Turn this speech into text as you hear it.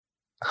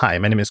Hi,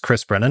 my name is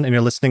Chris Brennan, and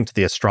you're listening to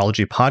the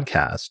Astrology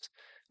Podcast.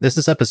 This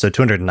is episode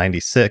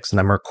 296, and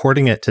I'm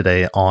recording it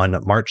today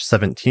on March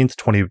 17th,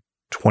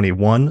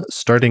 2021,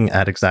 starting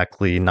at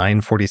exactly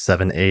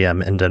 9:47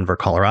 a.m. in Denver,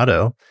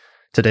 Colorado.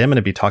 Today, I'm going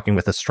to be talking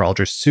with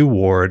astrologer Sue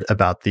Ward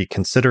about the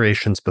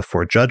considerations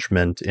before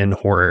judgment in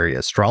horary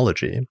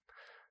astrology.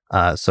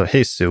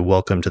 Hey, Sue,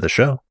 welcome to the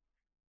show.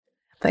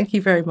 Thank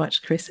you very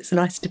much, Chris. It's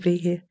nice to be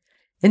here.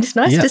 And it's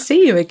nice to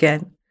see you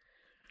again.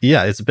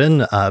 Yeah, it's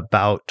been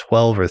about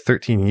 12 or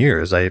 13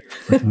 years. I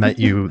met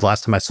you,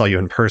 last time I saw you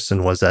in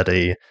person was at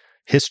a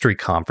history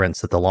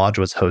conference that the Lodge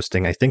was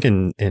hosting, I think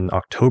in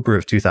October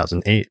of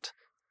 2008.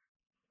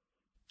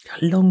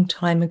 A long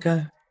time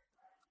ago.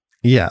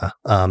 Yeah,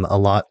 a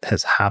lot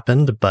has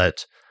happened,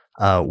 but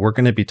we're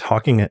going to be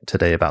talking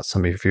today about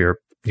some of your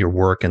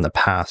work in the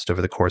past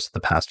over the course of the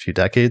past few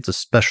decades,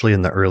 especially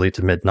in the early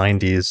to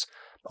mid-90s,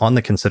 on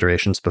the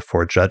considerations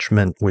before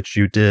judgment, which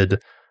you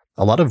did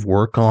a lot of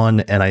work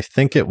on, and I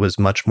think it was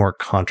much more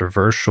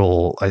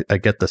controversial. I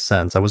get the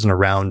sense. I wasn't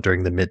around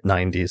during the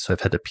mid-90s, so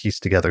I've had to piece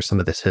together some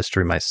of this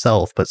history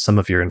myself, but some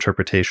of your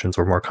interpretations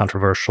were more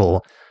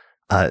controversial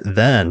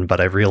then. But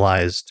I've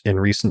realized in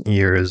recent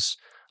years,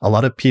 a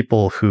lot of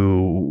people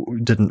who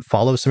didn't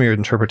follow some of your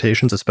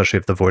interpretations, especially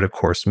of the void of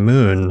course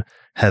moon,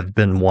 have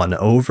been won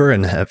over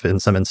and have in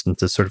some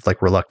instances sort of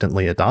like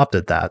reluctantly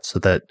adopted that, so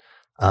that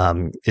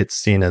it's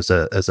seen as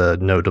a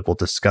notable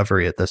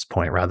discovery at this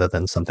point rather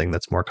than something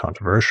that's more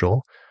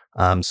controversial.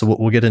 So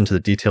we'll get into the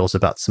details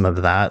about some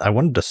of that. I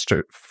wanted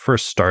to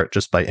first start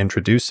just by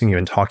introducing you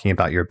and talking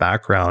about your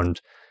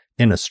background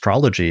in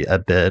astrology a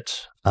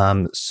bit.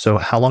 So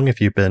how long have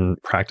you been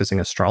practicing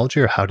astrology,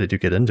 or how did you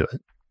get into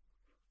it?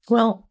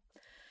 Well,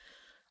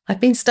 I've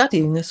been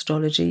studying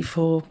astrology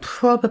for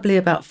probably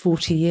about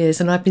 40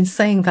 years, and I've been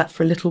saying that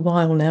for a little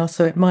while now,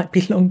 so it might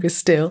be longer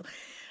still.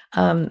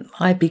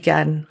 I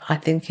began, I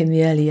think, in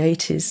the early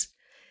 80s,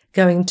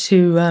 going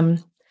to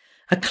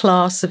a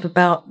class of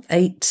about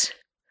 8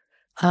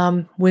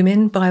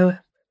 women by a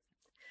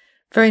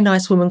very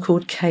nice woman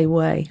called Kay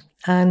Way.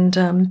 And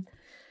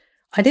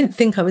I didn't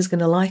think I was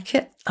going to like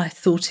it. I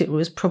thought it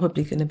was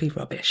probably going to be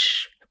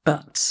rubbish.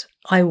 But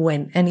I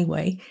went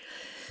anyway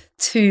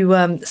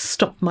to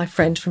stop my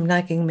friend from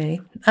nagging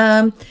me.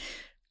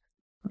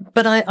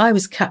 But I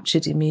was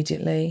captured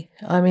immediately.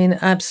 I mean,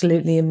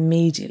 absolutely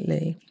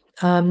immediately.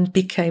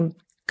 Became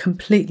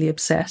completely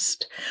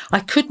obsessed.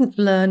 I couldn't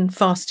learn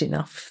fast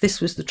enough. This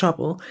was the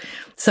trouble.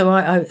 So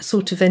I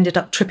sort of ended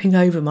up tripping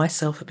over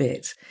myself a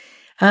bit.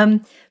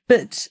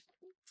 But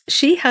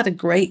she had a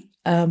great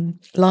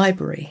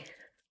library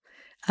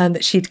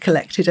that she'd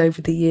collected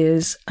over the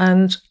years.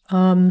 And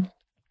one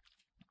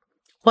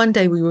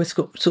day we were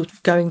sort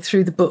of going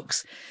through the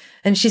books,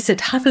 and she said,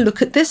 have a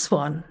look at this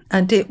one.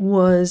 And it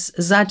was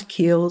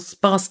Zadkiel's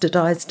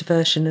bastardized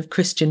version of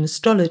Christian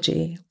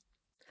Astrology.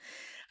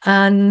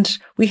 And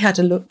we had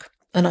a look,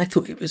 and I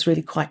thought it was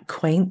really quite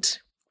quaint,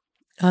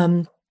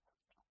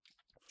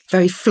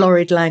 very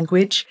florid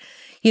language,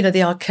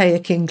 the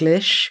archaic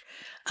English,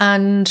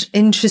 and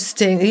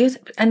interesting,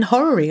 and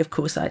horary, of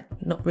course. I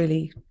not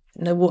really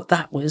know what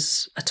that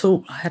was at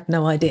all. I had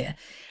no idea.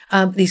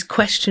 These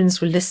questions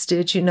were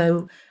listed,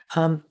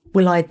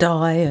 will I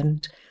die,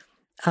 and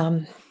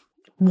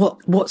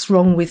what's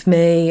wrong with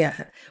me?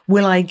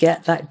 Will I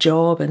get that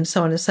job, and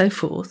so on and so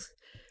forth.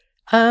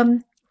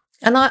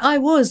 And I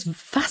was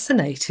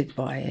fascinated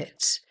by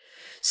it.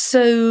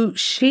 So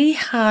she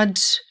had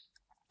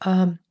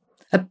a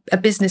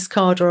business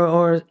card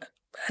or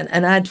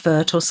an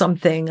advert or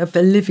something of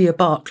Olivia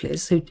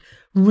Barclays, who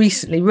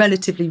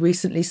relatively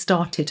recently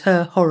started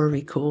her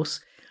horary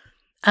course.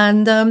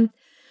 And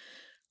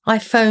I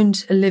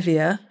phoned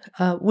Olivia,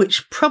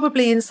 which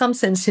probably in some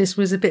senses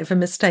was a bit of a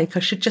mistake. I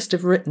should just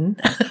have written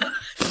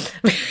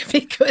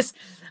because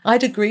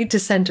I'd agreed to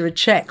send her a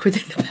check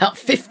within about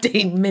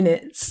 15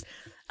 minutes.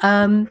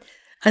 And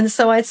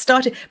so I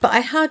started, but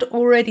I had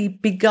already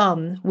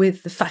begun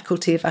with the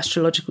Faculty of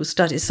Astrological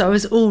Studies. So I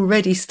was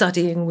already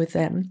studying with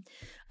them.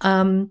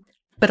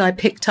 But I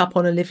picked up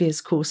on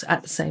Olivia's course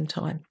at the same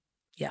time.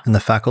 Yeah. And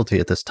the faculty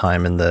at this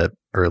time in the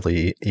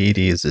early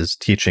 80s is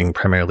teaching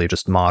primarily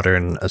just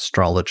modern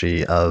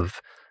astrology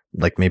of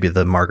like maybe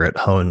the Margaret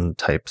Hone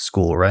type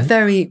school, right?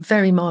 Very,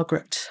 very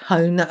Margaret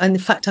Hone. And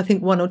in fact, I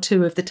think 1 or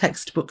 2 of the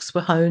textbooks were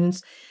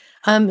Hone's.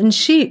 And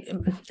she,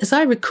 as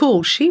I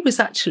recall, she was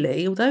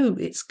actually, although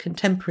it's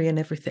contemporary and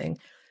everything,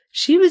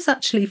 she was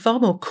actually far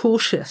more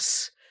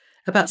cautious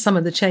about some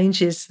of the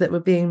changes that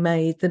were being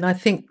made than I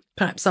think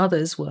perhaps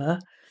others were.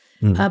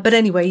 But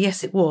anyway,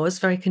 yes, it was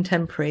very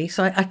contemporary.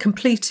 So I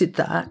completed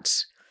that.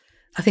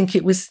 I think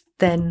it was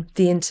then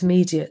the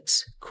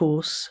intermediate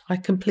course. I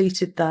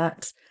completed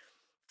that.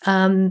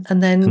 And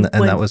then... And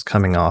that was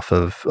coming off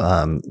of,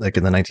 like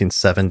in the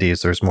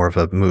 1970s, there's more of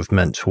a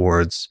movement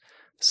towards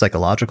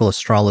psychological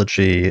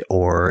astrology,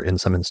 or in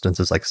some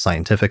instances like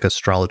scientific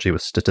astrology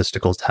with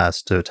statistical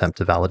tests to attempt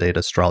to validate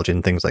astrology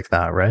and things like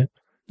that, right?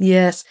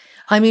 Yes.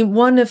 I mean,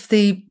 one of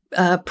the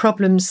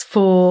problems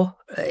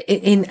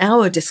in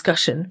our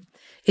discussion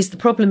is the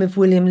problem of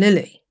William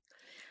Lilly.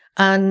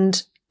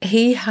 And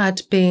he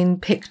had been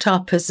picked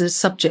up as a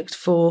subject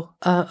for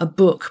a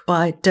book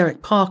by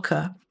Derek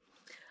Parker.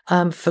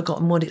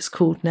 Forgotten what it's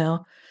called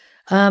now.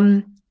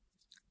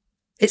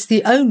 It's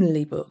the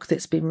only book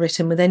that's been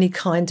written with any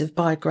kind of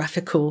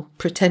biographical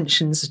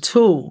pretensions at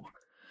all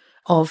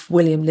of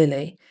William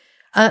Lilly.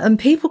 And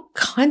people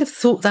kind of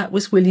thought that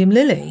was William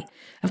Lilly.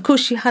 Of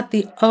course, you had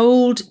the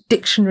old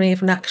Dictionary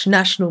of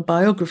National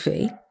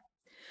Biography,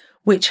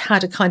 which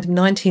had a kind of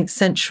 19th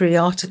century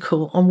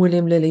article on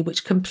William Lilly,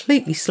 which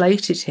completely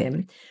slated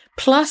him,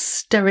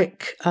 plus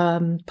Derek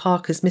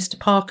Mr.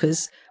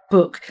 Parker's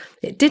book.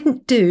 It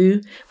didn't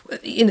do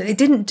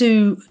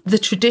the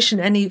tradition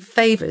any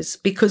favours,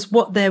 because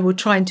what they were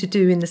trying to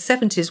do in the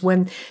 70s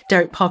when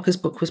Derek Parker's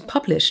book was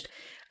published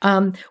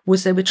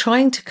was they were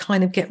trying to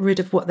kind of get rid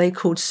of what they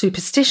called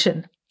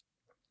superstition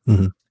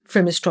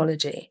from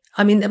astrology.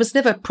 I mean, it was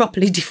never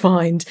properly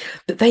defined,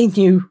 but they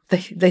knew,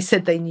 they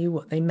said they knew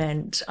what they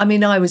meant. I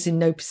mean, I was in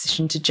no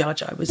position to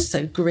judge. I was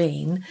so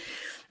green.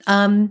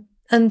 And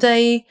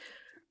they,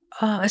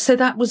 so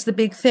that was the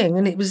big thing.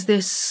 And it was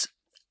this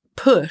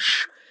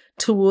push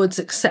towards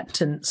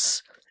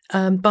acceptance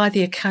by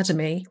the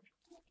Academy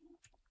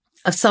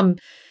of some,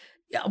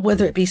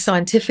 whether it be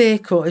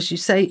scientific or, as you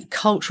say,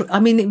 cultural. I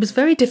mean, it was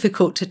very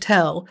difficult to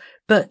tell,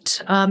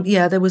 but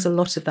there was a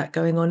lot of that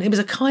going on. It was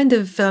a kind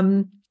of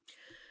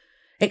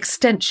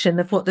extension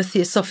of what the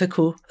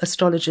theosophical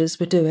astrologers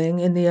were doing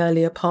in the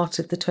earlier part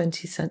of the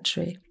 20th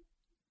century.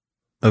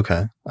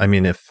 Okay. I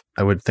mean, if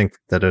I would think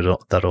that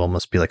that'll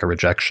almost be like a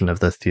rejection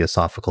of the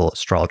theosophical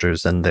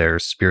astrologers and their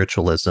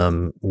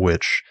spiritualism,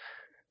 which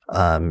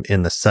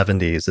in the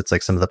 70s, it's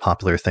like some of the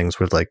popular things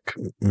were like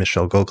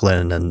Michel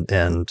Gauquelin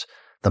and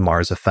the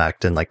Mars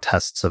effect and like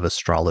tests of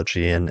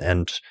astrology and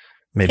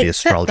maybe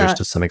Except astrologers that,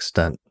 to some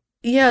extent.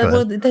 Yeah,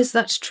 well,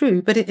 that's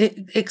true. But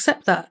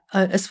except that,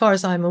 as far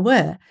as I'm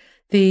aware,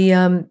 the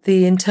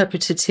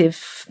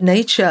interpretative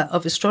nature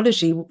of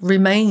astrology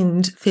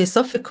remained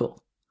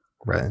theosophical.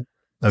 Right.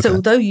 Okay. So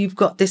although you've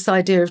got this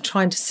idea of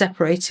trying to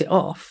separate it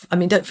off, I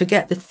mean, don't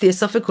forget the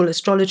theosophical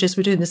astrologers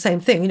were doing the same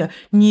thing,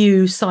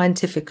 new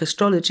scientific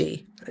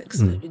astrology,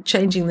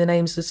 changing the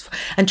names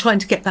and trying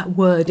to get that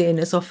word in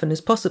as often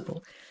as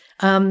possible.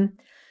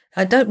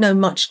 I don't know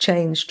much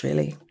changed,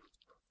 really.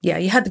 Yeah,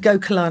 you had the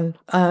Gauquelin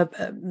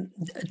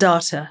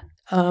data,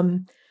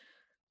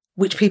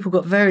 which people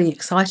got very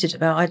excited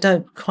about. I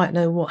don't quite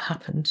know what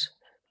happened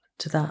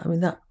to that. I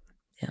mean,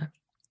 yeah.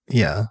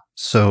 Yeah.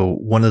 So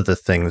one of the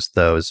things,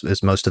 though,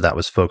 is most of that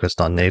was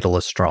focused on natal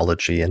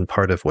astrology, and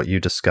part of what you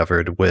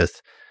discovered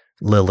with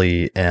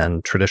Lilly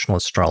and traditional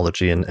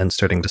astrology and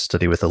starting to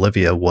study with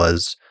Olivia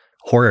was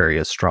horary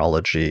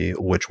astrology,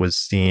 which was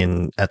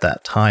seen at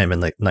that time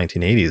in the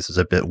 1980s as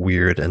a bit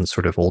weird and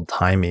sort of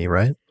old-timey,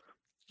 right?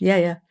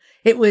 Yeah.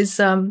 It was,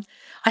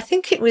 I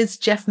think it was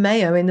Jeff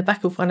Mayo in the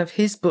back of one of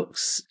his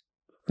books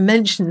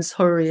mentions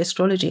horary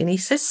astrology, and he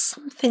says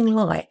something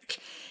like,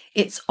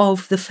 it's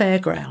of the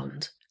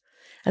fairground.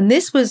 And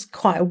this was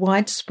quite a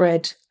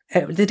widespread,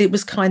 that it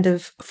was kind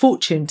of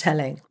fortune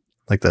telling.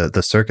 Like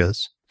the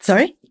circus?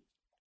 Sorry?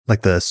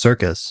 Like the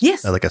circus?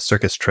 Yes. Like a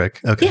circus trick?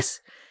 Okay. Yes.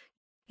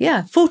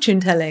 Yeah, fortune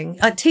telling,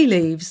 tea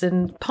leaves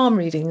and palm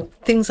reading,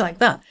 things like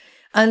that.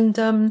 And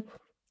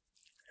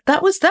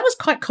that was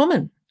quite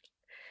common.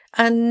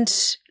 And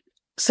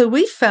so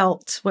we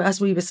felt, as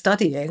we were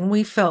studying,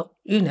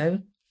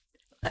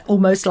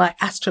 almost like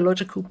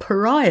astrological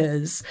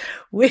pariahs.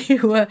 We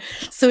were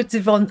sort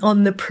of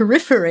on the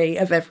periphery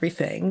of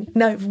everything.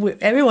 No,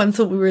 everyone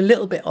thought we were a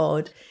little bit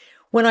odd.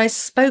 When I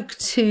spoke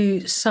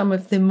to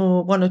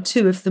one or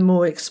two of the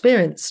more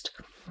experienced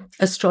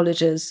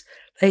astrologers,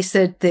 they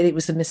said that it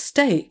was a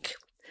mistake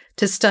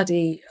to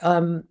study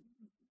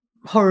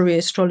horary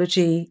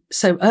astrology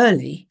so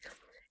early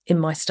in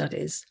my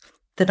studies,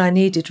 that I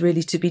needed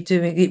really to be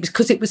doing it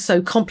because it was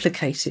so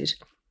complicated.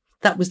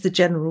 That was the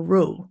general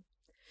rule.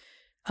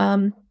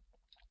 But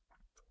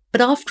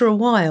after a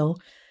while,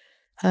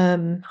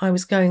 I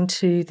was going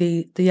to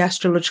the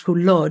Astrological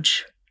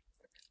Lodge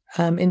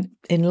in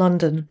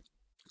London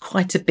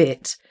quite a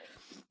bit,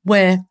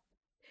 where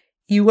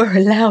you were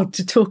allowed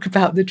to talk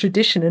about the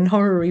tradition and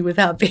horary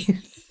without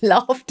being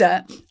laughed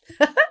at.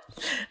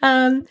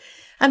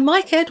 And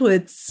Mike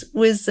Edwards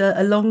was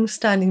a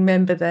long-standing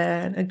member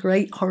there and a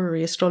great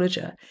horary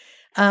astrologer.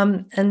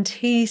 And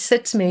he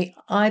said to me,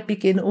 I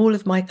begin all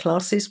of my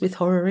classes with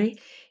horary.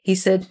 He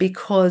said,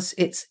 because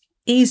it's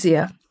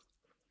easier,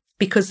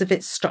 because of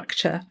its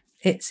structure,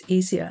 it's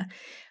easier.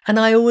 And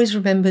I always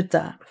remembered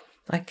that.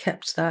 I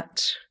kept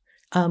that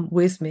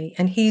with me.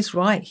 And he's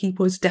right. He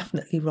was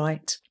definitely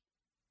right.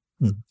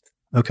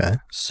 Okay.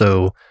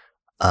 So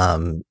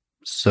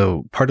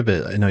part of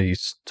it, I know you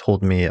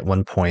told me at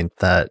one point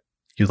that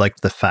you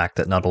liked the fact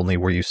that not only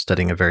were you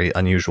studying a very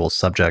unusual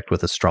subject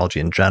with astrology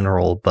in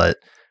general, but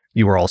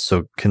you were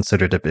also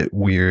considered a bit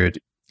weird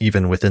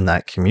even within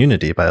that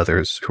community by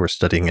others who were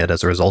studying it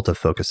as a result of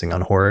focusing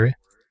on horary.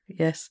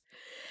 Yes.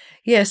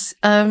 There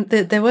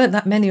weren't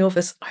that many of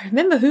us. I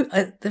remember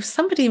there was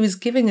somebody who was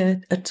giving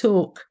a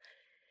talk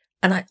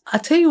And I'll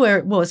tell you where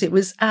it was. It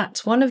was at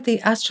one of the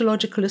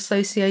Astrological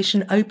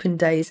Association open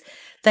days.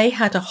 They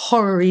had a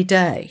horary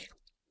day,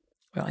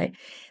 right?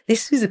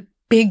 This was a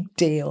big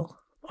deal,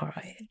 all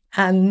right?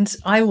 And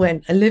I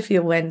went,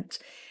 Olivia went,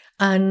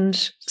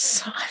 and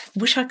so I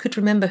wish I could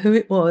remember who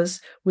it was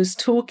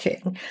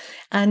talking.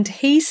 And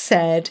he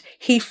said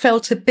he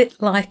felt a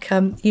bit like,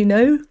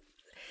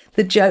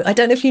 the joke. I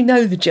don't know if you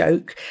know the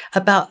joke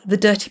about the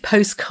dirty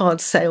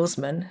postcard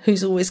salesman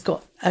who's always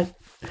got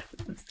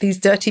these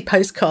dirty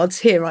postcards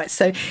here, right?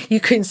 So you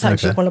couldn't say,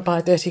 do you want to buy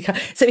a dirty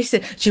card? So he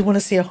said, do you want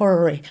to see a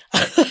horary?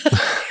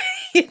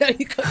 You got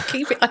to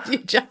keep it under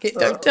your jacket.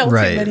 Don't tell too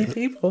many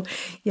people.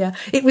 Yeah,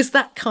 it was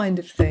that kind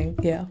of thing.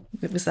 Yeah,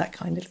 it was that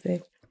kind of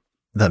thing.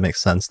 That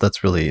makes sense.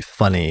 That's really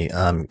funny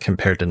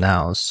compared to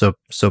now. So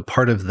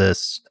part of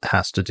this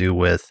has to do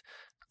with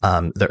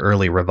the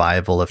early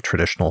revival of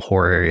traditional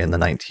horary in the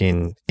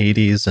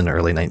 1980s and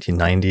early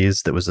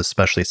 1990s that was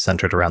especially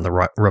centered around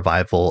the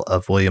revival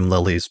of William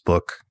Lilly's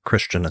book,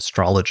 Christian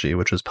Astrology,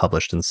 which was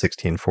published in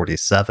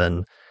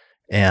 1647.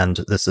 And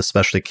this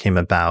especially came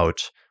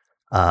about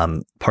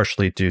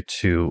partially due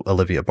to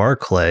Olivia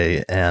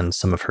Barclay and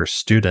some of her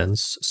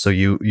students. So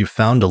you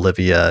found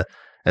Olivia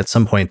at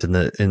some point in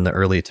the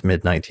early to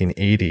mid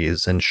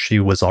 1980s, and she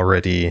was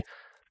already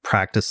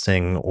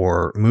practicing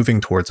or moving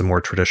towards a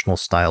more traditional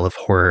style of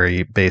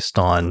horary based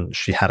on,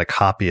 she had a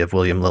copy of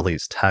William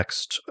Lilly's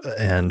text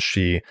and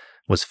she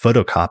was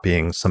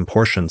photocopying some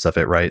portions of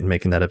it, right, and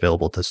making that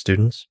available to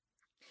students?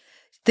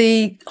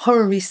 The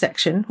horary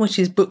section, which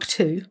is book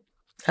 2,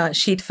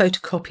 she'd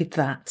photocopied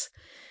that.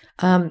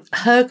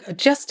 Her,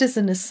 just as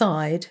an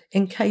aside,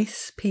 in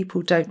case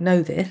people don't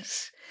know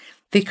this,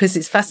 because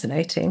it's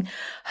fascinating,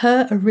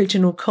 her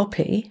original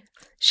copy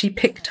she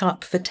picked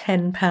up for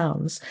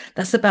 £10.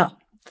 That's about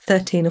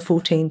 $13 or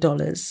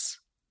 $14.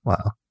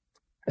 Wow.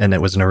 And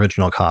it was an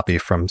original copy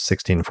from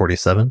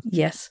 1647?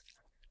 Yes.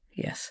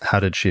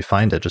 How did she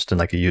find it? Just in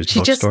like a used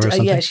bookstore or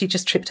something? Yeah, she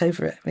just tripped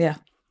over it. Yeah.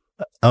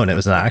 Oh, and it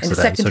was an accident.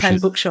 In a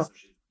second-hand bookshop.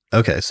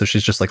 Okay, so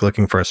she's just like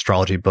looking for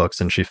astrology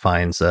books and she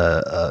finds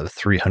a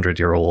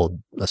 300-year-old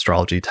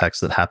astrology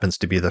text that happens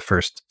to be the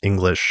first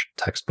English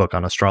textbook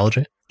on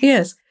astrology?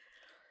 Yes.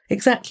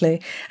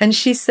 Exactly. And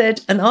she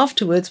said, and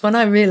afterwards, when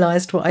I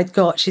realised what I'd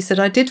got, she said,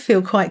 I did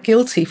feel quite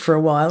guilty for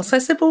a while. So I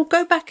said, well,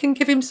 go back and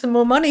give him some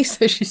more money.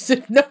 So she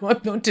said, no,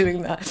 I'm not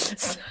doing that.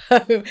 So,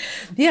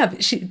 yeah, but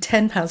 £10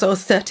 or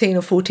 $13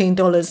 or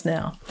 $14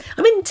 now.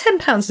 I mean,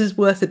 £10 is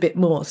worth a bit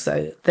more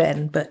so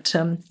then, but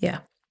yeah.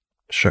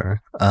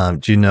 Sure.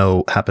 Do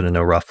you happen to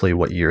know roughly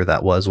what year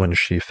that was when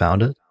she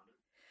found it?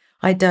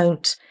 I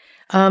don't.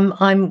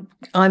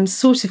 I'm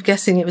sort of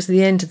guessing it was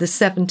the end of the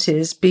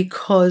 70s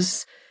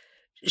because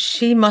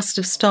she must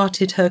have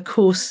started her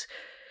course.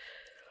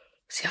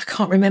 See, I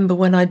can't remember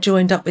when I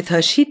joined up with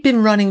her. She'd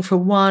been running for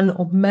 1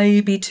 or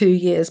maybe 2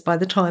 years by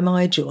the time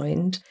I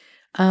joined.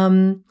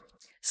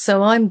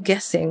 So I'm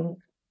guessing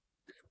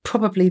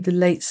probably the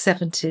late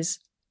 70s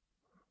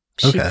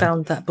she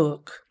found that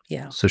book.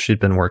 Yeah. So she'd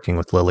been working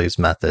with Lilly's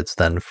methods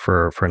then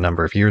for a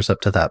number of years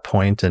up to that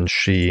point, and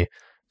she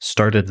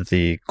started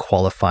the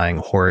qualifying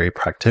horary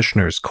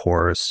practitioners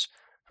course,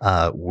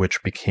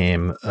 which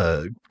became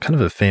kind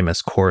of a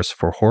famous course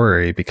for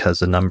horary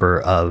because a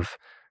number of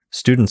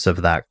students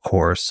of that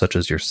course, such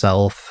as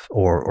yourself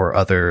or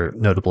other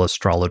notable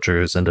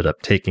astrologers, ended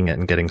up taking it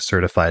and getting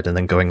certified and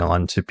then going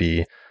on to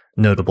be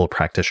notable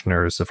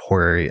practitioners of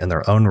horary in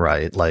their own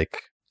right, like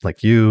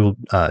you,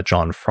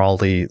 John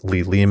Frawley,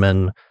 Lee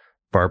Lehman,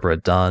 Barbara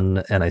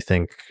Dunn, and I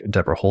think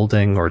Deborah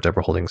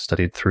Holding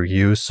studied through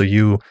you. So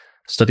you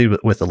studied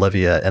with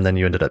Olivia, and then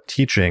you ended up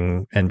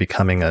teaching and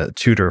becoming a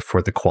tutor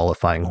for the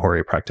qualifying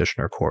horary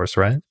practitioner course,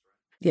 right?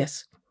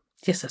 Yes,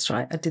 that's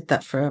right. I did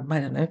that for,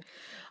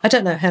 I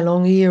don't know how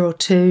long, a year or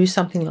 2,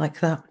 something like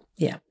that.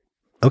 Yeah.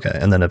 Okay.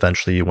 And then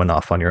eventually you went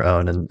off on your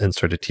own and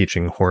started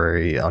teaching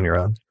horary on your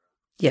own?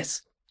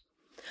 Yes.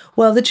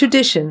 Well, it's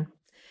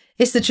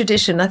the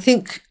tradition. I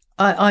think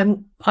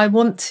I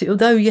want to,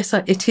 although, yes,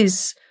 it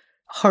is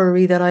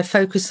horary that I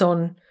focus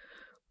on.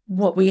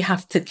 What we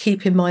have to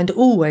keep in mind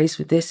always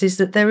with this is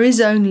that there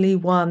is only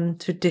one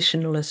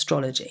traditional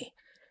astrology,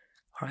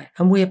 right?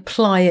 And we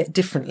apply it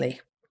differently,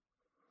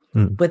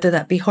 whether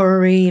that be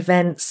horary,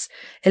 events,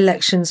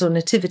 elections or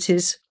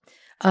nativities,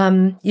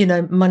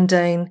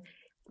 mundane,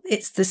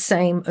 it's the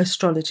same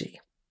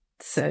astrology.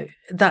 So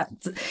that,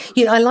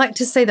 I like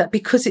to say that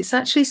because it's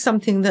actually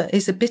something that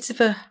is a bit of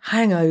a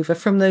hangover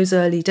from those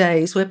early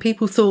days where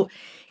people thought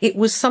it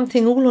was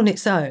something all on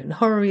its own.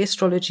 Horary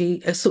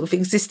astrology sort of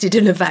existed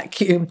in a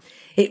vacuum.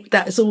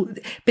 That's all,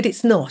 but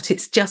it's not.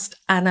 It's just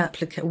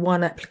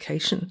one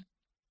application.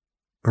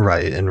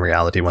 Right. In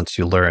reality, once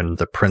you learn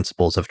the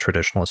principles of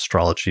traditional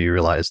astrology, you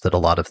realize that a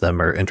lot of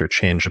them are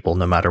interchangeable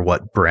no matter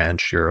what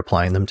branch you're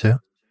applying them to.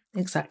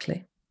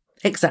 Exactly.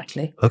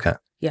 Okay.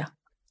 Yeah.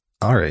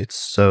 All right.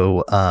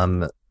 So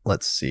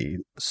let's see.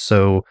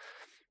 So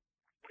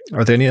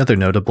are there any other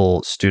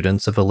notable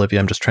students of Olivia?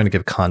 I'm just trying to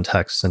give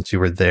context since you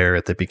were there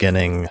at the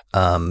beginning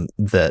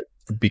that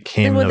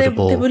became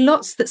notable. There were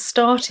lots that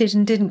started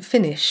and didn't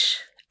finish.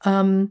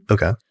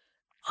 Okay.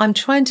 I'm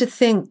trying to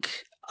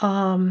think.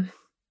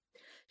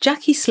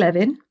 Jackie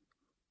Slevin,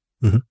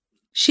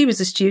 she was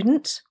a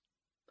student.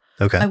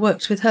 Okay. I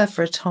worked with her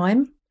for a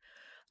time.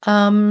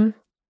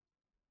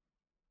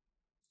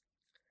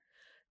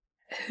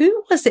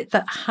 Who was it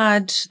that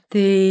had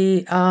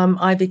the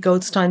Ivy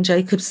Goldstein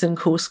Jacobson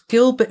course?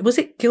 Was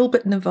it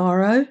Gilbert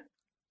Navarro?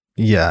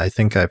 Yeah, I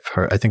think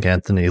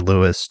Anthony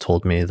Lewis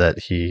told me that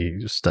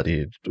he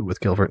studied with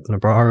Gilbert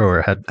Navarro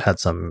or had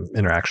some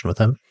interaction with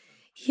him.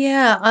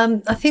 Yeah,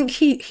 I think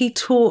he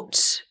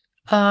taught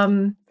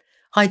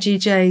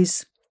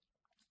IGJ's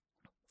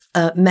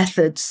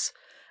methods,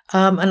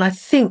 and I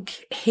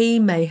think he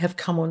may have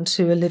come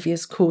onto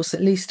Olivia's course,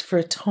 at least for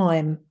a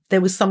time. There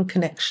was some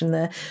connection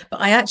there,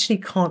 but I actually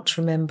can't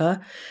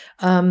remember,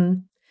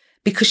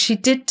 because she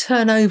did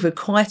turn over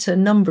quite a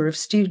number of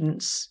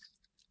students,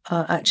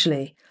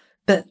 actually,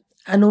 but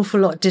an awful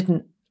lot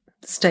didn't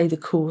stay the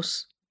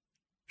course.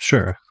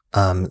 Sure.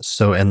 And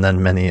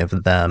then many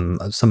of them,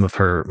 some of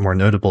her more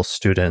notable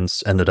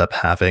students ended up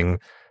having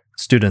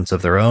students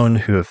of their own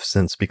who have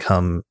since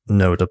become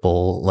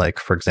notable. Like,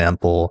 for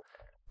example,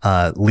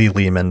 Lee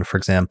Lehman, for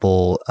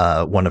example,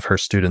 one of her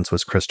students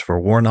was Christopher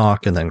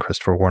Warnock, and then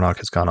Christopher Warnock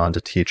has gone on to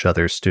teach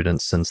other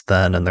students since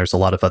then. And there's a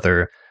lot of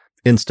other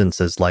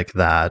instances like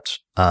that,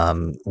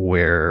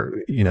 where,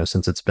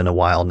 since it's been a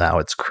while now,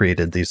 it's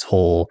created these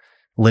whole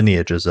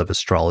lineages of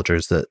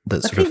astrologers that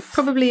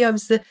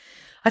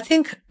I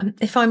think,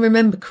 if I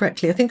remember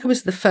correctly, I think I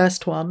was the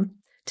first one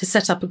to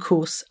set up a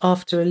course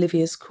after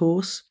Olivia's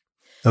course.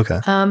 Okay.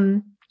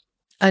 And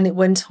it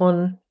went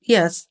on,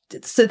 yes.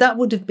 So that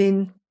would have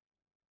been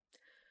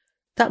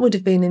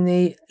in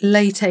the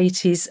late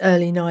 80s,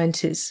 early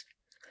 90s.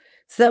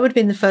 So that would have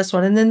been the first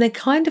one. And then they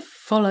kind of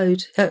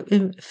followed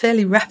in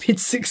fairly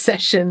rapid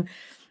succession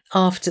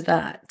after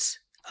that,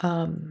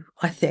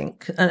 I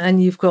think.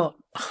 And you've got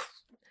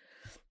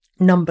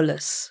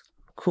numberless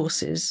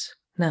courses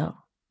now.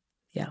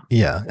 Yeah.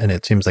 Yeah. And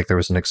it seems like there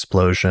was an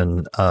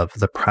explosion of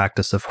the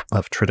practice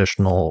of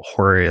traditional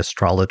horary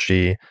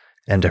astrology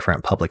and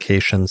different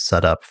publications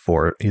set up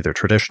for either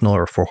traditional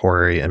or for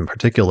horary in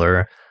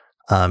particular.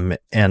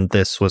 And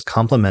this was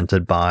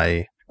complemented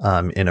by,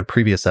 in a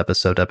previous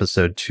episode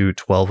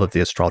 212 of the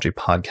Astrology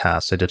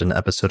Podcast, I did an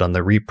episode on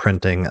the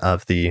reprinting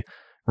of the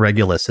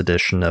Regulus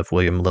edition of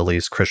William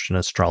Lilly's Christian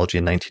Astrology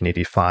in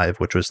 1985,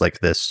 which was like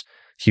this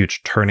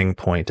huge turning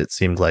point, it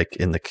seemed like,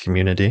 in the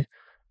community,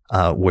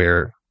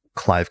 where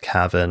Clive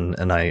Cavan,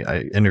 and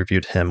I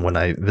interviewed him when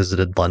I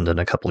visited London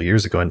a couple of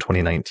years ago in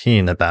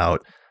 2019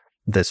 about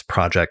this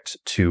project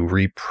to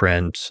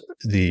reprint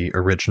the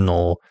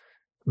original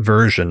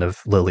version of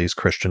Lilly's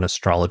Christian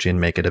Astrology and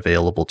make it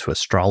available to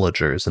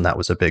astrologers. And that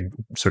was a big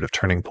sort of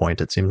turning point,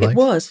 it seemed like. It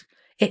was.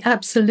 It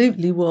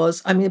absolutely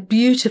was. I mean, a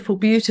beautiful,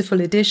 beautiful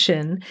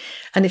edition.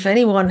 And if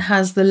anyone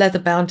has the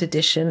leather-bound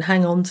edition,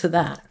 hang on to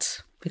that,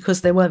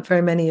 because there weren't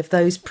very many of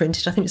those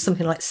printed. I think it was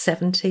something like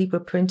 70 were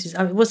printed.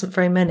 I mean, it wasn't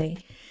very many.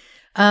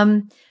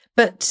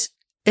 But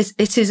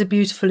it is a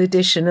beautiful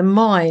edition, and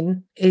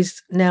mine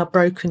is now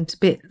broken to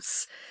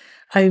bits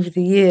over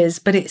the years,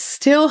 but it's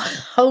still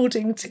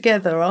holding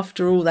together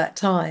after all that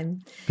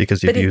time.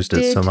 Because you've used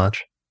it so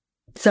much?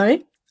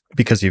 Sorry?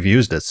 Because you've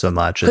used it so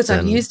much. Because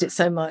I've used it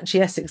so much,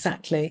 yes,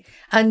 exactly.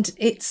 And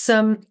it's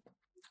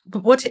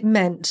what it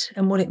meant,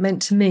 and what it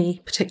meant to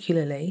me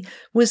particularly,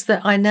 was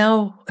that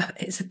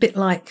it's a bit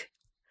like,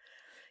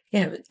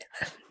 it's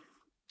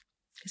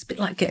a bit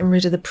like getting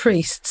rid of the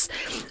priests,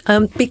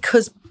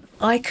 because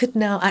I could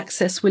now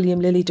access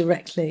William Lilly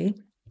directly.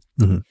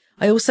 Mm-hmm.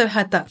 I also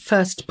had that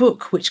first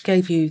book, which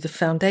gave you the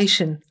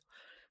foundation,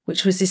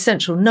 which was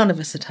essential. None of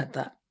us had had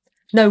that.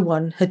 No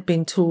one had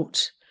been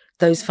taught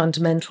those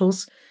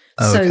fundamentals.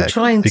 Oh,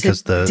 okay.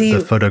 Because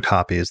the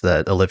photocopies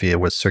that Olivia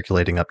was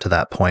circulating up to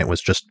that point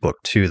was just book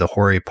 2, the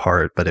horary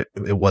part, but it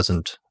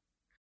wasn't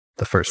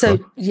the first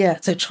book. Yeah,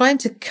 so trying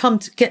to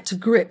get to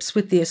grips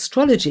with the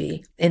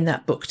astrology in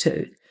that book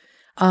 2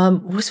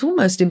 was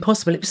almost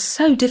impossible. It was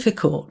so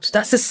difficult.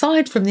 That's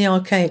aside from the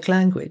archaic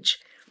language.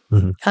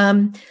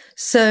 Mm-hmm.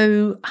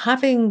 So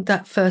having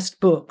that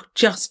first book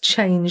just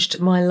changed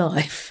my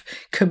life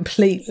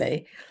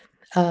completely.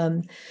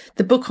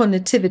 The book on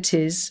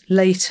nativities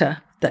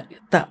later,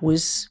 that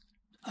was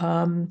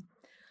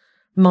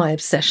my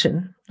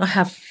obsession. I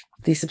have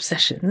these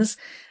obsessions,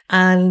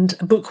 and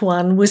book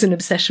 1 was an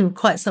obsession for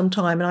quite some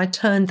time, and I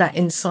turned that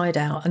inside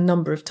out a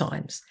number of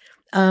times.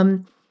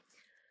 And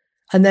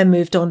then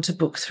moved on to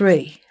book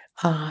 3,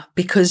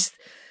 because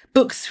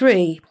book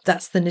 3,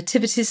 that's the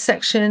nativities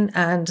section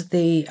and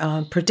the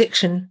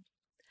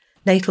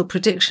natal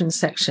prediction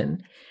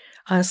section.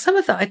 Some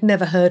of that I'd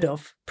never heard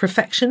of.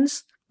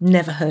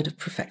 Never heard of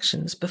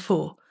perfections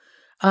before.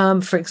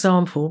 For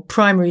example,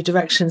 primary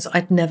directions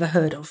I'd never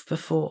heard of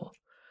before.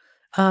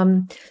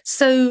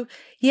 So,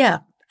 yeah,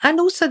 and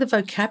also the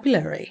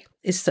vocabulary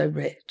is so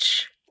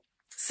rich.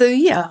 So,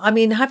 yeah, I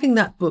mean, having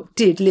that book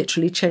did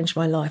literally change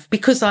my life,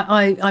 because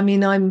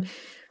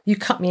you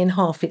cut me in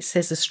half, it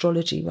says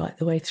astrology right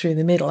the way through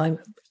the middle. I'm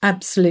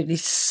absolutely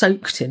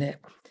soaked in it.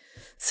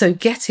 So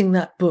getting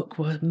that book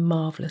was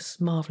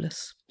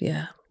marvelous.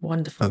 Yeah,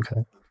 wonderful.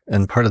 Okay.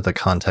 And part of the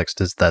context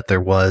is that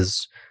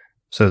there's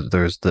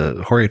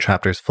the horary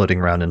chapters floating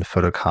around in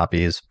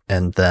photocopies,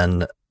 and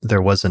then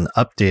there was an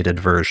updated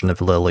version of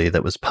Lilly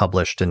that was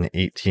published in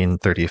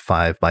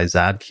 1835 by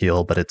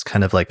Zadkiel, but it's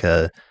kind of like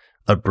a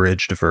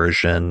abridged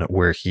version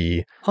where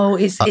he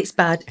it's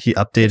bad. He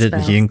updated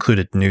and he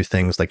included new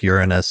things like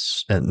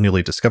Uranus and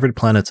newly discovered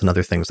planets and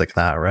other things like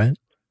that, right?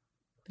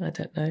 I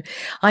don't know.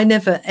 I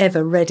never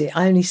ever read it.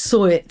 I only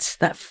saw it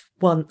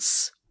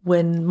once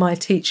when my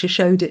teacher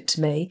showed it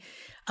to me.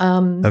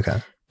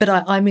 Okay.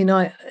 But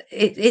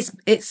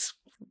it's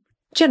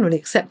generally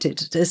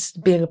accepted as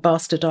being a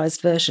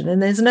bastardized version,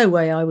 and there's no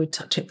way I would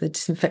touch it with a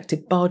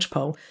disinfected barge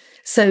pole.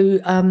 So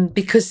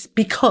because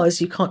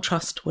you can't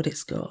trust what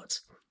it's got.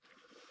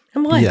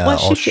 And why? Yeah, why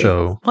should I'll you?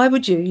 show. Why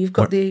would you? You've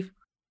got the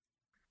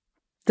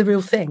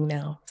real thing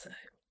now. So.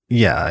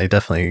 Yeah, I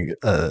definitely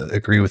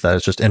agree with that.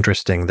 It's just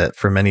interesting that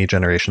for many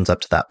generations up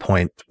to that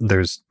point,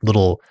 there's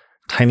little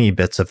tiny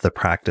bits of the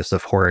practice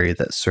of horary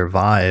that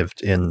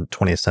survived in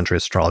 20th century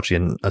astrology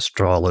and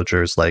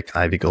astrologers like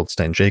Ivy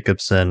Goldstein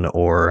Jacobson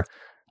or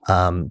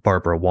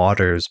Barbara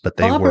Waters, but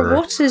Barbara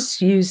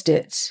Waters used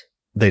it.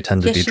 They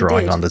tend to be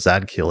drawing on the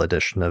Zadkiel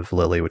edition of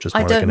Lilly, which is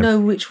more I don't know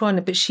which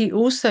one, but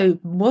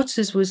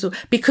Waters was,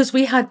 because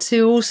we had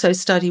to also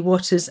study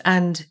Waters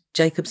and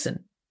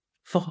Jacobson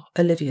for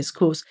Olivia's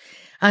course.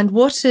 And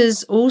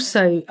Waters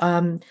also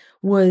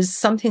was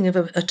something of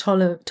a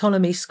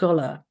Ptolemy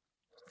scholar.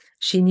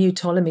 She knew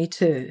Ptolemy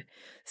too.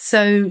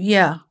 So,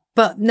 yeah,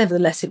 but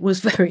nevertheless, it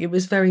was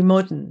very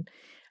modern.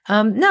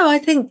 No, I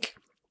think,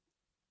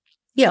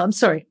 yeah, I'm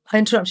sorry, I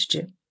interrupted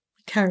you.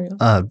 Carry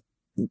on.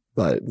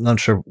 I'm not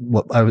sure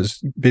what I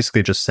was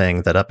basically just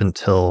saying that up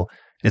until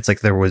it's like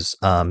there was,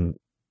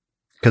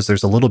 because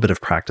there's a little bit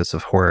of practice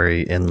of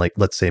horary in, like,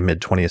 let's say mid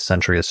 20th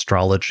century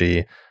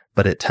astrology,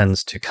 but it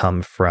tends to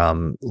come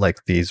from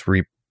like these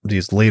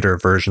later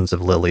versions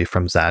of Lilly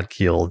from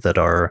Zadkiel that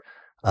are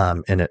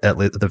at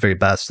the very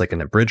best like an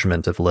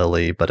abridgment of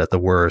Lilly, but at the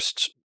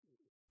worst,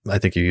 I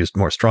think you used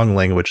more strong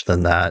language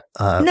than that.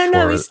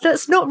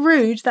 That's not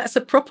rude. That's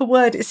a proper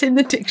word. It's in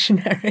the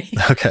dictionary.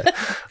 Okay.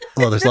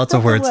 Well, there's lots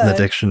of words in the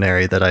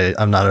dictionary that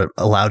I'm not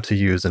allowed to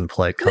use in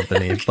polite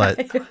company, okay.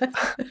 but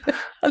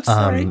I'm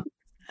sorry. No,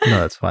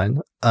 that's fine.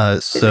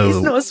 It's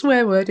not a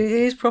swear word. It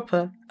is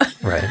proper.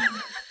 Right.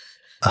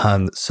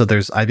 So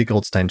there's Ivy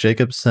Goldstein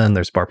Jacobson,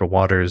 there's Barbara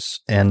Waters,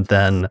 and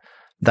then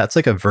that's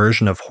like a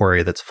version of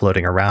horary that's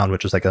floating around,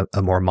 which is like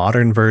a more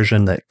modern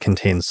version that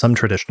contains some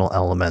traditional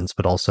elements,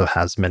 but also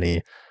has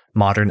many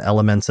modern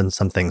elements and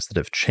some things that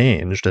have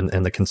changed.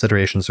 And the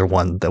considerations are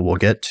one that we'll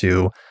get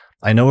to.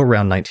 I know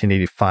around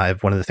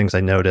 1985, one of the things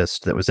I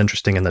noticed that was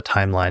interesting in the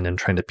timeline and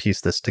trying to piece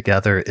this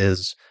together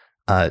is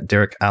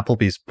Derek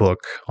Appleby's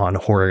book on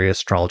horary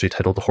astrology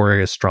titled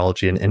Horary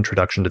Astrology, An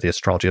Introduction to the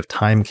Astrology of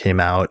Time came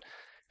out.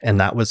 And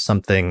that was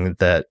something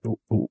that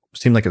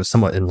seemed like it was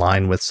somewhat in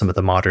line with some of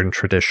the modern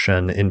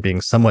tradition in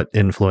being somewhat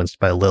influenced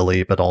by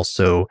Lilly, but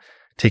also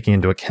taking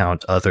into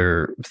account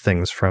other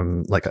things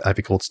from like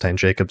Ivy Goldstein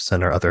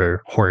Jacobson or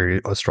other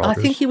horary astrologers.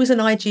 I think he was an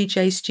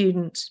IGJ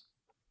student.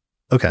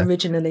 Okay.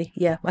 Originally.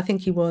 Yeah, I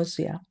think he was.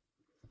 Yeah.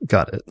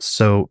 Got it.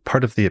 So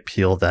part of the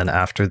appeal then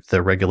after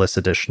the Regulus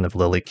edition of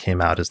Lilly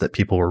came out is that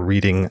people were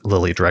reading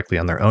Lilly directly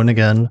on their own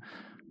again.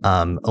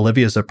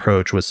 Olivia's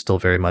approach was still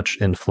very much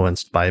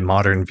influenced by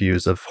modern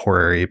views of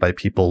horary by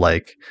people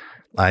like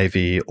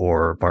Ivy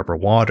or Barbara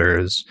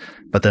Waters.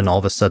 But then all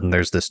of a sudden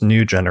there's this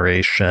new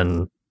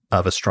generation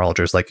of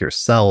astrologers like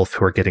yourself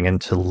who are getting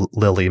into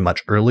Lilly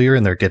much earlier,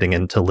 and they're getting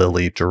into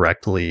Lilly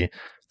directly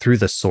through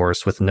the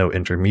source with no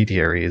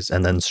intermediaries,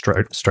 and then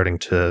starting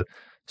to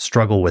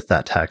struggle with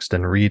that text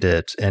and read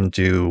it and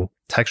do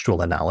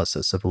textual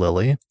analysis of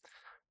Lilly.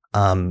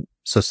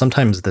 So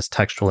sometimes this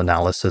textual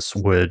analysis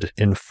would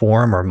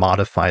inform or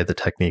modify the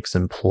techniques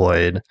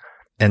employed,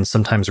 and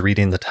sometimes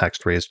reading the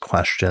text raised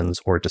questions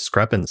or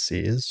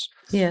discrepancies.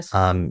 Yes.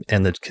 And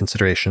the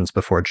considerations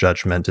before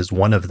judgment is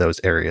one of those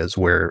areas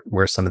where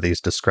some of these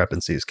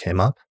discrepancies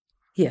came up.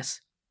 Yes.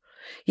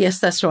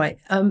 Yes, that's right.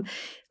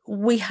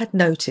 We had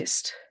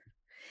noticed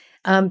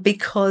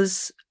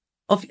because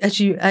of, as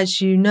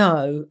you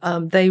know,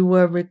 they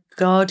were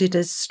regarded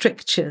as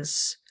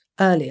strictures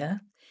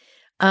earlier.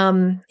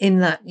 In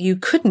that you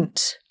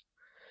couldn't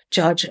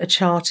judge a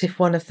chart if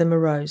one of them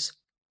arose.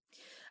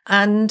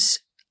 And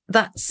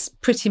that's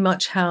pretty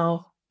much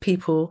how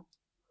people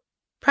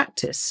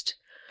practiced.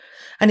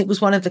 And it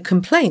was one of the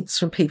complaints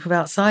from people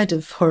outside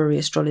of horary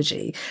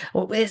astrology.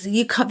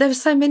 There are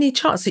so many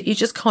charts that you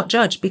just can't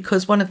judge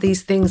because one of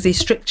these things, these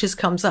strictures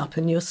comes up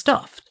and you're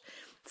stuffed.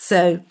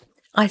 So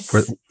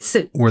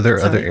were there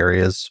other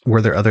areas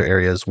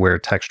where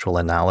textual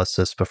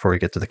analysis, before we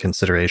get to the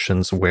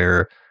considerations,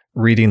 where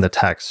reading the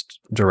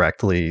text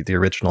directly, the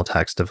original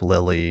text of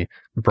Lilly,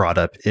 brought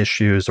up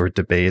issues or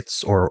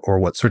debates, or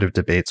what sort of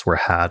debates were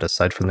had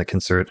aside from the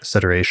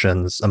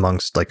considerations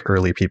amongst like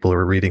early people who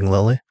were reading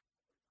Lilly?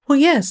 Well,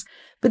 yes,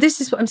 but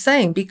this is what I'm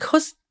saying,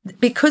 because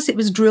because it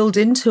was drilled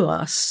into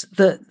us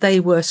that they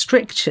were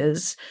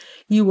strictures,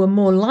 you were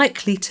more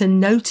likely to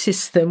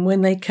notice them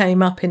when they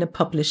came up in a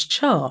published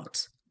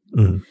chart.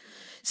 Mm.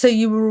 So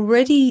you were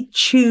already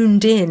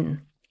tuned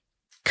in,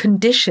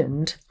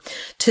 conditioned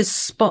to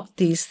spot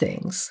these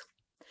things.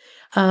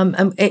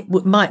 And it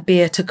might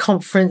be at a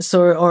conference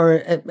or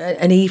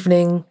an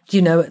evening,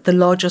 at the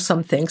lodge or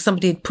something.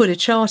 Somebody had put a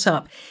chart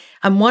up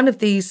and one of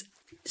these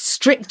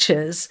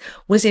strictures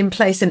was in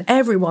place and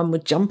everyone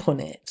would jump on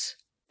it.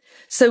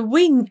 So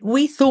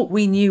we thought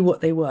we knew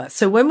what they were.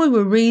 So when we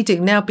were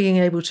reading, now being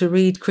able to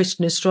read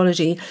Christian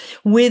astrology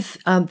with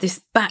this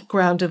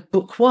background of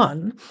book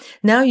one,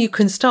 now you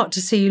can start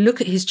to see, you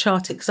look at his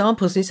chart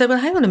examples and you say, well,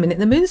 hang on a minute,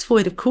 the moon's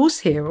void of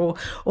course here,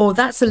 or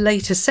that's a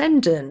late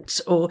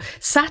ascendant, or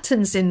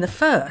Saturn's in the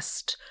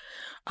first.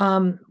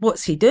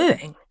 What's he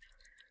doing?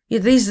 Yeah,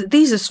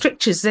 these are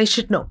strictures, they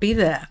should not be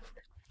there.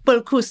 Well,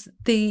 of course,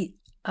 the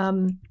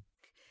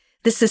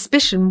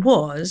suspicion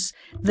was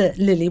that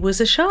Lilly was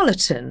a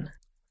charlatan.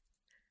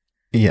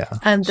 Yeah.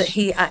 And that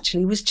he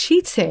actually was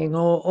cheating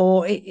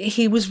or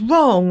he was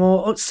wrong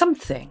or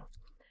something.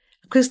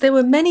 Because there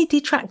were many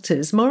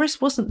detractors.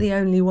 Morris wasn't the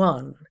only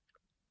one.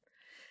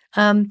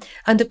 And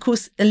of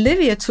course,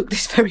 Olivia took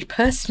this very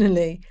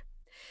personally.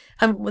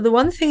 And the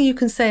one thing you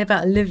can say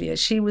about Olivia,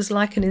 she was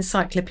like an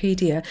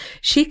encyclopedia.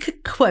 She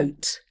could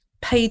quote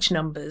page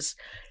numbers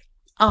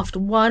after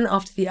one,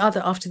 after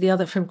the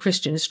other from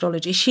Christian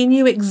astrology. She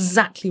knew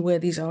exactly where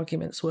these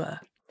arguments were.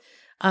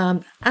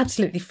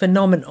 Absolutely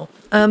phenomenal.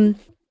 I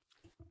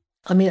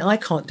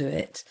can't do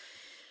it.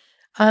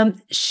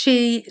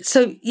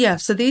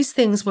 So these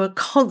things were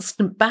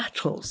constant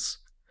battles.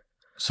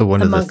 So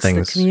one of the amongst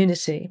things the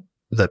community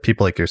that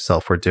people like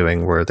yourself were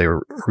doing were they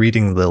were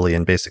reading Lilly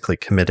and basically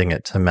committing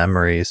it to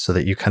memory so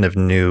that you kind of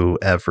knew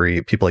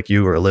people like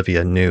you or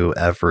Olivia knew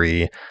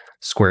every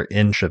square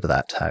inch of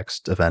that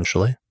text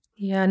eventually.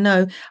 Yeah,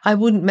 no, I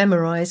wouldn't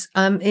memorize.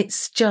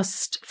 It's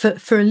just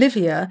for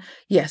Olivia,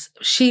 yes,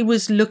 she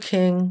was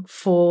looking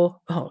for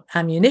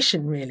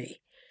ammunition, really,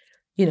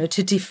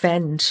 to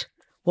defend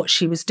what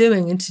she was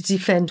doing and to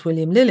defend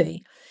William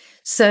Lilly.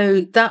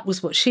 So that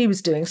was what she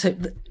was doing. So,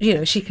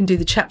 she can do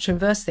the chapter and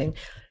verse thing.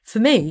 For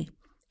me,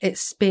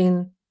 it's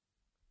been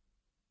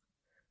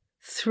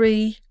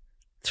three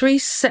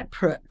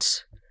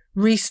separate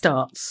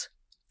restarts.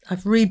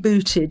 I've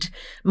rebooted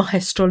my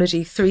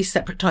astrology 3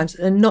 separate times,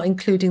 and not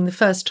including the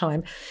first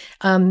time,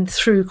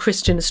 through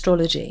Christian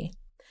astrology.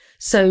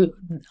 So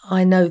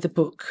I know the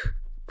book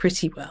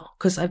pretty well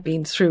because I've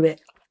been through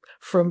it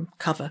from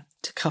cover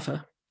to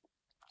cover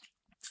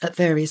at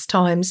various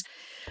times.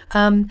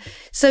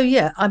 That's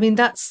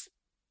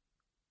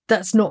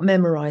not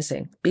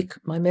memorizing.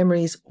 My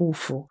memory is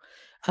awful.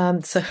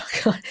 So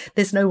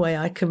there's no way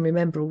I can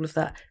remember all of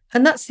that.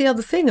 And that's the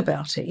other thing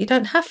about it. You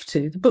don't have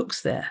to. The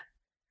book's there.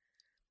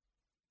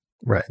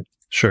 Right.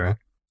 Sure.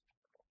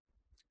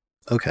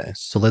 Okay.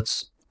 So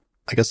let's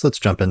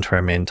jump into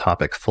our main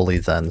topic fully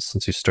then,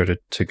 since you started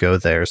to go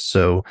there.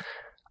 So,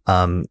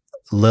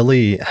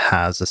 Lilly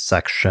has a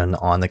section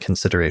on the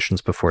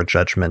considerations before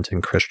judgment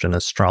in Christian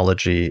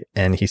astrology,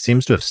 and he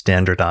seems to have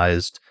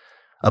standardized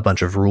a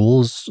bunch of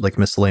rules, like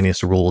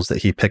miscellaneous rules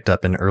that he picked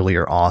up in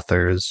earlier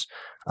authors.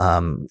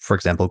 For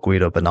example,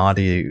 Guido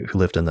Bonatti, who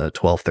lived in the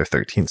 12th or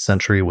 13th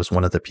century, was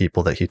one of the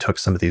people that he took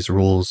some of these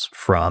rules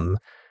from.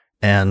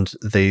 And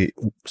they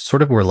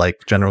sort of were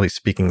like, generally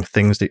speaking,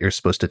 things that you're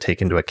supposed to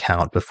take into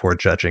account before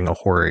judging a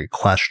horary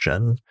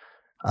question.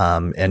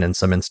 And in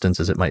some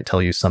instances, it might tell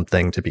you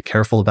something to be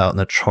careful about in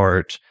the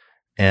chart.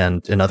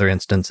 And in other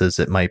instances,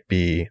 it might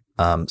be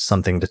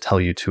something to tell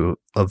you to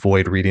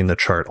avoid reading the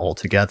chart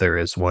altogether,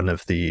 is one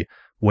of the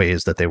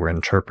ways that they were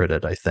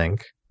interpreted, I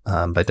think,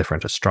 by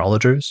different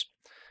astrologers.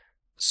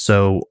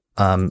 So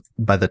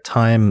by the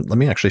time, let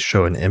me actually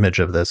show an image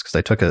of this, because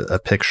I took a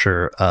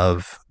picture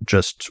of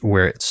just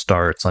where it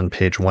starts on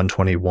page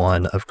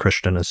 121 of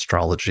Christian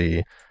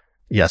Astrology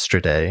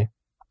yesterday.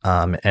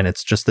 And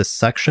it's just this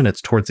section.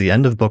 It's towards the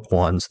end of book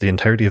one. So the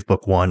entirety of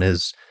book one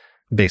is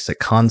basic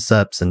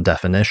concepts and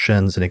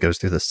definitions, and it goes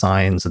through the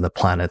signs and the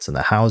planets and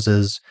the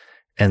houses.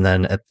 And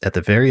then at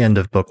the very end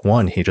of book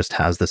one, he just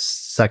has this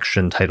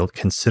section titled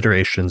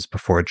Considerations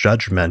Before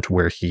Judgment,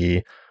 where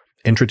he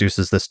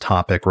introduces this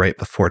topic right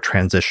before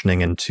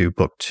transitioning into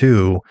book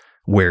two,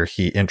 where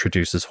he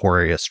introduces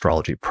horary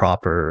astrology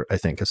proper, I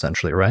think,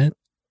 essentially, right?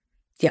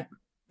 Yeah,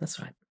 that's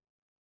right.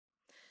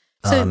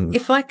 So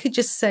if I could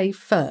just say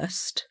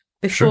first,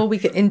 before we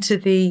get into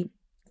the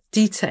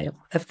detail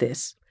of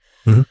this,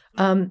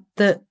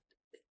 that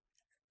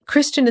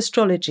Christian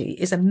astrology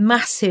is a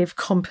massive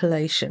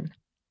compilation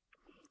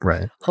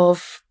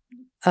of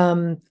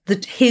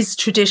his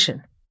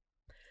tradition,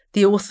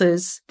 the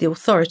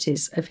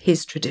authorities of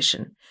his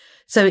tradition.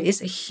 So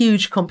it's a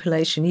huge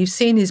compilation. You've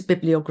seen his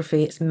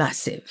bibliography. It's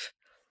massive,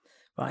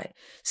 right?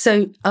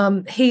 So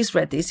he's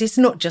read these. It's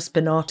not just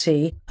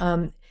Bonatti,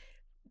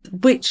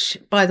 which,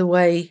 by the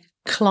way,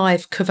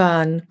 Clive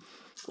Cavan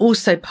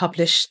also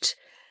published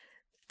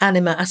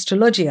Anima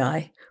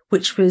Astrologiae,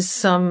 which was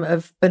some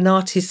of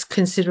Bernati's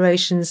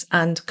considerations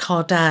and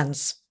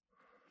Cardan's,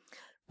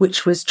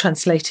 which was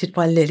translated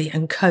by Lilly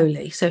and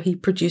Coley. So he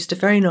produced a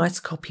very nice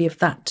copy of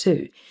that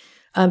too.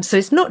 So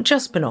it's not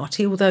just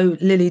Bernati, although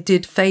Lilly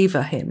did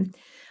favour him.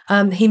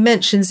 He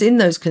mentions in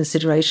those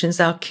considerations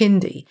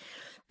Al-Kindi,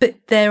 but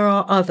there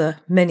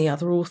are many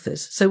other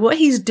authors. So what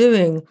he's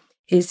doing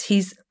is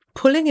he's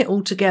pulling it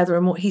all together,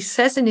 and what he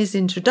says in his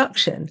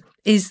introduction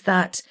is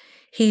that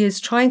he is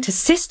trying to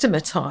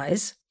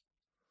systematise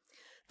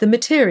the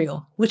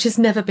material, which has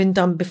never been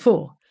done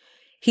before.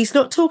 He's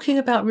not talking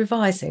about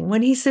revising.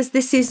 When he says,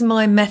 this is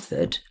my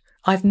method,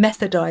 I've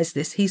methodized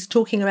this, he's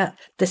talking about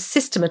the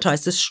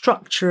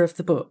structure of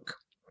the book.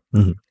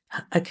 Mm-hmm.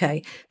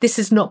 Okay, this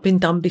has not been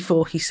done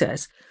before, he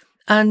says.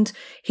 And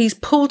he's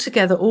pulled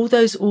together all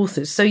those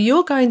authors. So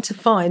you're going to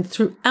find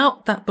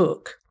throughout that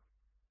book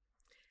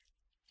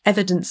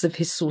evidence of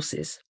his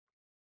sources.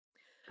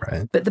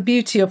 Right. But the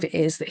beauty of it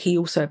is that he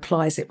also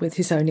applies it with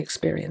his own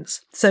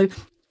experience. So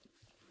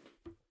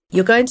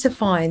you're going to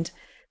find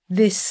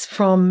this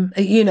from,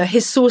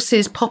 his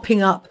sources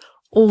popping up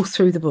all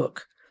through the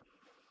book.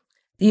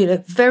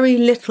 Very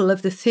little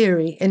of the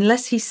theory,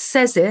 unless he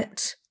says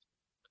it,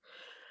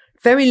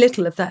 very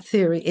little of that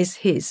theory is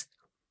his.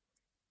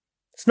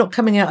 It's not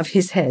coming out of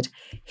his head.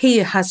 He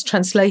has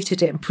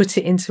translated it and put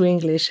it into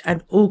English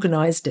and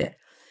organised it.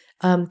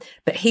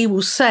 But he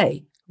will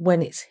say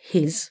when it's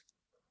his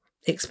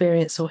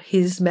experience or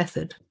his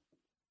method.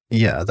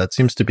 Yeah, that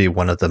seems to be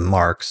one of the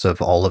marks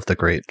of all of the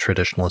great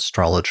traditional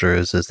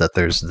astrologers, is that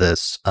there's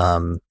this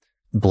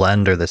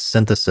blend or this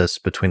synthesis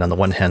between, on the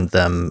one hand,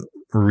 them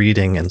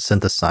reading and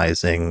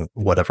synthesizing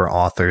whatever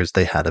authors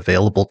they had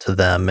available to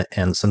them,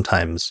 and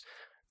sometimes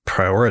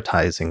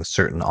prioritizing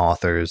certain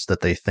authors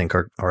that they think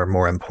are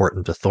more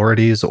important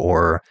authorities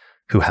or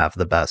who have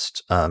the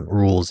best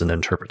rules and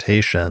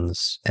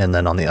interpretations. And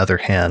then on the other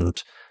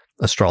hand,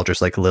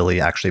 astrologers like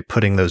Lilly actually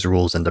putting those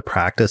rules into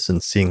practice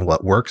and seeing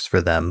what works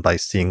for them by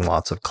seeing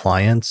lots of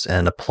clients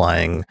and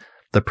applying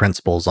the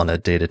principles on a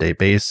day-to-day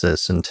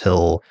basis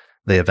until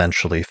they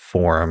eventually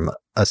form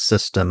a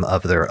system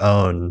of their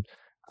own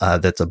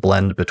that's a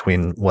blend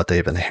between what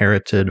they've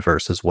inherited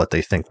versus what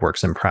they think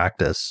works in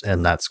practice.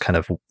 And that's kind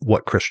of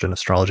what Christian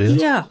astrology is.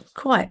 Yeah,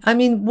 quite. I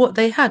mean, what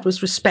they had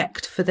was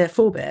respect for their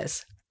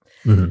forebears.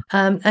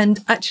 Mm-hmm. And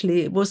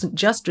actually, it wasn't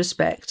just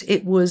respect.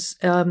 It was,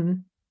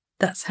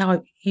 that's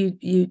how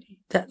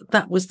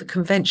that was the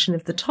convention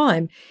of the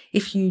time.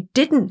 If you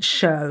didn't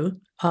show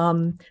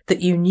that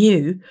you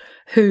knew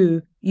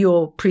who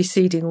your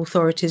preceding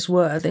authorities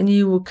were, then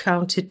you were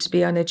counted to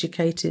be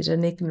uneducated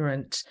and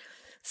ignorant.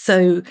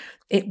 So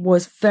it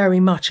was very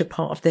much a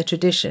part of their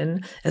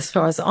tradition, as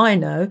far as I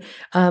know,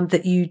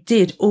 that you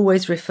did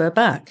always refer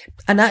back.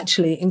 And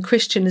actually, in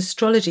Christian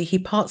astrology, he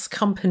parts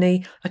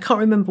company, I can't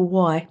remember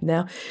why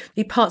now,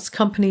 he parts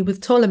company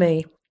with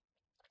Ptolemy.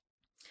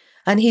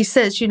 And he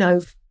says,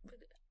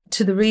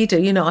 to the reader,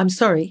 I'm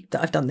sorry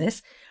that I've done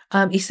this.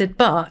 He said,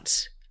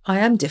 but I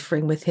am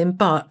differing with him,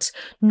 but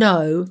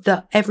know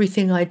that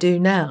everything I do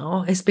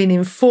now has been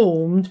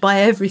informed by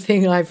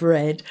everything I've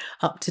read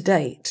up to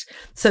date.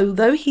 So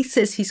though he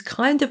says he's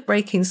kind of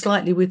breaking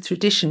slightly with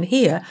tradition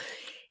here,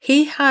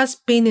 he has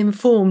been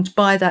informed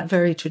by that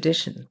very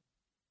tradition.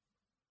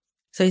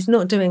 So he's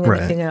not doing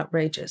anything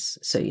outrageous.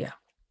 So yeah.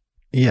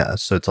 Yeah,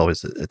 so it's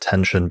always a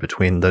tension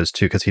between those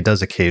two, because he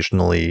does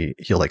occasionally,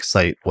 he'll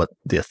cite what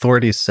the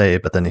authorities say,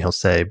 but then he'll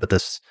say, but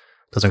this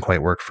doesn't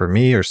quite work for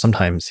me. Or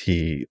sometimes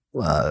he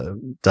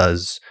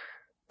does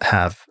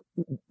have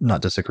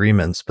not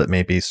disagreements, but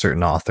maybe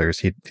certain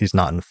authors he's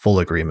not in full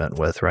agreement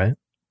with, right?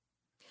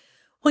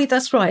 Well,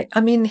 that's right.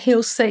 I mean,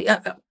 he'll say,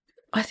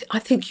 I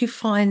think you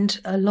find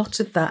a lot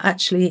of that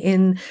actually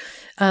in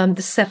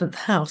the seventh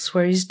house,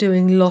 where he's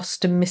doing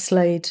lost and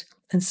mislaid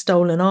and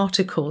stolen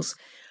articles.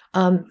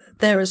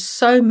 There are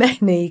so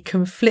many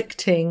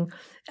conflicting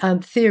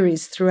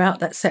theories throughout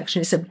that section.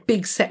 It's a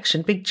big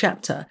section, big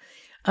chapter.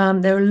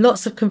 There are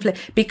lots of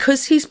conflict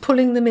because he's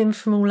pulling them in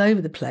from all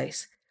over the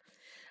place.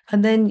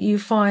 And then you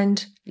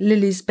find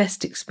Lilly's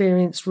best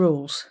experience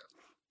rules.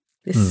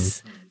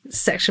 This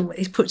section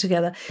he's put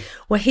together,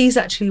 where he's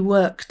actually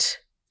worked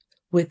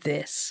with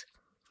this.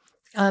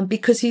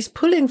 Because he's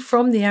pulling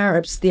from the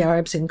Arabs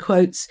in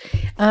quotes,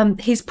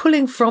 he's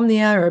pulling from the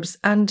Arabs,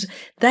 and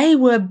they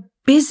were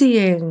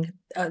busying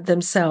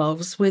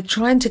themselves with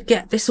trying to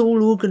get this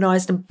all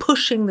organised and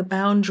pushing the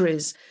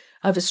boundaries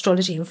of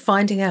astrology and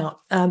finding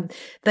out.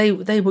 They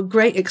were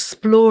great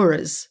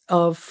explorers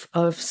of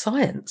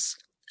science.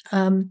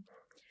 And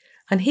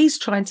he's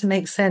trying to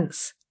make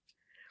sense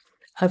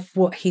of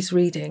what he's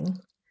reading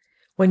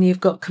when you've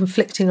got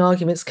conflicting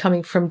arguments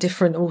coming from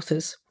different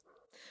authors.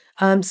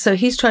 So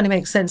he's trying to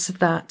make sense of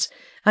that,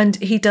 and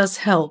he does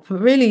help.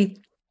 But really,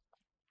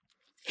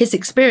 his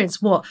experience,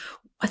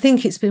 I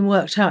think it's been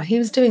worked out, he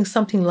was doing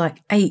something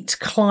like 8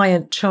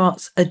 client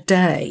charts a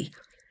day,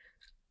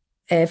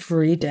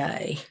 every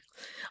day.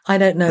 I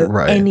don't know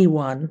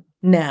anyone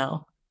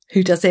now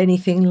who does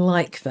anything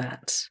like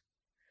that.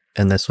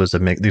 And this was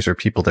these are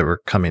people that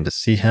were coming to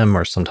see him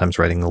or sometimes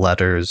writing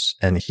letters.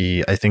 And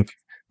I think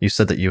you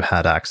said that you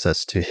had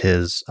access to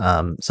his,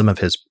 some of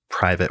his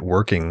private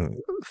working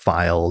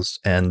files,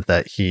 and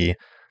that he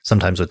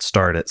sometimes would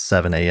start at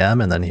 7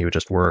 a.m. and then he would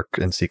just work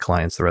and see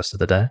clients the rest of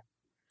the day.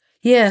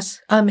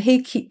 Yes,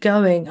 he'd keep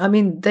going. I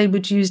mean, they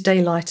would use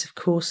daylight, of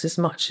course, as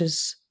much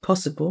as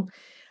possible.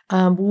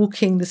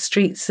 Walking the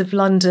streets of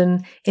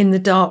London in the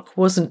dark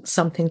wasn't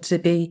something to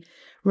be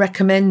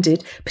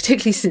recommended,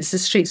 particularly since the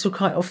streets were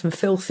quite often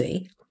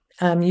filthy.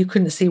 You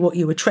couldn't see what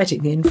you were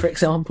treading in, for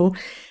example.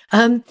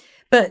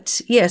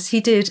 But yes, he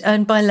did,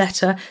 and by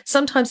letter,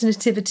 sometimes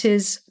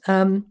nativities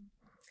and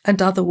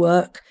other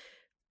work.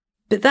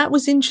 But that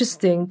was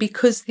interesting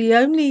because the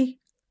only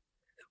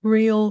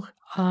real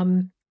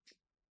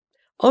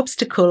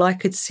obstacle I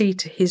could see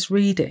to his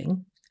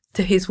reading,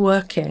 to his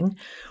working,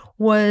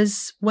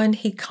 was when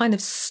he kind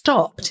of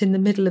stopped in the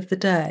middle of the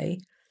day,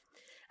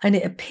 and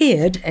it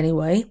appeared,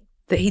 anyway,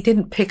 that he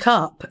didn't pick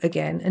up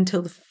again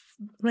until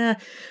I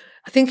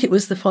think it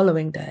was the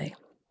following day.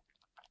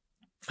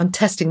 I'm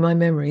testing my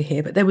memory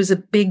here, but there was a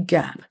big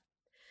gap.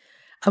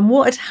 And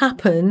what had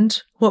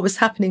happened, what was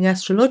happening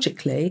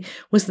astrologically,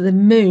 was that the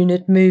moon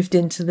had moved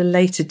into the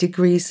later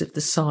degrees of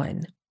the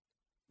sign.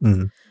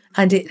 Mm-hmm.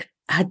 And it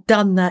had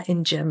done that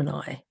in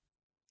Gemini.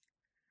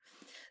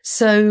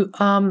 So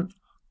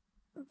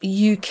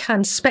you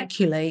can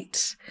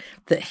speculate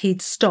that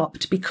he'd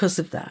stopped because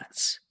of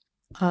that.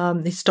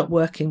 He stopped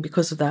working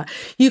because of that.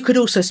 You could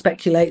also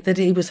speculate that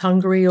he was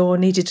hungry or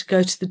needed to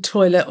go to the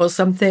toilet or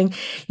something,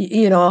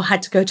 or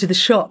had to go to the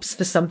shops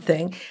for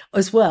something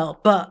as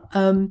well. But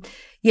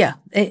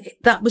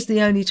that was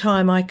the only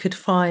time I could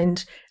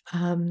find.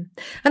 And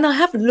I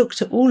haven't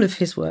looked at all of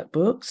his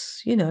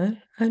workbooks,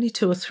 only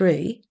 2 or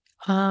 3.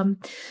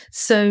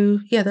 So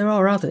there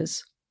are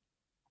others,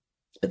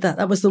 but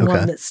that was the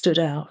one that stood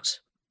out.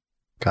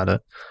 Got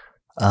it.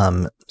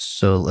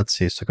 So let's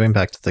see. So going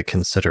back to the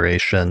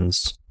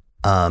considerations,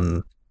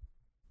 let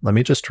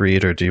me just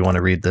read, or do you want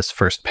to read this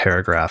first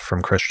paragraph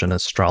from Christian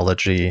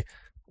Astrology,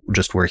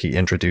 just where he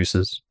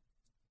introduces?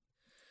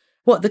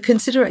 What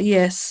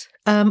yes.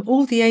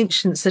 All the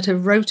ancients that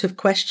have wrote of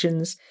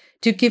questions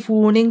do give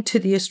warning to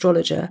the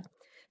astrologer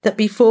that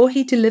before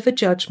he deliver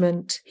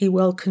judgment, he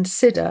will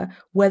consider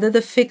whether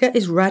the figure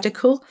is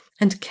radical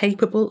and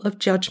capable of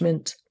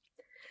judgment.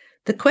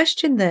 The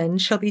question then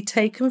shall be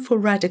taken for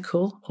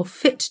radical or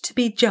fit to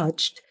be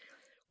judged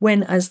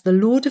when, as the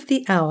lord of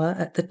the hour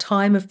at the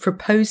time of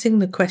proposing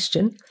the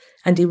question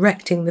and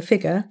erecting the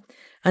figure,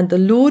 and the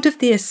lord of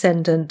the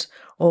ascendant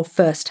or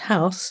first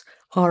house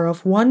are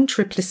of one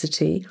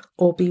triplicity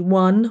or be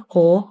one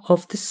or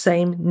of the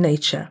same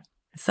nature.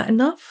 Is that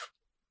enough?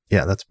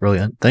 Yeah, that's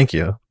brilliant. Thank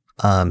you.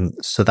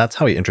 So that's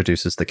how he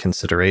introduces the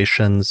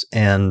considerations.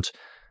 And,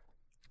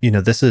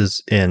 this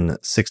is in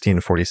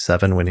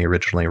 1647 when he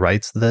originally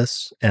writes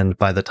this. And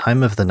by the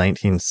time of the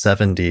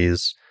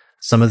 1970s,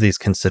 some of these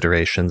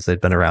considerations, they'd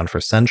been around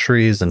for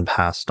centuries and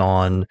passed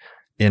on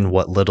in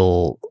what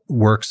little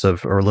works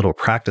of, or little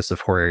practice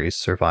of horary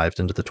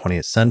survived into the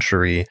 20th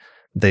century.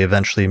 They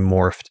eventually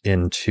morphed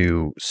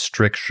into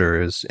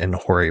strictures in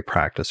horary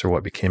practice, or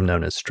what became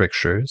known as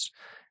strictures,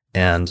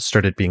 and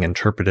started being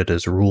interpreted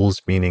as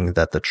rules, meaning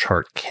that the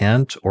chart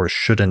can't or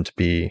shouldn't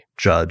be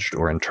judged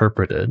or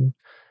interpreted.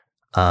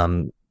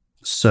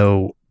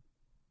 So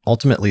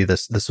ultimately,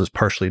 this was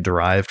partially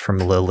derived from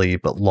Lilly,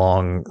 but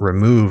long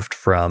removed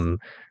from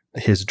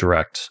his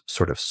direct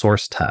sort of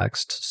source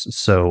text.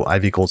 So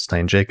Ivy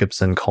Goldstein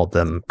Jacobson called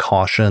them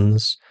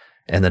cautions,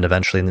 and then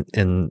eventually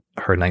in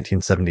her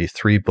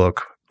 1973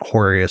 book,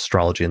 Horary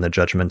Astrology and the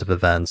Judgment of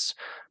Events,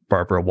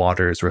 Barbara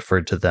Waters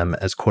referred to them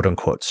as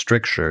quote-unquote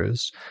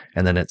strictures.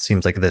 And then it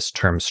seems like this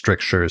term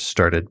strictures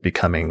started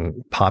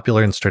becoming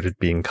popular and started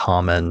being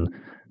common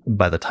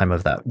by the time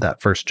of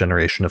that first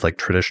generation of like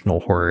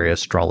traditional horary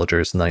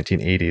astrologers in the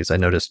 1980s. I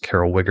noticed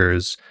Carol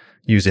Wiggers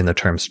using the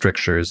term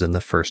strictures in the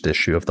first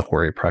issue of the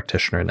Horary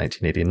Practitioner in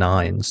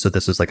 1989. So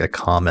this is like a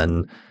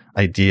common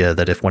idea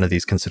that if one of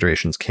these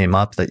considerations came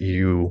up, that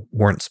you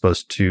weren't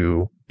supposed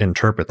to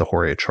interpret the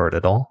horary chart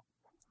at all.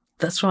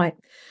 That's right.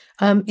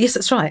 Yes,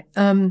 that's right.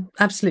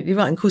 Absolutely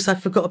right. And of course, I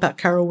forgot about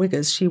Carol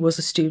Wiggers. She was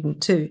a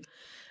student too.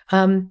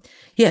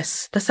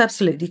 Yes, that's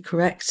absolutely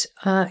correct.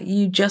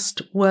 You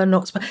just were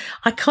not.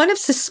 I kind of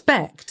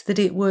suspect that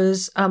it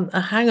was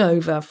a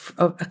hangover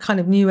of a kind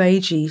of new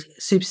agey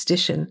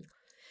superstition,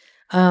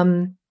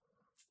 that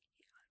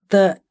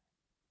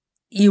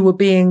you were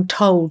being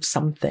told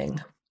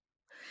something.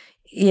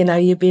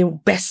 You're being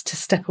best to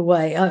step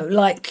away.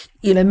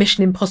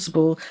 Mission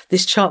Impossible,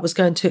 this chart was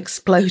going to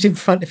explode in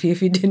front of you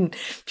if you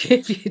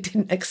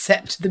didn't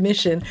accept the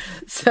mission.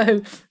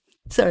 So,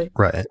 sorry.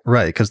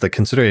 Right. Because the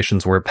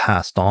considerations were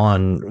passed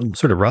on,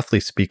 sort of roughly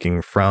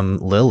speaking, from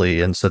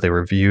Lilly. And so they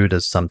were viewed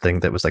as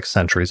something that was like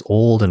centuries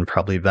old and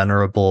probably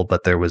venerable,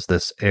 but there was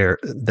this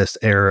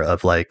air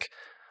of like,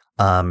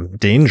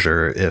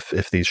 danger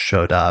if these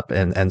showed up.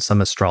 And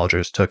some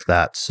astrologers took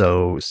that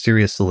so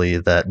seriously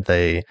that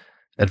they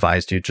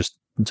advised you just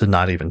to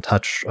not even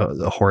touch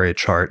the horary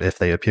chart if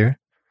they appear?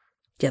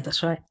 Yeah,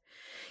 that's right.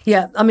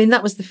 Yeah, I mean,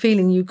 that was the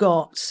feeling you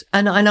got.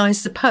 And I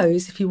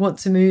suppose if you want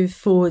to move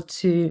forward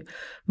to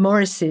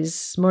Maurice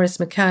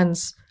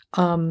McCann's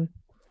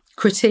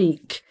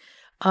critique,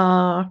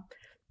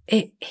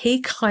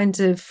 he kind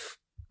of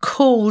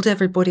called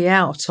everybody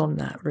out on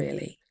that,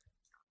 really.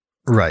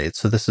 Right.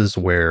 So this is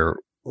where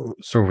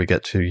we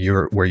get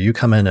to where you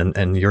come in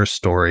and your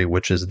story,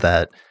 which is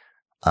that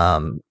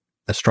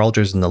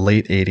astrologers in the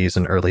late 80s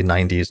and early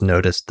 90s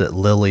noticed that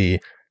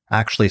Lilly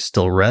actually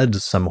still read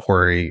some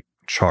horary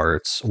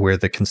charts where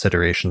the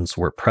considerations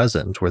were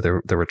present, where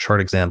there were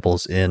chart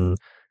examples in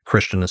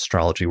Christian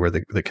astrology where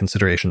the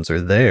considerations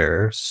are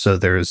there. So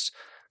there's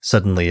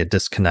suddenly a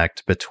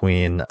disconnect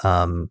between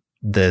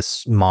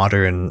this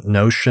modern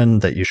notion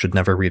that you should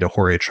never read a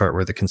horary chart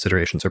where the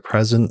considerations are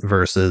present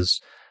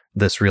versus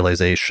this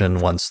realization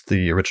once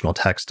the original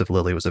text of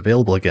Lilly was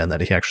available again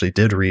that he actually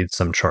did read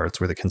some charts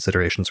where the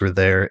considerations were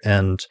there.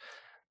 And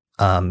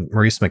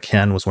Maurice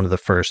McCann was one of the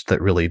first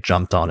that really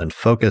jumped on and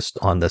focused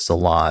on this a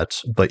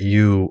lot. But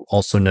you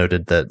also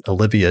noted that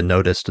Olivia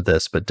noticed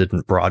this but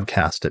didn't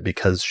broadcast it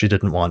because she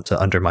didn't want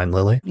to undermine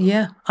Lilly.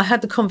 Yeah, I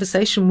had the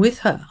conversation with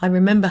her. I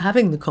remember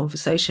having the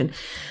conversation.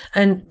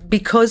 And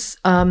because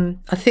I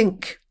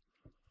think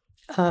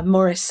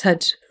Maurice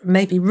had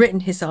maybe written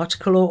his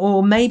article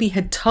or maybe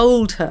had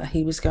told her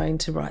he was going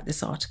to write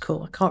this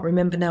article. I can't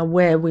remember now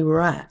where we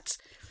were at.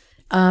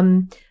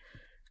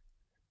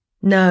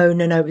 No,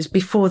 it was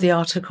before the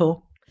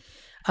article.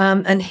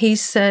 And he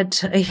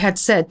had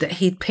said that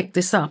he'd picked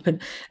this up.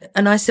 And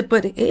I said,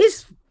 but it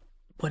is,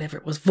 whatever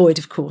it was, void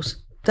of course.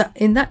 That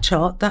in that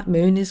chart, that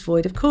moon is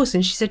void of course.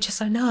 And she said,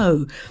 yes, I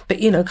know. But,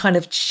 kind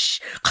of, shh,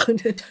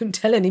 don't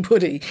tell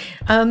anybody.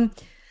 But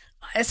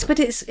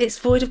it's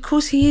void of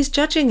course. He is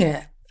judging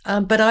it.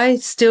 But I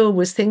still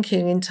was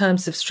thinking in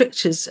terms of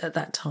strictures at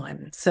that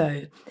time.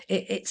 So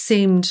it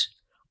seemed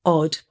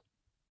odd.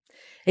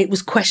 It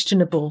was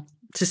questionable,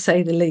 to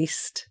say the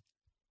least.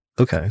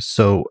 Okay,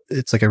 so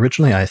it's like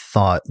originally I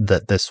thought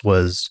that this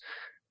was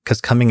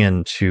because coming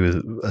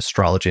into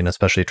astrology and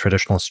especially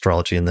traditional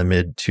astrology in the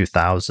mid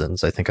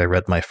 2000s, I think I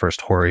read my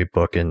first horary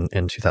book in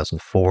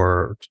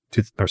 2004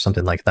 or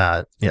something like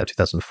that. Yeah,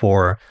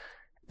 2004.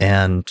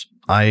 And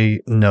I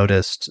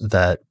noticed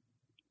that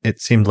it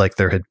seemed like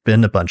there had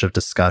been a bunch of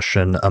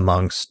discussion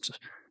amongst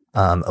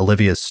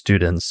Olivia's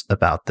students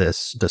about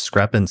this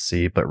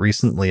discrepancy. But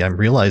recently I'm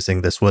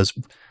realizing this was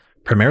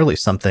primarily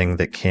something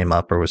that came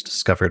up or was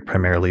discovered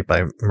primarily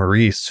by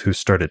Maurice, who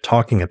started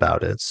talking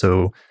about it.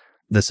 So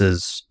this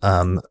is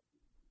Maurice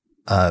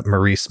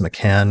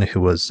McCann,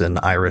 who was an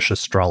Irish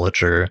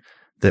astrologer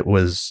that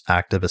was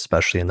active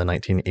especially in the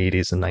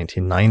 1980s and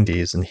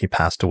 1990s, and he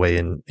passed away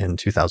in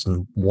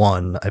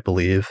 2001, I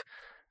believe.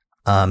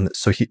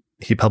 So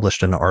he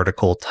published an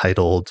article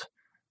titled,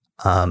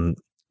 in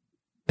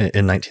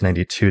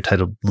 1992,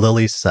 titled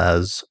Lilly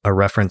Says, a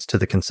reference to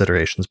the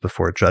considerations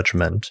before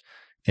judgment,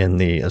 in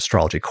the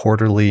Astrology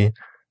Quarterly,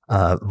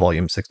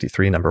 volume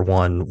 63, number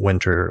 1,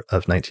 winter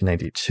of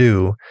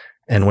 1992.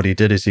 And what he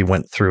did is he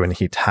went through and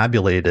he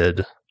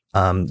tabulated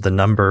the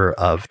number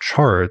of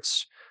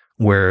charts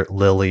where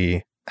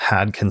Lilly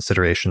had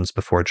considerations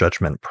before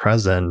judgment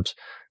present,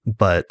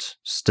 but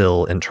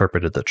still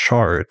interpreted the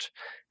chart.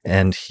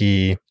 And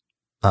he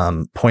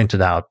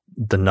pointed out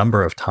the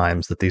number of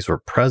times that these were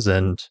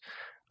present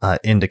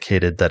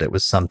indicated that it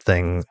was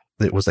something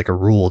that was like a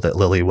rule that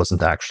Lilly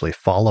wasn't actually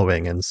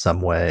following in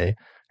some way.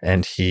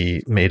 And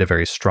he made a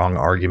very strong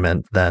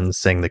argument then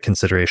saying the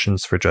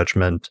considerations for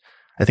judgment,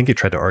 I think he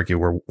tried to argue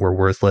were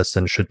worthless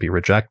and should be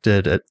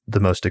rejected at the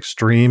most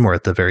extreme, or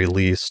at the very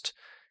least,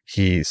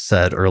 he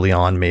said early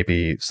on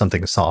maybe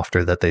something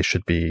softer that they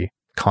should be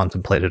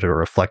contemplated or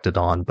reflected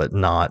on, but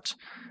not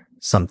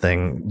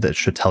something that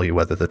should tell you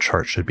whether the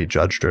chart should be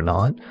judged or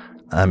not.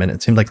 And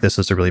it seemed like this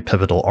was a really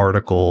pivotal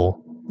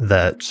article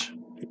that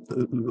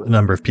a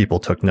number of people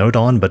took note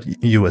on, but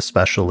you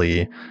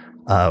especially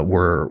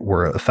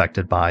were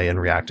affected by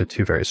and reacted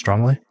to very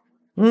strongly.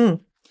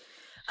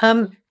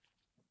 I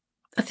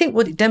think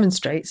what it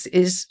demonstrates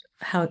is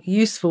how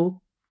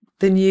useful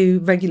the new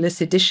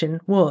Regulus edition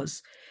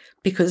was,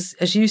 because,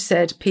 as you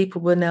said,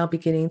 people were now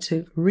beginning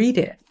to read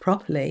it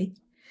properly,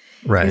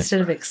 right,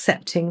 instead of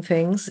accepting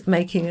things,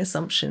 making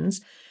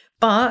assumptions.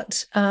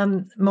 But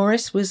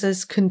Maurice was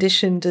as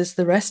conditioned as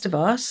the rest of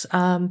us,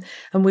 and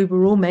we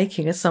were all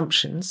making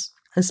assumptions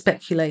and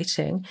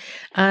speculating.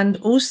 And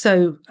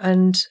also,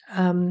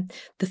 the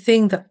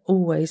thing that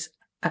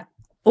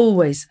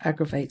always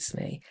aggravates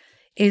me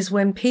is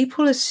when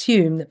people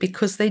assume that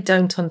because they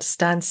don't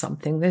understand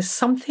something, there's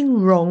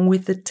something wrong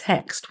with the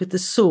text, with the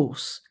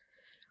source,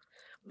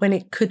 when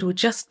it could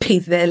just be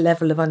their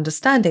level of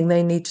understanding.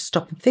 They need to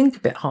stop and think a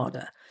bit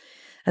harder.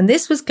 And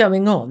this was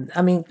going on.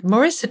 I mean,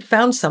 Maurice had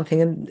found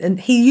something, and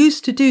he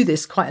used to do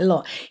this quite a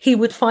lot. He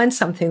would find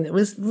something that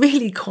was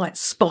really quite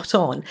spot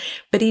on,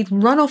 but he'd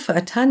run off at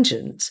a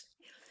tangent.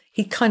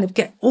 He'd kind of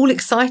get all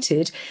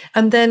excited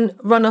and then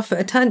run off at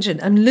a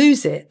tangent and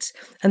lose it.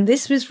 And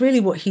this was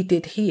really what he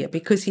did here,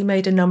 because he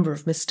made a number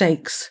of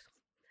mistakes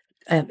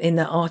in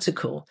that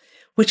article,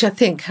 which I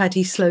think had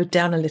he slowed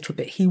down a little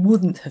bit, he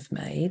wouldn't have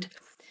made.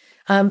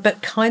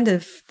 But kind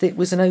of it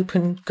was an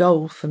open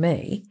goal for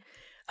me.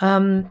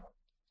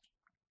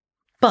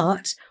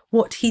 But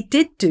what he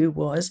did do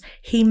was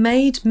he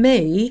made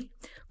me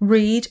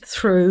read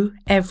through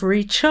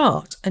every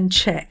chart and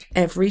check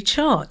every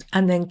chart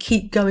and then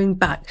keep going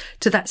back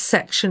to that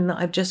section that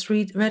I've just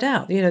read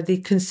out,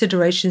 the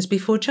considerations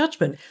before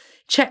judgment.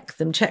 Check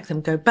them,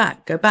 go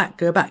back.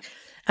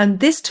 And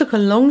this took a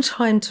long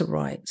time to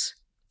write,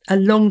 a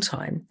long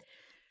time.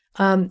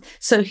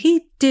 So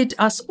he did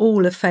us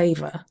all a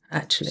favour,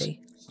 actually.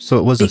 So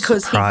it was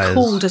because a surprise. He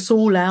called us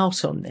all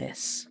out on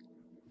this.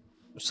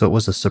 So it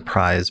was a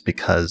surprise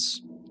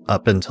because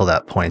up until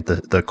that point,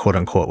 the quote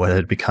unquote what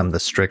had become the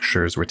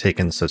strictures were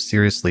taken so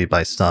seriously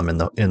by some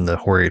in the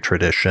horary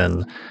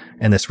tradition,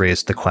 and this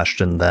raised the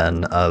question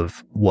then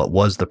of what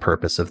was the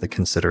purpose of the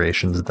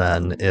considerations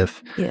then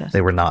if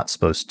they were not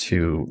supposed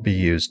to be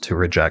used to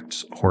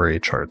reject horary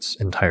charts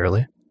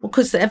entirely.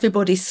 Because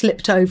everybody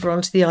slipped over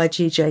onto the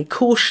IGJ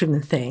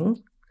caution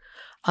thing,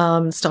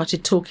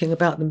 started talking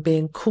about them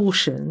being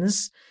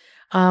cautions,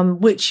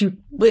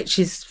 which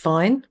is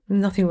fine,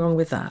 nothing wrong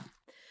with that.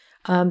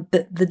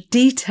 But the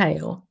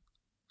detail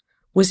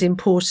was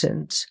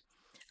important.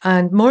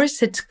 And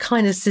Morris had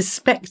kind of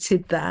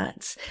suspected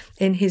that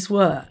in his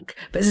work.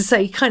 But as I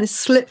say, he kind of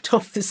slipped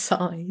off the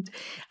side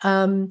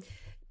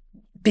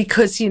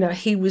because,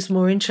 he was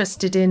more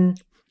interested in,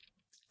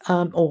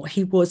 or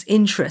he was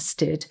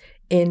interested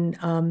in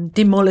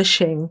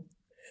demolishing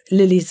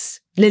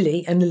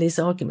Lilly and Lilly's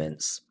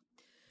arguments.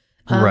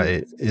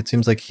 Right. It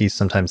seems like he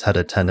sometimes had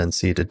a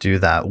tendency to do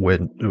that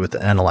with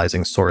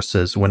analyzing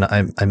sources. When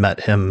I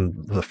met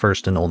him the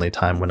first and only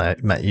time when I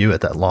met you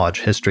at that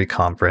Lodge History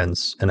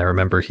Conference, and I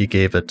remember he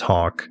gave a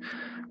talk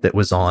that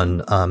was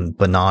on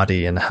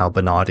Bonatti and how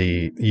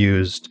Bonatti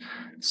used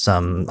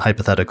some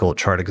hypothetical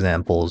chart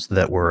examples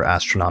that were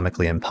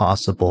astronomically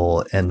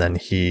impossible, and then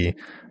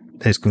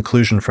his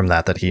conclusion from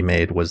that he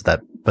made was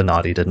that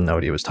Bonatti didn't know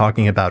what he was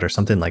talking about or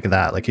something like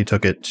that. Like he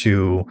took it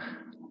to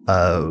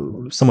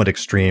somewhat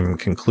extreme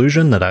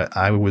conclusion that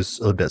I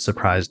was a bit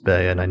surprised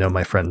by, and I know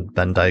my friend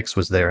Ben Dykes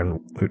was there and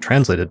who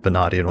translated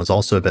Bonatti and was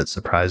also a bit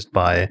surprised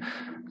by.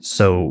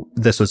 So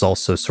this was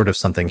also sort of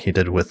something he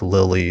did with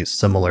Lilly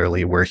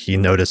similarly, where he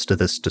noticed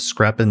this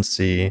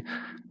discrepancy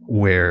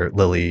where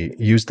Lilly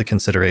used the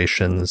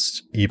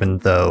considerations even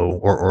though,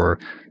 or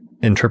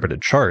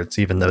interpreted charts,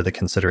 even though the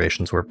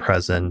considerations were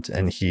present,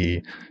 and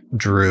he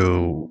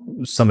drew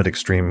somewhat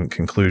extreme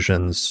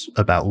conclusions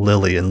about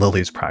Lilly and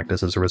Lilly's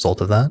practice as a result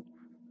of that.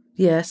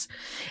 Yes,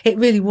 it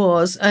really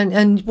was.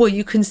 And well,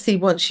 you can see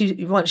once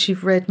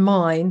you've read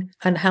mine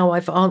and how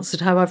I've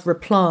answered, how I've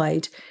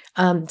replied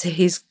to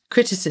his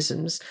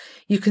criticisms,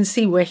 you can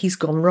see where he's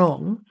gone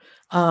wrong.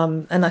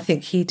 And I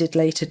think he did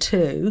later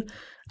too.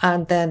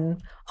 And then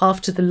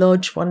after the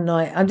lodge one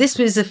night, and this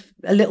was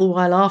a little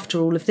while after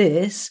all of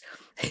this,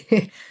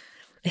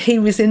 he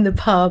was in the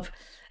pub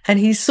and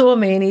he saw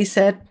me and he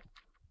said,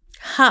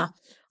 "Ha,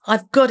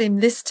 I've got him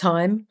this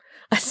time."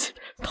 I said,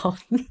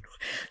 "Pardon?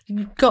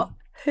 You've got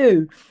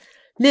who?"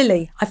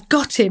 "Lilly, I've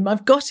got him.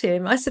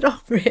 I said, "Oh,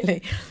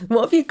 really?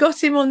 What have you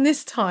got him on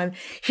this time?"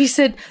 He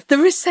said, "The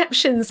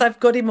receptions. I've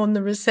got him on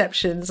the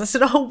receptions." I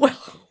said, "Oh,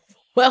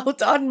 well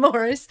done,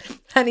 Morris."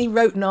 And he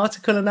wrote an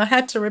article and I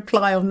had to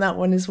reply on that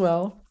one as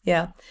well.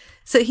 Yeah.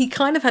 So he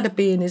kind of had a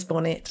bee in his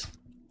bonnet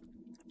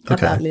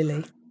about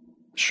Lilly.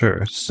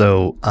 Sure.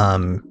 So I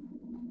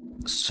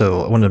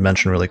wanted to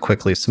mention really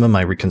quickly some of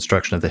my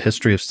reconstruction of the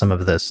history of some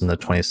of this in the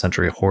 20th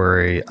century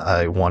horary.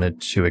 I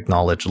wanted to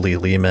acknowledge Lee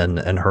Lehman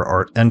and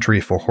her entry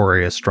for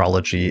horary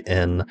astrology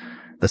in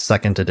the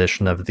second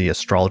edition of the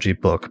astrology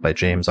book by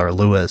James R.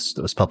 Lewis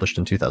that was published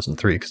in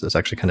 2003, because it's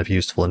actually kind of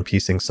useful in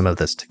piecing some of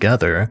this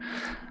together.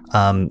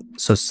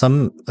 So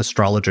some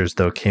astrologers,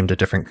 though, came to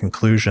different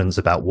conclusions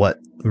about what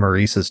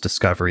Maurice's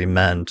discovery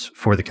meant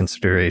for the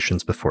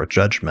considerations before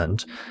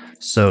judgment.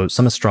 So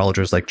some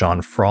astrologers like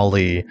John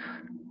Frawley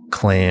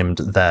claimed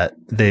that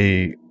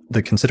the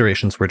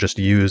considerations were just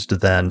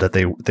used then, that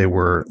they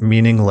were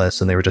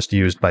meaningless and they were just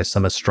used by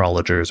some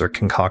astrologers or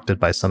concocted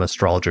by some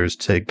astrologers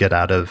to get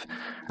out of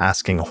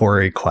asking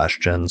horary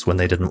questions when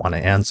they didn't want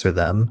to answer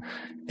them.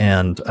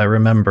 And I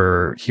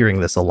remember hearing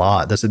this a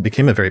lot. This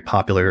became a very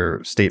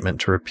popular statement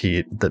to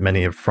repeat that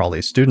many of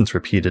Frawley's students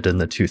repeated in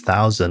the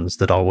 2000s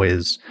that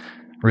always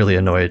really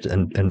annoyed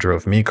and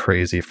drove me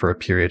crazy for a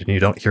period. And you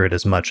don't hear it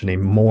as much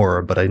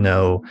anymore, but I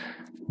know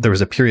there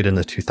was a period in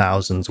the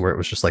 2000s where it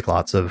was just like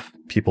lots of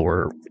people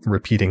were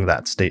repeating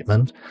that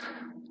statement.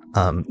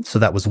 So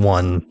that was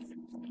one,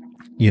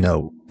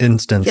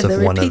 instance of one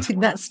of... they're repeating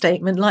that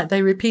statement like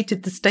they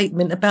repeated the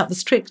statement about the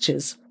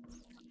strictures.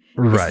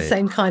 Right. It's the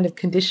same kind of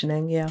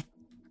conditioning, yeah.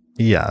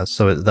 Yeah,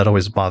 so that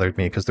always bothered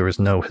me because there was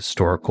no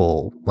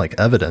historical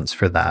evidence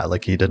for that.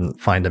 Like he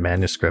didn't find a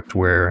manuscript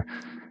where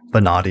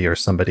Bonatti or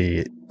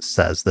somebody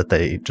says that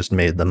they just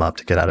made them up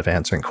to get out of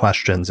answering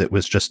questions. It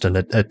was just an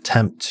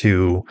attempt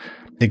to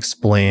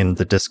explain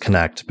the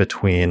disconnect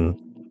between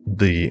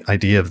the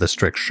idea of the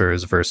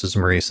strictures versus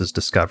Maurice's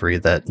discovery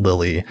that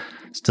Lilly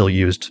still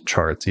used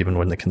charts even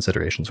when the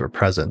considerations were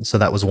present. So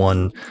that was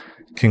one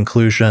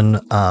conclusion.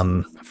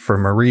 For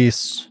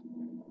Maurice,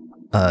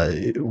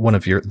 one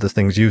of the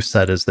things you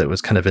said is that it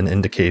was kind of an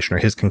indication, or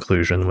his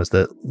conclusion was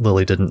that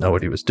Lilly didn't know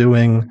what he was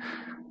doing.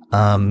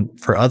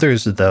 For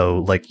others,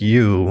 though, like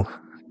you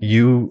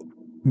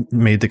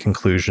made the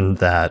conclusion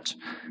that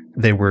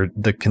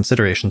the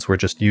considerations were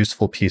just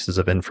useful pieces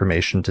of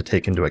information to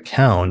take into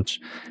account,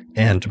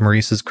 and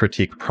Maurice's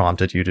critique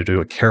prompted you to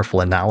do a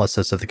careful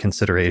analysis of the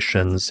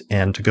considerations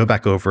and to go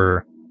back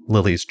over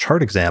Lilly's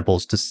chart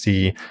examples to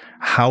see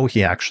how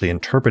he actually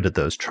interpreted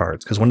those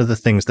charts. Because one of the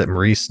things that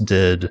Maurice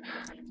did,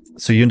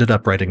 so you ended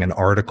up writing an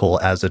article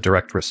as a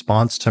direct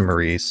response to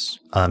Maurice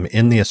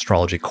in the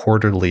Astrology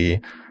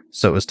Quarterly.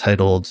 So it was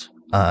titled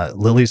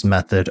Lilly's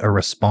Method, a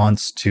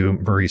Response to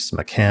Maurice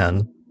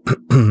McCann,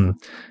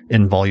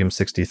 in volume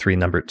 63,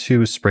 number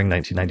 2, spring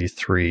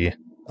 1993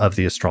 of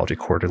the Astrology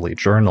Quarterly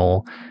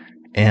Journal.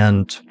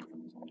 And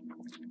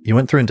you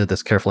went through and did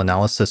this careful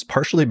analysis,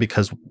 partially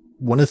because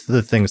one of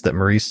the things that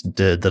Maurice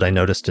did that I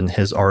noticed in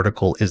his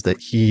article is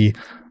that he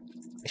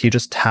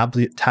just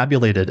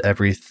tabulated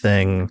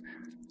everything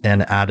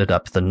and added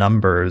up the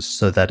numbers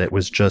so that it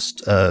was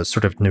just a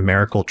sort of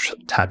numerical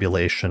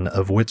tabulation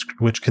of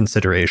which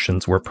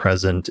considerations were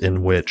present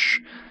in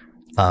which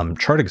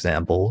chart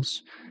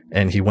examples.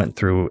 And he went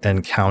through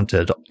and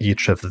counted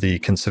each of the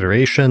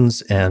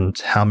considerations and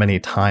how many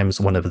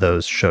times one of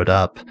those showed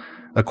up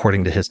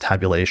according to his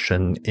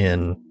tabulation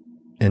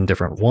in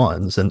different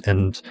ones.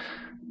 And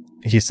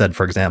he said,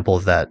 for example,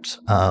 that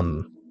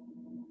some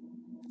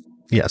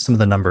of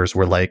the numbers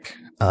were like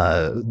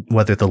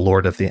whether the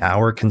Lord of the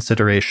Hour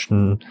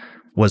consideration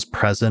was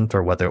present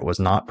or whether it was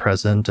not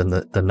present, and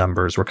the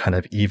numbers were kind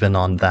of even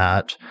on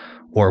that,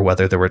 or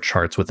whether there were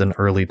charts with an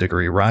early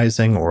degree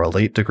rising or a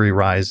late degree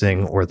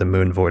rising, or the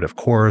moon void of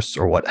course,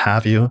 or what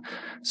have you.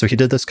 So he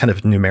did this kind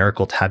of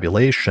numerical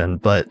tabulation.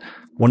 But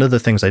one of the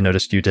things I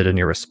noticed you did in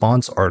your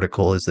response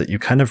article is that you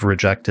kind of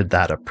rejected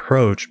that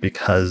approach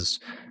because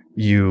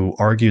you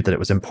argued that it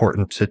was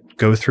important to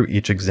go through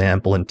each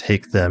example and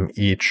take them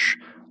each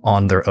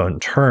on their own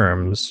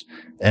terms.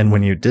 And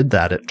when you did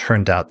that, it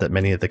turned out that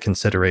many of the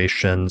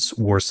considerations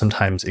were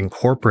sometimes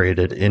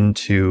incorporated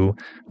into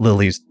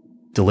Lilly's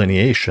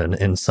delineation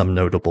in some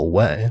notable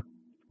way.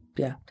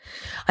 Yeah,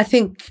 I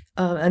think,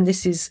 and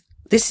this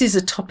is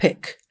a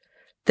topic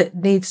that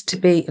needs to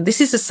be,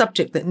 this is a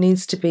subject that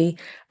needs to be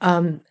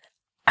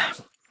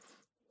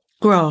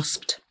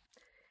grasped.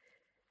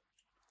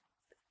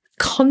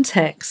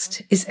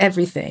 Context is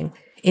everything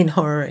in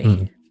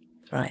horary,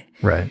 right?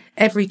 Right.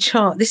 Every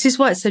chart. This is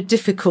why it's so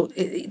difficult.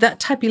 That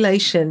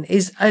tabulation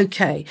is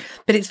okay,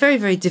 but it's very,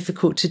 very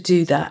difficult to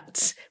do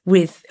that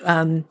with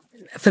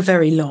for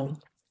very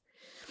long.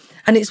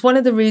 And it's one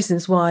of the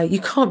reasons why you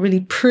can't really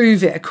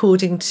prove it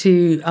according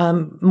to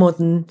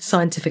modern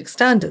scientific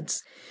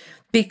standards,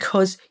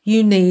 because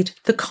you need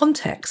the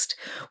context,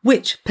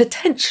 which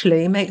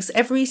potentially makes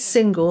every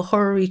single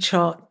horary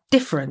chart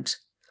different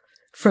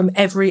from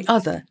every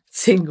other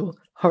single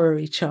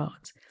horary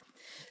chart.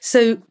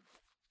 So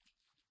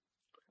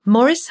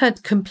Maurice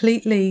had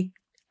completely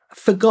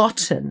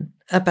forgotten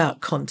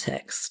about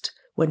context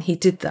when he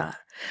did that.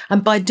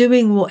 And by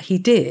doing what he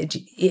did,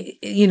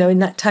 in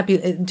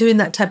that doing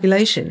that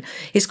tabulation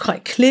is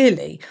quite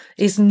clearly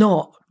is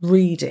not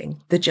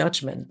reading the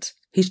judgment.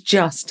 He's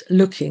just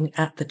looking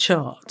at the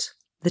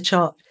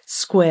chart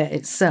square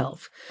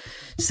itself.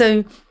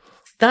 So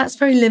that's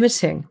very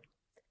limiting,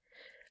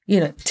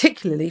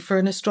 particularly for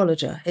an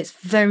astrologer. It's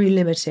very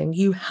limiting.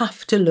 You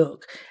have to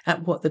look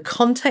at what the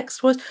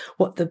context was,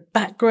 what the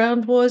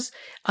background was.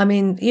 I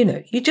mean,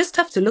 you just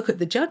have to look at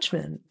the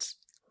judgment,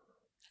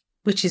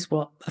 which is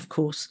what, of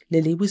course,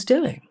 Lilly was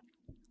doing.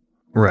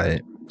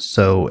 Right.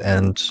 So,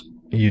 and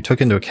you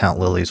took into account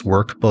Lilly's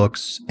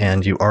workbooks,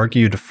 and you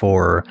argued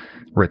for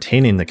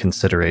retaining the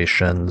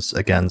considerations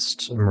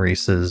against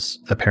Maurice's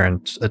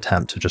apparent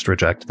attempt to just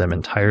reject them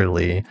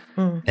entirely.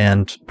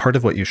 And part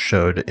of what you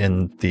showed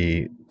in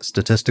the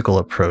statistical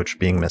approach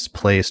being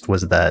misplaced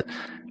was that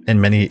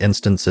in many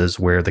instances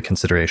where the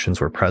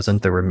considerations were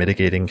present, there were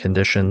mitigating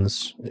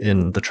conditions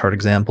in the chart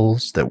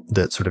examples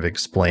that sort of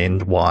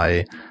explained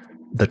why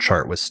the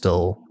chart was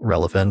still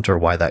relevant or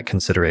why that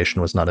consideration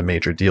was not a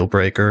major deal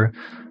breaker.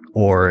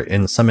 Or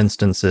in some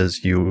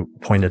instances, you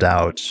pointed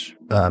out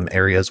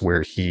areas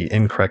where he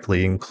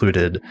incorrectly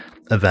included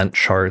event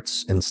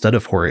charts instead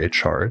of horary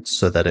charts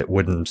so that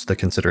the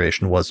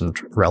consideration wasn't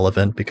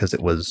relevant because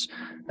it was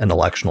an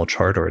electional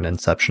chart or an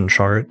inception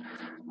chart.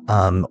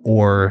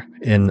 Or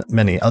in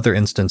many other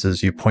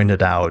instances, you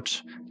pointed out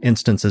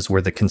instances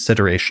where the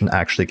consideration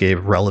actually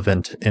gave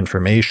relevant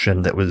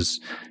information that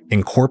was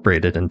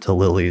incorporated into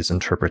Lilly's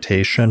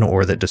interpretation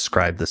or that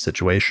described the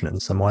situation in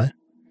some way.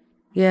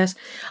 Yes.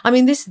 I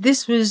mean,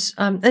 this was,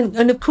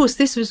 and of course,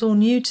 this was all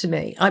new to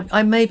me.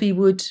 I maybe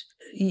would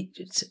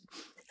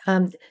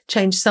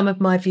change some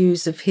of my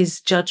views of his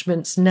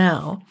judgments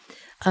now.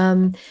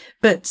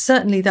 But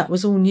certainly that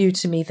was all new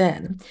to me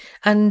then.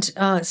 And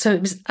so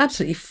it was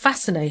absolutely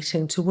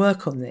fascinating to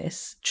work on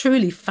this,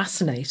 truly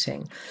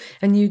fascinating.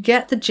 And you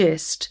get the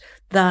gist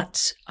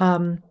that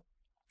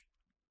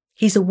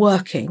he's a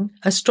working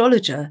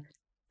astrologer.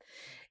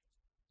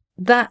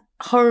 That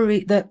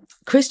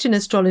Christian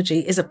astrology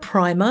is a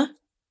primer.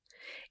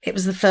 It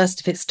was the first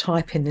of its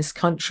type in this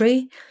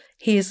country.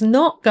 He is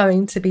not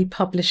going to be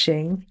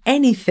publishing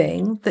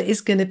anything that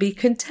is going to be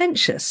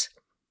contentious.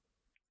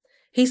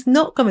 He's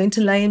not going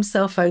to lay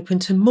himself open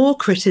to more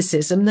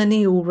criticism than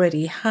he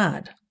already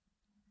had.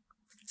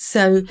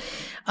 So,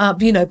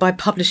 by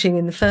publishing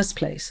in the first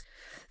place.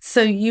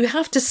 So you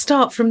have to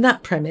start from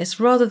that premise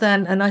rather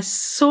than, and I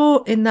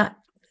saw in that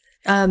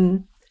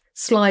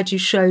slide you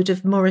showed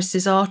of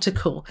Morris's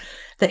article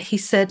that he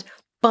said,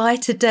 by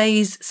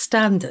today's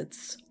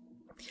standards.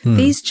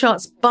 These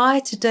charts, by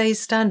today's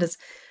standards.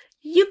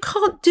 You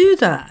can't do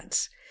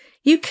that.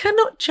 You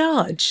cannot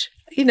judge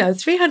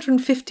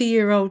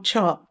 350-year-old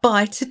chart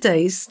by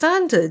today's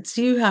standards.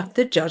 You have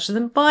to judge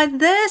them by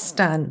their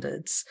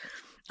standards.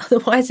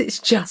 Otherwise, it's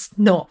just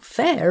not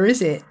fair,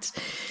 is it?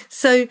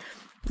 So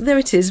there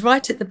it is,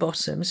 right at the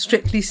bottom.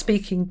 Strictly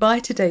speaking, by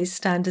today's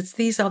standards,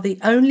 these are the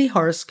only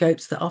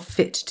horoscopes that are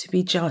fit to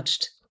be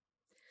judged.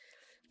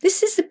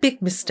 This is a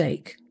big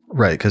mistake.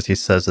 Right, because he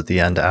says at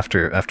the end,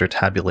 after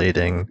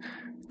tabulating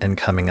and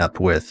coming up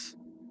with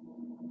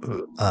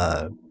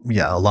a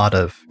lot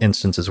of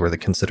instances where the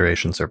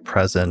considerations are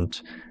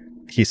present,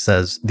 he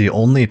says the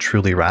only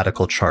truly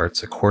radical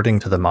charts, according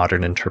to the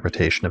modern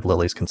interpretation of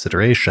Lilly's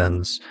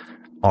considerations,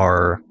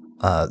 are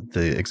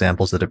the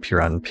examples that appear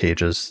on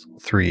pages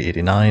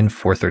 389,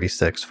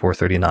 436,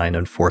 439,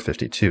 and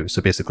 452.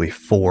 So basically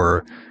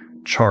 4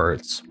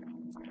 charts.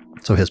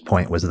 So his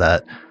point was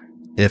that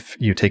if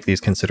you take these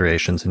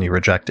considerations and you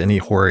reject any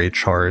horary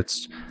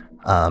charts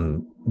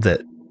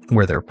that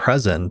where they're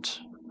present,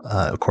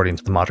 according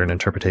to the modern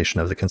interpretation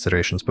of the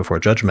considerations before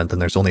Judgment, then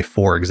there's only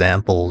 4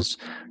 examples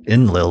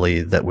in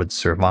Lilly that would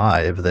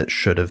survive that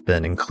should have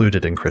been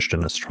included in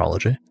Christian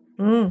astrology.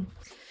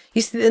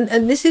 You see,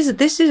 and this is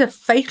a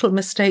fatal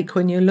mistake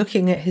when you're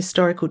looking at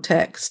historical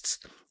texts.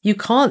 You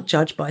can't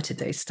judge by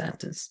today's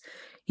standards.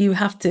 You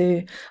have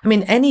to. I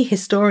mean, any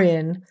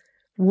historian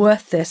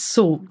worth their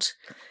salt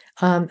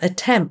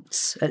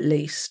attempts, at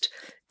least,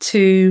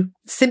 to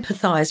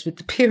sympathise with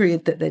the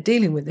period that they're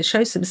dealing with. They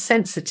show some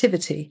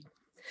sensitivity.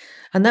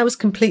 And that was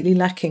completely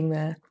lacking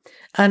there.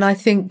 And I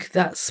think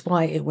that's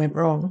why it went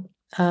wrong.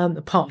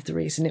 Part of the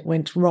reason it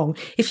went wrong.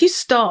 If you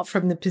start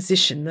from the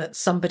position that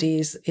somebody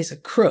is a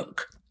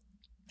crook,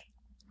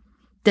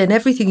 then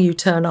everything you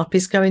turn up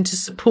is going to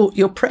support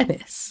your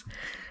premise.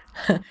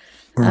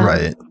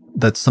 Right.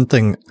 That's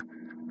something,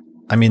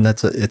 I mean,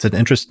 it's an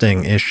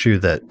interesting issue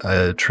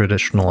that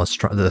traditional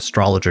the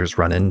astrologers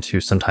run into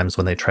sometimes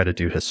when they try to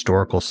do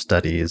historical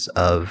studies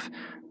of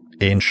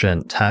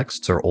ancient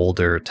texts or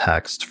older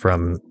texts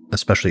from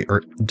especially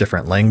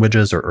different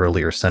languages or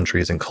earlier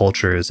centuries and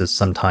cultures, is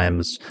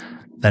sometimes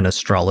an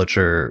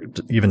astrologer,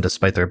 even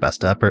despite their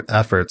best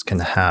efforts, can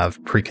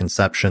have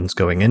preconceptions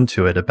going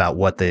into it about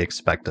what they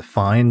expect to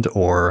find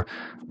or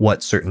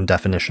what certain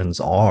definitions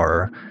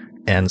are.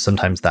 And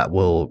sometimes that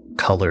will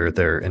color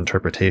their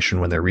interpretation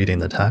when they're reading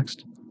the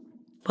text.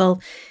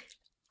 Well,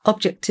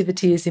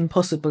 objectivity is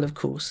impossible, of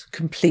course,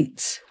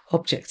 complete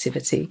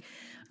objectivity.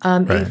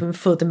 Right. Even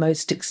for the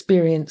most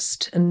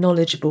experienced and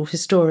knowledgeable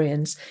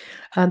historians,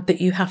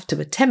 but you have to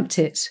attempt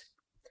it.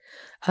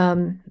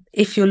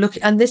 If you're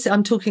looking, and this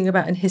I'm talking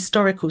about in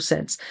historical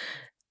sense,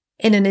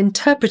 in an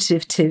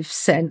interpretative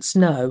sense,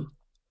 no,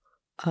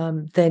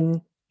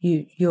 then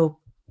you're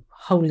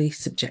wholly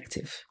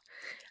subjective.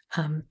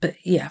 But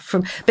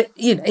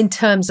in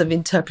terms of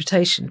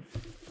interpretation,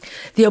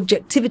 the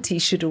objectivity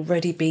should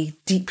already be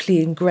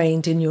deeply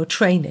ingrained in your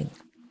training.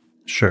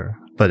 Sure.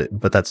 But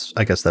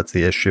I guess that's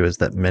the issue, is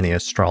that many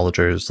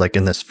astrologers, like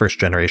in this first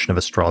generation of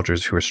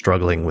astrologers who are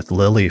struggling with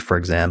Lilly, for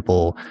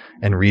example,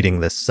 and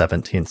reading this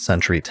 17th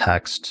century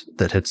text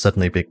that had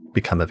suddenly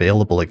become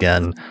available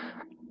again,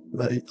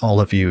 all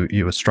of you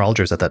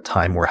astrologers at that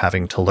time were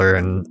having to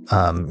learn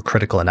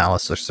critical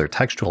analysis or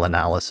textual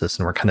analysis,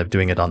 and were kind of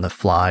doing it on the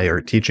fly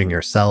or teaching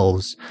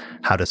yourselves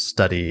how to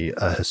study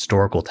a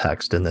historical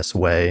text in this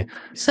way.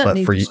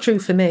 Certainly, it's true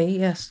for me,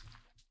 yes.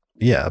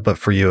 Yeah, but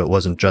for you, it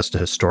wasn't just a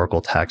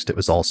historical text. It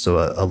was also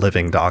a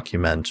living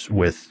document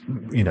with,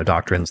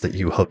 doctrines that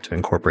you hope to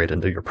incorporate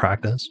into your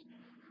practice.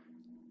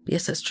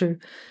 Yes, that's true.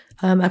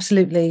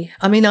 Absolutely.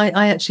 I mean,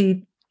 I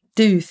actually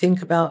do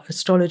think about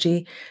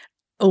astrology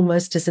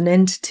almost as an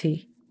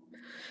entity.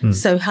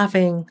 So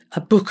having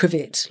a book of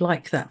it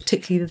like that,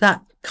 particularly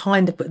that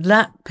kind of book,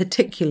 that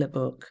particular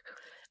book,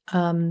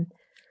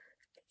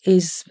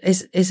 is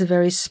a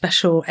very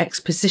special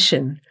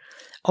exposition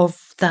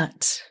of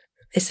that.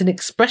 It's an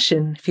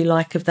expression, if you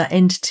like, of that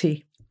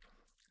entity.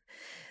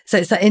 So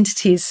it's that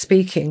entity is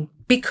speaking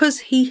because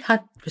he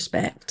had the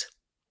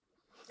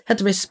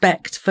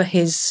respect for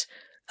his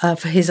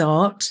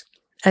art,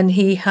 and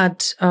he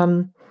had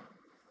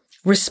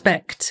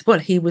respect. Well,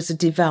 he was a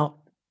devout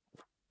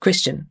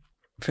Christian,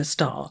 for a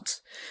start,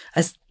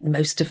 as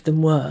most of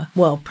them were.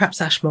 Well,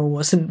 perhaps Ashmole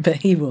wasn't, but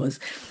he was.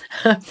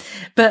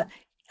 But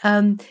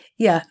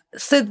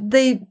so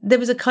there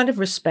was a kind of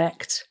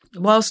respect,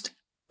 whilst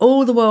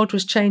all the world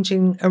was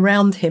changing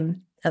around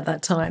him at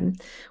that time,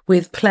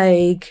 with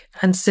plague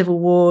and civil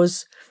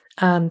wars,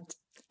 the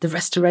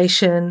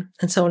Restoration,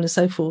 and so on and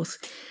so forth.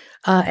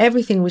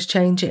 Everything was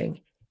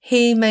changing.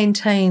 He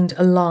maintained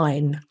a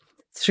line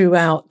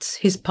throughout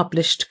his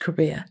published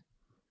career,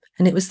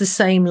 and it was the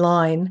same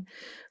line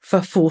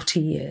for 40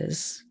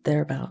 years,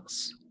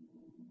 thereabouts.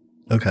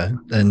 Okay.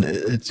 And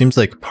it seems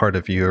like part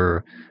of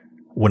your,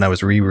 when I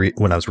was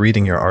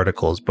reading your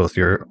articles, both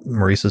your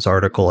Maurice's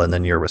article and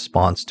then your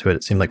response to it,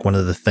 it seemed like one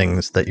of the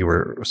things that you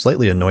were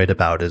slightly annoyed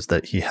about is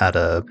that you have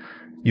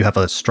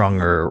a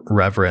stronger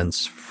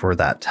reverence for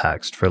that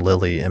text, for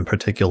Lilly in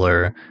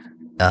particular,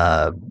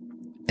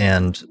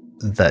 and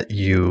that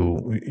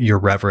your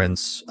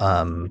reverence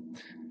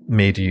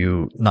made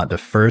you not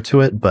defer to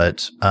it,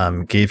 but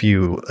gave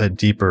you a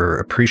deeper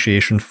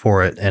appreciation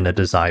for it and a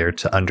desire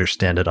to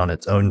understand it on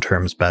its own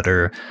terms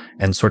better,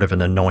 and sort of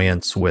an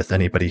annoyance with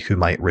anybody who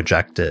might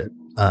reject it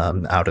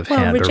out of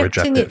hand, or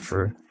reject it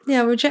for...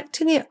 Yeah,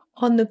 rejecting it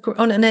on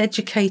an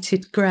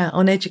educated ground,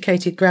 on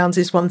educated grounds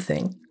is one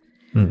thing.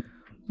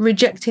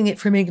 Rejecting it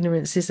from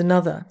ignorance is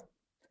another.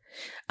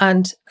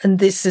 And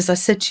this, as I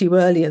said to you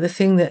earlier, the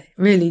thing that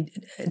really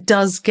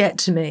does get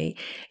to me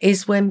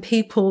is when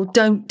people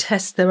don't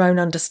test their own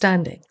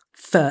understanding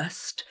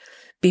first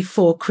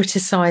before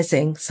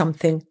criticising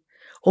something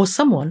or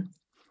someone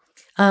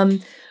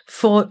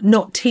for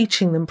not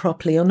teaching them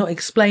properly or not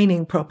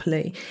explaining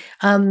properly.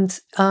 And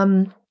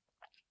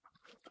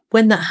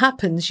when that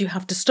happens, you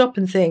have to stop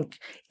and think,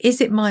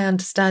 is it my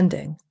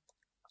understanding?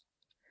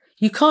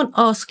 You can't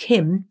ask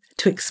him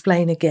to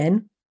explain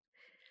again.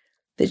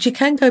 That you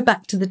can go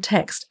back to the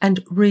text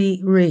and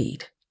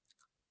reread.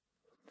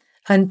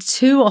 And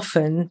too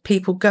often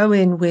people go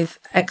in with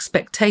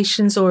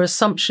expectations or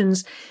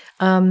assumptions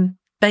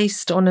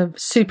based on a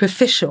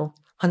superficial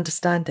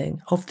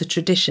understanding of the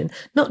tradition,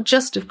 not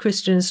just of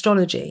Christian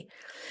astrology.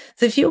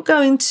 So if you're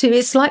going to,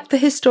 it's like the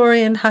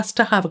historian has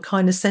to have a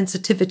kind of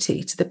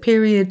sensitivity to the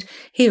period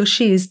he or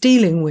she is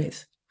dealing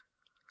with.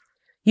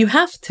 You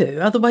have to,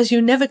 otherwise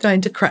you're never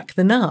going to crack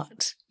the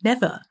nut.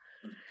 Never.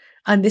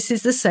 And this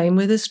is the same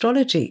with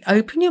astrology.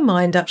 Open your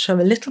mind up, show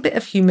a little bit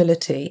of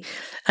humility,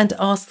 and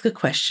ask the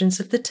questions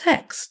of the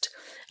text.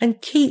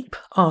 And keep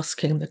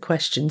asking the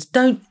questions.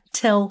 Don't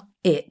tell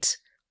it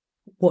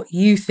what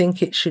you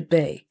think it should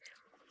be.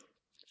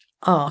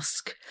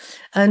 Ask.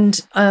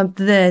 And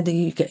there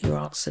you get your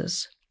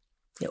answers.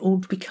 It all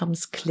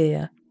becomes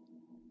clear.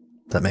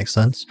 That makes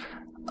sense.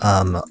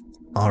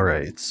 All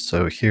right,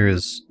 so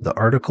here's the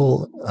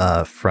article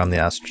from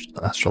the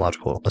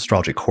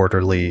Astrology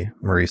Quarterly,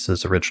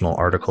 Maurice's original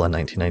article in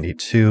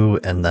 1992,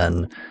 and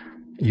then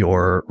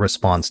your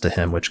response to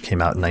him, which came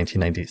out in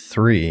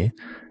 1993.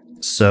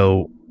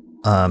 So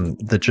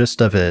the gist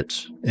of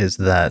it is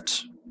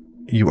that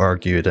you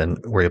argued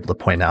and were able to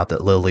point out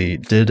that Lilly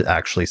did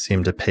actually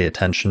seem to pay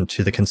attention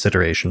to the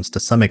considerations to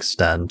some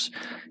extent.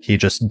 He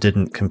just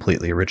didn't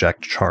completely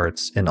reject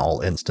charts in all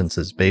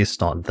instances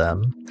based on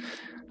them.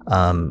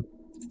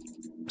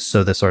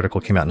 So this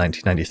article came out in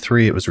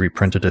 1993. It was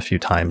reprinted a few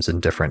times in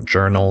different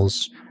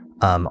journals.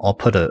 I'll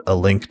put a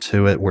link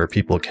to it where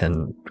people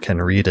can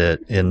read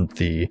it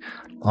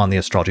on the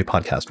Astrology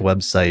Podcast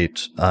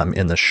website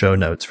in the show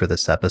notes for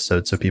this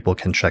episode, so people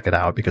can check it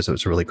out, because it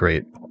was a really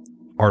great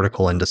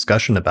article and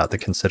discussion about the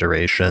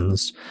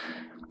considerations.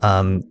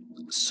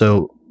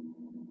 So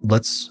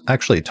let's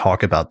actually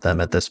talk about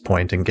them at this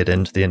point and get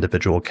into the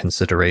individual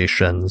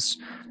considerations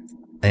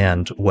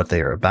and what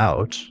they are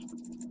about.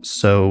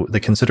 So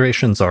the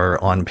considerations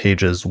are on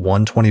pages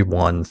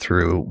 121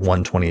 through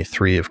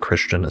 123 of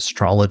Christian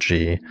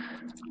Astrology,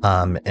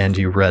 and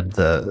you read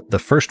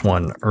the first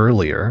one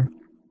earlier.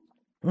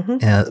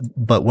 Mm-hmm.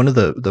 But one of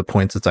the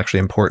points that's actually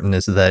important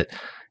is that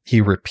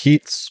he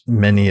repeats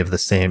many of the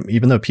same,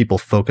 even though people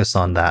focus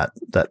on that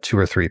 2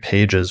 or 3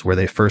 pages where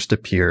they first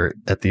appear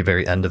at the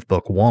very end of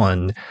book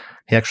 1.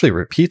 He actually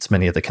repeats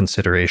many of the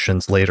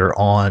considerations later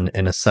on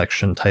in a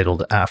section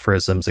titled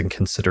Aphorisms and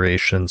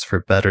Considerations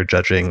for Better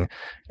Judging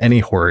Any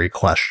Horary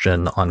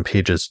Question on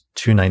pages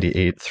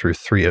 298 through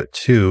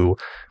 302,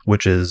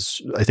 which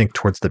is, I think,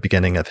 towards the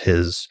beginning of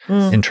his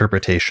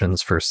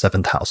interpretations for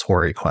 7th house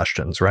horary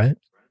questions, right?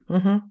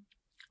 Mm-hmm.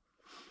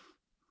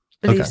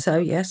 Believe so,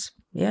 yes.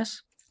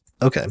 Yes.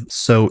 Okay.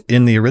 So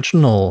in the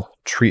original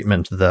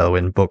treatment, though,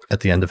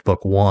 at the end of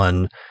book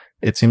 1,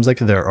 it seems like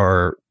there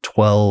are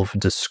 12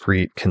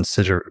 discrete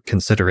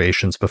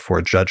considerations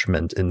before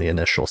judgment in the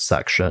initial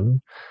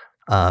section.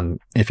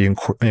 If you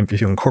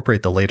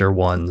incorporate the later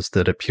ones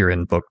that appear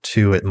in book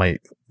 2, it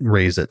might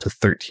raise it to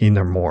 13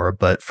 or more.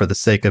 But for the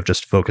sake of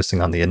just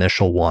focusing on the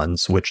initial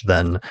ones, which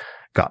then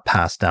got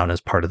passed down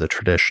as part of the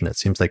tradition, it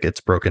seems like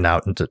it's broken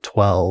out into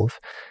 12.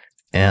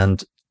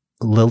 And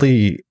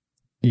Lilly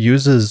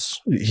uses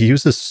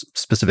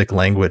specific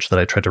language that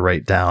I tried to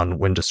write down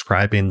when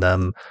describing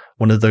them.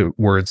 One of the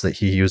words that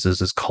he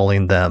uses is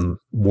calling them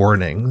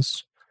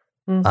warnings.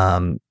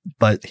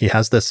 But he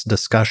has this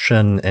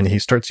discussion and he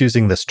starts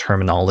using this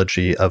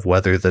terminology of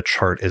whether the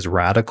chart is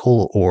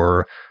radical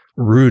or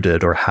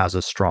rooted or has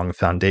a strong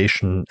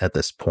foundation at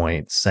this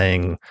point,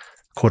 saying,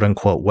 quote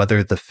unquote,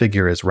 whether the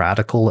figure is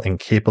radical and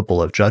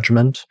capable of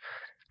judgment,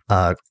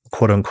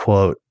 quote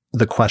unquote,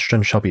 the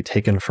question shall be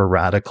taken for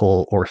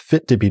radical or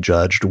fit to be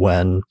judged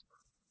when,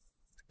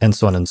 and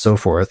so on and so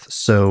forth.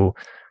 So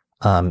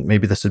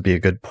maybe this would be a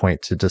good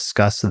point to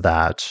discuss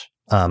that,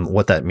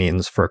 what that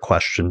means for a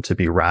question to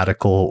be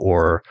radical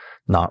or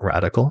not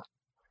radical.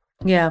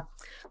 Yeah,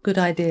 good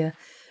idea.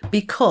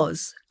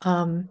 Because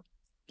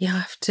you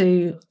have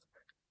to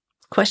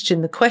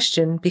question the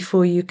question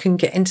before you can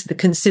get into the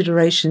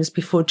considerations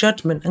before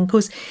judgment. And of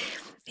course,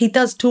 he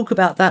does talk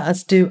about that,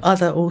 as do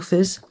other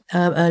authors,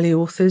 early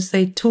authors.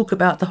 They talk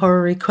about the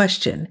horary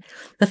question.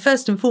 Now,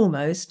 first and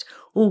foremost,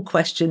 all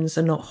questions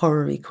are not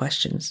horary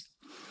questions.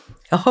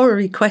 A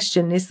horary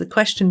question is the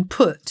question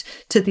put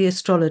to the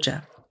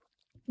astrologer.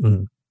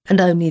 And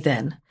only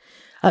then.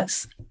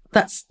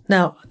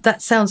 Now,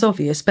 that sounds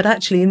obvious, but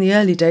actually in the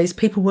early days,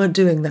 people weren't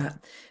doing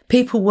that.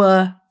 People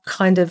were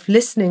kind of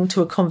listening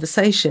to a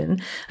conversation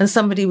and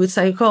somebody would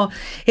say, oh,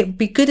 it would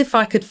be good if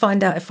I could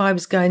find out if I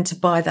was going to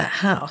buy that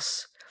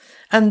house.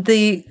 And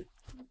the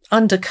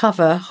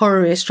undercover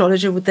horary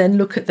astrologer would then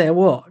look at their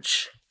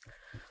watch,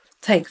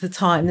 take the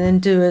time, and then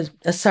do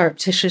a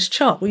surreptitious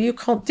chart. Well, you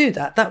can't do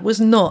that. That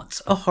was not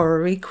a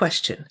horary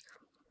question.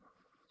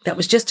 That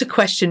was just a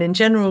question in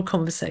general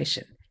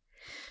conversation.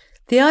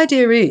 The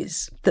idea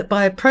is that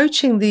by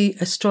approaching the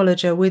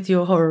astrologer with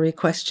your horary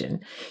question,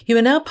 you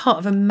are now part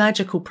of a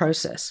magical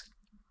process.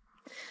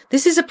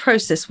 This is a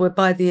process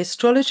whereby the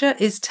astrologer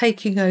is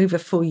taking over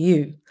for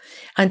you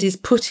and is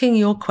putting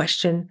your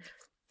question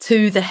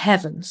to the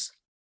heavens.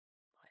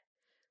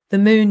 The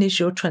moon is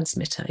your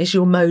transmitter, is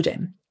your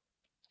modem.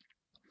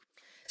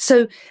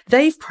 So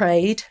they've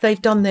prayed,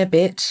 they've done their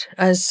bit,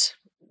 as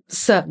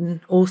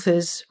certain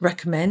authors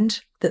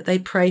recommend, that they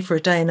pray for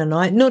a day and a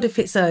night, not if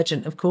it's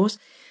urgent, of course,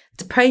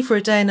 to pray for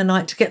a day and a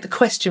night to get the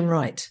question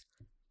right.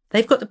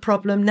 They've got the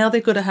problem, now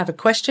they've got to have a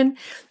question.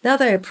 Now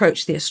they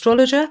approach the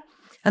astrologer,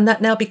 and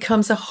that now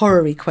becomes a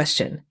horary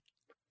question.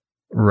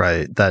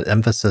 Right. That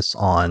emphasis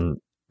on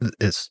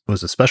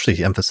was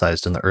especially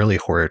emphasized in the early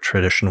horary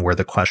tradition, where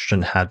the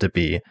question had to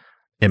be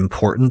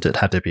important. It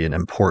had to be an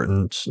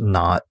important,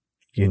 not,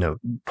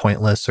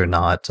 pointless or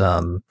not,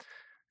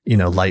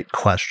 light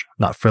question,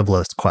 not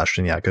frivolous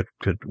question. Yeah,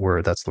 good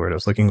word. That's the word I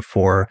was looking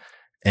for.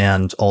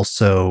 And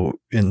also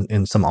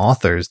in some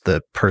authors,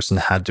 the person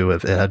it had to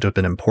have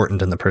been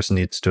important, and the person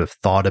needs to have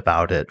thought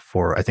about it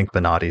for, I think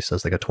Bonatti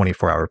says, like a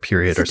 24-hour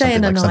period or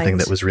something, like something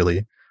that was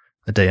really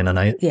a day and a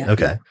night. Yeah.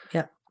 Okay.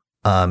 Yeah.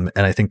 And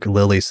I think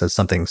Lilly says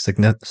something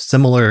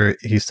similar.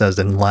 He says,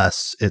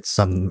 unless it's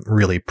some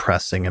really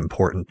pressing,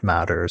 important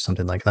matter or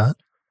something like that.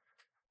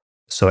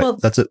 So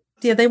that's it.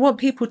 Yeah, they want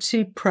people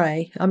to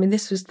pray. I mean,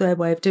 this was their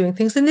way of doing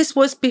things. And this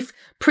was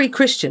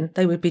pre-Christian,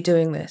 they would be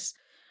doing this.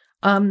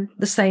 The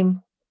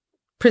same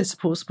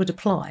principles would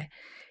apply,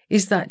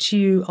 is that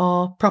you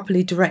are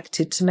properly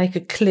directed to make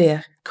a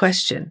clear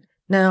question.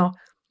 Now,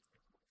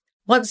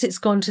 once it's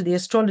gone to the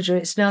astrologer,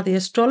 it's now the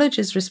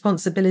astrologer's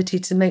responsibility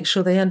to make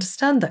sure they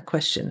understand that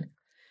question.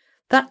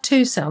 That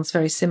too sounds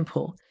very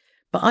simple,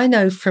 but I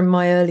know from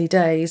my early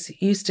days,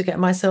 used to get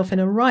myself in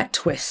a right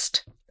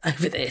twist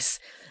over this.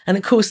 And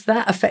of course,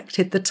 that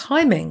affected the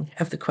timing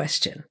of the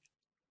question.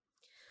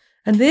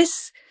 And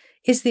this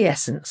is the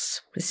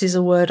essence. This is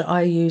a word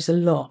I use a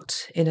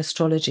lot in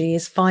astrology,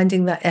 is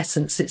finding that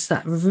essence. It's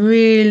that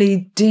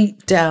really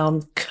deep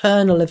down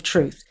kernel of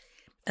truth.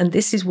 And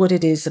this is what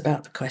it is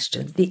about the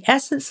question. The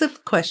essence of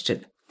the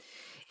question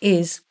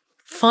is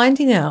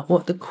finding out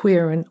what the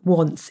querent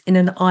wants in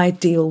an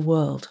ideal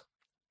world.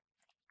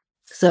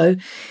 So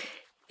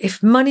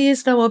if money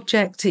is no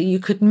object, you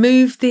could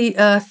move the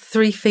earth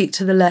 3 feet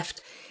to the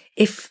left.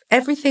 If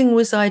everything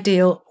was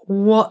ideal,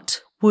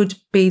 what would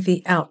be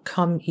the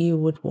outcome you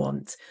would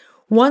want?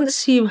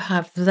 Once you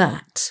have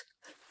that,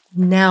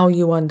 now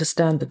you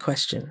understand the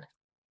question.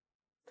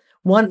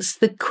 Once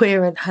the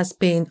querent has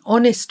been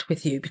honest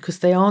with you, because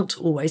they aren't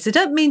always, they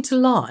don't mean to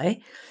lie,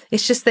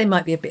 it's just they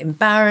might be a bit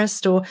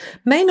embarrassed or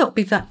may not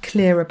be that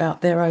clear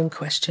about their own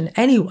question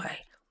anyway.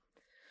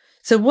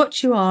 So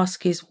what you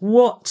ask is,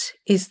 what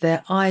is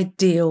their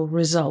ideal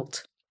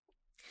result?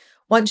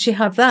 Once you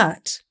have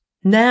that,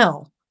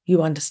 now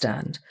you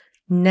understand.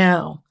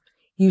 Now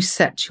you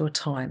set your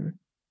time.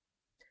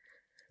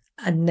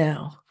 And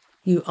now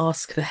you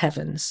ask the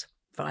heavens,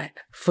 right,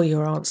 for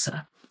your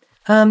answer.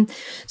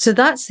 So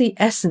that's the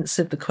essence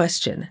of the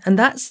question. And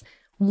that's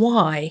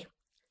why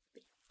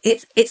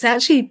it's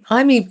actually,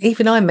 I'm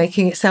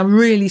making it sound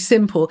really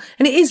simple,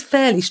 and it is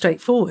fairly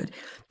straightforward,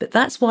 but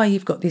that's why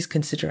you've got these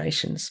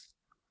considerations,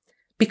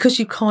 because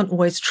you can't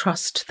always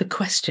trust the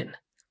question,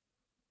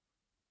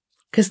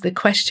 because the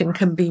question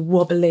can be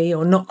wobbly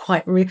or not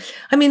quite real.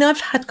 I mean, I've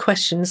had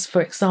questions,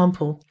 for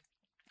example,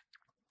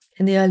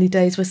 in the early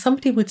days where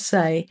somebody would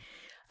say,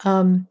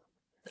 I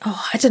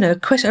don't know,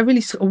 a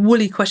really sort of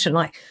woolly question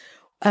like,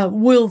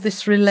 will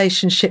this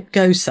relationship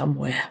go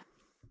somewhere?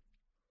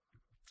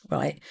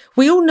 Right.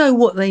 We all know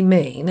what they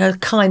mean,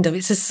 kind of.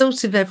 It's a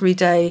sort of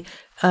everyday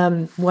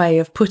way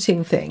of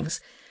putting things.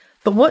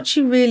 But what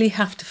you really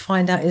have to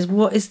find out is,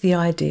 what is the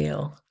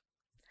ideal?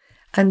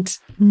 And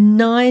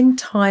 9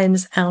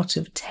 times out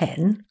of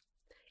 10,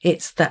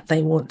 it's that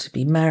they want to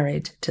be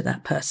married to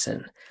that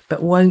person,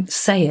 but won't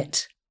say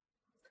it.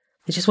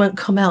 They just won't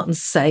come out and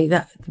say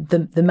that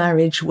the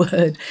marriage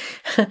word.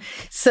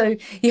 So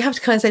you have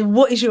to kind of say,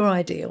 what is your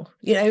ideal?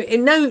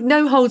 In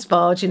no holds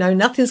barred,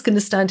 nothing's going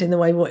to stand in the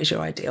way. What is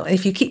your ideal? And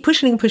if you keep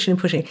pushing and pushing and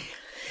pushing.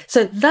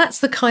 So that's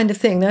the kind of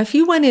thing. Now, if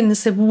you went in and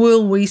said,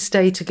 will we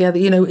stay together?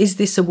 Is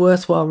this a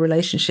worthwhile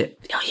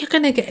relationship? You're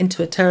going to get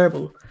into a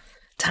terrible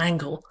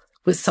tangle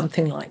with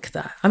something like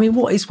that. I mean,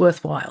 what is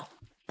worthwhile?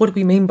 What do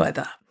we mean by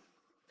that?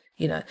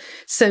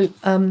 So,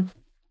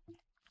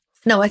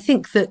 no, I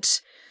think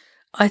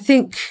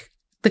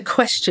the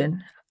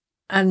question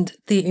and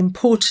the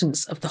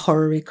importance of the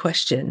horary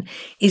question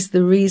is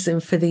the reason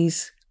for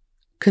these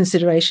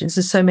considerations,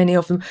 and so many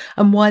of them,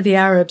 and why the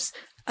Arabs,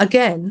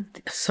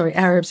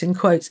 Arabs in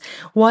quotes,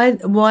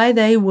 why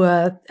they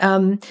were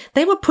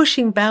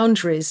pushing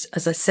boundaries,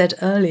 as I said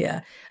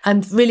earlier,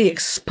 and really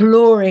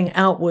exploring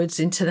outwards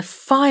into the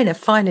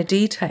finer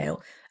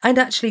detail, and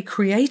actually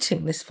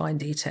creating this fine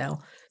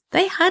detail.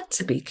 They had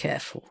to be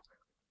careful.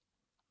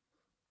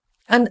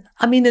 And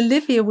I mean,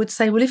 Olivia would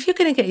say, well, if you're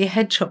going to get your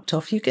head chopped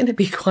off, you're going to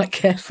be quite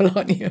careful,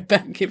 aren't you,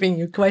 about giving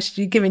your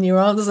question, giving your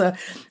answer.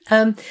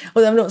 Although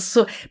I'm not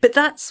sure. But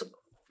that's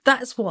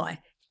why.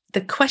 The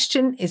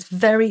question is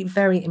very,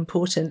 very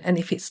important. And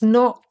if it's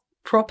not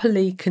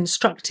properly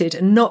constructed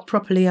and not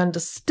properly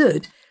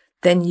understood,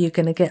 then you're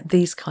going to get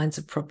these kinds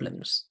of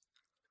problems.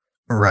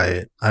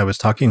 Right. I was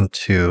talking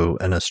to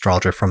an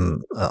astrologer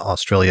from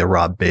Australia,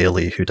 Rob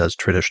Bailey, who does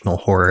traditional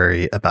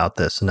horary, about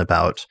this, and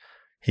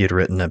he had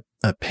written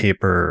a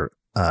paper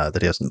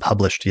that he hasn't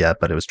published yet,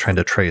 but it was trying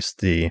to trace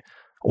the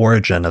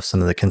origin of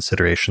some of the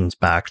considerations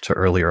back to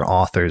earlier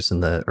authors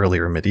in the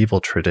earlier medieval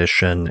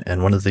tradition.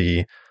 And one of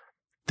the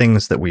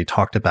things that we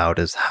talked about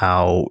is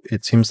how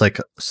it seems like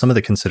some of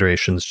the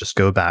considerations just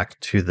go back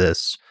to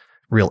this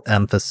real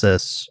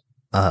emphasis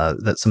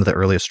that some of the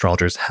early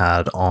astrologers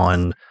had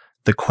on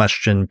the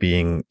question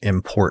being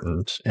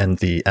important, and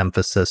the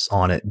emphasis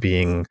on it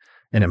being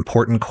an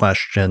important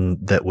question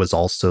that was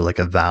also like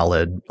a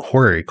valid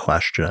horary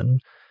question.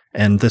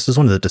 And this is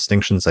one of the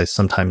distinctions I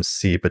sometimes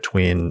see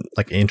between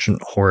like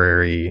ancient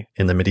horary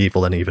in the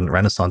medieval and even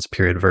Renaissance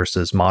period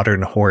versus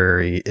modern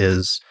horary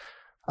is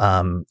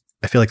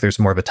I feel like there's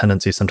more of a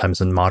tendency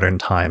sometimes in modern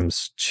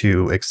times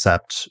to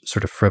accept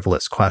sort of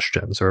frivolous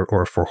questions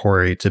or for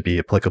horary to be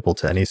applicable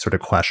to any sort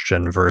of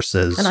question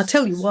versus... And I'll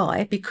tell you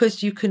why,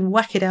 because you can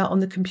whack it out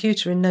on the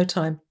computer in no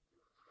time.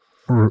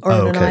 Or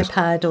on an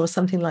iPad or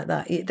something like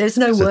that. There's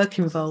no work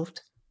involved.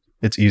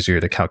 It's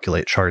easier to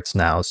calculate charts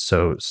now,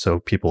 so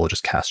people will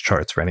just cast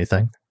charts for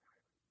anything.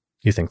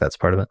 You think that's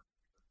part of it?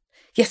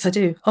 Yes, I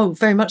do. Oh,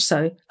 very much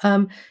so.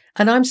 And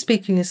I'm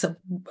speaking as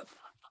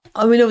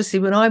obviously,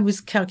 when I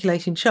was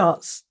calculating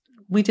charts,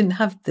 we didn't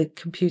have the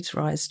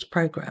computerized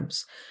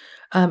programs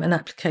and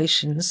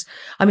applications.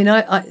 I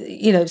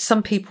mean,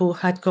 some people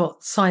had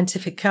got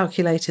scientific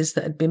calculators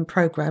that had been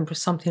programmed with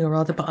something or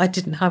other, but I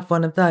didn't have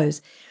one of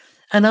those.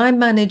 And I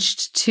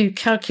managed to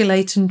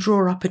calculate and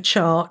draw up a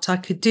chart. I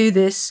could do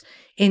this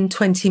in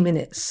 20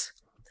 minutes.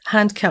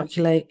 Hand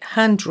calculate,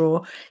 hand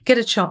draw, get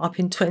a chart up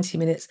in 20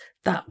 minutes.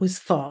 That was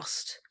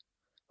fast,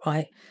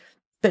 right?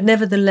 But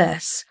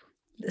nevertheless,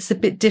 it's a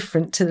bit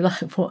different to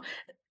a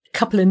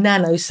couple of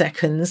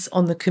nanoseconds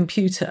on the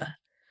computer.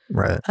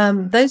 Right.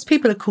 Those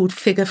people are called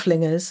figure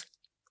flingers.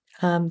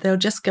 They're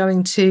just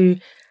going to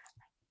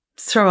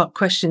throw up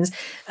questions.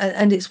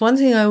 And it's one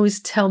thing I always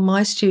tell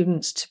my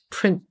students to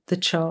print the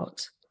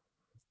chart.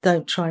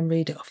 Don't try and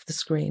read it off the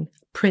screen.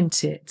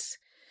 Print it.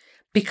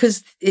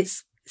 Because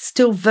it's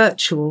still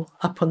virtual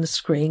up on the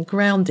screen.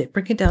 Ground it,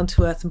 bring it down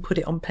to earth and put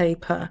it on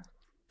paper.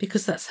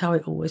 Because that's how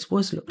it always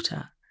was looked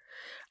at.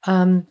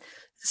 And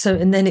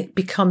then it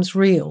becomes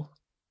real.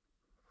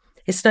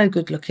 It's no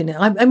good looking at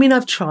it. I mean,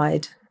 I've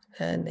tried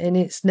and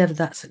it's never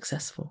that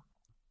successful.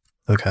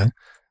 Okay.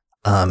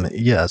 So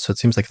it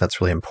seems like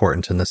that's really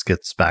important. And this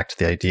gets back to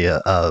the idea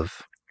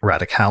of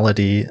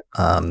radicality.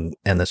 And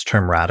this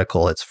term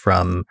radical, it's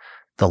from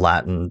the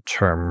Latin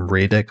term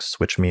radix,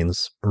 which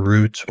means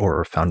root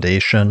or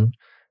foundation.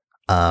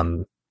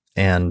 And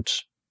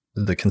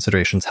the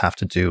considerations have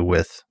to do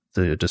with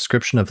the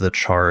description of the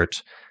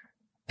chart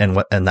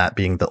and that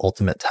being the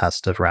ultimate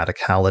test of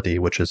radicality,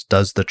 which is,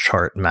 does the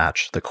chart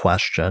match the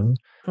question?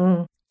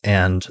 Mm.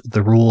 And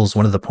the rules,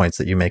 one of the points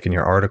that you make in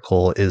your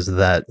article is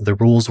that the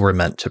rules were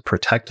meant to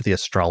protect the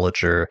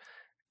astrologer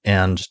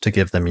and to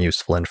give them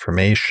useful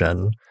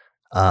information.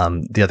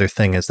 The other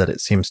thing is that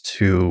it seems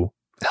to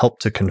help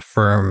to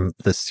confirm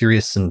the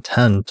serious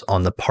intent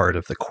on the part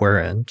of the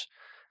querent,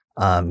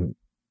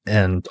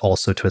 and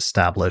also to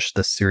establish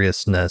the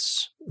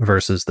seriousness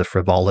versus the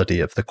frivolity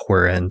of the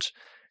querent,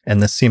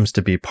 And this seems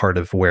to be part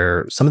of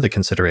where some of the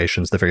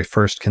considerations, the very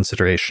first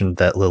consideration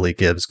that Lilly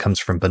gives comes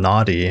from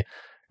Bonatti.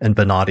 And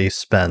Bonatti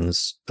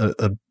spends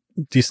a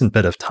decent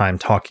bit of time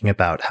talking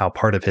about how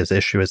part of his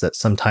issue is that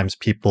sometimes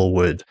people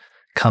would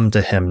come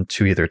to him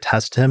to either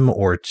test him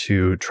or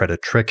to try to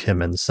trick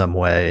him in some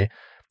way.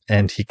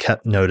 And he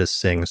kept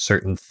noticing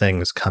certain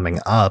things coming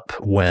up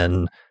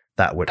when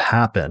that would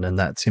happen. And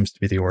that seems to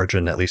be the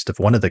origin, at least of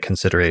one of the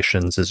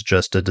considerations, is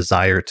just a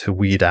desire to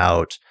weed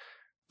out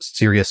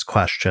serious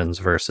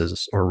questions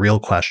or real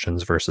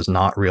questions versus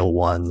not real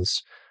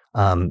ones,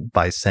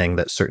 by saying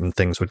that certain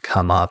things would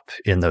come up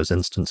in those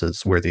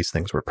instances where these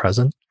things were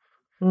present.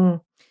 Yeah,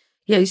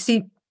 you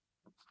see,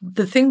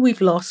 the thing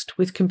we've lost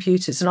with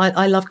computers, and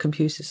I love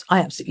computers. I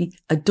absolutely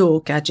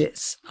adore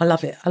gadgets. I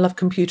love it. I love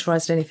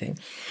computerized anything.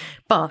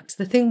 But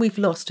the thing we've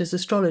lost as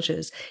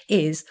astrologers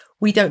is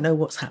we don't know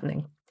what's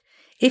happening.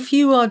 If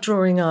you are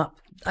drawing up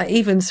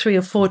even 3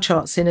 or 4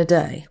 charts in a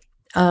day,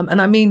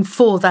 and I mean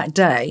for that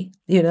day,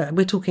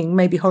 we're talking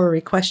maybe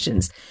horary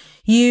questions,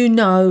 you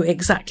know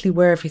exactly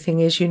where everything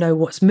is. You know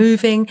what's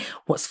moving,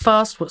 what's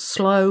fast, what's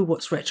slow,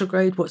 what's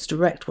retrograde, what's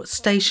direct, what's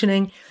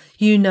stationing.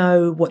 You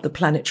know what the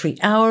planetary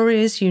hour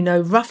is. You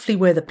know roughly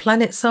where the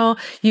planets are.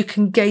 You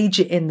can gauge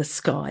it in the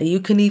sky.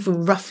 You can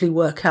even roughly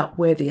work out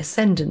where the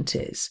ascendant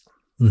is.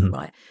 Mm-hmm.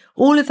 Right.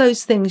 All of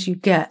those things you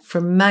get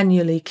from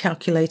manually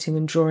calculating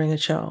and drawing a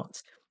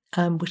chart,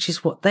 which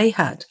is what they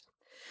had.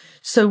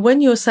 So when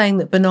you're saying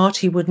that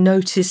Bonatti would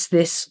notice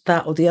this,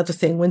 that, or the other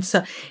thing,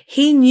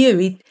 he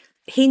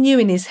knew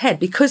in his head,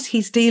 because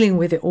he's dealing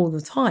with it all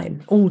the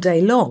time, all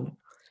day long.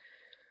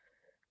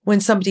 When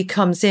somebody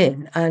comes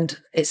in and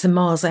it's a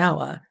Mars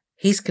hour,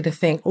 he's going to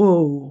think,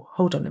 oh,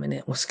 hold on a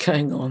minute, what's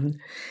going on?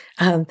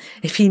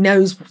 If he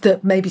knows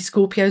that maybe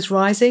Scorpio's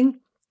rising,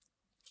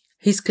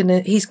 he's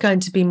going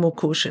to be more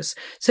cautious.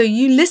 So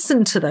you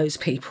listen to those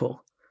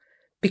people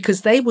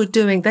because they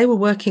were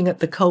working at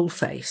the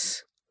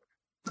coalface.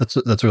 That's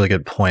a really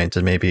good point.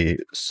 And maybe,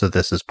 so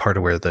this is part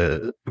of where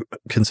the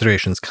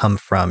considerations come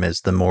from,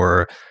 is the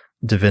more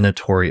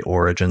divinatory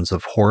origins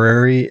of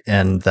horary,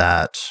 and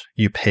that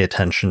you pay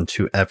attention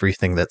to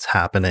everything that's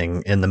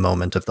happening in the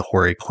moment of the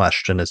horary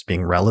question as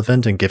being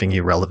relevant and giving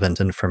you relevant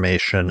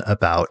information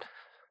about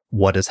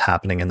what is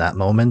happening in that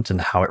moment and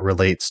how it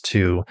relates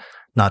to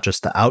not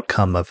just the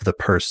outcome of the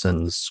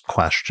person's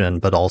question,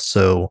 but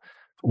also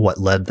what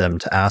led them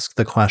to ask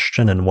the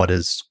question and what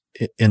is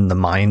in the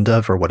mind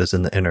of, or what is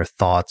in the inner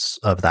thoughts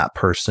of that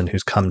person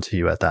who's come to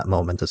you at that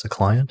moment as a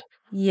client.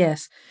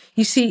 Yes.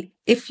 You see,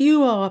 if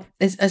you are,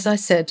 as I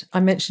said,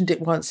 I mentioned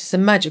it once, it's a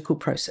magical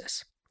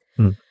process.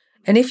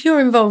 And if you're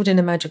involved in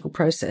a magical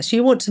process,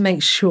 you want to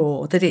make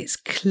sure that it's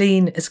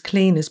clean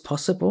as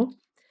possible,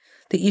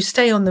 that you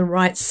stay on the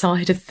right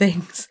side of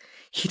things.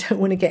 You don't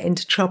want to get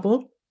into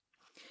trouble.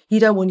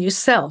 You don't want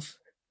yourself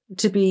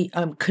to be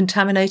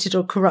contaminated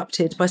or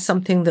corrupted by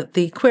something that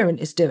the querent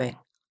is doing.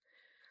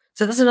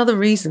 So that's another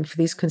reason for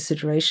these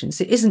considerations.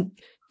 It isn't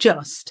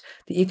just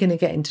that you're going to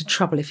get into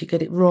trouble if you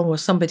get it wrong or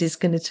somebody's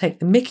going to take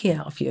the mickey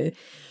out of you.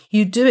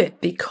 You do it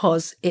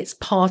because it's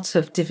part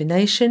of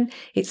divination.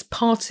 It's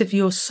part of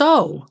your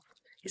soul.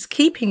 It's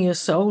keeping your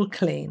soul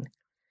clean.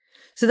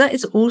 So that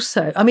is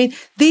also,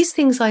 these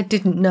things I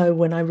didn't know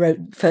when I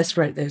first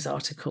wrote those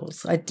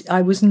articles.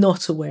 I was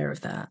not aware of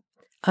that.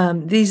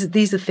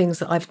 These are things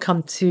that I've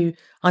come to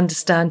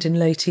understand in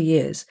later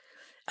years.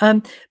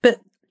 But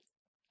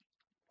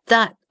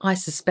that, I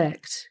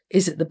suspect,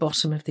 is at the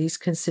bottom of these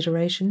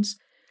considerations.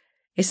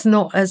 It's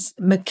not as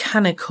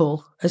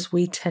mechanical as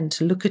we tend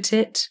to look at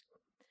it.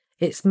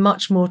 It's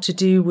much more to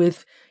do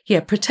with,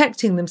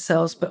 protecting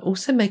themselves, but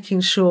also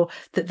making sure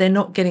that they're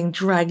not getting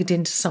dragged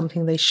into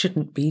something they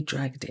shouldn't be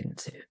dragged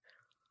into.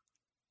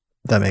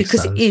 That makes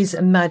sense. Because it is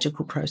a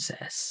magical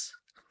process.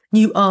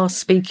 You are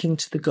speaking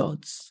to the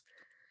gods.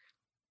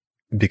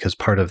 Because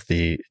part of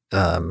the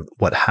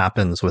what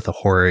happens with a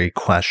horary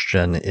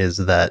question is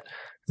that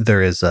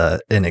there is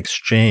an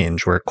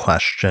exchange where a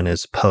question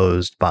is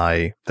posed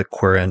by the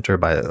querent or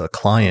by a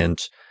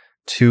client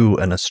to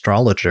an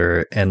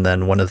astrologer. And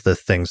then one of the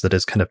things that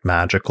is kind of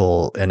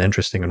magical and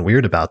interesting and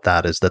weird about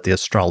that is that the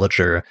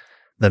astrologer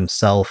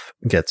themselves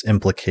gets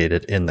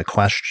implicated in the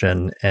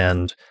question,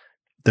 and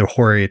the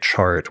horary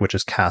chart, which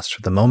is cast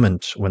for the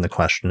moment when the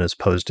question is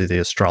posed to the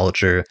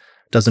astrologer,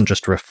 doesn't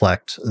just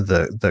reflect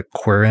the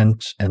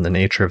querent and the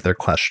nature of their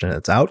question and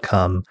its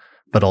outcome,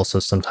 but also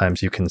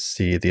sometimes you can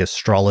see the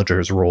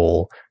astrologer's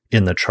role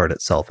in the chart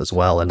itself as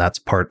well. And that's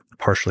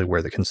partially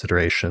where the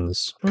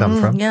considerations come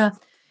from. Yeah.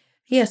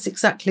 Yes,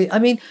 exactly.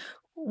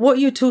 What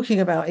you're talking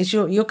about is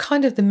you're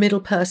kind of the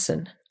middle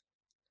person.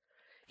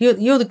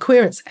 You're the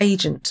querent's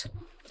agent,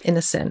 in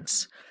a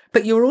sense.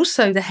 But you're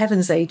also the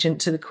heavens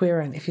agent to the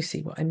querent, if you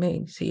see what I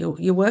mean. So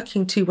you're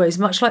working two ways,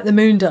 much like the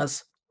moon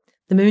does.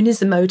 The moon is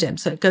the modem,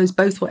 so it goes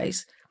both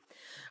ways.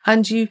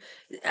 And you're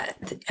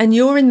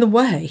in the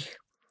way.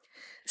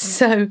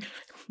 So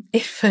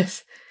if,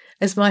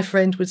 as my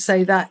friend would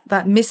say,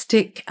 that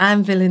mystic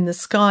anvil in the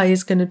sky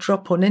is going to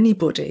drop on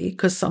anybody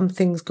because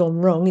something's gone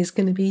wrong, it's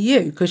going to be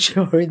you because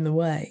you're in the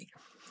way.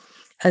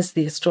 as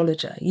the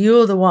astrologer.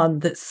 You're the one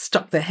that's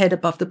stuck their head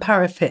above the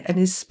parapet and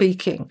is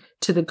speaking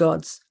to the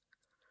gods.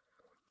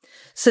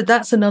 So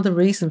that's another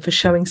reason for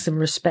showing some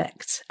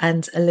respect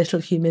and a little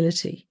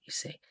humility, you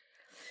see.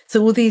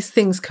 So all these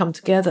things come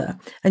together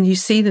and you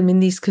see them in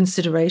these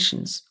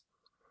considerations.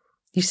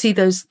 You see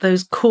those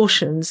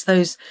cautions,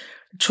 those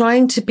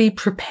trying to be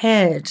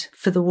prepared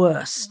for the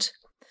worst,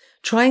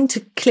 trying to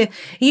clear.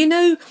 You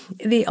know,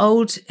 the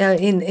old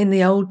in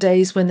the old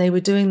days when they were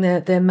doing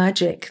their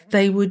magic,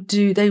 they would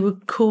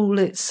call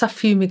it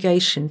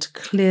suffumigation, to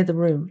clear the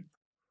room.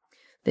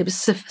 They would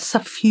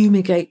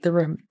suffumigate the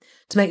room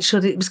to make sure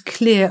that it was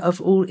clear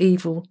of all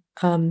evil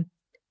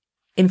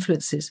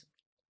influences.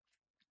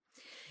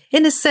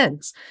 In a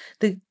sense,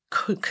 the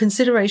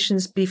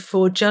considerations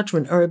before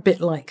judgment are a bit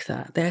like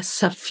that. They're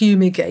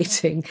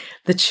suffumigating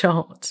the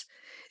chart.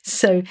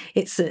 So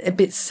it's a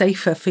bit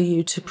safer for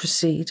you to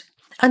proceed,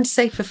 and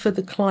safer for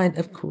the client,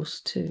 of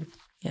course, too.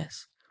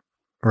 Yes.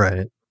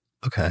 Right.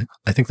 Okay.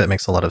 I think that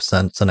makes a lot of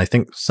sense. And I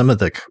think some of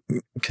the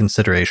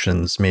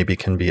considerations maybe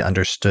can be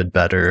understood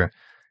better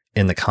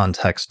in the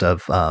context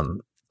of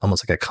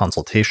almost like a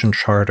consultation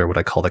chart, or what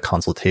I call the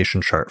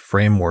consultation chart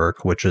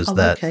framework, which is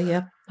okay,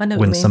 yeah. I know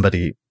what when you mean.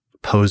 somebody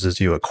poses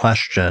you a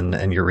question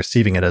and you're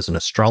receiving it as an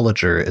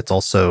astrologer, it's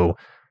also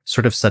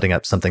sort of setting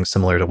up something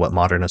similar to what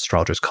modern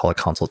astrologers call a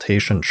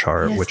consultation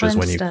chart, Yes, which I is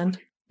when understand.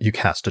 you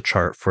cast a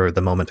chart for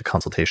the moment a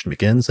consultation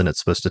begins, and it's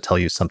supposed to tell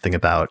you something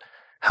about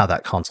how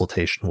that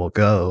consultation will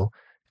go.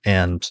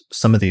 And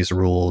some of these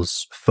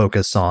rules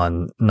focus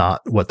on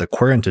not what the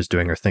querent is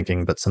doing or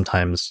thinking, but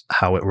sometimes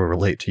how it will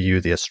relate to you,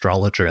 the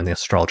astrologer, and the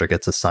astrologer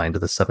gets assigned to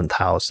the 7th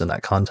house in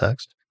that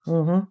context.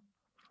 Mm-hmm.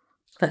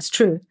 That's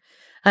true.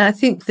 And I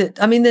think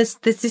that, I mean, this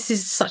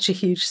is such a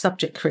huge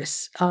subject,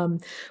 Chris.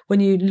 When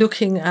you're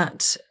looking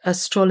at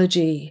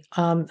astrology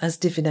as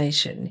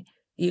divination,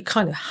 you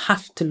kind of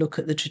have to look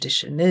at the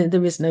tradition.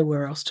 There is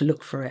nowhere else to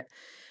look for it.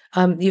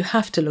 You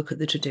have to look at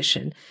the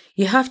tradition.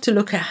 You have to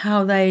look at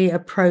how they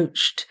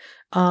approached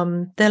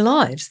their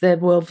lives, their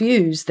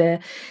worldviews,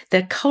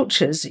 their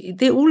cultures.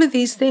 All of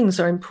these things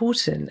are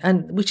important,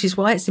 and which is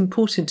why it's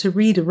important to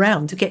read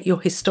around to get your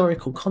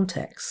historical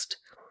context.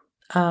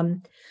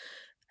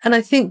 And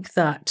I think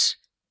that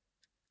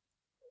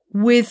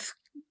with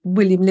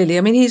William Lilly,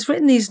 I mean, he's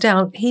written these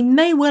down. He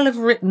may well have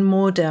written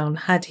more down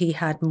had he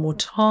had more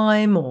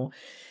time, or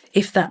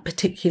if that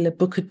particular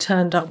book had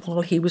turned up while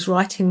he was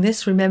writing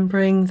this,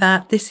 remembering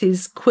that this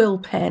is quill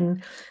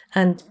pen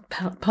and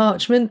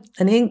parchment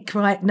and ink,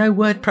 right? No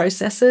word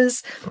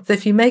processors. So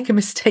if you make a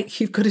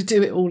mistake, you've got to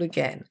do it all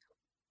again.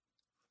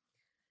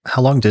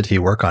 How long did he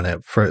work on it?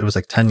 It was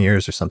like 10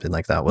 years or something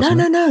like that,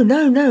 wasn't it?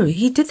 No.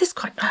 He did this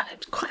quite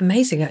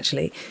amazing,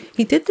 actually.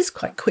 He did this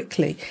quite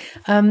quickly.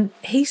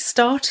 He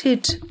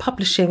started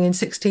publishing in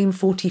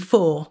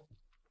 1644.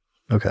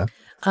 Okay.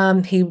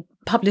 He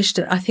published,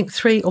 I think,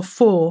 3 or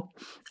 4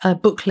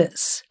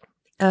 booklets,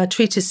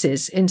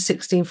 treatises in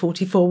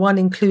 1644. One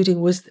included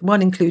was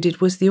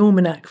the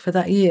almanac for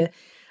that year.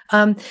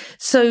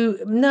 So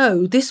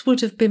no, this would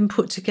have been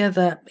put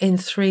together in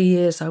 3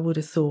 years, I would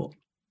have thought.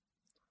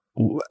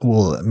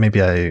 Well,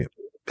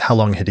 how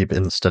long had he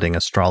been studying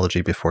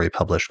astrology before he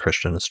published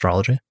Christian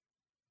Astrology?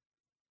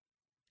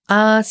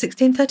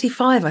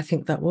 1635, I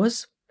think that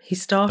was. He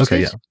started.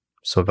 Okay, yeah.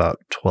 So about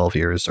 12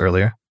 years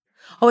earlier.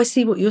 Oh, I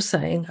see what you're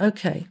saying.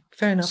 Okay,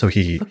 fair enough. So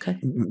he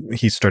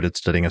started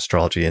studying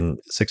astrology in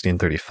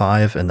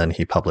 1635, and then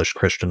he published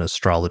Christian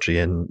Astrology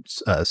in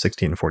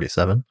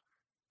 1647.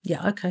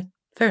 Yeah, okay.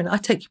 Fair enough. I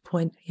take your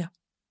point. Yeah.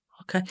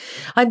 Okay.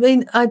 I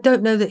mean, I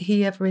don't know that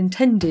he ever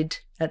intended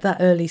at that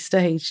early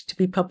stage to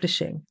be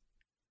publishing.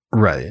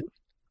 Right.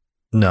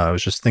 No, I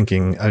was just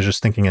thinking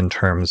in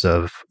terms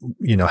of,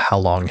 how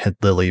long had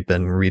Lilly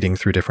been reading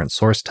through different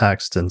source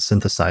texts and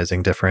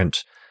synthesizing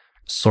different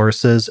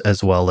sources,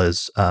 as well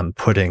as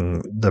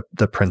putting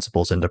the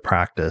principles into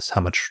practice.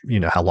 How much,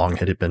 how long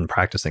had he been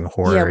practicing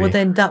horary? Yeah, well,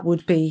 then that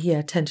would be,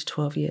 10 to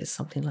 12 years,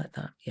 something like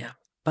that. Yeah,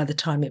 by the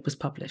time it was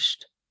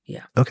published.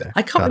 Yeah. Okay.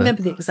 I can't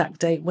remember the exact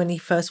date when he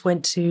first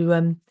went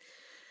to,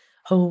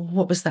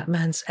 what was that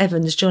man's?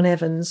 John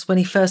Evans. When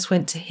he first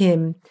went to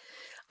him,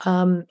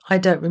 I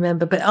don't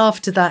remember. But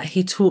after that,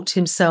 he taught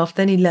himself.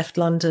 Then he left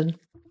London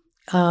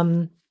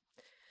and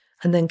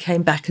then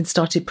came back and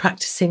started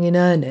practicing in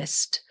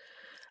earnest,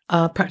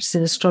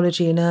 practicing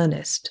astrology in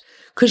earnest.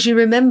 Because you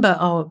remember,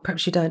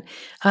 perhaps you don't,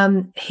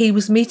 he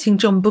was meeting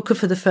John Booker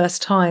for the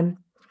first time,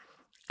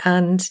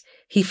 and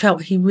he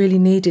felt he really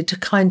needed to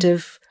kind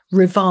of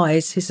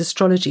revise his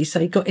astrology. So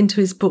he got into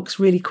his books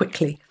really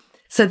quickly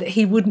so that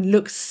he wouldn't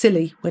look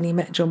silly when he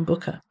met John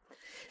Booker.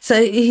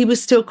 So he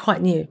was still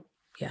quite new,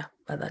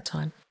 at that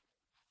time.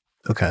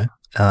 Okay.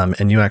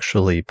 And you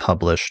actually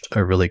published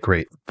a really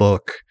great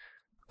book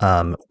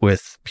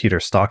with Peter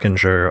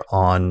Stockinger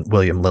on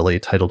William Lilly,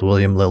 titled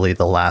William Lilly,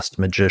 the Last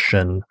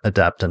Magician,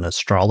 Adept and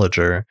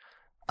Astrologer,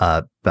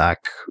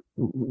 back,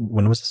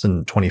 when was this,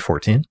 in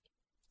 2014?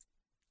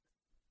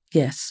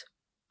 Yes.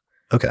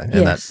 Okay. And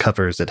Yes.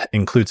 it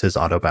includes his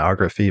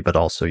autobiography, but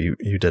also you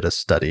did a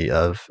study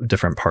of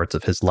different parts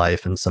of his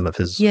life and some of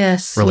his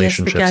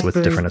relationships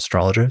with different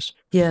astrologers.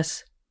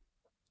 Yes.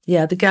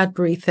 Yeah, the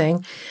Gadbury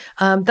thing.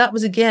 That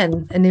was,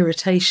 again, an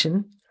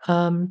irritation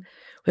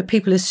where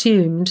people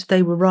assumed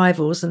they were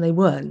rivals and they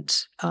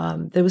weren't.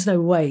 There was no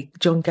way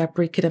John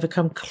Gadbury could ever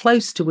come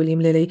close to William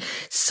Lilly,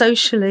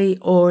 socially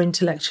or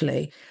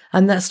intellectually.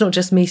 And that's not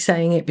just me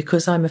saying it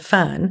because I'm a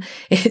fan.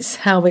 It's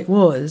how it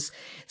was.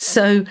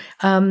 So,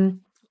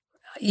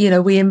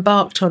 we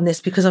embarked on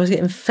this because I was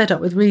getting fed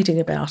up with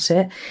reading about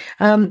it.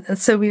 And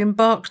so we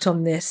embarked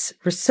on this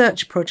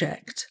research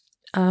project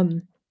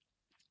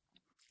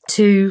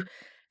to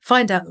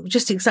find out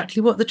just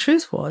exactly what the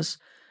truth was.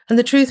 And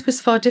the truth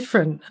was far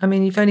different. I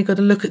mean, you've only got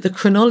to look at the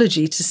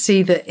chronology to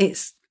see that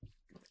it's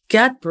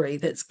Gadbury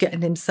that's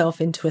getting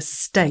himself into a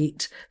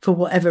state for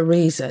whatever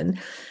reason.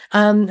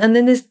 And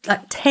then there's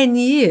 10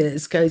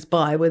 years goes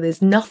by where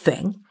there's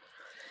nothing.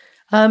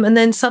 And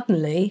then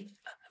suddenly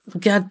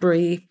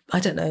Gadbury, I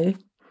don't know,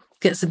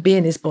 gets a bee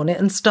in his bonnet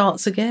and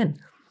starts again.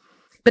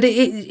 But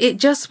it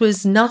just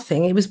was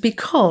nothing. It was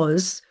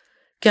because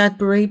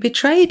Gadbury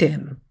betrayed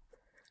him,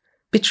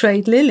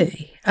 betrayed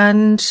Lilly.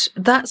 And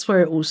that's where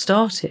it all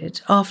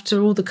started.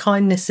 After all the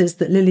kindnesses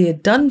that Lilly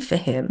had done for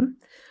him,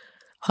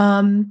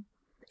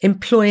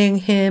 employing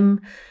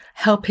him,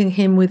 helping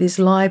him with his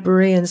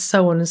library and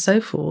so on and so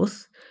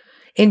forth,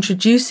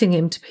 introducing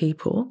him to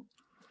people,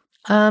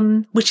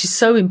 which is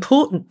so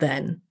important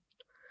then.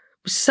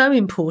 It was so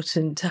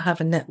important to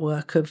have a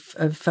network of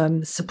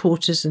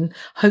supporters and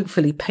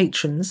hopefully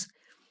patrons.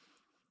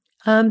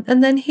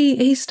 And then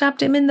he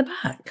stabbed him in the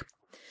back.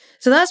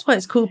 So that's why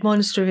it's called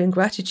Monastery of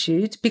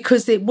Ingratitude,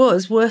 because it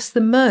was worse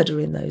than murder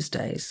in those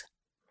days.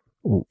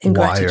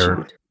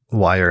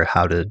 Why or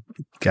how did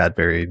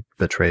Gadbury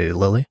betray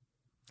Lilly?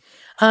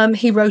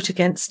 He wrote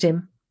against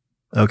him.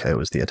 Okay, it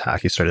was the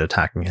attack. He started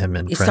attacking him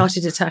in print. He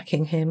started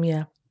attacking him,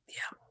 yeah.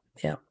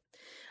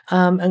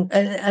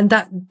 And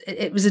that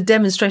it was a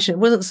demonstration. It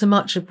wasn't so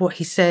much of what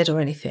he said or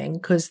anything,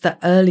 because that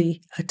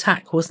early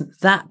attack wasn't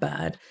that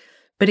bad,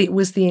 but it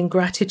was the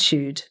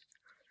ingratitude.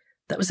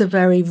 That was a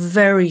very,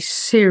 very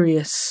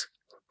serious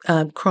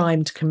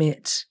crime to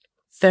commit.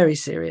 Very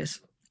serious.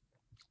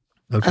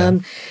 Okay.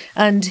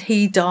 And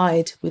he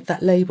died with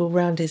that label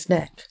round his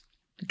neck,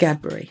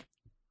 Gadbury.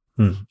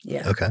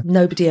 Yeah. Okay.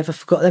 Nobody ever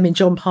forgot. I mean,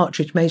 John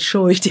Partridge made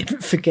sure he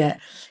didn't forget.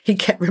 He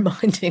kept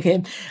reminding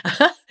him.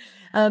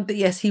 But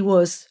yes, he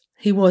was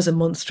a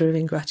monster of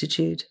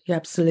ingratitude. He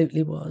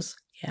absolutely was.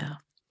 Yeah.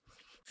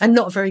 And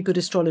not a very good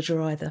astrologer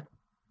either.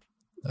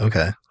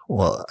 Okay.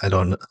 Well, I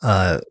don't,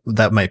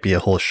 that might be a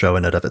whole show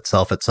in and of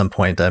itself at some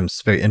point. I'm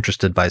very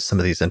interested by some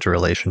of these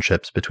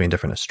interrelationships between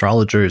different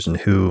astrologers and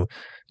who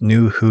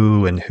knew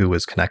who and who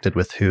was connected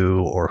with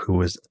who or who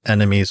was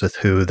enemies with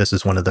who. This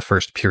is one of the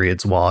first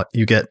periods while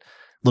you get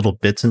little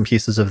bits and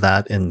pieces of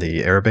that in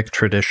the Arabic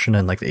tradition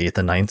in like the 8th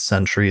and 9th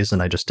centuries.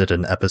 And I just did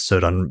an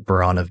episode on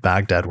Buran of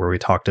Baghdad where we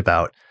talked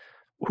about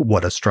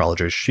what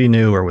astrologers she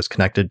knew or was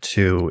connected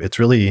to. It's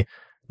really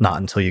not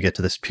until you get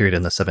to this period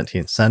in the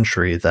 17th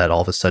century that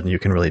all of a sudden you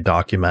can really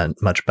document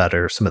much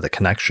better some of the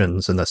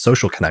connections and the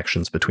social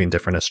connections between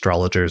different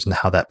astrologers and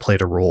how that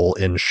played a role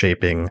in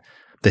shaping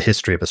the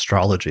history of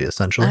astrology,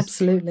 essentially.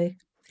 Absolutely.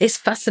 It's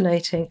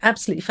fascinating,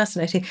 absolutely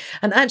fascinating.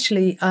 And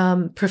actually,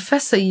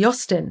 Professor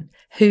Yostin,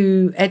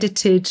 who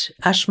edited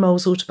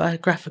Ashmole's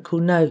autobiographical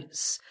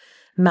notes,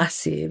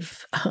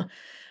 massive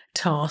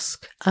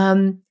task,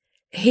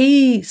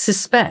 he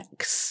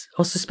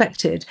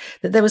suspected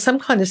that there was some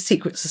kind of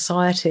secret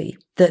society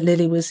that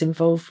Lilly was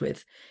involved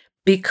with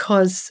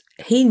because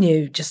he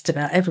knew just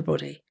about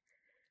everybody.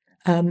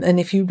 And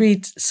if you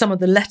read some of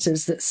the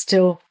letters that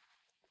still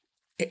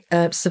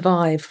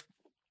survive,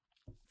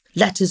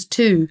 letters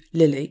to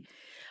Lilly,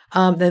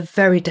 they're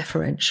very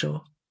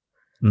deferential.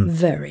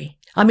 Very.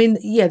 I mean,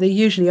 yeah, they're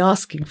usually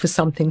asking for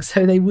something,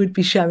 so they would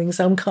be showing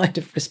some kind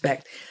of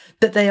respect,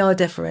 but they are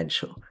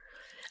deferential.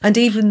 And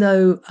even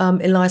though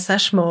Elias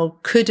Ashmole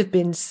could have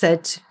been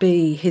said to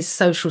be his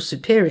social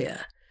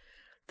superior,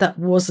 that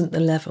wasn't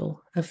the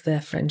level of their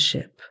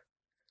friendship.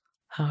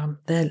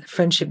 Their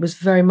friendship was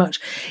very much,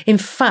 in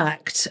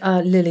fact,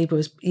 Lilly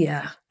was,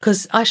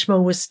 because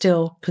Ashmole was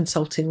still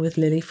consulting with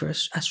Lilly for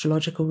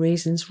astrological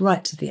reasons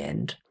right to the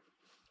end.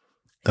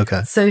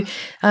 Okay. So,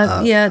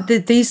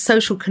 these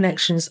social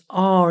connections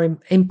are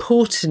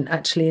important,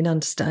 actually, in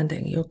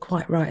understanding. You're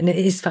quite right. And it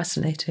is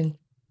fascinating.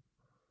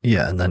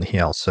 Yeah, and then he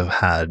also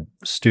had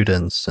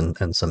students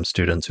and some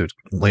students who would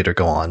later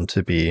go on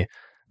to be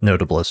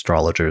notable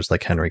astrologers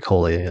like Henry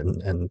Coley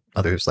and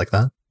others like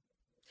that.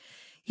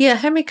 Yeah,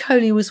 Henry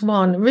Coley was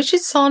one. Richard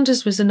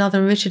Sanders was another,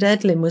 and Richard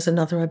Edlin was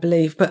another, I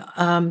believe. But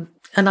and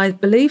I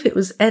believe it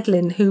was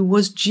Edlin who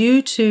was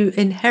due to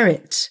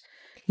inherit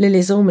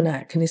Lilly's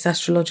almanac and his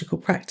astrological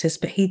practice,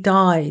 but he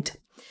died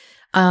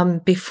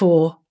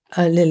before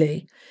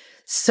Lilly.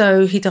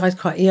 So he died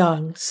quite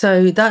young.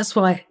 So that's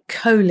why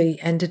Coley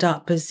ended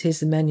up as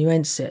his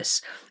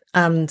amanuensis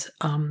and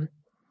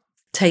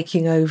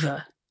taking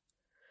over.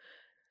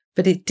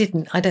 But it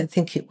didn't. I don't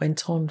think it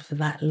went on for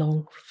that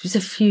long. It was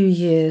a few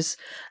years.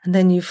 And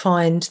then you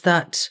find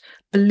that,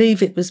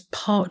 believe it was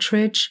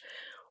Partridge,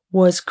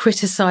 was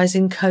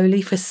criticising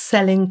Coley for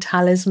selling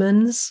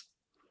talismans,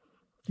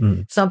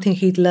 something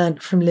he'd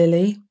learnt from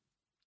Lilly.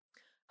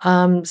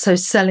 So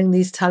selling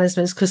these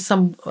talismans, because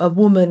a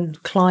woman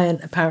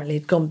client apparently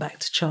had gone back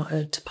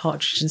to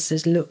Partridge and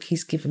says, look,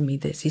 he's given me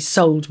this. He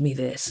sold me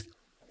this.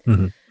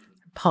 Mm-hmm.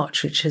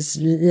 Partridge has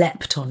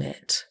leapt on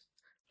it,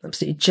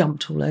 absolutely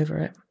jumped all over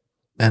it.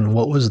 And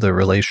what was the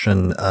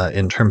relation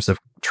in terms of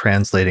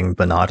translating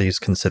Bonatti's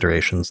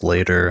considerations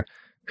later?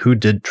 Who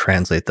did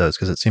translate those?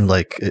 Because it seemed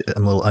like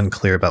I'm a little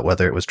unclear about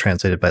whether it was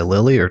translated by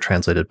Lilly or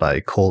translated by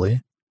Coley.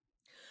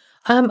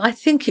 I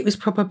think it was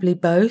probably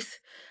both.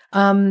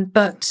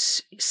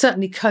 But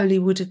certainly Coley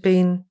would have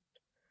been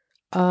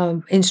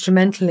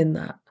instrumental in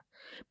that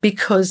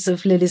because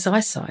of Lilly's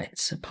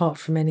eyesight, apart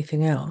from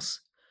anything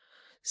else.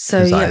 So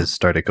his eyes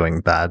started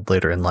going bad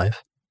later in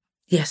life?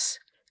 Yes.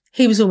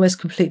 He was almost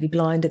completely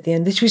blind at the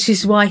end, which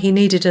is why he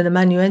needed an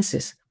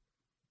amanuensis.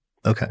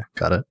 Okay,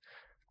 got it.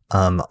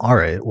 All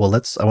right. Well,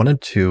 I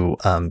wanted to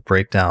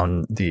break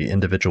down the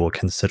individual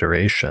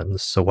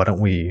considerations. So why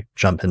don't we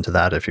jump into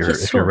that if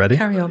you're ready?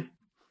 Carry on.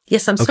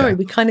 Yes, I'm sorry.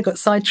 We kind of got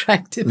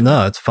sidetracked.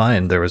 No, it's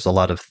fine. There was a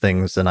lot of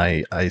things, and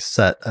I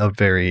set a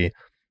very,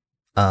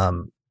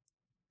 some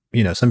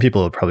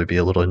people would probably be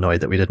a little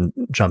annoyed that we didn't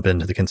jump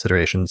into the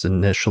considerations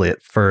initially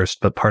at first,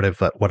 but part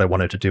of what I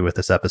wanted to do with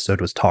this episode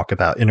was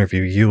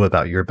interview you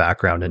about your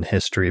background in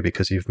history,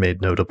 because you've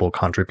made notable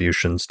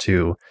contributions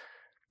to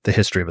the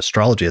history of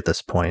astrology at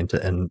this point,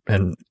 and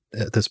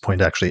at this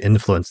point actually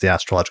influenced the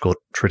astrological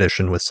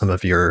tradition with some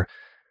of your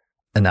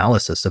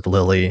analysis of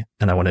Lilly,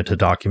 and I wanted to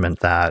document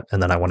that,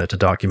 and then I wanted to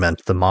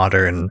document the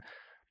modern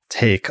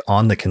take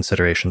on the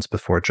considerations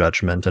before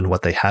Judgment and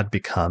what they had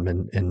become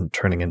in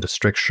turning into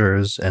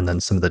strictures, and then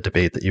some of the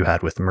debate that you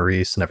had with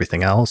Maurice and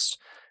everything else.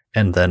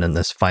 And then in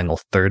this final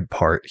third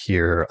part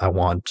here, I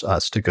want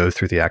us to go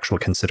through the actual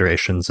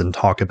considerations and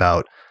talk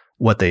about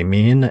what they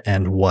mean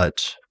and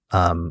what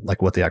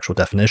the actual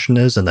definition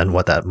is, and then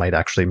what that might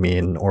actually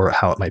mean or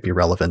how it might be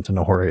relevant in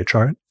a horary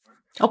chart.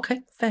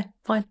 Okay, fair,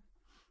 fine.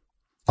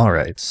 All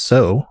right,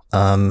 so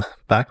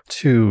back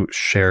to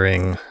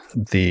sharing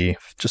the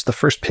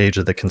first page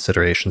of the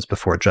considerations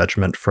before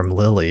Judgment from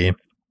Lilly.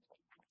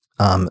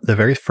 The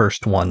very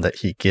first one that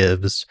he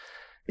gives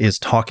is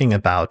talking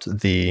about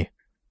the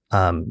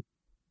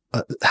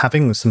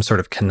having some sort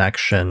of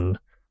connection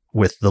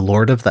with the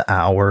Lord of the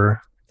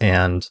Hour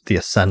and the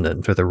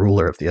Ascendant, or the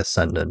ruler of the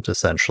Ascendant,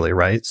 essentially,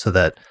 right? So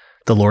that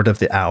the Lord of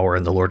the Hour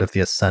and the Lord of the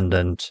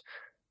Ascendant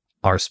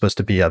are supposed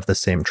to be of the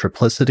same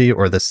triplicity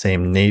or the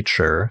same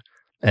nature.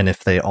 And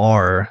if they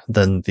are,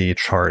 then the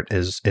chart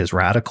is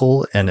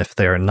radical. And if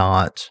they're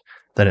not,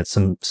 then it's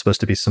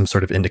supposed to be some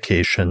sort of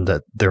indication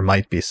that there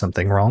might be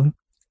something wrong.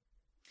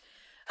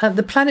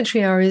 The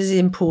planetary hour is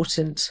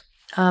important.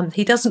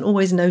 He doesn't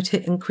always note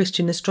it in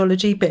Christian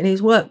Astrology, but in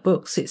his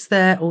workbooks, it's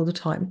there all the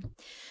time.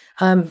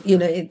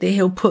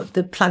 He'll put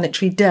the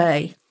planetary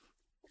day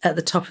at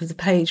the top of the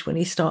page when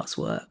he starts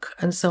work,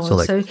 and so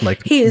on. So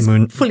he is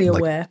fully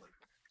aware.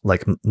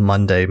 Like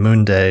Monday,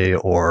 Moon Day,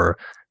 or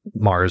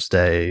Mars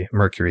Day,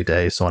 Mercury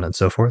Day, so on and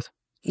so forth.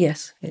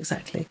 Yes,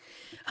 exactly.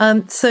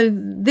 So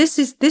this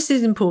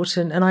is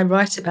important, and I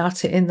write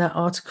about it in that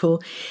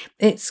article.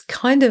 It's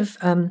kind of,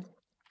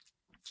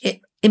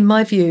 in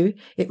my view,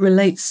 it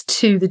relates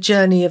to the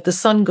journey of the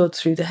sun god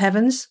through the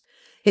heavens.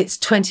 It's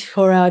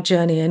 24-hour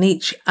journey, and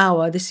each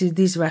hour,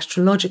 these are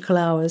astrological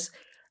hours,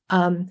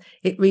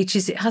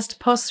 it has to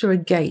pass through a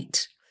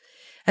gate,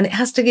 and it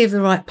has to give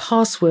the right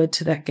password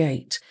to that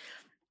gate.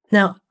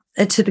 Now,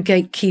 to the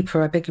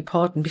gatekeeper, I beg your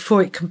pardon,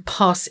 before it can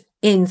pass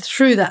in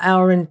through that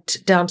hour and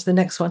down to the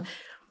next one.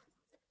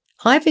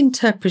 I've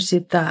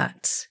interpreted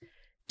that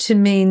to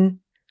mean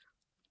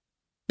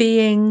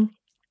being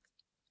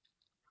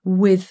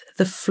with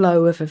the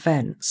flow of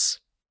events.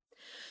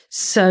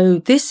 So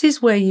this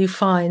is where you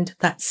find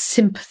that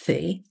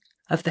sympathy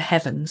of the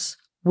heavens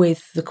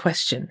with the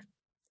question.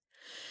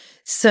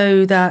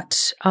 So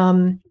that,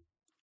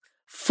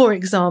 for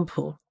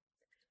example,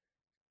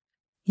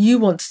 you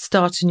want to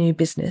start a new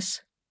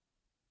business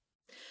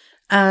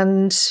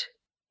and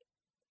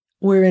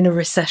we're in a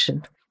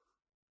recession.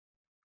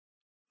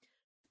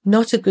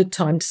 Not a good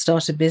time to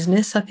start a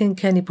business. I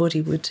think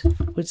anybody would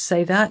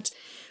say that.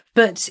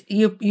 But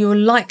you're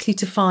likely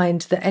to find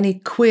that any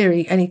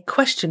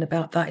question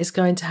about that is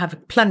going to have a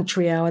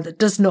planetary hour that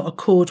does not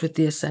accord with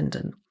the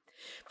ascendant,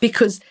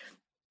 because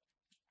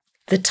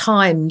the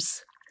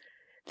times,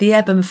 the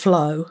ebb and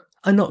flow,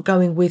 are not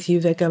going with you,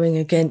 they're going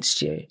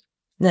against you.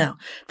 Now,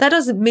 that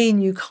doesn't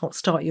mean you can't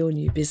start your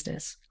new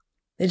business.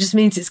 It just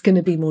means it's going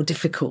to be more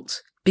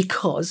difficult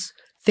because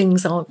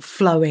things aren't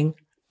flowing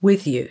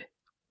with you.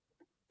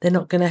 They're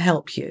not going to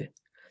help you.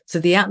 So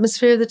the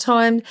atmosphere of the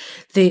time,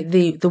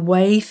 the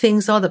way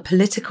things are, the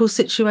political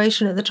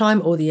situation at the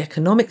time, or the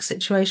economic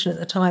situation at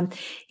the time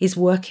is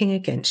working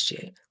against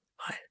you.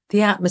 Right?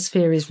 The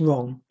atmosphere is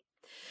wrong.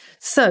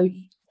 So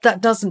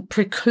that doesn't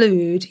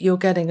preclude you're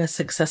getting a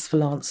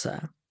successful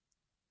answer.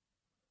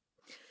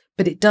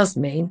 But it does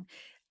mean,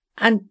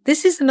 and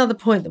this is another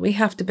point that we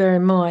have to bear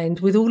in mind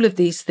with all of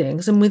these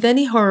things, and with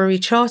any horary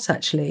chart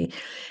actually,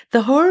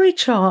 the horary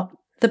chart,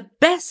 the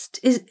best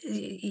is,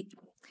 it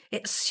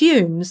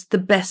assumes the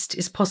best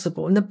is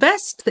possible. And the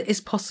best that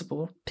is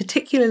possible,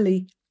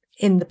 particularly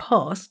in the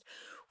past,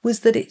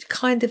 was that it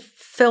kind of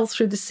fell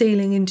through the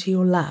ceiling into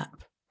your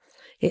lap.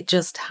 It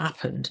just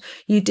happened.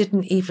 You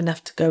didn't even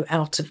have to go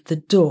out of the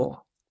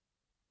door,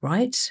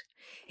 right?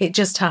 It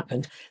just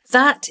happened.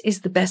 That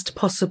is the best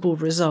possible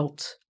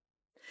result.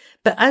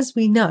 But as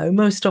we know,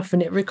 most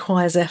often it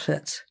requires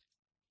effort.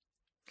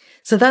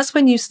 So that's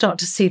when you start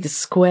to see the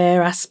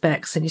square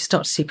aspects and you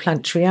start to see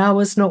planetary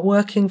hours not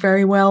working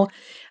very well.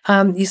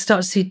 You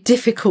start to see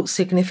difficult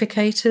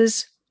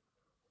significators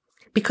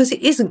because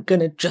it isn't going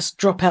to just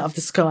drop out of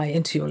the sky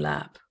into your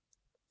lap.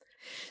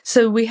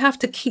 So we have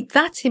to keep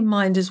that in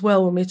mind as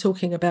well when we're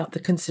talking about the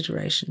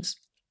considerations.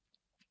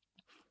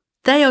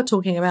 They are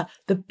talking about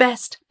the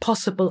best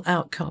possible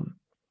outcome.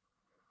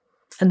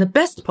 And the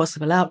best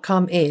possible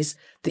outcome is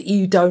that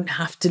you don't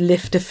have to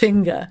lift a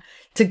finger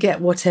to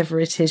get whatever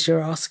it is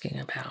you're asking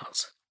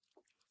about.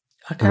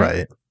 Okay?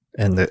 Right.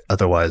 And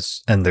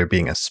there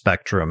being a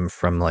spectrum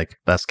from like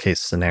best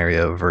case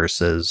scenario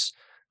versus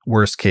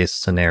worst case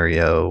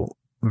scenario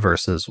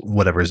versus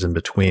whatever's in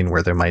between,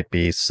 where there might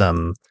be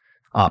some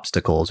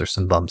obstacles or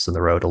some bumps in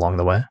the road along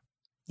the way.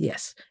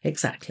 Yes,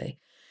 exactly.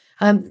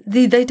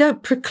 They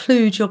don't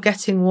preclude you're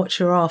getting what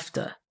you're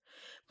after,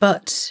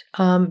 but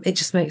it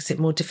just makes it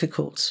more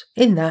difficult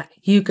in that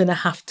you're going to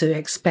have to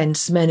expend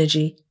some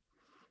energy,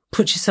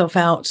 put yourself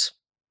out.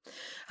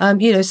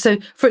 So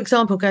for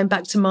example, going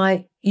back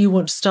to you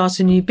want to start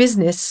a new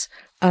business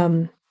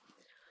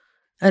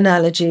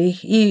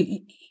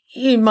analogy,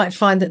 you might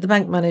find that the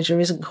bank manager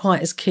isn't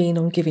quite as keen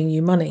on giving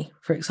you money,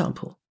 for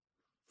example.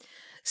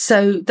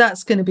 So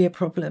that's going to be a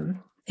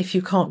problem if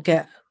you can't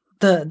get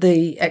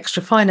the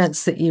extra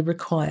finance that you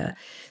require.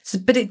 So,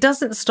 but it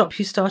doesn't stop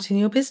you starting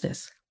your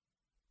business.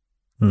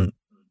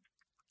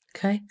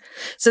 Okay.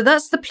 So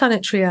that's the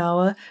planetary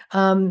hour.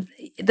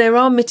 There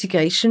are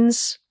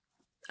mitigations.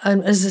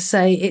 And as I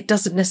say, it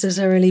doesn't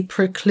necessarily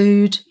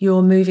preclude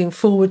your moving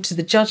forward to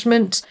the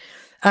judgment.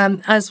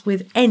 As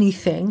with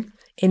anything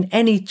in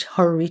any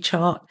horary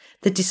chart,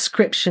 the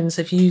descriptions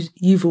of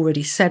you've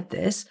already said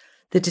this,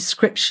 the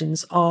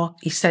descriptions are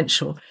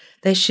essential.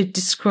 They should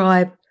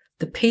describe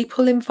the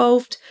people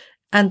involved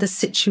and the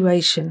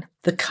situation,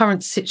 the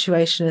current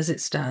situation as it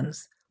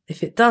stands.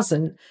 If it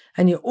doesn't,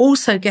 and you're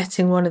also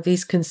getting one of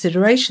these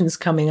considerations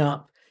coming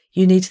up,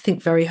 you need to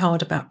think very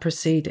hard about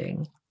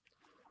proceeding.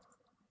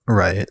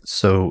 Right.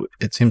 So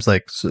it seems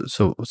like,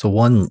 so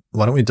one,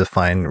 why don't we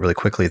define really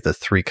quickly the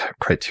three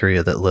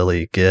criteria that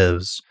Lilly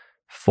gives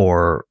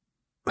for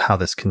how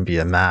this can be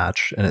a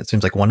match? And it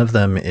seems like one of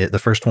them,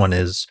 the first one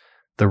is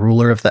the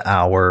ruler of the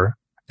hour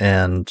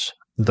and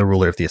the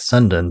ruler of the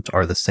ascendant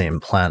are the same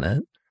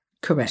planet.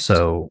 Correct.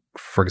 So,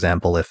 for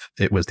example, if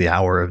it was the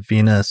hour of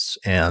Venus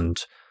and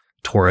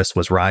Taurus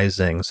was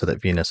rising, so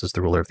that Venus is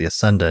the ruler of the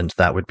ascendant,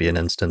 that would be an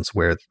instance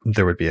where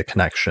there would be a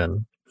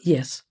connection.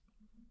 Yes.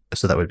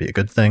 So that would be a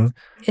good thing.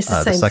 It's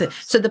the same thing.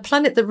 So the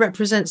planet that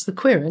represents the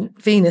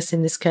querent, Venus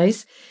in this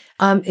case,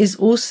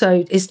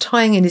 is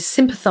tying in, is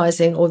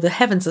sympathizing, or the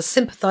heavens are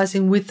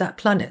sympathizing with that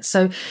planet.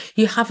 So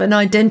you have an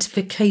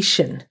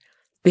identification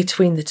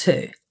between the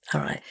two.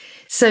 All right.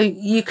 So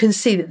you can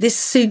see that this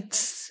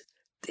suits,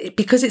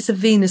 because it's a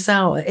Venus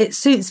hour, it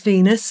suits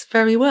Venus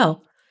very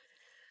well.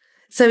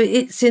 So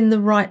it's in the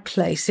right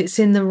place. It's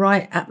in the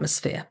right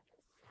atmosphere.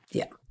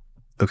 Yeah.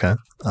 Okay.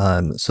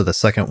 So the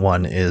second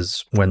one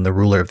is when the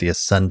ruler of the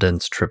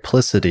ascendant's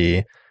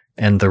triplicity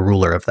and the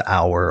ruler of the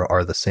hour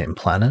are the same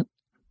planet.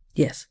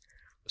 Yes.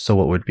 So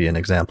what would be an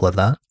example of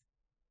that?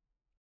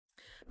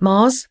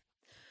 Mars.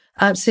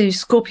 So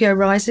Scorpio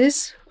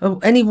rises, or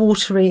any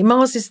watery,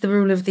 Mars is the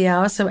ruler of the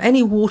hour. So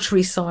any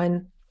watery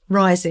sign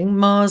rising,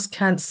 Mars,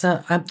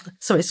 Cancer,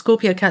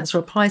 Scorpio, Cancer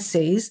or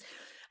Pisces,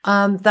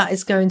 that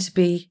is going to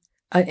be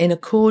in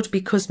accord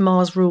because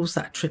Mars rules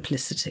that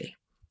triplicity,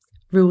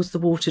 rules the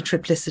water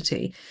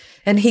triplicity.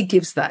 And he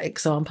gives that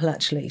example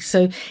actually.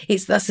 So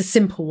that's a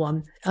simple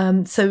one.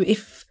 So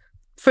if,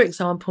 for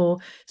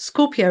example,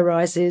 Scorpio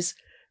rises,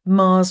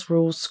 Mars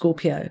rules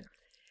Scorpio.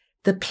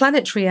 The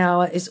planetary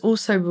hour is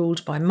also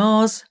ruled by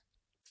Mars.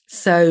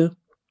 So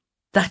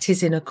that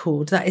is in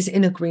accord, that is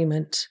in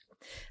agreement.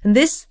 And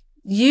this,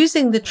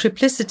 using the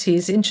triplicity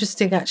is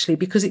interesting actually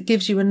because it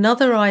gives you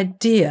another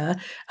idea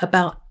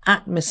about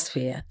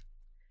atmosphere.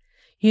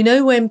 You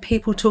know, when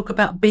people talk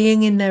about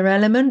being in their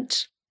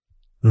element,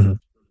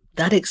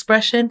 that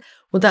expression,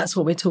 well, that's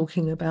what we're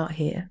talking about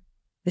here.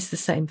 It's the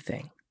same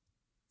thing.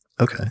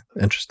 Okay,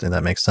 interesting.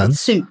 That makes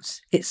sense.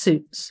 It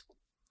suits.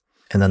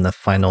 And then the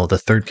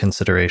third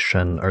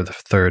consideration, or the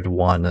third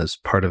one as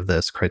part of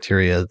this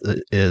criteria,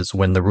 is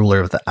when the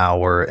ruler of the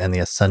hour and the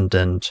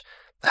ascendant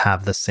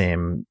have the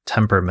same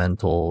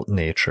temperamental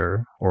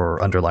nature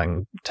or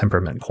underlying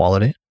temperament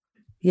quality.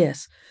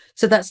 Yes.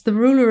 So that's the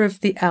ruler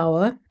of the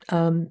hour.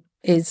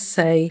 is,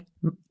 say,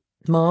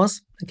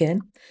 Mars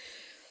again.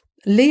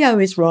 Leo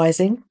is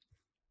rising,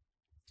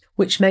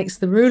 which makes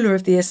the ruler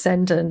of the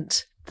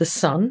ascendant the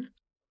Sun.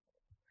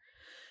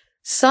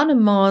 Sun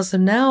and Mars are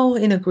now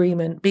in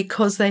agreement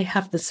because they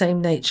have the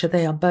same nature.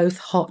 They are both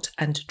hot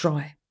and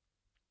dry.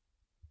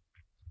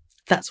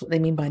 That's what they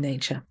mean by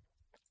nature.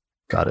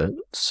 Got it.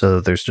 So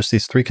there's just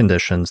these three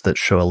conditions that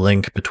show a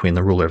link between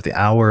the ruler of the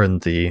hour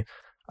and the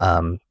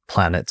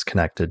planets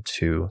connected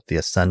to the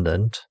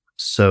ascendant.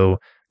 So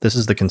this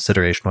is the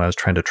consideration when I was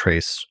trying to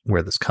trace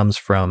where this comes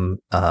from,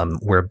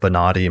 where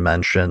Bonatti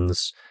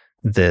mentions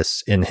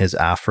this in his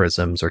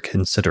aphorisms or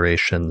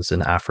considerations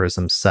in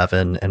aphorism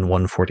 7 and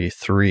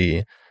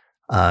 143.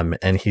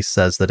 And he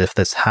says that if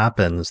this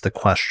happens, the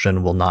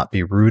question will not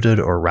be rooted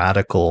or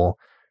radical.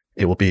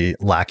 It will be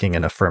lacking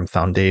in a firm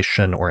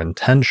foundation or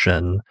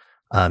intention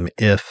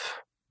if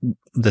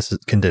this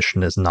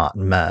condition is not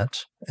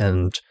met.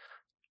 And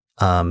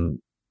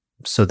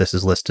so this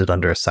is listed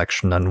under a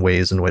section on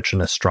ways in which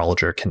an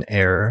astrologer can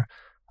err.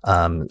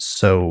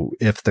 So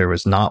if there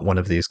was not one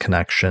of these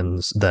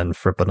connections, then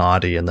for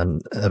Bonatti and then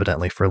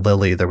evidently for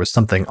Lilly, there was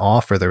something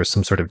off, or there was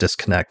some sort of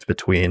disconnect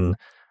between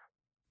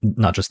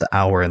not just the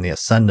hour and the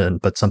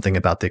ascendant, but something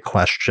about the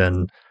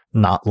question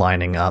not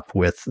lining up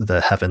with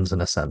the heavens in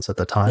a sense at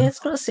the time. Yeah,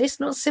 it's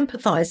not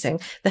sympathizing.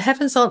 The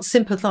heavens aren't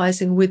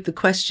sympathizing with the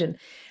question.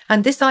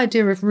 And this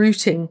idea of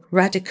rooting,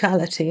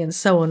 radicality, and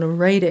so on, and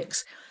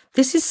radix,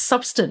 this is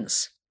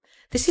substance.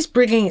 This is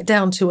bringing it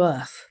down to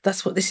earth.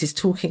 That's what this is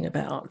talking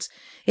about.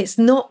 It's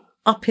not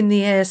up in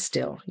the air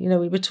still. You know,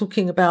 we were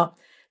talking about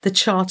the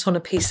chart on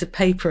a piece of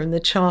paper and the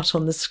chart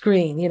on the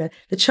screen. You know,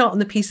 the chart on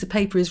the piece of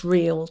paper is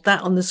real.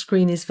 That on the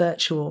screen is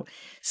virtual.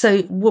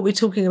 So what we're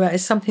talking about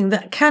is something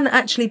that can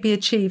actually be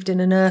achieved in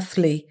an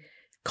earthly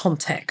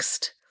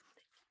context,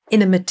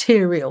 in a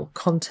material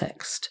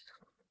context.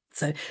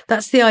 So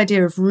that's the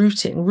idea of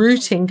rooting.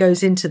 Rooting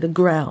goes into the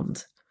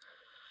ground.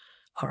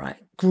 All right,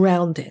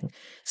 grounding.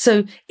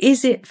 So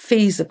is it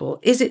feasible?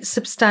 Is it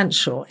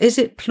substantial? Is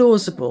it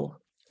plausible?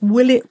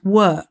 Will it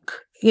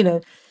work? You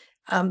know,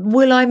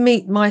 will I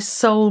meet my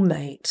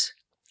soulmate?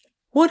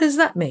 What does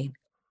that mean?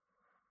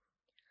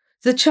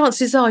 The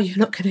chances are you're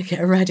not going to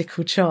get a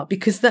radical chart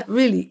because that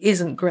really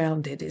isn't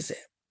grounded, is it?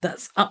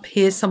 That's up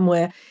here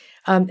somewhere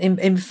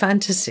in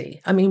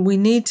fantasy. I mean, we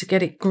need to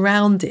get it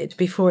grounded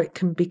before it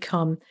can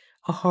become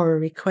a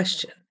horary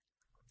question.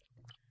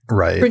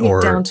 Right. Bring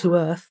it down to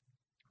earth.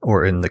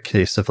 Or in the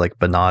case of like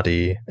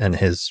Bonatti and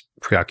his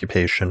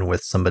preoccupation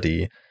with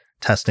somebody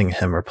testing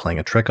him or playing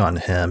a trick on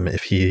him,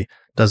 if he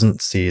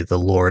doesn't see the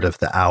Lord of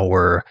the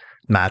hour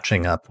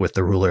matching up with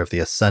the ruler of the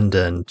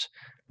ascendant,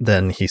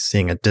 then he's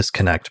seeing a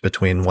disconnect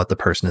between what the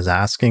person is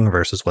asking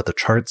versus what the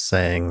chart's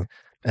saying,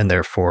 and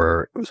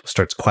therefore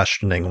starts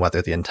questioning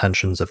whether the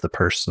intentions of the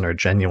person are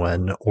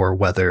genuine or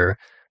whether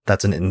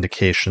that's an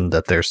indication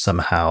that there's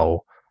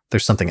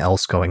something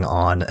else going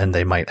on and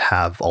they might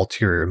have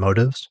ulterior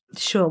motives.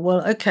 Sure.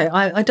 Well, okay.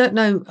 I don't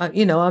know,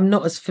 I'm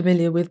not as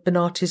familiar with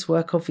Bonatti's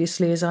work,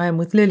 obviously, as I am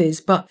with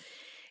Lilly's, but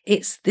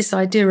it's this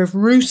idea of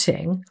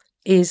rooting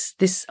is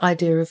this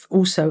idea of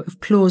also of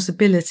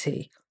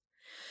plausibility.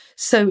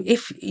 So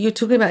if you're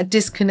talking about a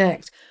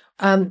disconnect,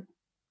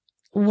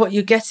 what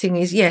you're getting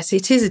is, yes,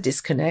 it is a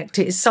disconnect.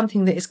 It is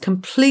something that is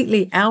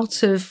completely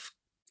out of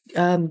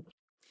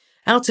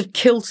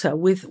kilter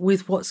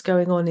with what's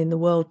going on in the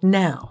world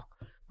now.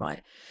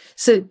 Right.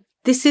 So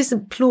this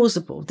isn't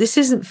plausible. This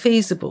isn't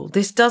feasible.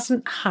 This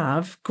doesn't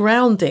have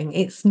grounding.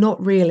 It's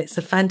not real. It's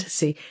a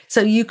fantasy. So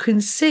you can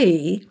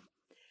see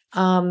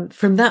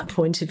from that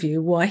point of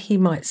view why he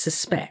might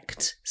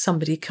suspect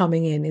somebody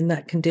coming in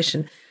that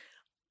condition.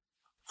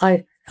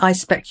 I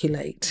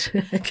speculate.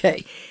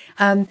 Okay.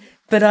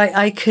 But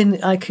I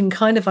can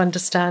kind of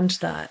understand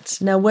that.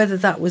 Now, whether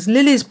that was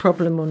Lily's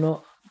problem or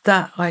not,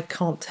 that I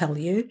can't tell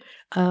you.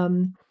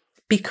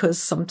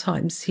 Because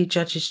sometimes he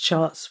judges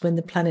charts when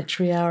the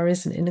planetary hour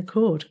isn't in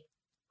accord.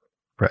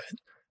 Right.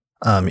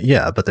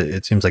 Yeah, but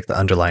it seems like the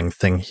underlying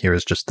thing here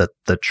is just that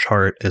the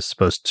chart is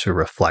supposed to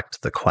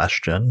reflect the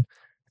question.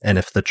 And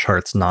if the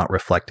chart's not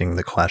reflecting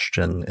the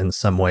question in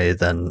some way,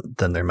 then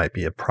there might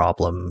be a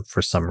problem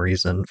for some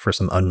reason, for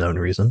some unknown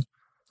reason.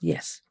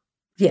 Yes.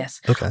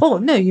 Okay. Oh,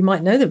 no, you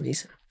might know the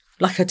reason.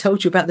 Like I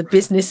told you about the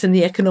business and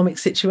the economic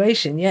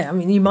situation. Yeah, I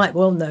mean, you might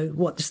well know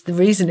what the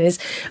reason is.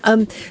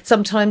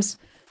 Sometimes...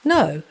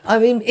 No, I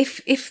mean,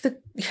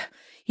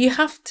 you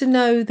have to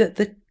know that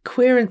the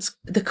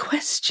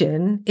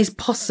question is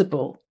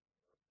possible.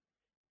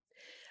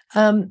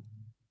 Have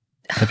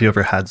you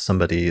ever had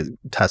somebody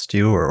test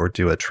you or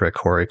do a trick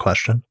horary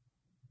question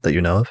that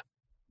you know of?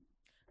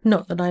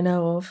 Not that I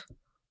know of.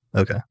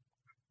 Okay.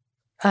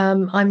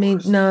 I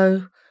mean,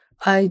 no,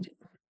 I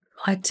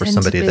tend to be... Or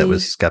somebody that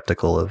was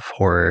skeptical of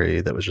horary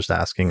that was just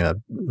asking a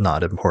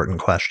not important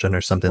question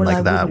or something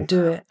like that. I wouldn't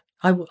do it.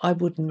 I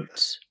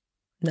wouldn't.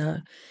 No.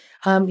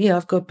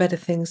 I've got better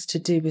things to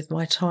do with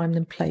my time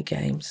than play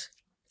games.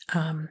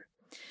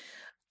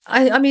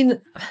 I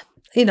mean,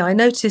 I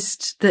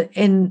noticed that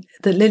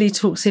Lilly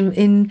talks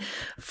in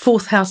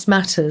Fourth House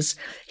Matters,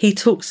 he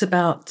talks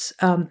about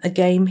a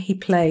game he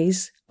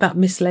plays about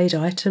mislaid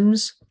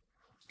items,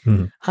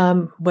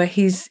 where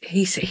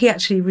he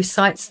actually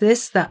recites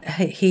this, that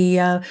he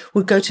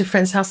would go to a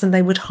friend's house and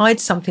they would hide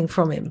something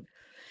from him,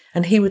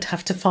 and he would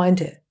have to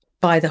find it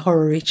by the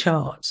horary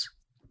chart.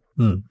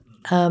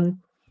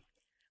 I'm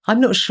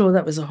not sure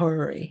that was a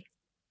horary,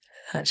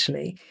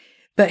 actually.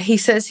 But he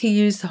says he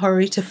used the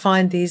horary to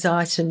find these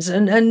items.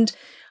 And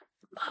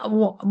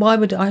why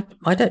would I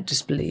don't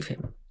disbelieve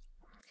him.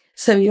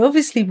 So he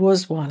obviously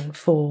was one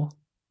for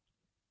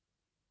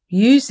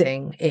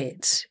using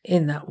it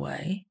in that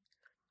way.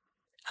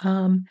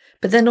 But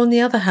then on the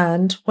other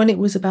hand, when it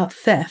was about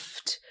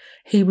theft,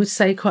 he would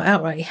say quite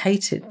outright he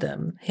hated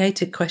them. He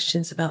hated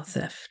questions about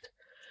theft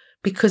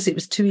because it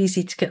was too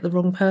easy to get the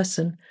wrong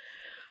person,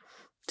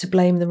 to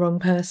blame the wrong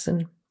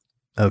person.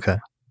 Okay.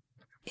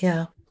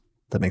 Yeah.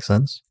 That makes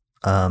sense.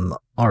 All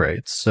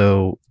right.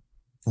 So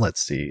let's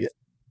see.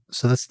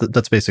 So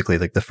that's basically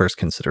like the first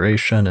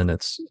consideration, and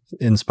it's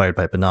inspired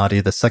by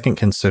Bonatti. The second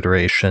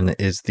consideration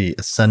is the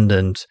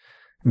ascendant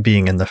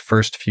being in the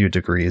first few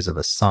degrees of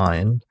a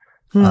sign.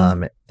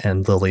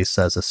 And Lilly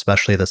says,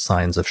 especially the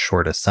signs of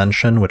short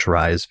ascension, which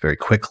rise very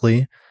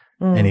quickly.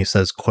 And he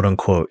says, quote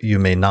unquote, you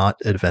may not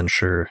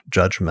adventure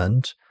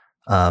judgment.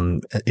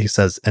 He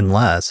says,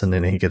 unless, and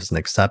then he gives an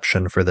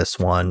exception for this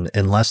one,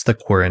 unless the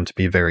querent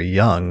be very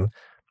young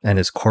and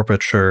his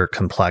corporature,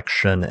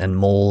 complexion, and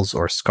moles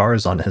or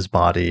scars on his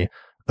body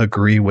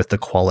agree with the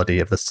quality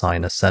of the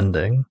sign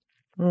ascending.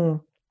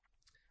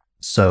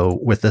 So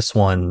with this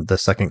one, the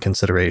second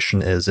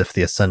consideration is if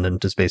the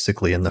ascendant is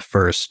basically in the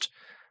first,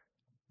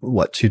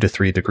 2 to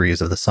 3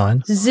 degrees of the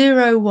sign?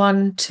 0,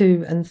 1,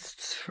 2, and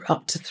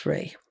up to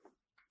 3.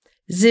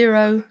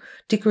 0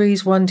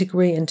 degrees, 1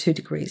 degree, and 2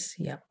 degrees.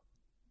 Yeah.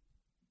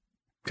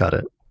 Got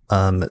it.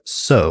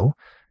 So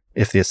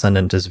if the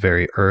ascendant is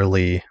very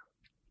early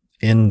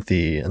in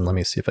and let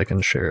me see if I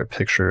can share a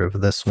picture of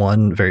this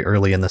one, very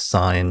early in the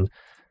sign,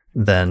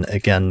 then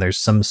again, there's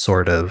some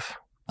sort of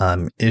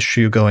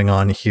issue going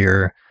on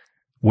here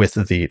with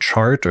the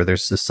chart, or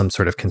there's just some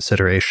sort of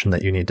consideration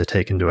that you need to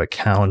take into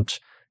account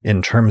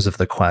in terms of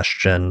the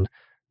question.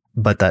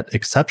 But that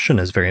exception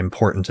is very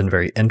important and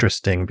very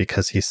interesting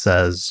because he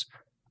says,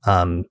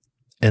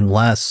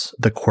 unless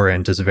the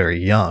querent is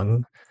very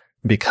young,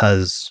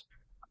 because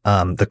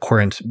the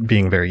querent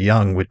being very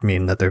young would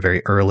mean that they're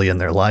very early in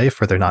their life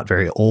or they're not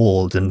very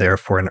old, and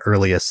therefore an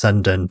early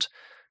ascendant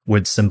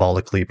would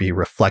symbolically be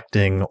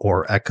reflecting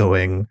or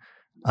echoing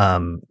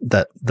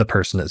that the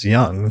person is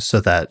young, so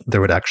that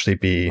there would actually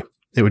be,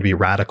 it would be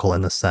radical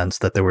in the sense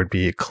that there would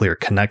be a clear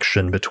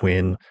connection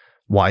between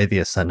why the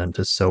ascendant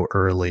is so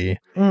early,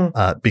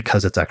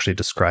 because it's actually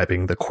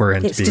describing the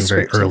querent being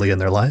very early in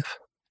their life.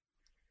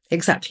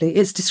 Exactly.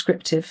 It's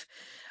descriptive.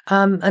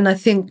 And I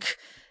think,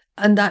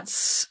 and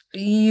that's,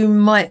 you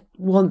might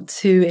want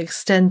to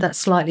extend that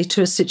slightly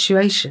to a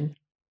situation.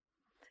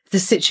 The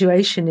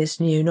situation is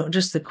new, not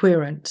just the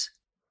querent.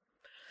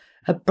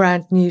 A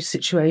brand new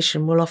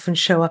situation will often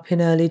show up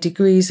in early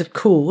degrees, of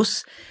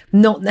course,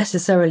 not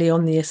necessarily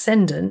on the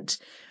ascendant,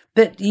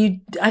 but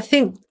I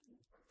think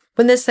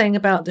when they're saying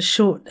about the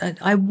short,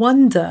 I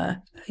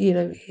wonder,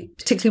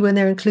 particularly when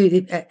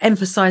they're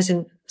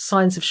emphasizing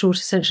signs of short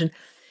ascension,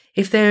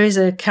 if there is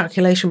a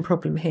calculation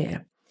problem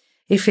here,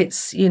 if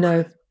it's,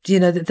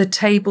 that the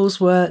tables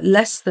were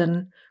less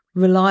than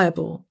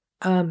reliable.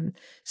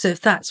 So if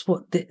that's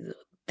what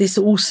this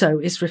also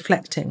is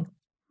reflecting.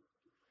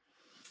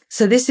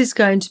 So this is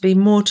going to be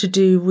more to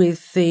do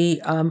with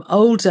the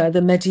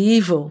the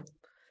medieval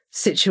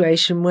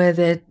situation where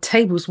their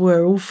tables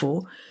were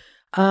awful.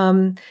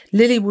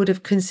 Lilly would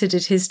have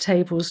considered his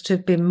tables to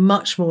have been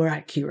much more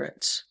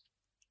accurate.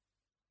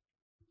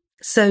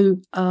 So,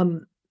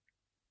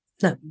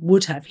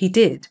 he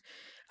did.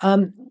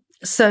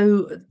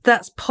 So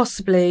that's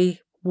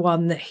possibly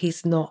one that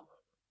he's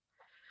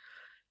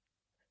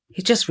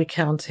just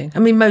recounting. I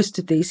mean, most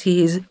of these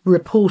he is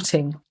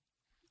reporting.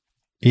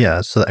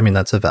 Yeah, so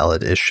that's a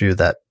valid issue,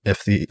 that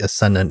if the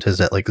ascendant is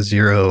at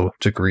 0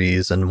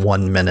 degrees and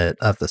 1 minute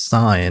of the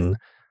sign,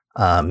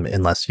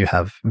 unless you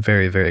have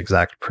very, very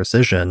exact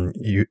precision,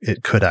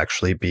 it could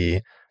actually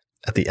be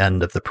at the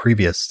end of the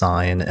previous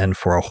sign. And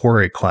for a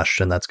horary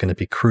question, that's going to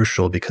be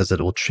crucial because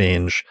it will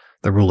change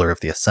the ruler of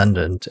the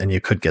ascendant, and you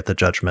could get the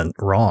judgment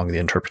wrong, the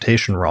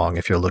interpretation wrong,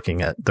 if you're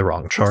looking at the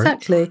wrong chart.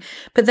 Exactly.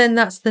 But then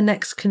that's the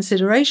next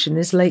consideration,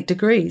 is late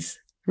degrees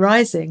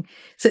rising.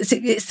 So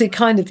it's the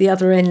kind of the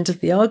other end of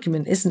the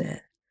argument, isn't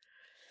it?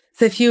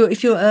 So if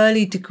your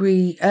early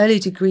degree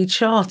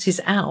chart is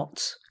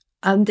out,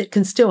 and it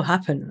can still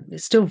happen,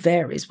 it still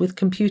varies with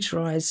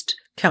computerized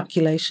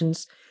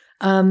calculations,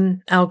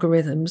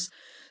 algorithms.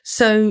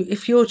 So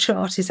if your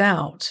chart is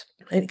out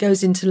and it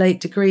goes into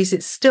late degrees,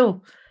 it's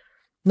still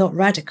not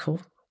radical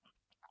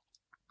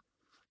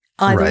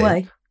either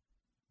way.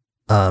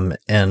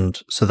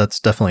 And so that's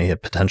definitely a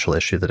potential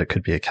issue, that it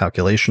could be a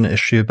calculation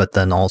issue. But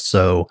then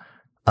also,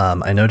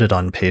 I noted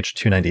on page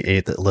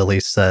 298 that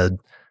Lilly said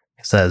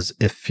says,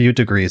 if few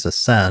degrees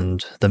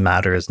ascend, the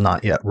matter is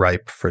not yet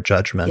ripe for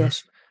judgment.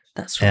 Yes,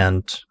 that's right.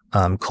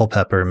 And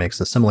Culpeper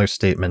makes a similar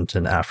statement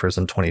in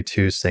Aphorism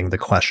 22, saying the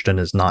question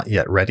is not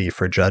yet ready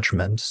for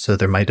judgment. So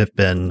there might have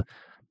been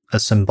a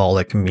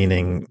symbolic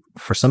meaning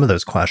for some of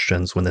those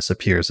questions when this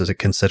appears as a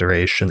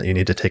consideration that you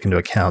need to take into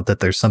account, that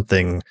there's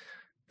something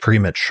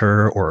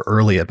premature or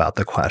early about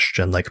the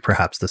question, like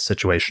perhaps the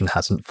situation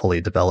hasn't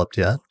fully developed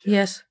yet.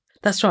 Yes,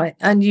 that's right.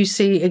 And you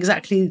see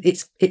exactly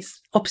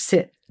it's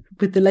opposite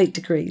with the late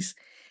degrees,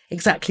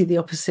 exactly the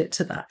opposite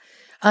to that.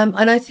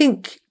 And I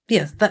think,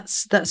 yes,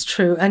 that's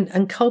true.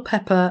 And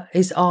Culpeper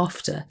is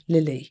after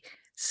Lilly,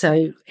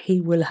 so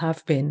he will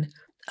have been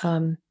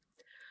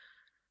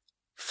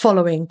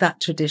following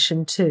that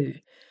tradition too.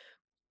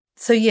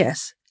 So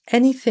yes,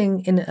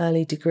 anything in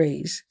early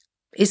degrees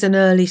is an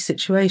early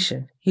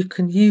situation. You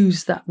can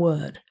use that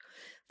word.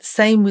 The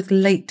same with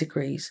late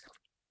degrees.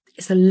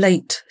 It's a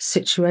late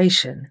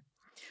situation.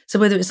 So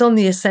whether it's on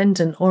the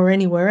ascendant or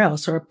anywhere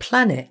else, or a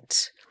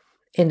planet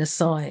in a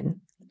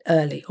sign,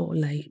 early or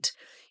late,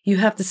 you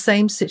have the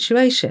same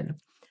situation,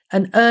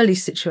 an early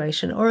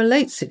situation or a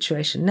late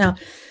situation. Now,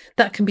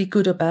 that can be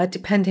good or bad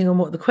depending on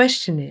what the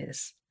question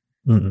is.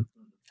 Mm-hmm.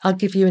 I'll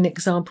give you an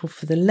example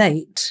for the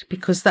late,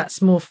 because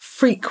that's more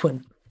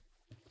frequent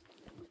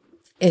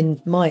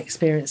in my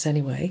experience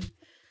anyway.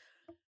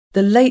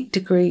 The late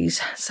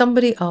degrees,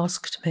 somebody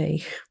asked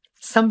me,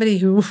 somebody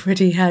who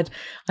already had,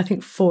 I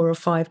think, 4 or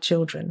 5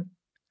 children,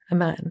 a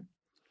man,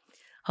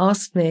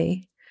 asked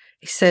me,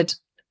 he said,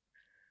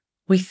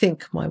 we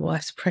think my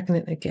wife's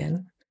pregnant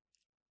again.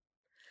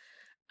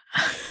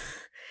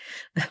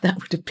 That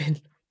would have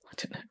been, I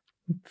don't know,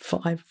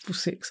 5 or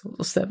 6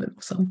 or 7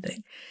 or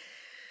something.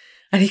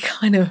 And he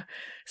kind of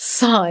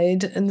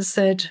sighed and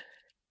said,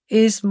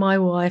 is my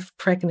wife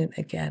pregnant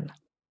again?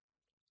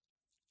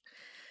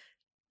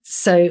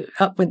 So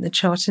up went the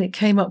chart, and it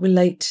came up with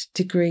late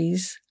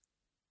degrees.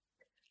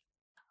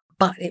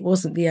 But it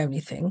wasn't the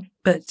only thing.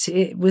 But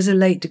it was a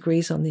late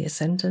degrees on the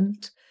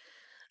ascendant.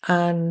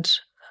 And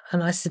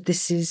I said,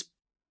 the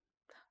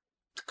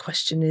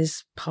question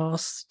is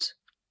past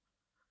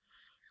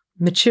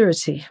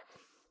maturity.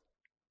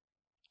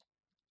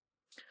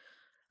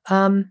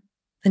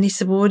 And he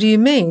said, well, what do you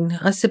mean?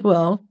 I said,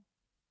 well,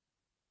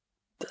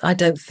 I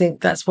don't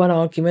think that's one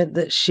argument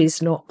that she's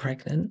not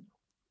pregnant,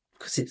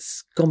 because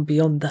it's gone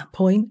beyond that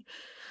point.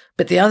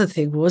 But the other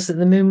thing was that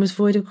the moon was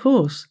void of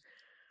course.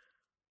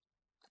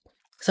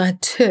 So I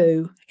had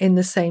 2 in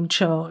the same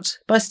chart,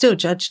 but I still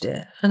judged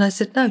it. And I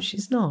said, no,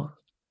 she's not.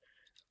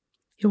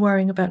 You're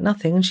worrying about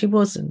nothing. And she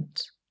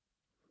wasn't.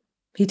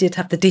 He did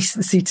have the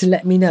decency to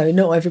let me know.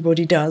 Not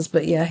everybody does,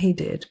 but yeah, he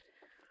did.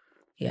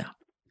 Yeah.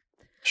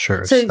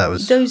 Sure. So that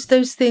was those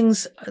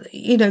things,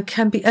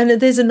 can be. And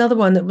there's another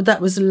one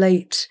that was a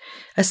late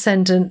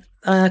ascendant.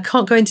 I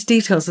can't go into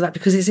details of that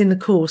because it's in the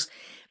course.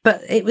 But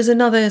it was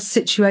another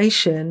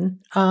situation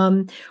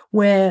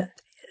where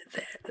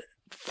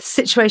the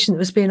situation that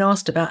was being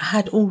asked about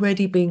had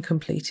already been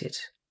completed.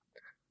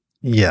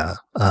 Yeah.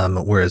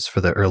 Whereas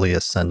for the early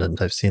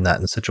ascendant, I've seen that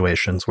in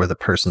situations where the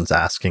person's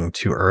asking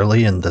too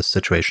early and the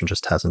situation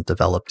just hasn't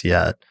developed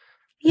yet.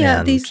 Yeah,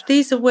 and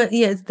these are where,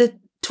 they're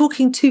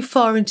talking too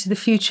far into the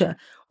future,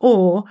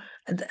 or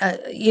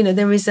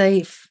there is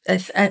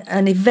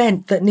an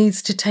event that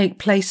needs to take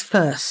place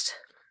first.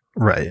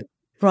 Right.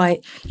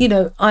 Right.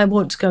 I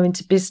want to go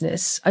into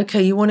business.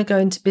 Okay, you want to go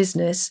into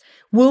business.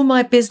 Will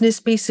my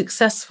business be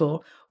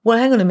successful? Well,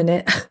 hang on a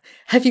minute.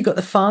 Have you got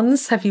the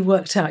funds? Have you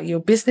worked out your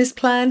business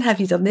plan? Have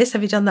you done this?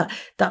 Have you done that?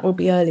 That will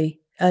be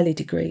early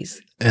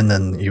degrees. And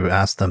then you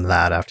ask them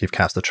that after you've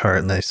cast the chart,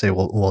 and they say,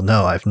 well,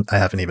 no, I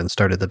haven't even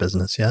started the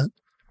business yet.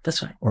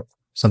 That's right. Or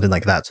something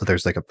like that. So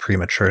there's like a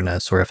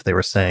prematureness. Or if they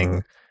were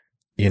saying,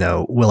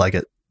 will I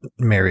get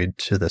married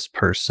to this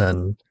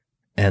person?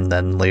 And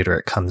then later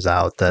it comes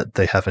out that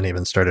they haven't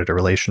even started a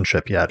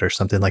relationship yet, or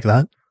something like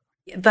that.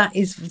 That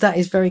is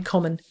very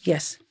common.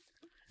 Yes.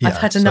 Yeah, I've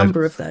had a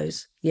number of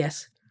those.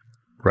 Yes.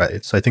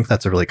 Right. So I think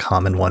that's a really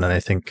common one. And I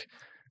think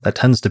that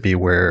tends to be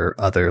where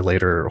other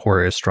later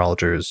horary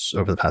astrologers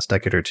over the past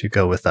decade or two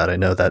go with that. I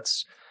know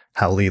that's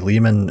how Lee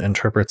Lehman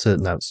interprets it.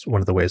 And that's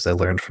one of the ways I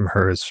learned from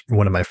her, is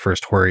one of my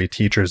first horary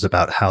teachers,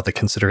 about how the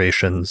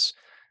considerations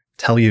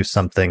tell you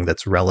something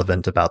that's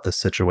relevant about the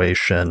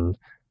situation,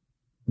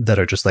 that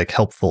are just like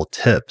helpful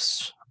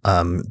tips.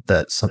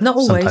 That not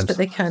always, sometimes, but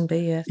they can be.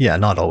 Yeah. Yeah,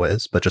 not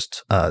always, but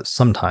just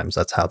sometimes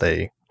that's how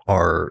they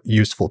are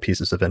useful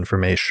pieces of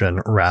information,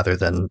 rather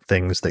than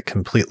things that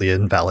completely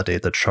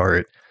invalidate the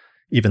chart.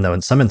 Even though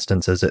in some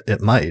instances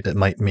it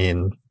might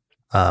mean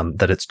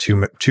that it's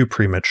too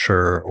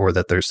premature, or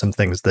that there's some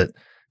things that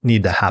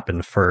need to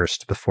happen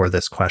first before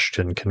this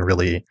question can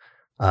really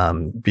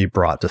be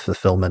brought to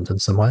fulfillment in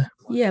some way.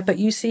 Yeah, but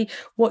you see,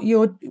 what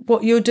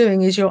you're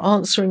doing is you're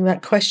answering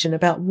that question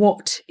about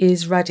what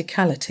is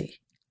radicality.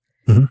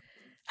 Mm-hmm.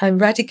 And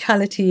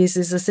radicality is,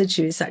 as I said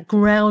to you, it's that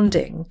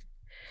grounding.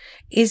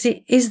 Is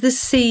the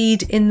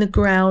seed in the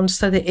ground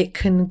so that it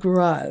can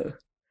grow?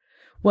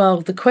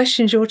 Well, the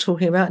questions you're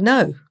talking about,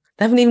 no,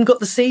 they haven't even got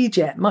the seed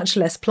yet, much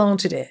less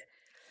planted it.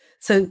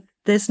 So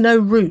there's no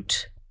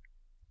root.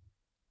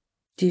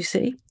 Do you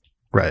see?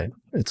 Right.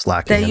 It's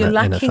lacking You're in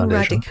a lacking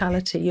foundation.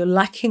 radicality. You're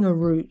lacking a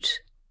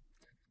root.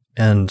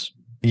 And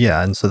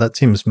yeah, and so that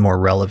seems more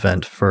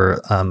relevant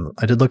for,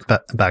 I did look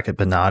back at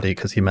Benatti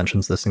because he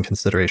mentions this in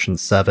consideration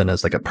 7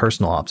 as like a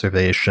personal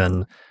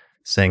observation,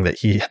 saying that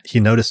he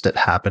noticed it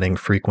happening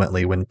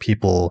frequently when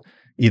people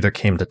either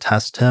came to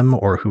test him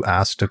or who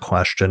asked a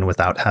question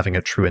without having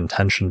a true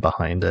intention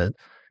behind it.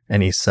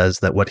 And he says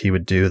that what he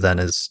would do then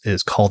is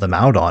call them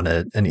out on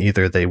it, and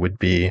either they would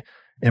be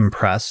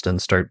impressed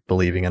and start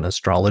believing in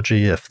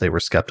astrology if they were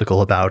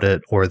skeptical about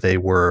it, or if they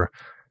were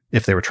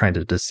trying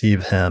to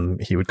deceive him,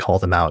 he would call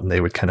them out and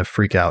they would kind of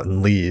freak out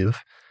and leave.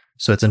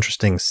 So it's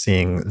interesting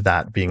seeing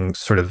that being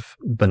sort of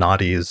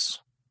Benatti's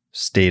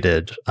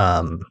stated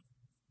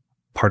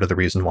part of the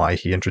reason why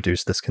he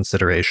introduced this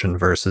consideration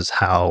versus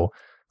how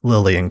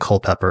Lilly and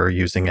Culpeper are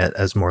using it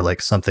as more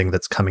like something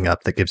that's coming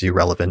up that gives you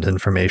relevant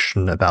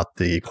information about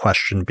the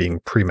question being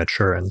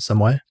premature in some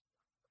way.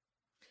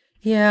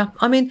 Yeah,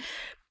 I mean,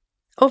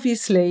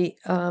 obviously,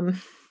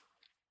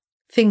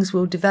 things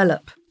will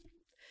develop.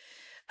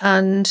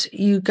 And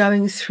you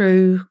going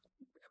through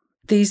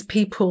these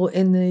people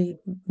in the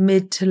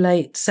mid to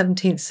late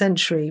 17th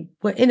century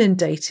were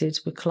inundated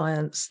with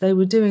clients. They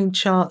were doing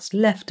charts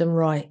left and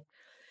right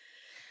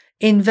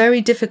in very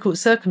difficult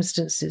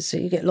circumstances. So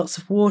you get lots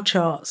of war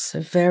charts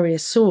of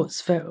various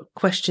sorts,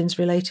 questions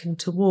relating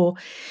to war.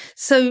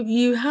 So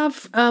you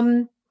have,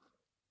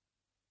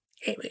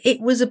 it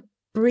was a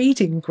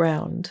breeding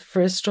ground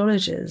for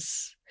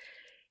astrologers.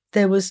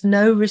 There was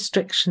no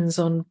restrictions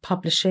on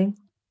publishing.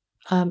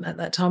 At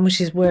that time, which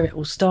is where it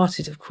all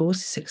started, of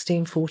course,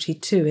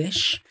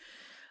 1642-ish.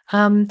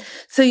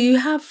 So you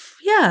have,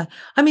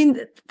 I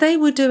mean, they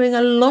were doing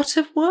a lot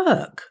of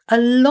work.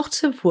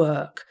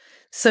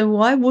 So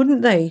why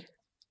wouldn't they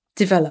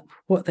develop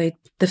the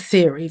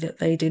theory that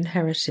they'd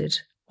inherited?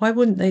 Why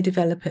wouldn't they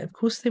develop it? Of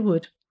course they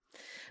would.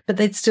 But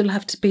they'd still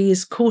have to be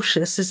as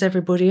cautious as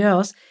everybody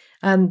else.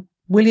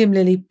 William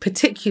Lilly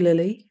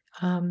particularly,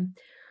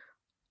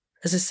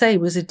 as I say,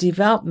 was a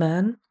devout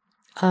man.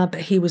 But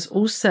he was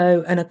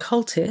also an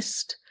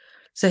occultist,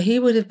 so he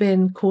would have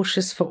been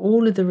cautious for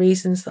all of the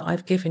reasons that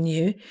I've given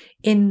you.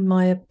 In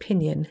my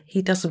opinion,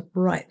 he doesn't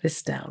write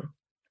this down.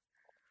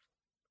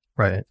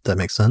 Right, that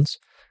makes sense.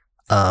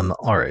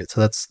 All right,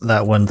 so that's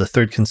that one. The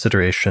third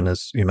consideration,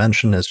 as you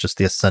mentioned, is just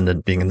the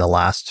ascendant being in the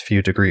last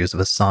few degrees of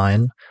a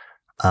sign.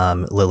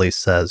 Lilly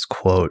says,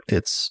 quote,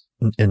 "It's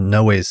in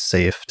no ways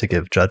safe to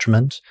give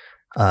judgment.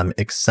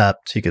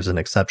 Except," he gives an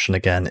exception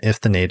again,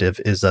 "if the native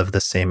is of the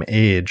same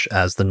age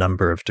as the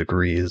number of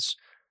degrees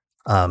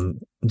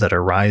that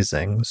are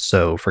rising."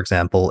 So, for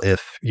example,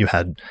 if you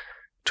had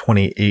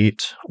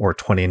 28 or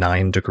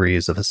 29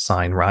 degrees of a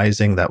sign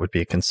rising, that would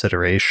be a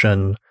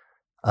consideration,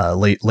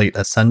 late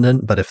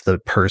ascendant. But if the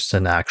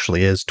person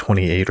actually is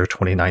 28 or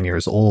 29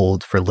 years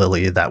old, for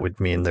Lilly, that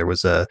would mean there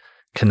was a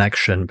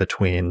connection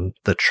between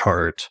the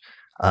chart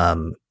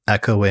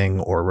echoing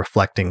or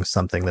reflecting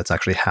something that's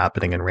actually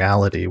happening in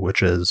reality,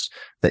 which is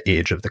the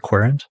age of the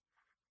querent.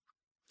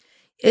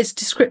 It's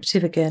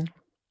descriptive again.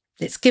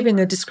 It's giving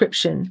a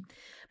description.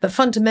 But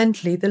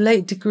fundamentally, the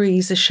late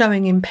degrees are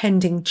showing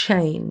impending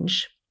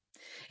change.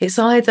 It's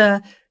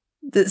either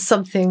that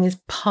something is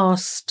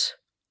past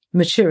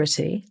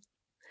maturity,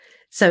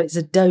 so it's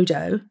a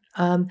dodo,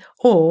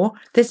 or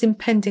there's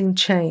impending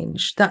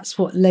change. That's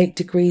what late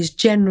degrees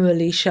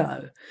generally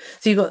show.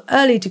 So you've got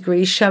early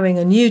degrees showing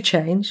a new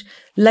change,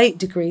 late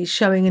degrees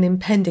showing an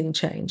impending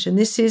change. And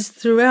this is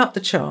throughout the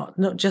chart,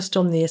 not just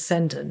on the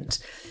ascendant.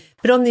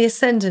 But on the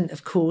ascendant,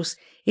 of course,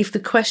 if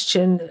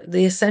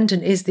the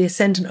ascendant is the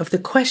ascendant of the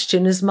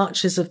question as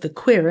much as of the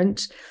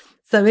querent.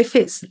 So if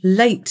it's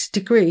late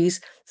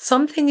degrees,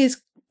 something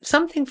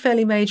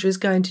fairly major is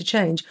going to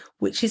change,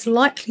 which is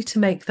likely to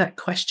make that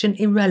question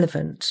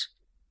irrelevant.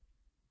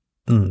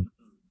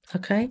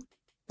 Okay?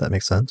 That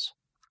makes sense.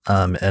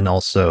 And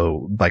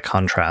also, by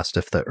contrast,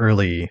 if the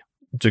early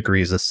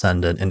degrees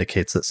ascendant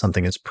indicates that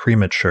something is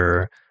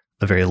premature,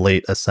 the very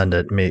late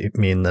ascendant may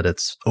mean that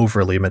it's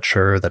overly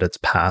mature, that it's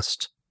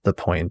past the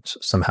point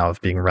somehow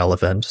of being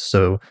relevant.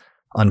 So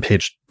on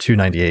page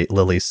 298,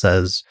 Lilly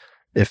says,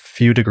 "If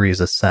few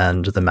degrees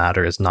ascend, the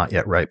matter is not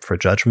yet ripe for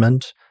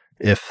judgment.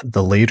 If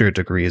the later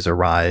degrees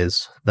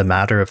arise, the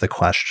matter of the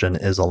question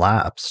is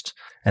elapsed,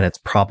 and it's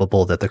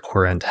probable that the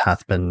querent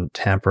hath been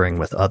tampering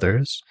with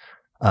others."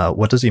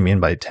 What does he mean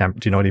by do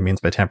you know what he means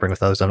by tampering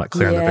with others? I'm not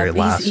clear on the very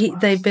last.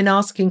 They've been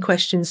asking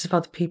questions of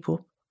other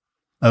people.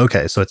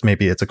 Okay, so it's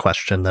a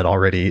question that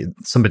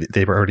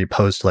they were already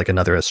posed to like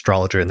another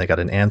astrologer and they got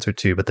an answer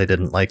to, but they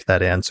didn't like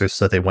that answer,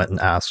 so they went and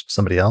asked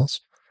somebody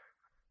else.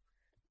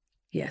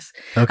 Yes,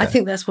 okay. I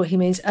think that's what he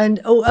means.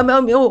 And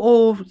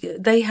or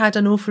they had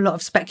an awful lot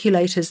of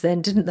speculators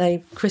then, didn't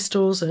they?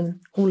 Crystals and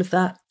all of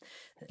that,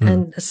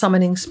 and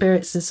summoning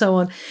spirits and so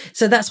on.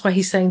 So that's why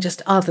he's saying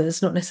just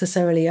others, not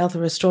necessarily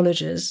other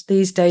astrologers.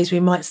 These days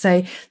we might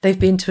say they've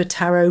been to a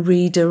tarot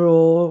reader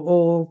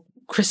or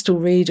crystal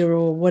reader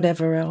or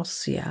whatever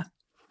else. Yeah.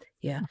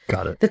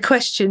 Got it. The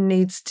question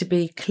needs to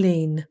be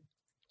clean.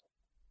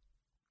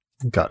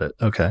 Got it.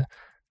 Okay.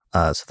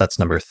 So that's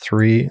number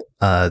 3.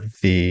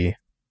 The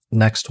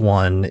next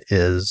one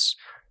is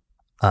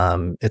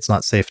it's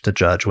not safe to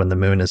judge when the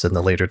moon is in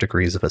the later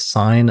degrees of a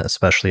sign,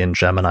 especially in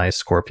Gemini,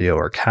 Scorpio,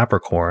 or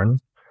Capricorn.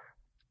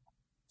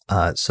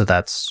 So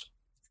that's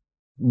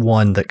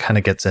one that kind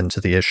of gets into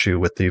the issue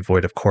with the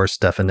void of course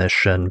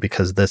definition,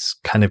 because this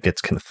kind of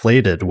gets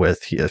conflated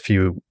with a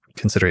few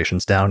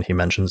considerations down. He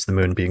mentions the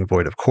moon being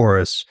void of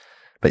course,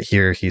 but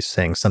here he's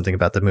saying something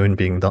about the moon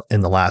being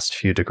in the last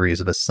few degrees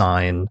of a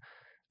sign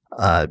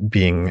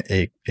being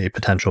a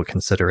potential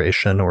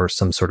consideration or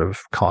some sort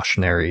of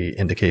cautionary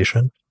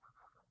indication.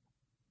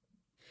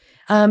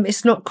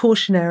 It's not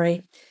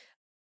cautionary.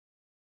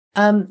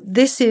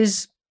 This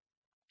is,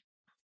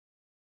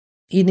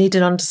 you need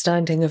an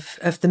understanding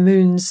of the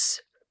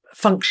moon's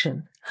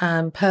function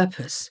and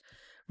purpose,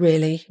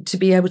 really, to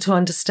be able to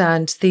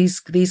understand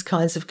these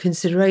kinds of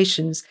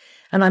considerations.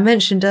 And I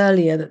mentioned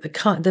earlier that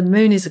the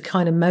moon is a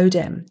kind of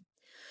modem.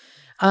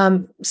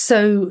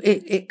 So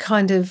it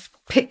kind of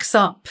picks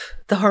up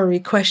the horary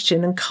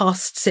question and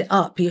casts it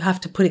up. You have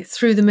to put it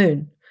through the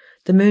moon.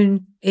 The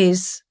moon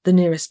is the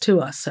nearest to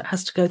us, so it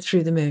has to go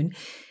through the moon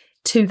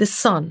to the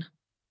sun.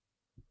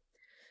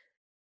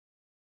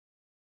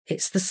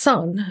 It's the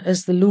sun,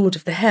 as the Lord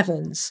of the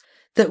heavens,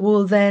 that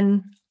will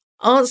then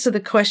answer the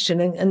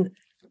question and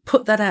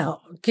put that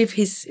out, give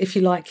his, if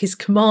you like, his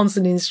commands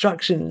and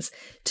instructions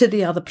to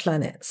the other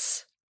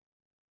planets.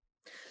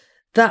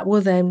 That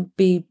will then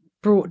be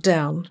brought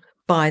down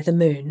by the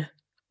moon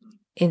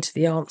into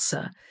the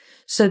answer.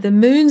 So the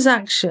moon's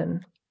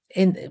action,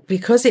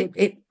 because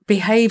it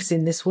behaves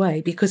in this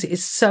way, because it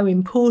is so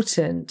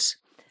important,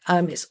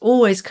 it's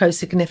always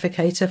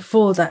co-significator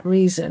for that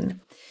reason.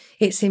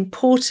 It's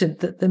important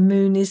that the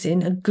moon is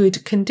in a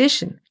good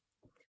condition,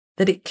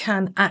 that it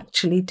can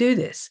actually do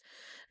this.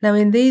 Now,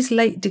 in these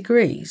late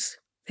degrees,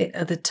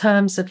 are the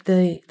terms of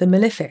the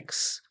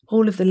malefics.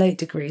 All of the late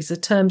degrees are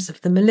terms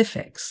of the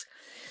malefics.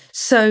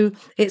 So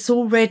it's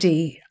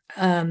already,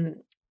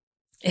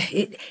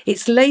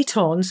 it's late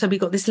on. So we've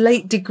got this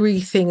late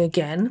degree thing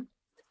again.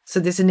 So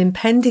there's an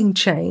impending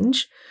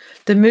change.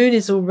 The moon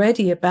is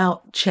already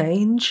about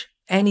change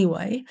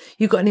anyway.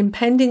 You've got an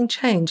impending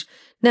change.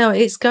 Now,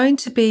 it's going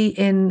to be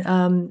in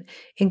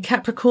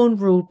Capricorn,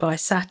 ruled by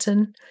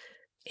Saturn,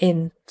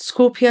 in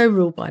Scorpio,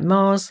 ruled by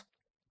Mars,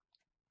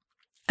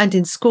 and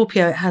in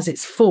Scorpio, it has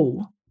its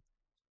fall.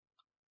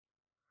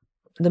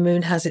 The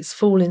moon has its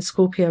fall in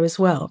Scorpio as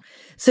well.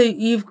 So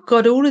you've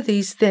got all of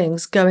these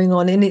things going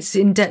on, and it's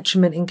in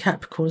detriment in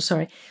Capricorn,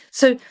 sorry.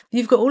 So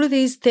you've got all of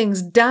these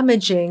things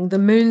damaging the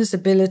moon's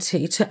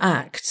ability to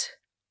act,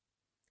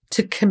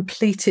 to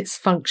complete its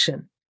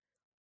function.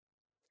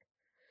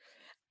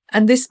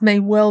 And this may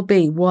well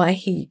be why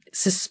he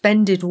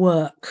suspended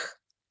work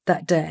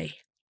that day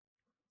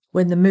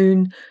when the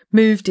moon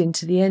moved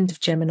into the end of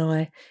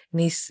Gemini.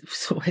 And he's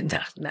thought,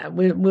 no,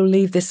 we'll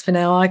leave this for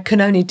now. I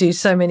can only do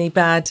so many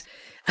bad,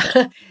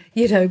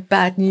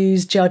 bad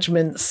news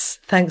judgments.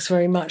 Thanks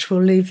very much.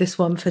 We'll leave this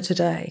one for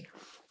today.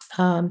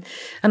 And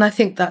I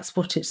think that's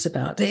what it's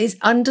about. It is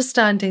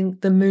understanding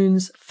the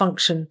moon's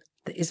function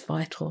that is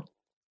vital.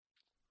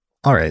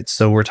 All right,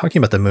 so we're talking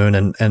about the moon,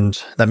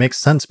 and that makes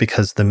sense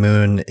because the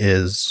moon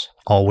is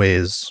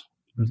always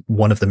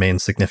one of the main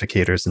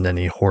significators in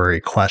any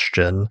horary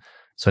question.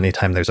 So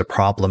anytime there's a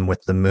problem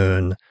with the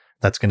moon,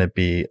 that's going to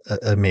be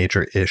a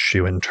major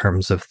issue in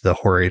terms of the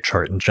horary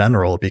chart in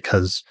general,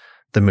 because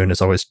the moon is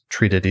always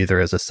treated either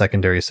as a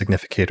secondary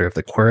significator of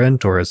the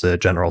querent or as a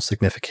general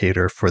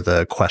significator for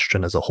the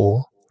question as a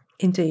whole.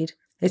 Indeed.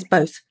 It's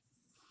both.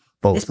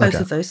 It's both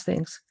of those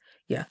things.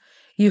 Yeah.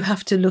 You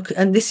have to look,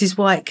 and this is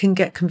why it can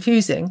get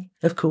confusing,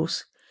 of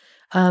course,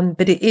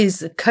 but it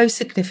is a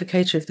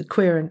co-significator of the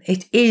querent.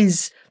 It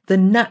is the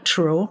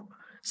natural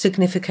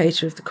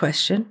significator of the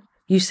question.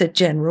 You said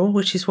general,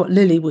 which is what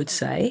Lilly would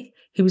say.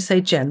 He would say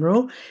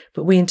general,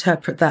 but we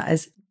interpret that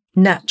as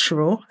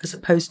natural as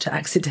opposed to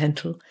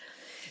accidental.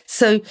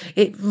 So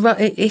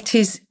it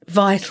is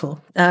vital,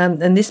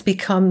 and this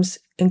becomes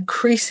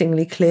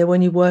increasingly clear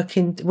when you're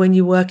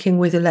working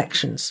with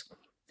elections.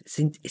 It's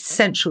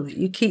essential that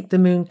you keep the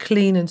moon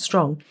clean and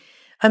strong.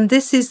 And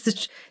this is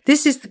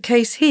the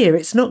case here.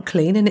 It's not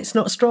clean and it's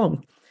not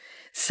strong.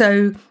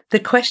 So the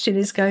question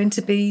is going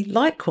to be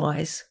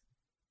likewise.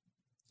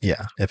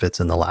 Yeah, if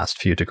it's in the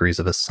last few degrees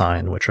of a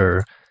sign, which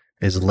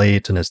is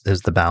late and is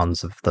the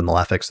bounds of the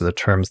malefics or the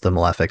terms of the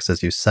malefics,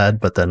 as you said,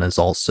 but then is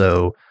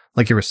also,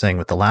 like you were saying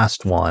with the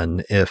last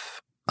one,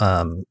 if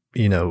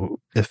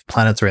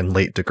planets are in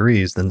late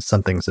degrees, then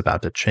something's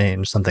about to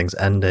change, something's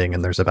ending,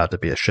 and there's about to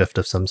be a shift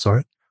of some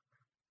sort.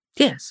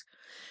 Yes.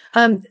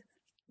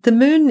 The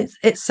moon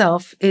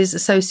itself is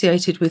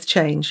associated with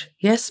change,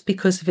 yes,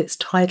 because of its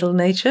tidal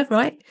nature,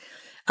 right?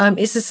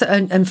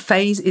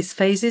 Its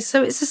phases,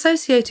 so it's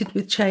associated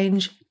with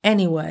change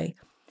anyway.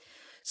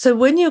 So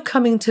when you're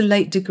coming to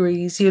late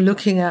degrees, you're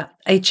looking at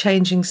a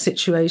changing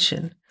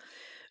situation.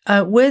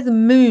 Where the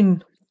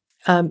moon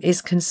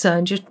is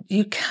concerned,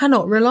 you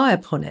cannot rely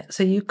upon it.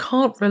 So you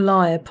can't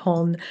rely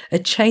upon a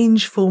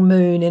changeful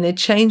moon in a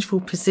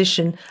changeful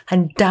position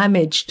and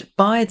damaged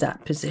by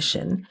that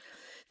position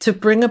to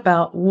bring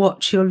about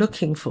what you're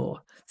looking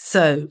for.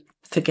 So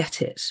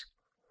forget it.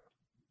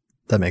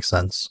 That makes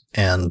sense.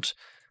 And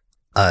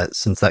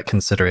since that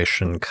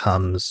consideration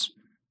comes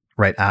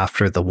right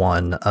after the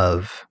one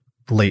of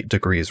late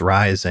degrees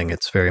rising,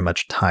 it's very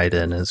much tied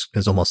in as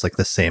almost like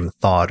the same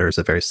thought, or is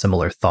a very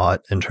similar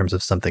thought in terms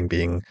of something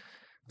being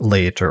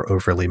late or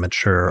overly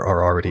mature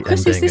or already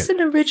Chris, ending. Is this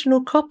an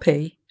original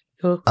copy?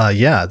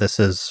 Yeah, this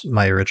is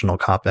my original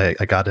copy.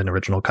 I got an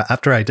original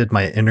after I did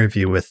my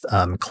interview with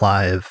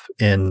Clive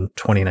in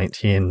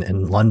 2019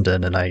 in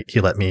London, and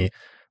he let me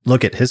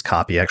look at his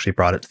copy. I actually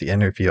brought it to the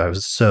interview. I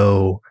was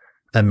so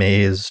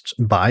amazed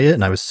by it,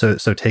 and I was so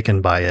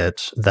taken by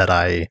it that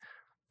I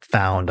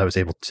was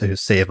able to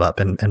save up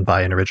and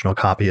buy an original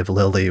copy of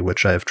Lilly,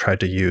 which I've tried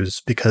to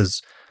use,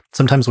 because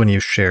sometimes when you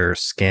share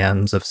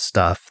scans of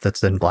stuff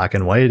that's in black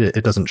and white,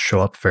 it doesn't show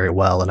up very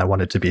well. And I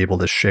wanted to be able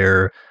to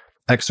share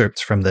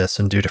excerpts from this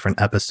and do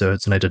different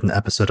episodes. And I did an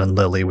episode on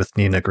Lilly with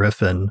Nina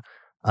Griffin,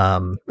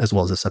 as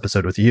well as this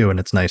episode with you. And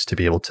it's nice to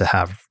be able to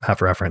have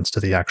reference to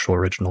the actual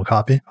original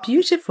copy.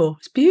 Beautiful.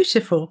 It's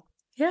beautiful.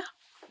 Yeah,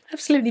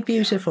 absolutely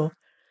beautiful.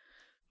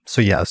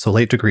 So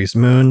late degrees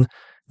moon.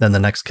 Then the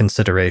next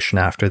consideration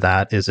after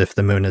that is if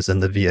the moon is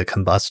in the Via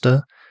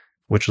Combusta,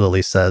 which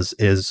Lilly says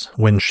is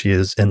when she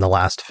is in the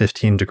last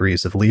 15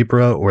 degrees of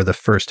Libra or the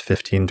first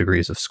 15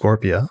 degrees of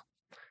Scorpio.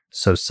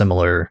 So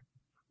similar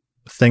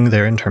thing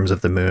there in terms of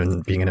the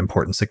moon being an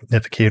important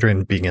significator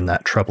and being in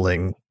that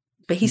troubling.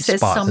 But he says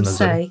some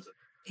say.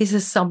 He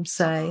says some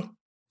say.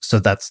 So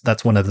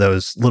that's one of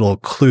those little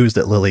clues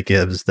that Lilly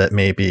gives that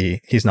maybe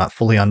he's not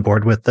fully on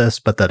board with this,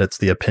 but that it's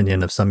the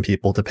opinion of some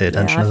people to pay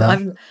attention to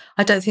that.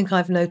 I don't think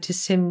I've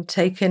noticed him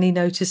take any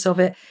notice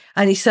of it.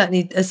 And he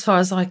certainly, as far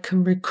as I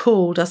can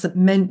recall, doesn't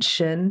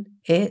mention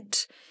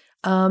it.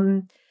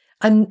 And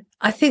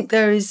I think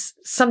there is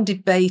some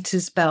debate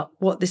about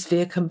what this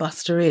Via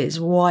Combusta is,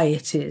 why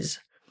it is.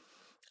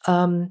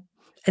 And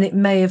it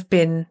may have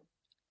been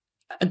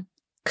a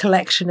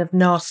collection of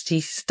nasty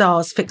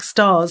stars, fixed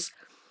stars,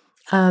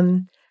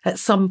 at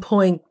some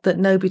point that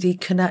nobody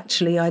can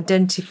actually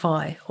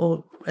identify,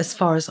 or as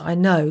far as I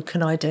know,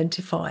 can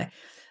identify,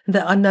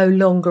 that are no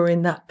longer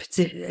in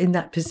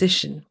that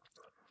position.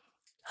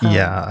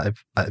 Yeah,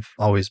 I've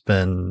always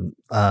been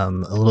a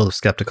little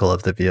skeptical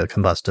of the Via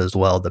Combusta as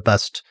well. The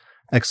best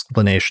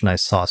explanation I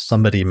saw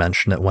somebody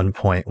mention at one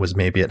point was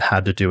maybe it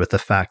had to do with the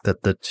fact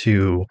that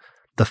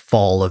the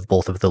fall of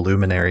both of the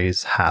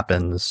luminaries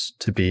happens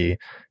to be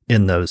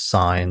in those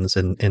signs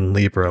in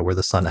Libra, where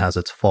the sun has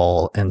its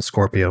fall, and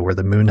Scorpio, where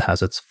the moon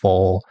has its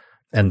fall,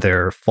 and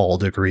their fall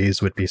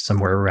degrees would be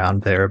somewhere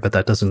around there. But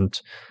that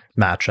doesn't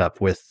match up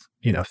with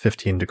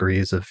 15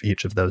 degrees of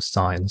each of those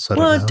signs. So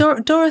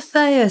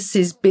Dorotheus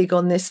is big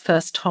on this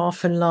first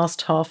half and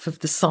last half of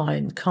the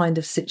sign kind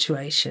of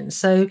situation.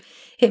 So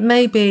it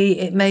may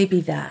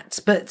be that,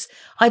 but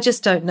I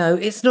just don't know.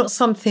 It's not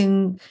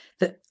something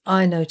that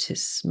I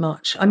notice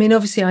much. I mean,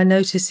 obviously I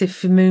notice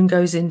if the moon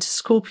goes into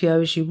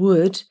Scorpio, as you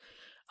would,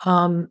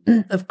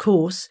 of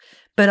course,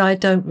 but I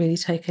don't really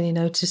take any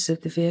notice of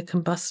the Via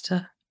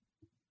Combusta.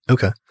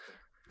 Okay.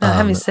 Now,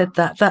 having said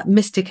that, that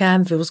mystic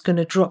anvil is going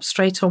to drop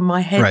straight on my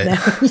head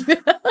now.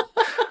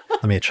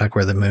 Let me check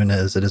where the moon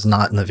is. It is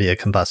not in the Via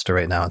Combusta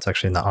right now. It's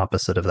actually in the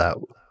opposite of that,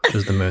 which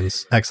is the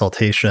moon's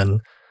exaltation.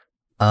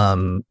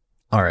 All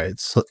right.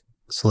 So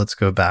let's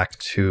go back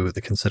to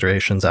the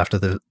considerations. After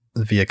the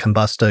Via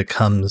Combusta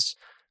comes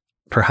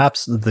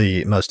perhaps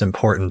the most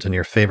important and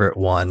your favorite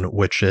one,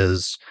 which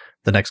is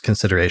the next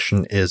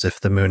consideration is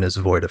if the moon is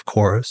void of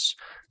chorus.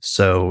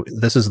 So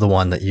this is the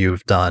one that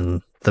you've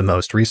done the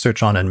most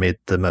research on and made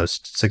the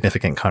most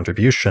significant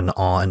contribution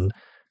on,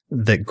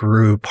 that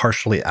grew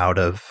partially out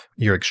of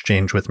your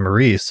exchange with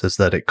Maurice, is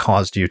that it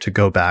caused you to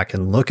go back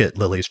and look at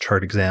Lilly's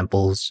chart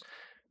examples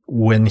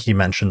when he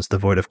mentions the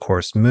void of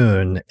chorus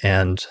moon,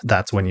 and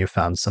that's when you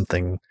found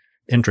something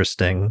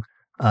interesting.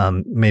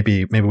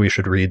 Maybe we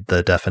should read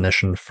the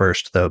definition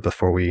first, though,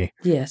 before we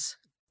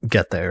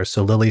get there.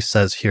 So Lilly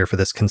says here for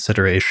this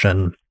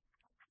consideration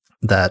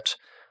that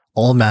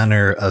all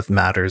manner of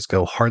matters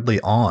go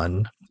hardly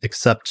on,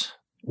 except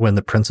when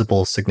the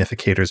principal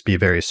significators be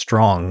very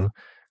strong,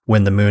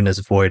 when the moon is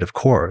void of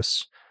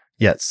course.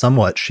 Yet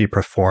somewhat she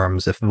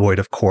performs if void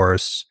of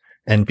course,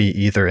 and be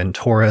either in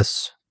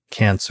Taurus,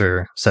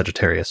 Cancer,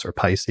 Sagittarius, or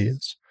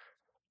Pisces.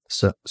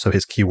 So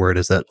his key word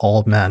is that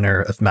all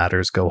manner of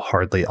matters go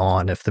hardly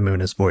on if the moon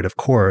is void of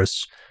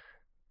course.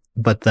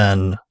 But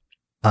then,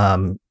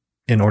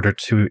 in order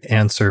to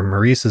answer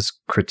Maurice's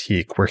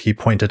critique, where he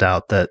pointed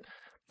out that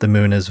the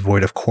moon is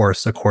void of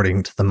course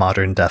according to the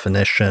modern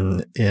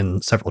definition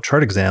in several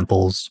chart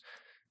examples,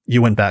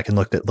 you went back and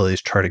looked at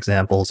Lilly's chart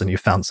examples and you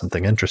found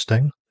something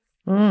interesting.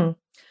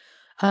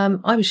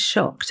 I was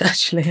shocked,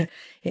 actually.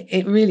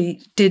 It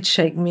really did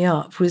shake me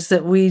up, was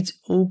that we'd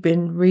all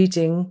been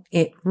reading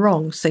it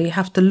wrong. So you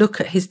have to look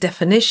at his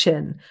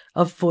definition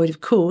of void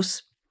of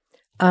course,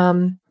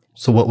 and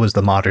So what was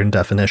the modern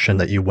definition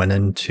that you went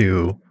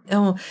into?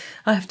 Oh,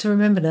 I have to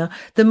remember now.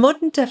 The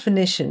modern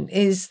definition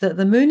is that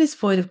the moon is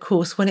void of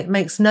course when it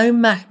makes no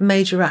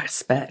major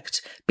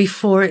aspect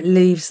before it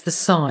leaves the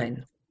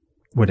sign.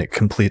 When it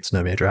completes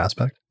no major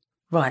aspect?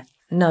 Right.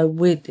 No,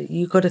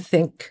 you got to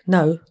think.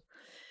 No.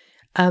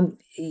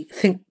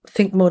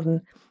 Think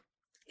modern.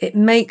 It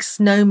makes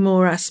no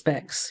more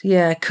aspects.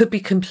 Yeah, it could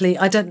be complete.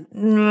 I don't.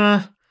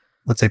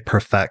 Let's say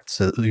perfect,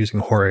 so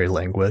using horary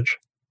language.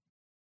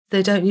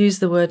 They don't use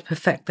the word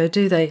perfecto,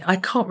 do they? I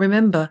can't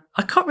remember.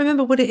 I can't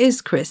remember what it is,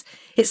 Chris.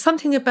 It's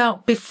something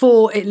about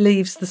before it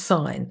leaves the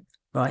sign,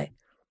 right?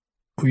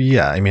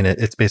 Yeah, I mean,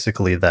 it's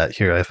basically that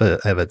here. I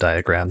have a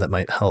diagram that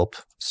might help.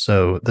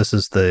 So this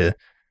is the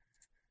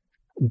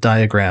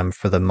diagram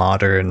for the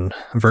modern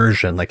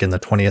version, like in the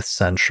 20th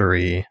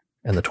century.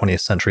 In the 20th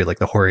century, like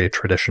the horary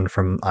tradition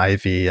from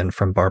Ivy and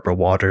from Barbara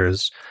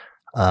Waters,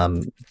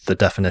 the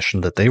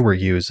definition that they were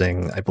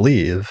using, I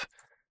believe,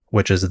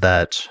 which is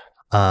that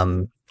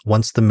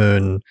once the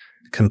moon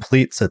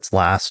completes its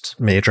last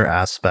major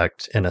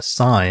aspect in a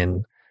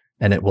sign,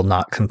 and it will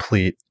not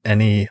complete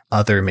any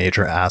other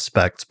major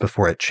aspects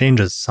before it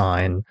changes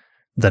sign,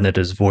 then it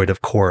is void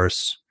of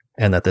course,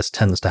 and that this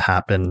tends to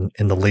happen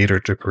in the later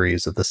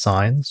degrees of the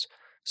signs.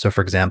 So,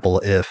 for example,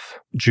 if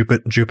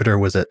Jupiter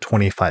was at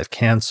 25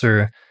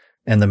 Cancer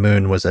and the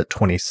moon was at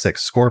 26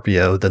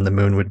 Scorpio, then the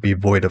moon would be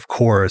void of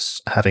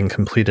course, having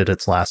completed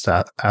its last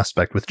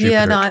aspect with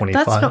Jupiter at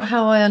 25. That's not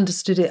how I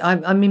understood it.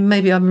 I mean,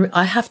 maybe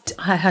I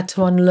had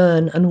to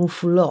unlearn an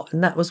awful lot,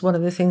 and that was one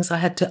of the things I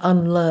had to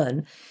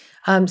unlearn.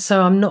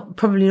 So I'm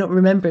probably not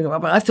remembering it,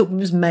 but I thought it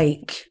was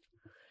make.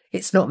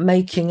 It's not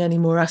making any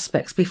more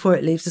aspects before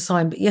it leaves the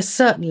sign. But yes,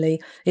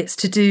 certainly it's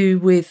to do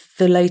with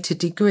the later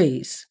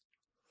degrees.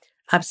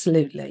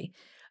 Absolutely.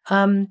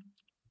 And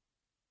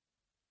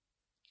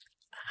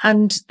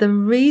the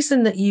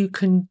reason that you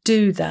can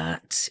do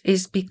that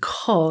is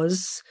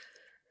because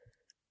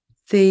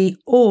the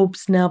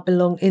orbs now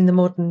belong in the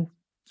modern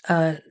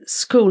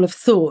school of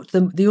thought.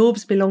 The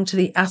orbs belong to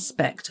the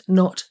aspect,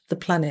 not the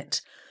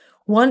planet.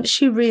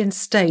 Once you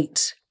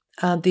reinstate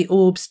the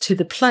orbs to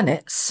the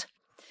planets,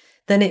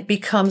 then it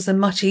becomes a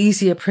much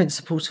easier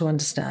principle to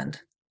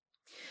understand.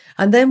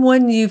 And then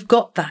when you've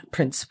got that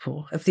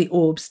principle of the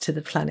orbs to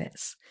the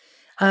planets,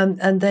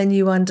 and then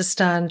you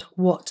understand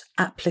what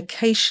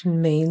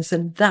application means,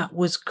 and that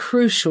was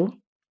crucial,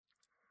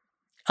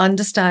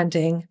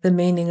 understanding the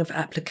meaning of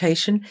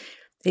application.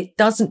 It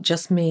doesn't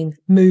just mean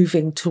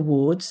moving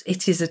towards,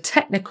 it is a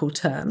technical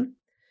term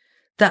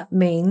that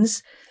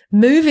means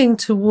moving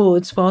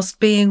towards whilst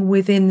being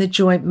within the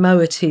joint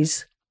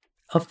moieties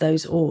of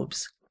those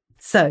orbs.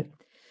 So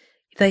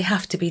they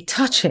have to be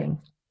touching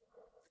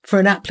for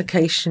an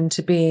application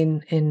to be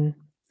in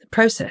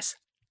process.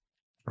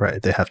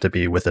 Right. They have to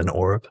be within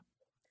orb.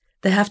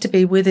 They have to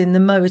be within the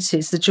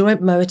moieties, the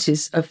joint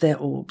moieties of their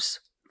orbs.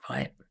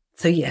 Right.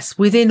 So yes,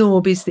 within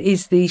orb is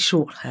the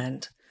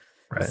shorthand.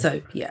 Right.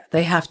 So yeah,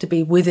 they have to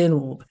be within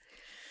orb.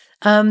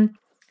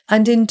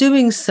 And in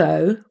doing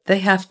so, they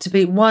have to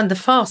be the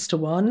faster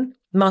one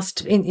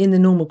must, in the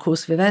normal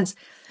course of events,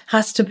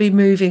 has to be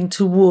moving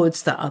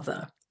towards the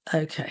other.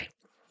 Okay.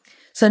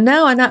 So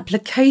now an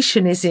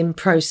application is in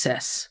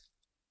process.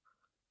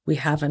 We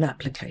have an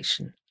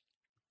application.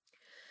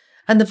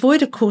 And the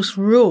void of course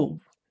rule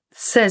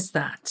says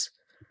that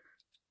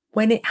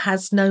when it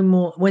has no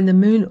more, when the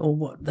moon or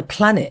what the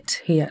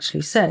planet, he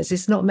actually says,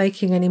 is not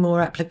making any more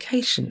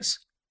applications.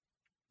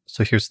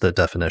 So here's the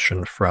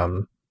definition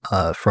from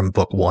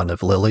book 1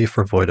 of Lilly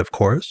for void of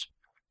course.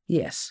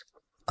 Yes.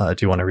 Do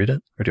you want to read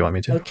it, or do you want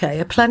me to? Okay.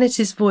 A planet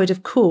is void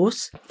of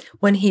course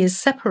when he is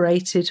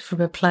separated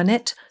from a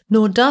planet,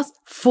 nor doth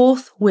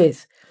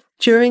forthwith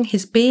during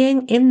his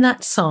being in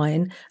that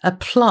sign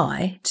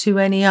apply to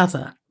any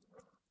other.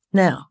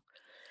 Now,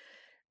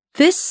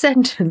 this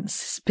sentence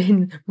has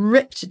been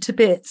ripped to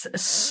bits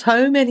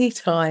so many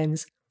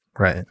times.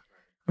 Right.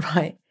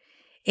 Right.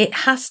 It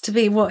has to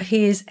be what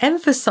he is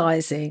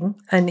emphasizing,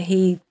 and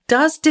he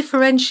does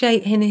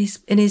differentiate in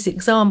his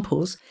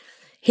examples.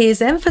 He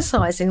is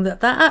emphasizing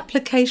that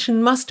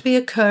application must be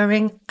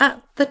occurring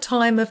at the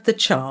time of the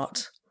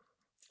chart.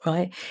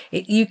 Right.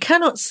 You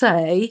cannot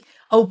say,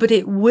 oh, but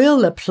it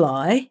will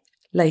apply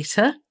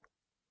later.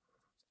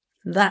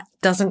 That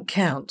doesn't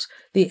count.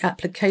 The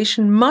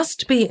application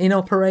must be in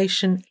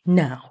operation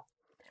now,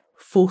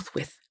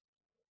 forthwith.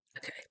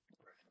 Okay.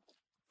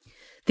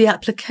 The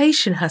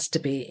application has to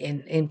be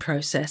in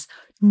process,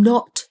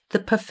 not the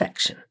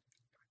perfection.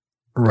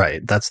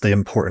 Right. That's the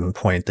important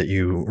point, that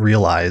you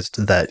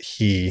realized that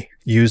he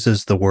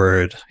uses the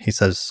word, he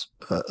says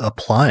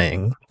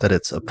applying, that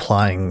it's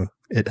applying.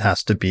 It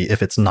has to be,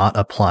 if it's not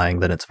applying,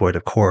 then it's void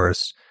of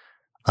course.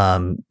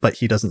 But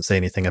he doesn't say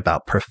anything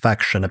about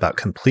perfection, about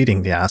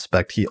completing the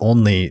aspect. He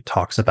only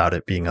talks about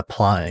it being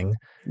applying.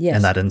 Yes.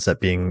 And that ends up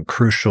being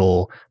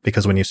crucial,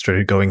 because when you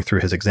started going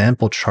through his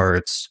example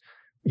charts,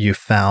 you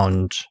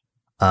found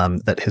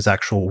that his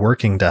actual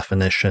working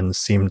definition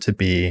seemed to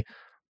be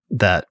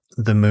that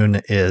the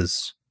moon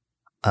is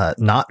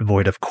not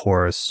void of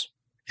course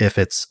if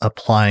it's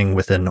applying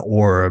with an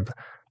orb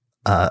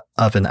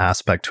of an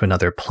aspect to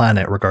another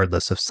planet,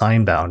 regardless of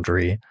sign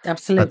boundary.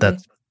 Absolutely. But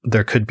that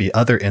there could be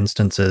other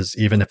instances,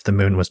 even if the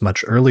moon was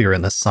much earlier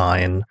in the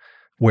sign,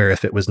 where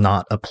if it was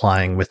not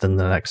applying within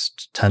the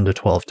next 10 to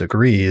 12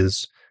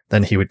 degrees,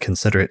 then he would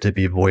consider it to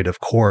be void of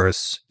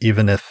course,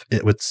 even if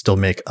it would still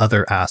make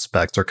other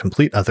aspects or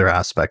complete other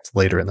aspects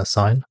later in the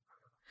sign.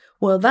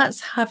 Well,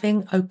 that's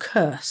having a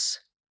curse.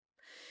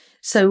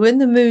 So when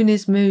the moon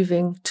is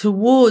moving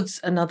towards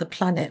another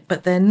planet,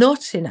 but they're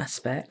not in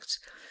aspect,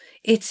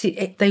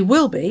 they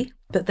will be,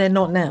 but they're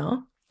not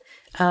now.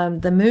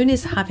 The moon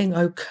is having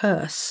a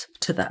curse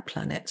to that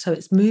planet. So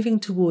it's moving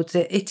towards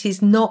it. It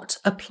is not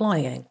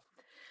applying.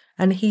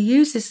 And he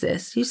uses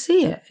this, you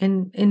see it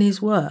in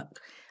his work.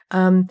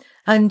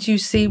 And you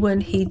see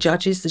when he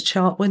judges the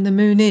chart when the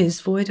moon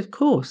is void of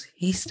course.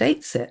 He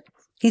states it.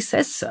 He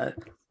says so.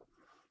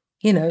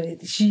 You know,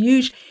 it's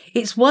huge.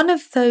 It's one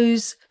of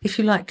those, if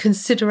you like,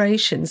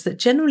 considerations that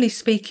generally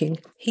speaking,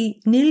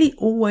 he nearly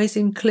always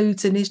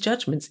includes in his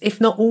judgments, if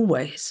not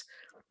always.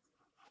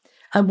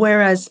 And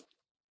whereas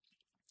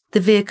the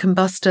via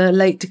combustor,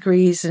 late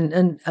degrees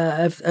and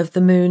of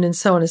the moon and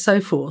so on and so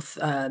forth,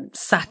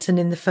 Saturn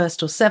in the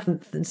 1st or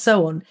 7th and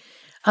so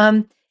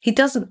on, he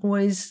doesn't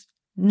always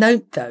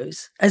note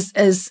those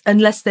as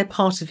unless they're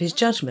part of his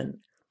judgment.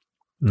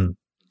 Mm.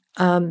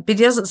 But he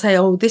doesn't say,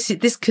 oh,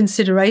 this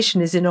consideration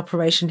is in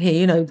operation here.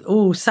 You know,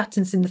 oh,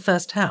 Saturn's in the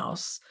 1st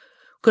house.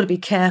 Got to be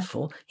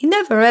careful. He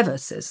never, ever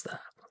says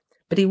that.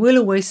 But he will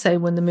always say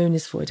when the moon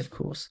is void, of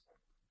course.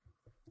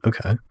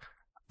 Okay.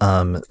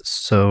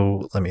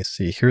 So let me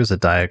see. Here's a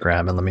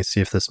diagram, and let me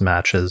see if this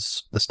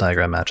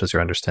diagram matches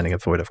your understanding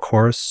of void of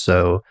course.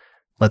 So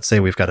let's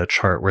say we've got a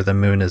chart where the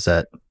moon is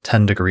at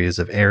 10 degrees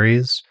of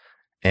Aries,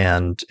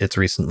 and it's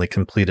recently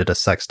completed a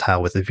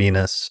sextile with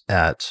Venus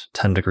at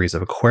 10 degrees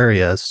of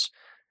Aquarius,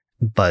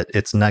 but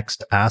its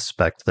next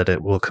aspect that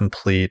it will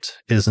complete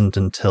isn't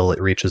until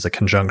it reaches a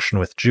conjunction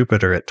with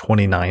Jupiter at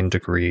 29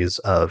 degrees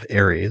of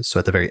Aries, so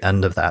at the very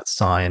end of that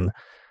sign.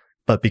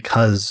 But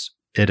because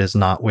it is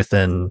not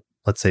within,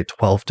 let's say,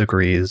 12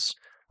 degrees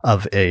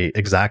of a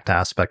exact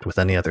aspect with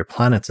any other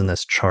planets in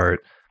this chart,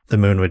 the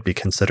moon would be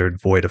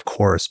considered void of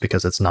course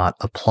because it's not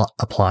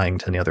applying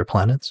to any other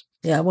planets.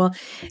 Yeah, well,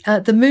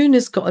 the moon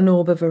has got an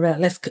orb of around,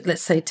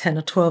 let's say 10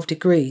 or 12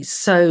 degrees.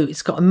 So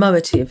it's got a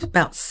moiety of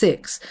about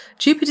 6.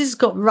 Jupiter's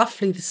got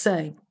roughly the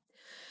same.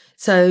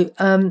 So,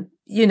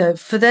 you know,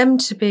 for them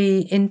to be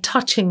in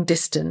touching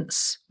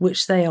distance,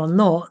 which they are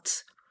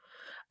not,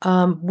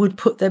 would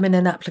put them in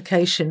an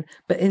application.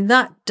 But in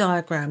that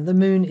diagram, the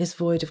moon is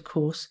void of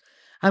course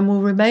and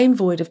will remain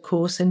void of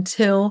course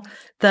until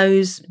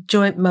those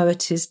joint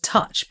moieties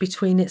touch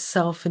between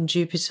itself and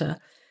Jupiter.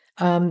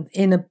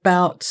 In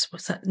about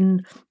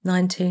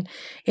 19?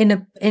 In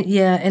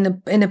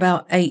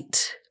about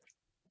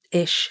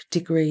 8-ish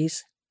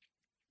degrees.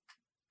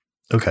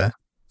 Okay.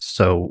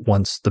 So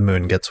once the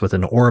moon gets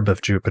within an orb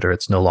of Jupiter,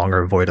 it's no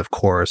longer void of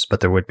course, but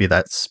there would be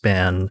that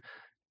span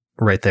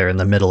right there in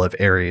the middle of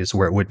Aries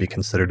where it would be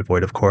considered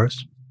void of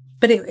course.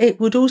 But it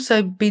would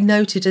also be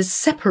noted as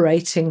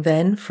separating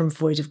then from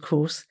void of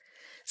course.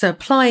 So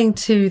applying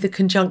to the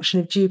conjunction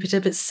of Jupiter,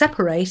 but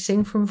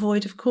separating from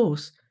void of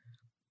course.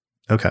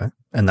 Okay.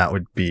 And that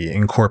would be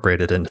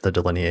incorporated into the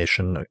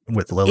delineation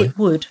with Lilly? It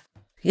would.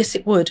 Yes,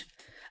 it would.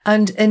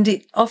 And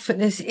it often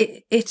is,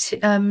 it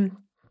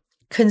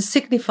can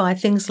signify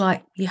things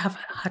like you have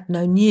had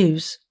no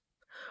news,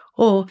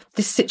 or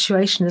this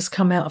situation has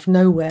come out of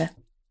nowhere.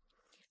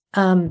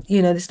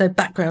 You know, there's no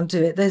background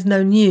to it. There's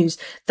no news.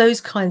 Those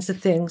kinds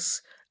of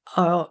things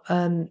are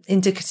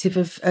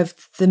indicative of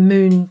the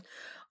moon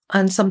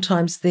and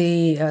sometimes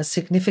the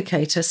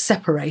significator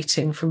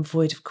separating from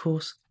void of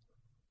course.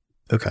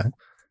 Okay.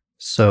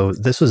 So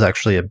this was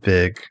actually a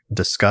big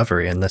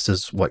discovery, and this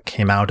is what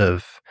came out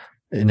of,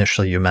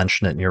 initially you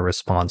mentioned it in your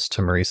response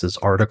to Maurice's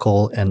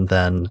article, and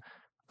then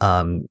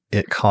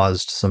it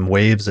caused some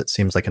waves, it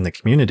seems like, in the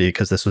community,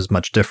 because this was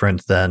much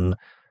different than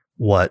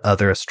what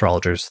other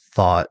astrologers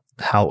thought,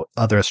 how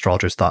other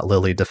astrologers thought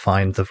Lilly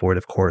defined the void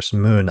of course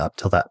moon up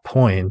till that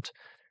point.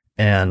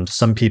 And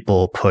some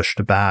people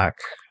pushed back,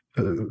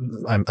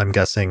 I'm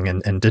guessing,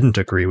 and didn't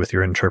agree with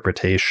your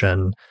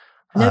interpretation.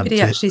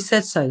 Nobody actually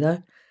said so,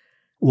 though.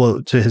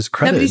 Well, to his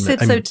credit... Nobody said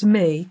so to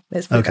me.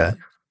 Okay.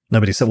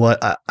 Nobody said... Well,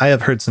 I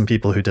have heard some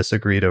people who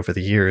disagreed over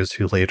the years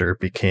who later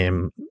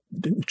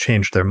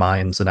changed their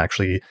minds and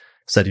actually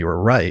said you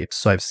were right.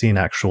 So I've seen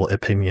actual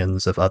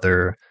opinions of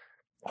other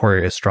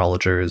horary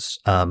astrologers,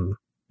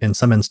 in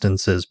some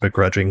instances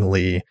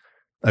begrudgingly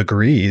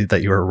agree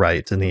that you were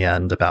right in the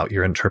end about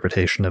your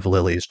interpretation of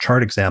Lilly's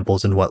chart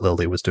examples and what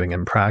Lilly was doing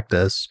in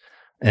practice.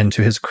 And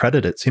to his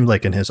credit, it seemed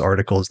like in his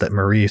articles that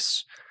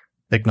Maurice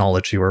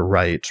acknowledged you were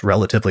right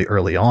relatively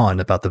early on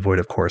about the void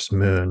of course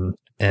moon,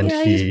 and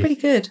he's pretty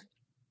good.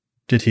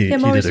 Did he? Yeah,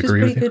 he Maurice did was agree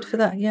pretty with you good for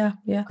that. Yeah.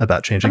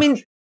 about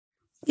changing.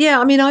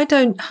 I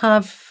don't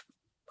have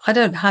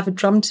a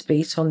drum to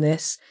beat on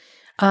this.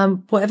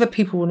 Whatever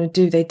people want to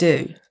do, they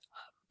do.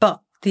 But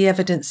the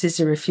evidence is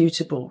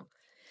irrefutable.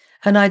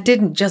 And I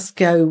didn't just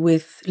go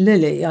with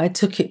Lilly. I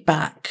took it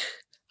back.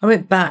 I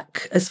went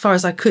back as far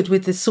as I could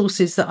with the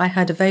sources that I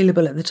had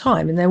available at the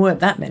time, and there weren't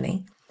that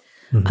many.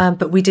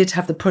 But we did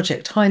have the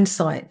Project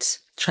Hindsight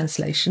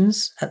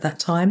translations at that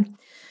time,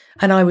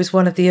 and I was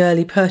one of the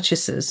early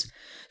purchasers.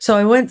 So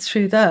I went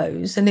through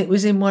those, and it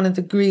was in one of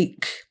the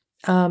Greek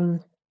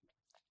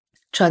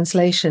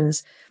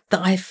translations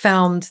that I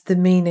found the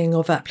meaning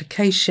of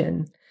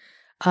application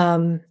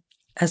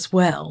as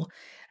well.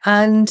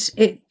 And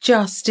it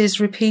just is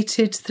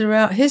repeated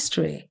throughout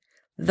history.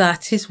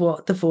 That is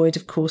what the void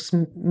of course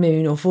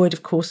moon or void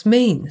of course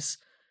means.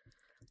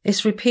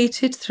 It's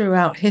repeated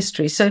throughout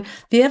history. So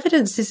the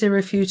evidence is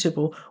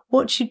irrefutable.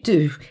 What you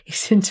do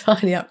is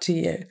entirely up to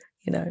you.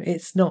 You know,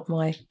 it's not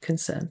my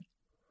concern.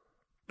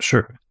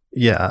 Sure.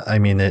 Yeah. I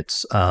mean,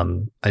 it's,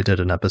 I did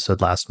an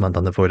episode last month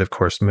on the void of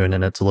course moon,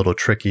 and it's a little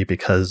tricky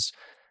because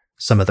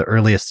some of the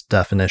earliest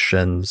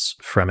definitions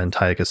from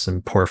Antiochus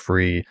and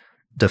Porphyry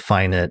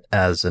define it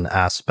as an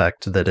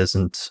aspect that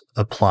isn't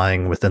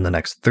applying within the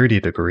next 30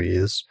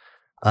 degrees.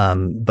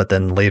 But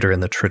then later in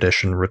the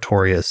tradition,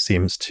 Rhetorius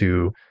seems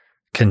to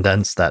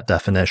condense that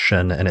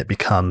definition, and it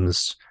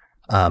becomes,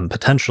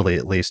 potentially,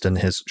 at least in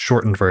his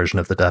shortened version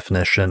of the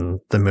definition,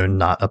 the moon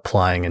not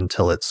applying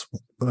until it's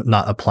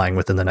not applying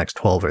within the next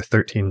 12 or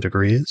 13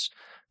 degrees,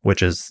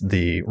 which is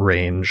the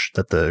range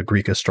that the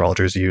Greek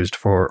astrologers used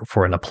for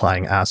an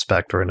applying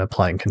aspect or an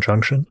applying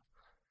conjunction.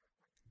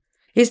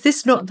 Is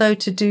this not, though,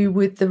 to do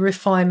with the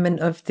refinement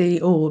of the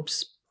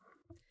orbs,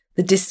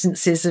 the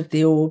distances of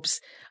the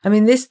orbs? I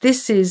mean,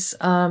 this is,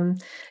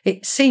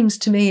 it seems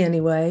to me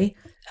anyway,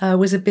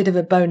 was a bit of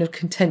a bone of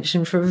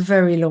contention for a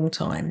very long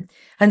time.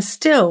 And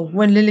still,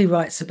 when Lilly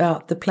writes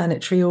about the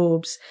planetary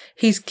orbs,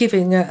 he's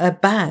giving a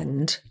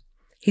band.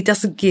 He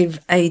doesn't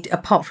give aid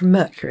apart from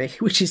Mercury,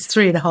 which is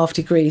 3.5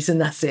 degrees, and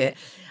that's it.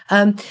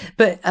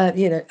 But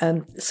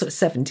sort of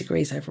 7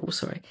 degrees overall,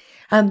 sorry.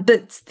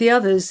 But the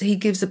others, he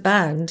gives a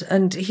band,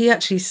 and he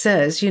actually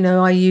says,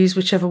 I use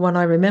whichever one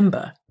I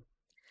remember.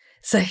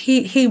 So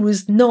he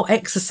was not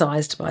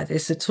exercised by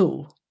this at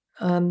all.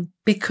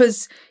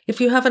 Because if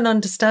you have an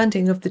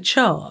understanding of the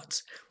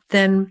chart,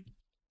 then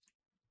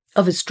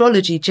of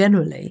astrology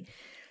generally,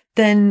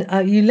 then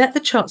you let the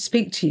chart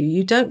speak to you.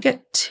 You don't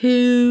get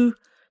too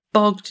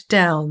bogged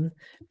down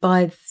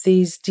by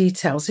these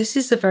details. This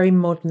is a very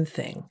modern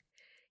thing.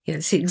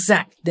 It's the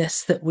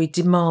exactness that we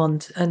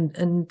demand,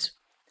 and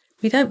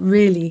we don't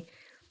really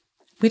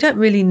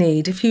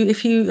need.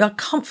 If you are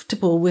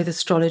comfortable with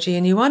astrology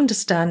and you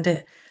understand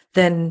it,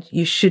 then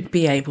you should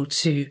be able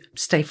to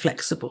stay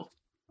flexible.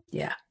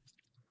 Yeah.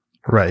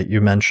 Right.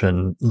 You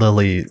mentioned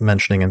Lilly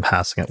mentioning in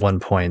passing at one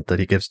point that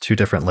he gives 2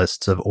 different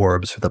lists of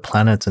orbs for the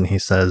planets, and he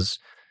says,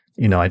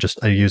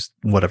 I used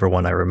whatever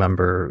one I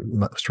remember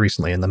most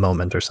recently in the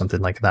moment or something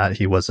like that.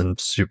 He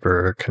wasn't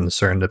super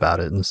concerned about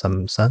it in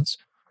some sense.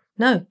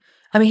 No.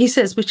 I mean, he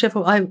says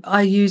whichever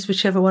I use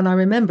whichever one I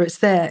remember. It's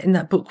there in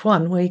that book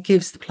 1 where he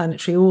gives the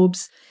planetary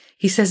orbs.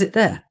 He says it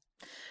there.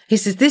 He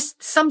says this,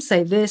 some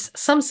say this,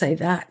 some say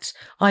that.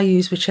 I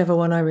use whichever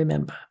one I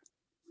remember.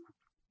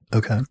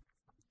 Okay.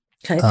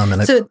 So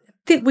I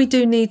think we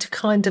do need to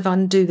kind of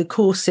undo the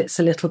corsets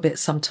a little bit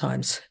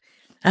sometimes.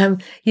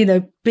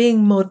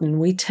 Being modern,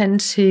 we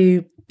tend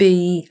to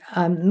be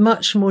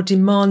much more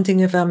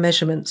demanding of our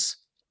measurements.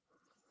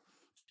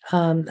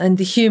 And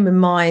the human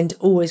mind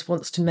always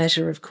wants to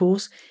measure, of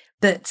course.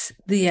 But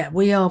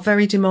we are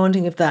very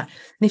demanding of that.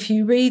 And if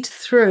you read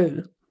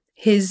through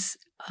his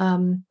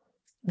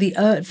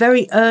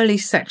very early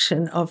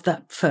section of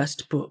that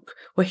first book,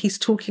 where he's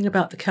talking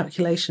about the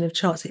calculation of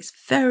charts, it's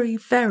very,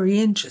 very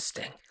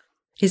interesting,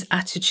 his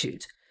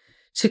attitude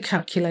to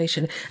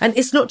calculation. And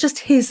it's not just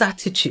his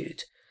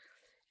attitude,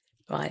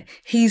 right?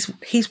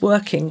 He's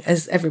working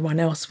as everyone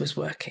else was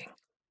working,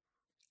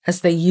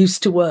 as they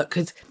used to work.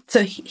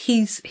 So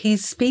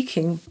he's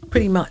speaking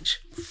pretty much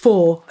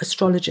for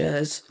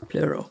astrologers,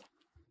 plural.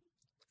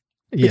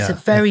 Yeah. It's a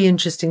very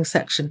interesting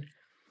section.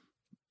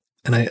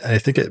 And I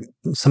think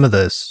some of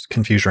this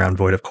confusion around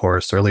void of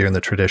course earlier in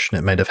the tradition,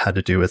 it might have had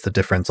to do with the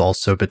difference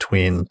also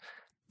between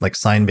like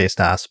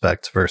sign-based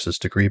aspects versus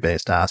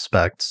degree-based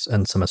aspects,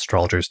 and some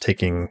astrologers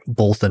taking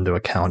both into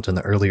account in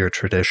the earlier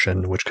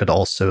tradition, which could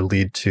also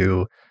lead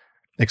to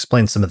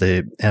explain some of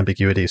the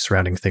ambiguity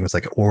surrounding things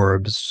like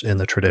orbs in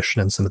the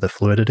tradition and some of the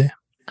fluidity.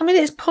 I mean,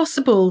 it's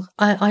possible.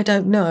 I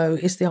don't know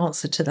is the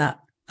answer to that.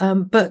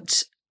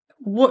 But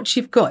what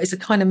you've got is a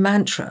kind of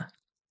mantra.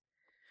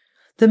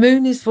 The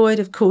moon is void,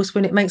 of course,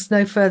 when it makes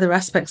no further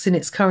aspects in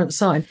its current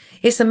sign.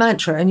 It's a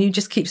mantra, and you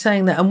just keep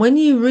saying that. And when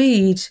you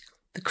read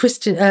the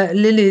Christian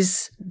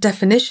Lilly's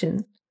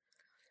definition,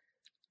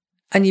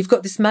 and you've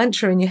got this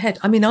mantra in your head.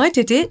 I mean, I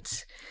did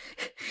it.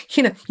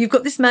 You've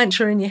got this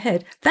mantra in your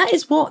head. That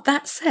is what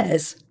that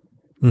says.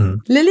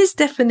 Mm-hmm. Lilly's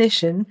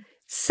definition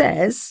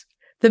says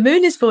the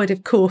moon is void,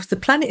 of course. The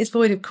planet is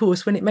void, of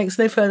course, when it makes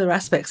no further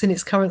aspects in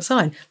its current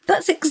sign.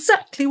 That's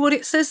exactly what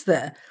it says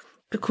there,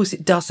 because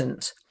it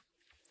doesn't.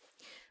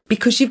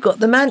 Because you've got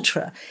the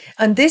mantra.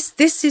 And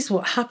this is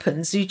what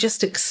happens. You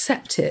just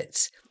accept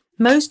it.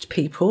 Most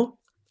people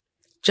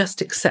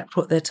just accept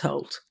what they're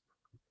told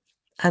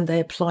and they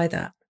apply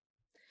that.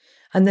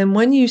 And then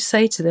when you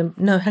say to them,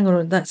 no, hang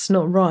on, that's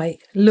not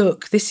right.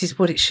 Look, this is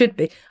what it should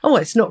be. Oh,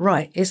 it's not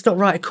right. It's not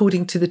right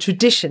according to the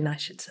tradition, I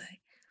should say.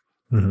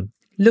 Mm-hmm.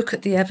 Look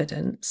at the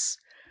evidence.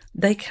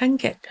 They can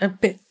get a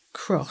bit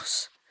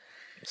cross.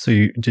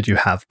 So did you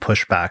have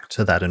pushback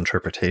to that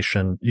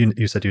interpretation?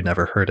 You said you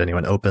never heard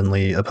anyone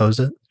openly oppose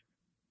it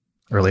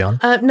early on?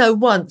 No,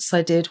 once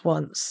I did,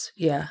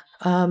 yeah.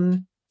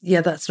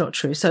 Yeah, that's not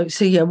true. So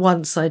yeah,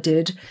 once I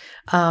did.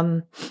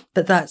 But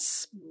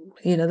that's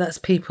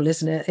people,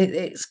 isn't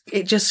it?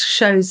 It just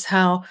shows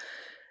how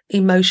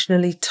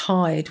emotionally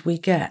tied we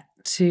get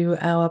to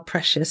our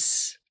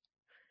precious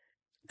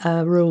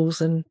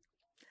rules and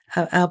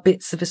our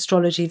bits of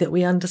astrology that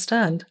we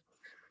understand.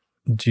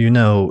 Do you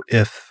know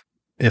if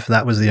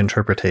that was the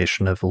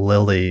interpretation of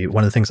Lilly?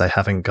 One of the things I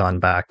haven't gone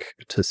back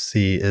to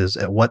see is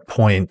at what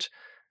point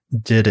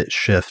did it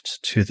shift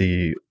to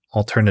the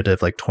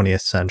alternative, like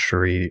 20th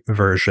century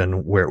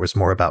version where it was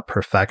more about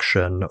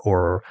perfection,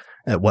 or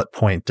at what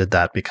point did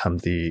that become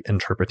the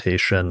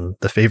interpretation,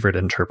 the favorite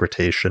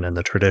interpretation in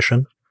the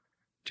tradition?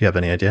 Do you have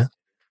any idea?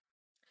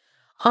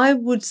 I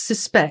would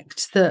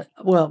suspect that,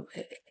 well,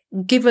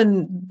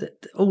 given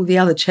all the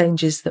other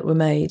changes that were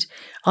made,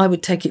 I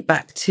would take it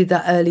back to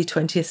that early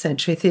 20th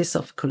century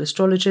theosophical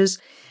astrologers.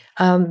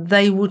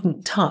 They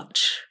wouldn't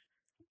touch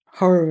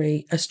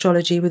horary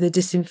astrology with a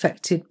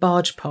disinfected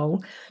barge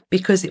pole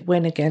because it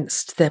went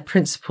against their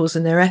principles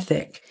and their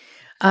ethic.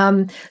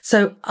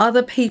 So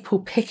other people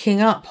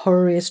picking up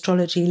horary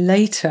astrology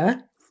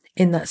later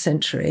in that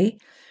century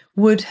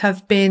would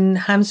have been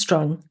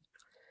hamstrung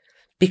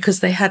because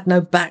they had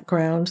no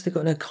background, they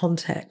got no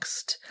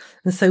context,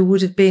 and so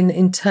would have been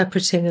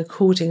interpreting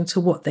according to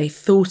what they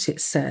thought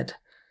it said.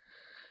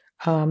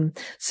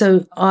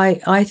 So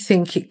I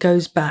think it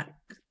goes back,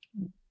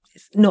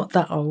 it's not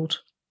that old.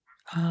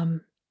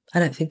 I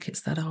don't think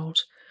it's that old.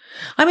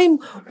 I mean,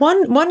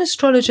 one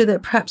astrologer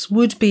that perhaps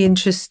would be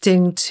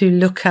interesting to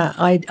look at,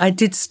 I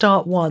did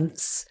start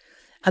once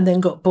and then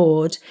got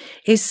bored,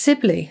 is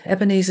Sibley,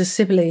 Ebenezer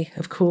Sibley,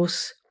 of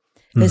course,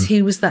 as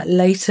he was that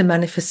later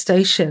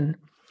manifestation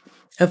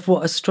of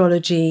what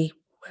astrology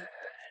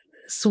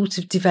sort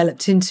of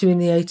developed into in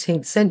the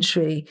 18th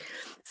century.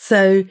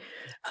 So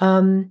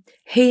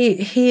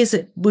he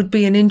would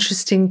be an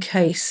interesting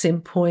case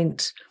in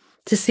point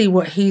to see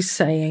what he's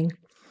saying.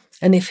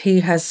 And if he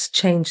has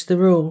changed the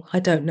rule, I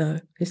don't know,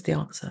 is the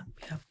answer.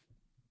 Yeah.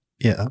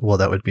 Yeah, well,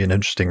 that would be an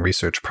interesting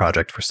research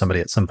project for somebody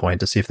at some point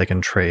to see if they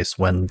can trace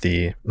when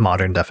the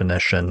modern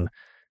definition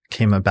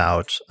came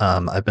about.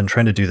 I've been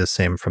trying to do the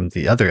same from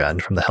the other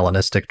end, from the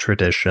Hellenistic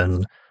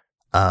tradition.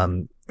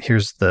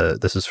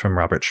 This is from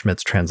Robert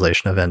Schmidt's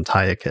translation of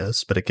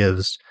Antiochus, but it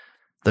gives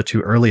the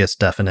two earliest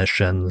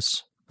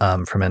definitions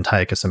from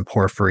Antiochus and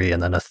Porphyry,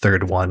 and then a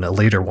third one, a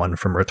later one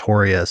from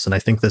Rhetorius. And I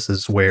think this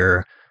is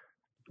where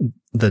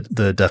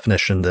the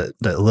definition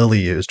that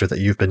Lilly used, or that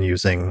you've been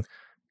using,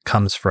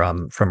 comes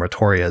from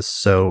Rhetorius.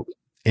 So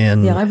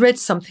I read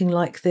something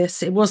like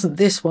this. It wasn't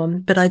this one,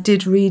 but I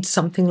did read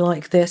something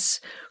like this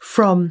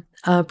from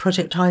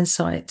Project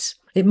Hindsight.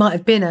 It might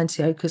have been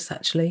Antiochus,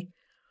 actually.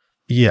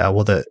 Yeah,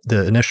 well, the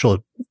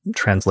initial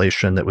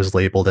translation that was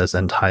labeled as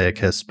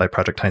Antiochus by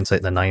Project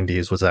Hindsight in the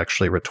 90s was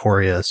actually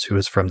Rhetorius, who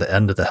was from the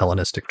end of the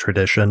Hellenistic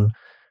tradition.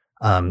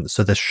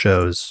 So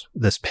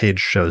this page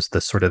shows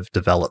this sort of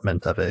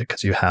development of it,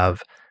 because you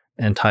have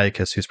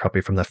Antiochus, who's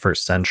probably from the 1st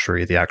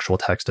century, the actual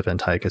text of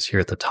Antiochus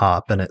here at the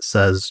top, and it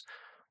says,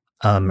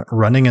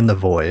 running in the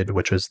void,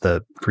 which is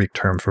the Greek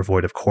term for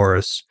void, of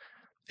course,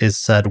 is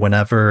said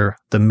whenever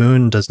the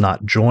moon does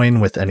not join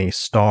with any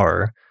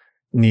star,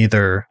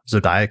 neither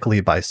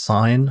zodiacally by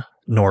sign,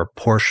 nor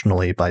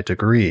portionally by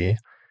degree,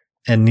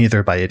 and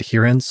neither by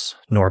adherence,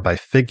 nor by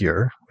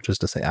figure, which is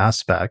to say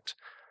aspect,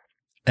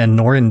 and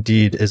nor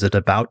indeed is it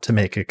about to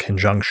make a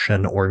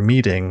conjunction or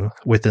meeting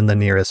within the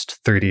nearest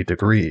 30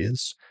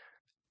 degrees,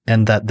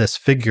 and that this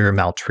figure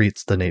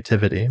maltreats the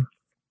nativity.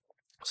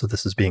 So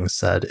this is being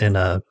said in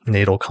a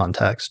natal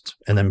context.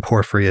 And then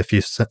Porphyry, a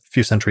few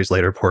centuries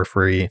later,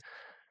 Porphyry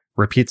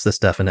repeats this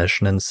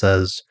definition and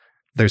says,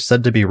 there's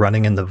said to be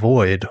running in the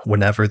void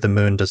whenever the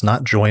moon does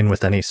not join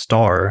with any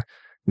star,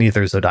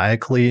 neither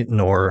zodiacally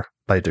nor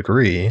by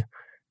degree,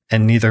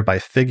 and neither by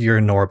figure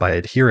nor by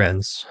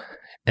adherence,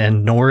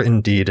 and nor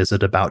indeed is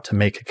it about to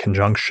make a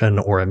conjunction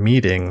or a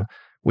meeting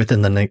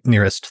within the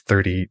nearest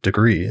 30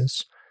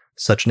 degrees.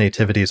 Such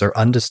nativities are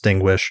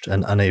undistinguished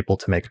and unable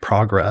to make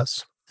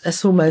progress.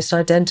 That's almost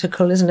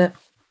identical, isn't it?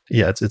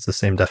 Yeah, it's the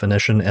same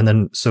definition. And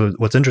then, so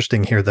what's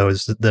interesting here, though,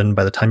 is that then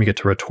by the time you get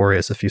to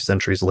Rhetorius, a few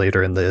centuries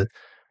later in the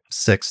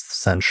 6th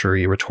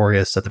century,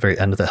 Rhetorius, at the very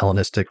end of the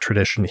Hellenistic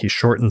tradition, he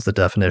shortens the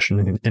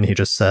definition and he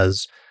just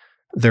says,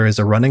 there is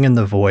a running in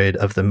the void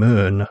of the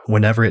moon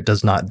whenever it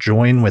does not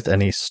join with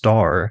any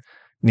star,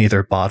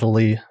 neither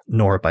bodily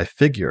nor by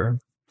figure.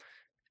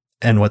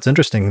 And what's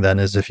interesting then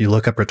is if you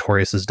look up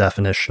Rhetorius's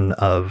definition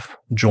of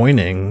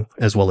joining,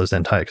 as well as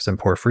Antiochus and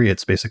Porphyry,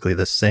 it's basically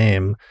the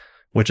same,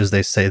 which is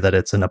they say that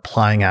it's an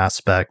applying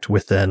aspect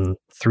within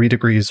 3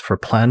 degrees for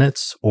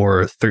planets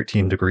or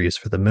 13 degrees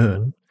for the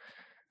moon.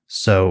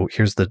 So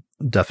here's the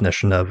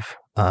definition of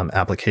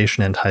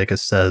application.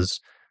 Antiochus says,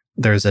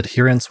 there's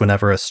adherence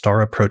whenever a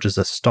star approaches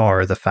a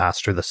star, the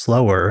faster the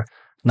slower,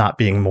 not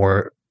being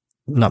more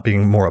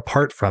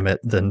apart from it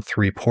than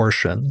 3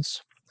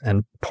 portions.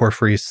 And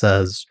Porphyry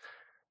says,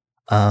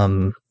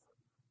 3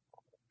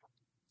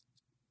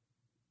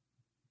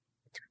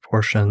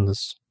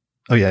 portions.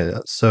 Oh yeah.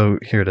 So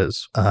here it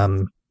is.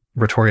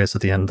 Rhetorius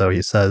at the end, though,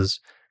 he says,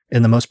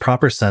 in the most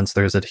proper sense,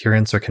 there is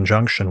adherence or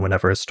conjunction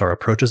whenever a star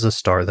approaches a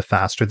star, the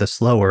faster the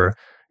slower,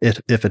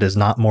 if it is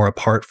not more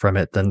apart from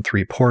it than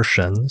 3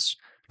 portions.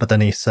 But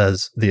then he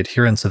says the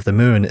adherence of the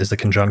moon is a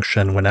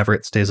conjunction whenever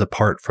it stays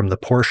apart from the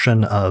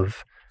portion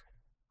of,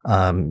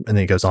 and then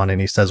he goes on and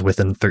he says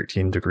within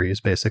 13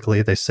 degrees,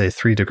 basically. They say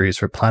 3 degrees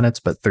for planets,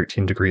 but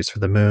 13 degrees for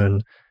the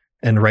moon.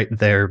 And right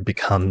there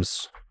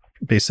becomes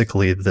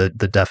basically the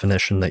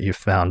definition that you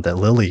found that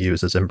Lilly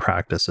uses in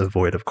practice of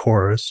void of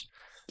course.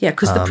 Yeah,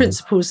 because the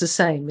principle is the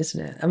same, isn't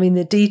it? I mean,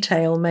 the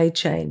detail may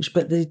change,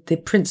 but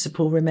the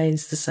principle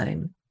remains the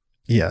same.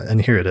 Yeah,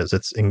 and here it is.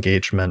 It's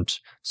engagement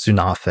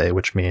sunafe,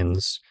 which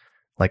means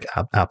like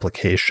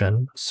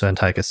application. So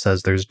Antiochus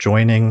says there's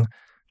joining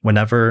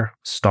whenever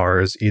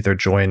stars either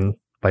join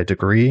by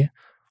degree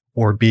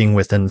or being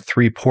within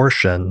 3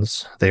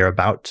 portions, they are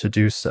about to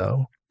do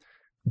so.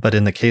 But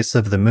in the case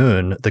of the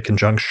moon, the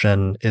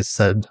conjunction is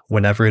said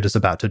whenever it is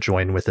about to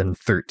join within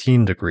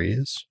 13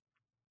 degrees.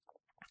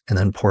 And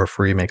then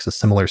Porphyry makes a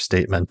similar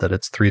statement that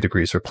it's 3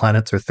 degrees for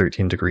planets or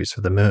 13 degrees for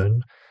the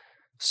moon.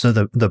 So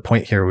the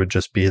point here would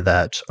just be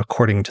that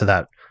according to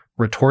that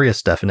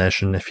Rhetorius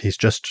definition, if he's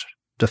just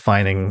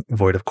defining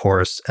void of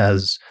course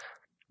as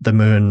the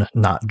moon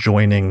not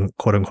joining,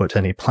 quote unquote, to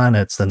any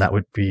planets, then that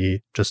would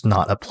be just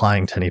not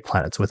applying to any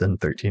planets within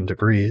 13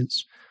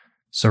 degrees.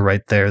 So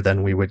right there,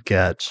 then we would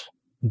get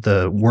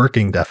the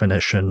working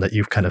definition that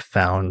you've kind of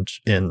found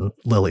in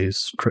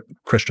Lilly's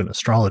Christian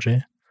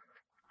astrology.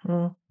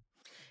 Mm.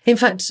 In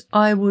fact,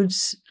 I would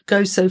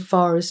go so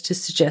far as to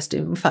suggest,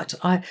 in fact,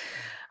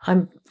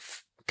 I'm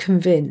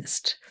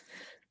convinced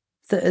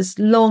that as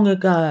long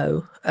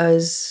ago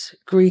as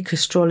Greek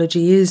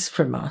astrology is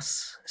from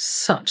us,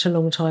 such a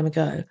long time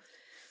ago,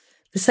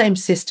 the same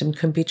system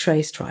can be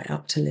traced right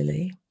up to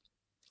Lilly.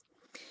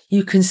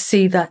 You can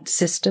see that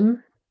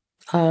system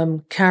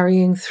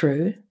carrying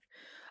through,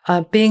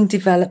 being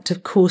developed,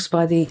 of course,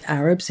 by the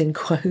Arabs, in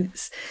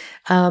quotes,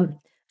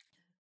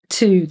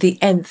 to the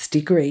nth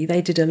degree.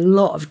 They did a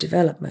lot of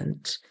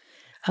development,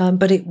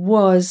 but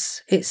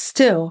it's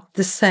still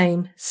the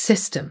same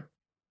system.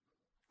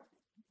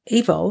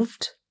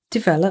 Evolved,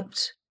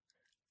 developed,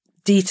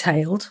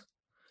 detailed,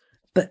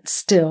 but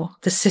still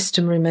the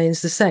system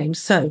remains the same.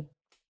 So,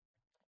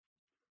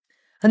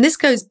 and this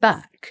goes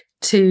back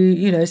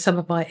to, some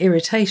of my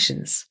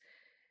irritations.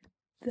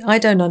 I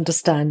don't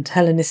understand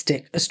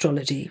Hellenistic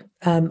astrology.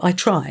 I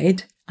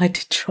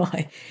did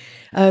try,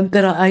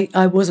 but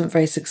I wasn't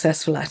very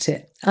successful at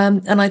it.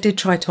 And I did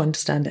try to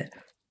understand it.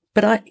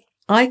 But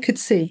I could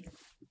see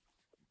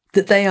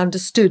that they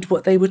understood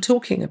what they were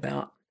talking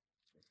about.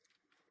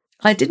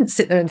 I didn't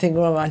sit there and think,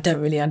 well, I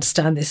don't really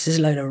understand this. This is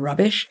a load of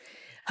rubbish.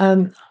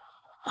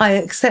 I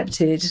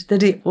accepted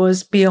that it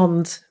was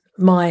beyond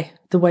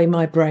the way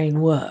my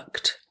brain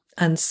worked.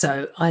 And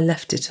so I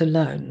left it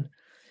alone.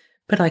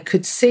 But I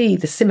could see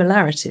the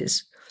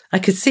similarities. I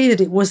could see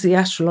that it was the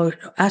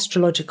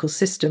astrological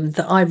system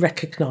that I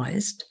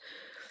recognised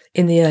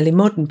in the early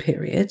modern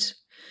period.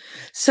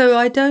 So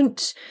I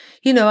don't,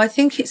 I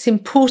think it's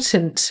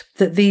important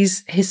that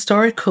these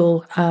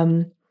historical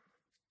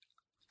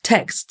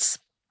texts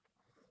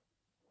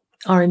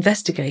are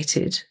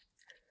investigated.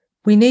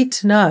 We need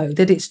to know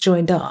that it's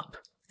joined up,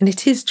 and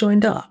it is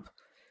joined up.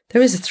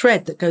 There is a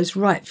thread that goes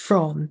right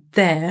from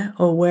there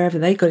or wherever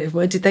they got it.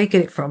 Where did they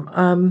get it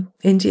from?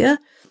 India.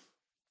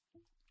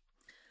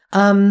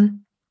 And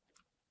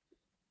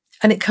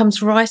it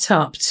comes right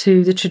up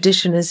to the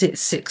tradition as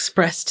it's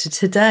expressed to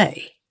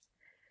today.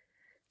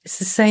 It's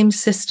the same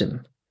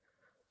system.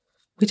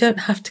 We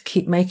don't have to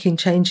keep making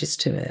changes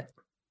to it.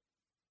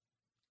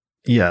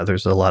 Yeah,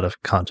 there's a lot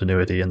of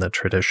continuity in the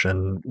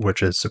tradition,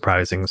 which is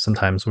surprising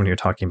sometimes when you're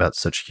talking about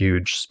such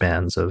huge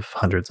spans of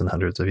hundreds and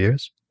hundreds of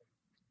years.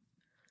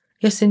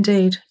 Yes,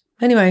 indeed.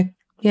 Anyway,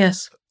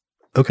 yes.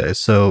 Okay,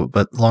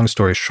 but long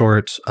story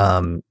short,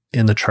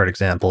 in the chart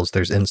examples,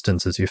 there's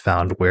instances you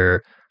found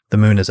where the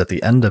moon is at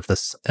the end of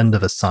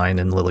a sign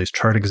in Lilly's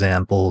chart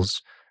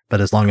examples,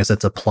 but as long as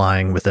it's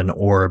applying with an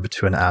orb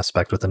to an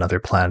aspect with another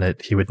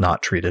planet, he would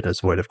not treat it as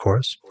void of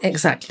course.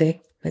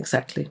 Exactly.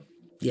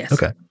 Yes.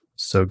 Okay.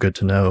 So good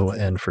to know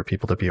and for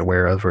people to be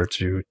aware of or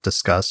to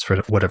discuss for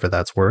whatever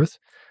that's worth.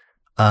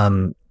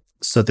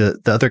 So the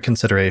other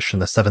consideration,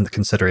 the 7th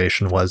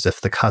consideration, was if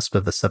the cusp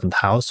of the 7th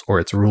house or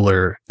its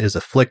ruler is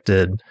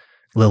afflicted,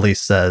 Lilly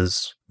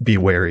says, be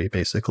wary,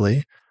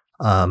 basically.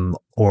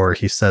 Or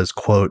he says,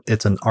 quote,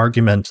 it's an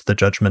argument the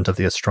judgment of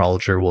the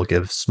astrologer will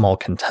give small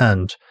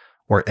content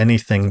or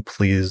anything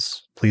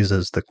pleases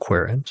the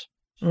querent.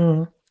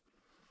 Mm.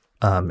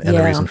 And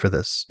the reason for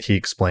this, he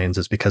explains,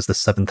 is because the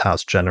seventh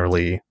house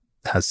generally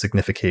has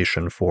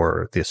signification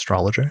for the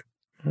astrologer.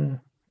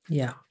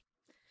 Yeah.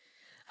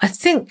 I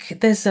think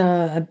there's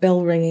a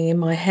bell ringing in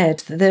my head.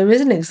 There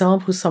is an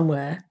example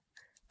somewhere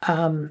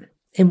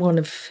in one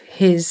of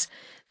his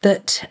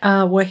that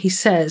where he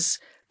says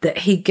that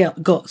he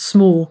got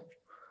small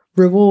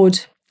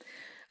reward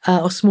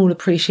or small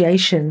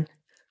appreciation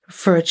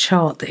for a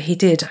chart that he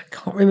did. I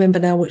can't remember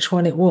now which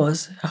one it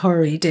was, a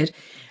horary he did.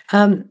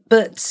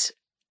 But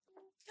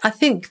I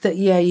think that,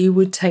 yeah, you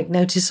would take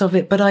notice of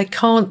it, but I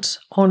can't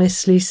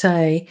honestly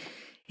say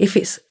if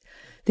it's...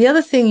 The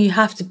other thing you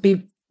have to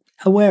be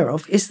aware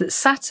of is that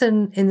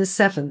Saturn in the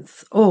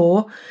seventh,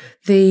 or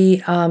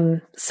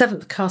the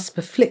seventh cusp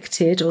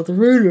afflicted, or the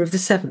ruler of the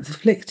seventh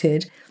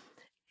afflicted,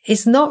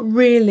 is not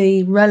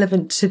really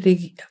relevant to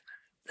the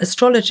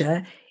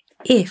astrologer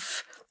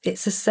if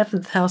it's a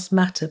seventh house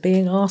matter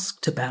being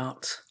asked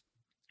about.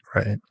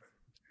 Right.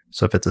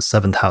 So if it's a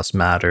seventh house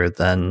matter,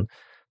 then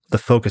the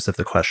focus of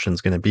the question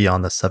is going to be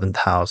on the seventh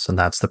house, and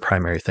that's the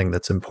primary thing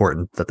that's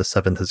important that the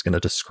seventh is going to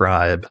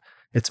describe.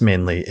 It's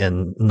mainly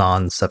in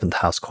non-seventh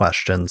house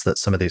questions that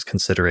some of these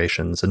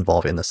considerations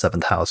involving the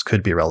seventh house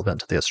could be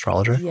relevant to the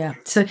astrologer. Yeah.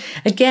 So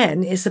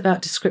again, it's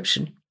about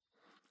description.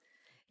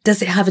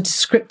 Does it have a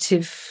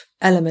descriptive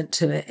element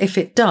to it? If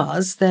it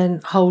does,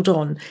 then hold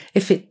on.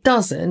 If it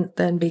doesn't,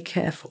 then be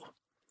careful.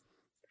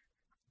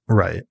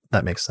 Right.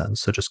 That makes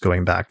sense. So just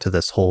going back to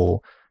this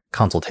whole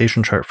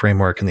consultation chart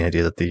framework and the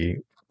idea that the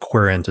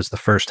querent is the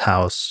first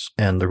house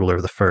and the ruler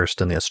of the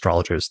first, and the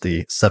astrologer is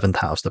the seventh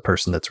house, the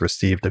person that's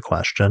received a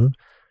question.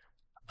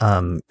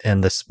 And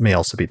this may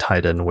also be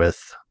tied in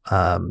with,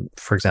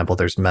 for example,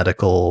 there's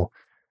medical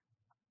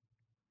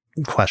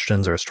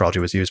questions, or astrology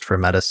was used for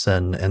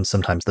medicine, and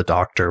sometimes the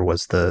doctor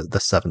was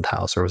the seventh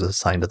house, or was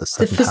assigned to the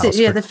seventh house.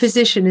 Yeah, the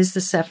physician is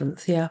the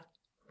seventh, yeah.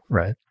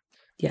 Right.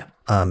 Yeah.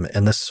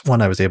 And this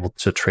one I was able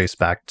to trace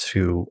back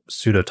to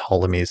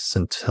Pseudo-Ptolemy's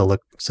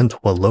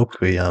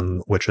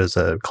Scintilloquium, which is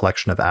a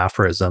collection of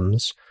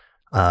aphorisms,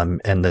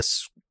 and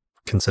this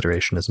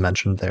consideration is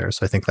mentioned there.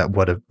 So I think that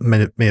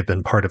may have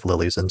been part of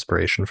Lilly's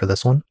inspiration for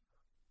this one.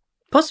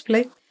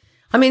 Possibly.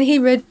 I mean, he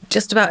read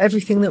just about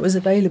everything that was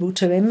available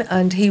to him,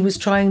 and he was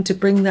trying to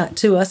bring that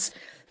to us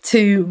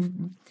to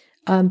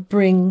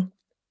bring...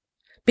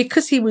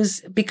 Because he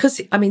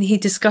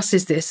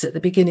discusses this at the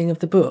beginning of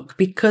the book,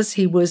 because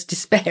he was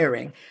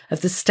despairing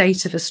of the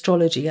state of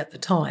astrology at the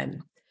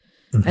time.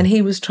 Mm-hmm. And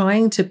he was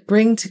trying to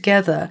bring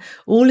together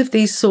all of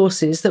these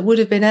sources that would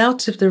have been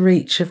out of the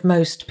reach of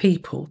most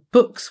people.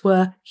 Books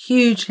were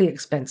hugely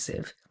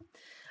expensive.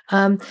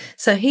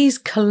 So he's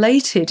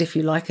collated, if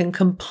you like, and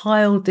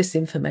compiled this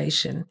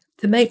information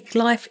to make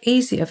life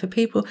easier for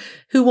people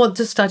who want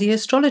to study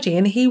astrology.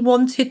 And he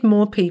wanted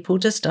more people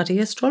to study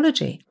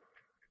astrology.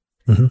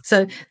 Mm-hmm.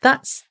 So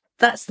that's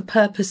the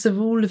purpose of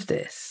all of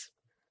this.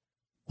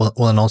 Well,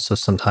 and also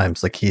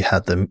sometimes, like, he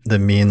had the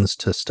means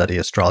to study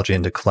astrology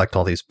and to collect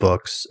all these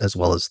books, as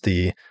well as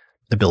the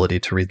ability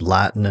to read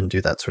Latin and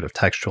do that sort of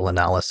textual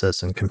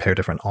analysis and compare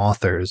different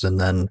authors, and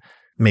then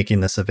making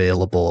this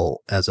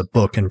available as a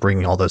book and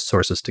bringing all those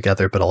sources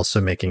together, but also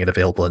making it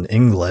available in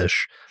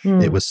English.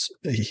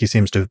 He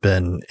seems to have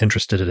been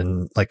interested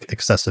in, like,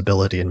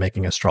 accessibility and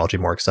making astrology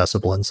more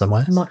accessible in some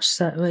ways. Much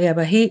so, yeah.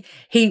 But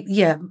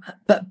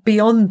but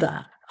beyond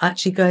that,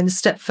 actually going a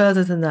step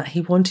further than that,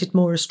 he wanted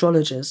more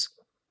astrologers.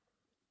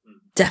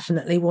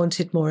 Definitely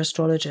wanted more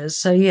astrologers.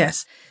 So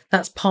yes,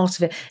 that's part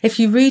of it. If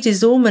you read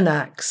his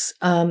almanacs,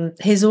 or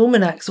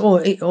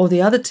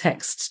the other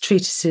texts,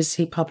 treatises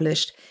he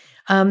published,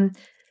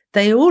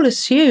 they all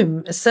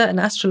assume a certain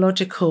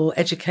astrological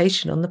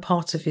education on the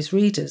part of his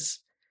readers.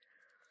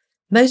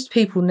 Most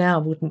people now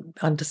wouldn't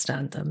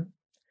understand them.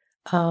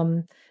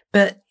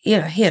 But, he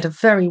had a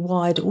very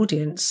wide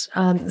audience.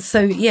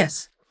 So,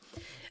 yes,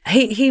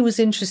 he was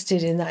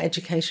interested in that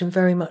education,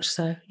 very much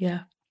so,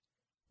 yeah.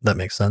 That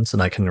makes sense,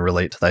 and I can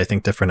relate to that. I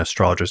think different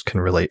astrologers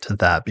can relate to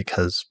that,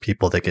 because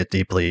people that get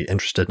deeply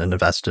interested and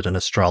invested in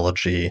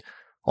astrology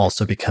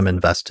also become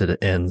invested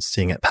in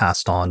seeing it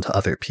passed on to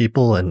other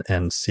people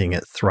and seeing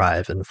it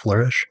thrive and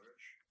flourish.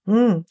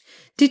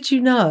 Did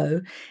you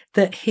know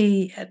that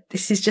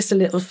this is just a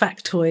little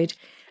factoid,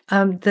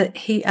 that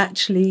he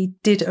actually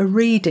did a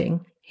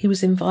reading. He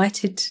was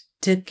invited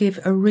to give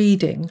a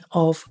reading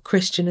of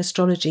Christian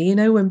astrology. You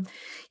know, when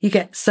you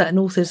get certain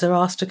authors are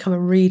asked to come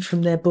and read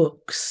from their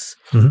books.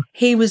 Mm-hmm.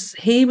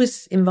 He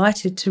was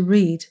invited to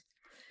read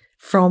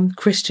from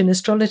Christian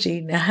astrology.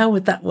 Now, how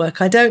would that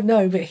work? I don't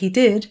know, but he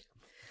did.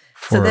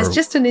 So there's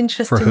just an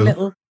interesting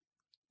little...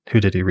 Who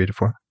did he read it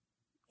for?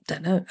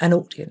 Don't know, an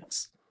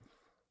audience.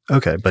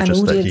 Okay, but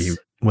that he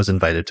was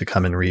invited to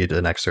come and read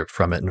an excerpt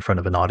from it in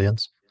front of an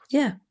audience?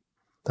 Yeah.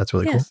 That's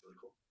really cool.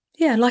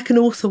 Yeah, like an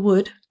author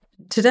would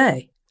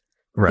today.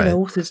 Right.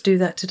 Authors do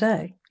that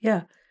today.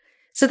 Yeah.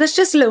 So that's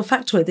just a little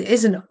factoid that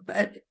isn't...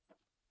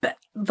 But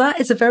that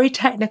is a very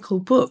technical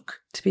book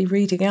to be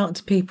reading out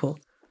to people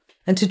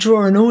and to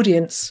draw an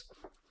audience.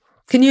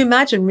 Can you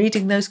imagine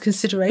reading those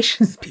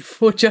considerations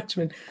before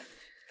Judgement?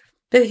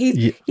 But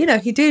he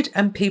did,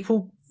 and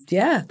people,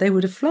 yeah, they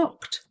would have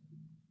flocked.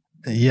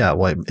 Yeah,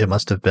 well, it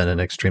must have been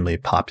an extremely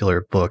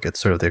popular book. It's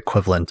sort of the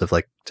equivalent of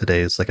like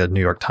today's like a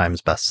New York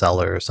Times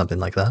bestseller or something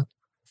like that.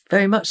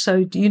 Very much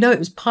so. Do you know it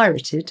was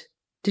pirated?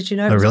 Did you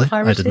know it was really?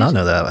 pirated? I did not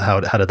know that.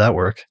 How did that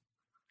work?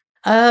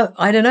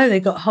 I don't know. They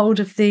got hold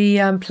of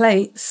the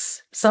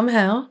plates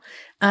somehow,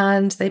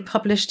 and they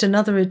published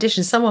another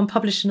edition. Someone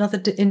published another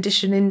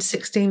edition in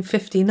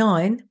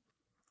 1659.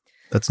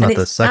 That's not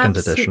the second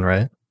edition,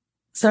 right?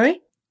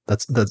 Sorry?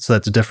 That's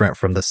different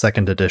from the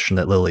second edition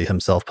that Lilly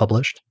himself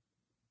published?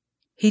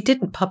 He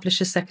didn't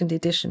publish a second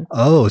edition.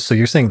 Oh, so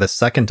you're saying the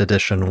second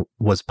edition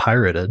was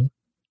pirated?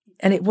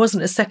 And it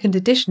wasn't a second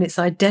edition. It's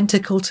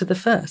identical to the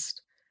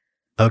first.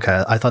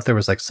 Okay. I thought there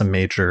was like some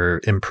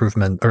major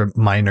improvement or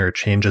minor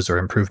changes or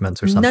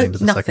improvements or something to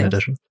the second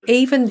edition.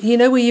 Even, you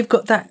know, where you've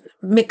got that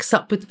mix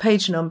up with the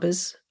page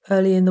numbers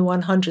early in the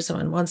 100s or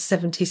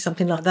 170,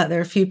 something like that. There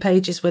are a few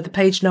pages where the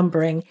page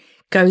numbering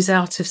goes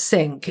out of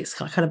sync. It's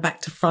kind of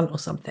back to front or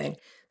something.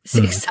 It's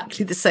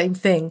exactly the same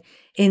thing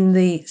in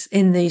the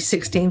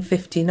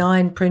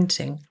 1659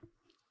 printing.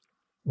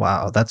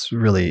 Wow, that's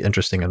really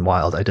interesting and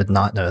wild. I did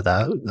not know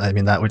that. I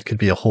mean, could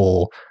be a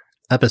whole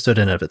episode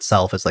in of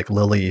itself, is like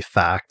Lilly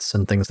facts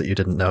and things that you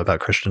didn't know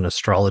about Christian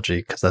astrology,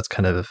 because that's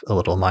kind of a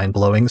little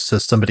mind-blowing. So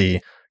somebody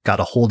got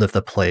a hold of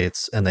the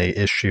plates and they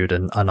issued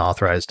an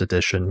unauthorized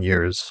edition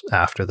years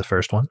after the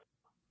first one?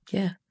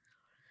 Yeah.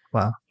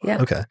 Wow.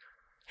 Yeah. Okay.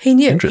 He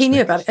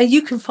knew about it. And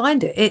you can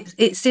find it.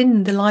 It's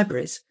in the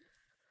libraries.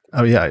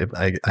 Oh, yeah.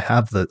 I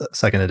have the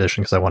second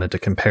edition because I wanted to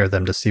compare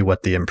them to see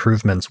what the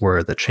improvements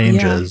were, the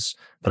changes,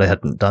 but I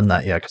hadn't done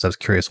that yet because I was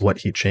curious what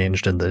he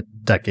changed in the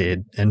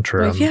decade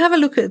interim. Well, if you have a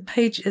look at the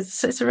page,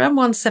 it's around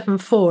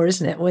 174,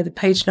 isn't it, where the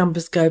page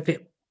numbers go a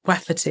bit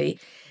waffety.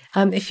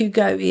 If you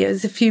go,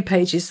 there's a few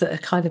pages that are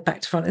kind of back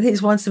to front. I think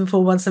it's 174,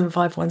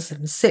 175,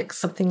 176,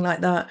 something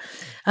like that.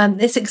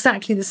 It's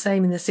exactly the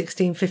same in the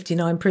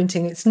 1659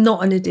 printing. It's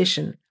not an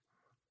edition.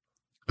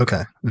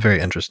 Okay,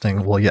 very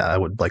interesting. Well, yeah, I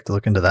would like to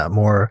look into that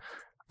more.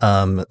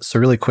 So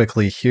really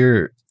quickly,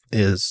 here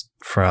is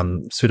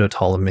from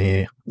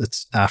Pseudo-Ptolemy.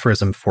 It's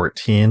aphorism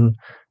 14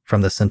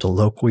 from the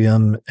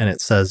Syntiloquium, and it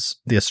says,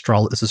 this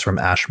is from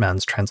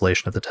Ashman's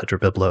translation of the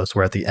Tetrabiblos,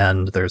 where at the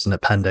end there's an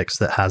appendix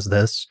that has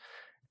this.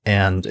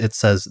 And it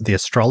says, the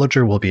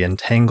astrologer will be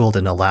entangled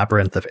in a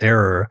labyrinth of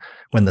error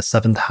when the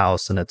seventh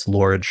house and its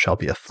lord shall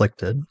be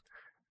afflicted.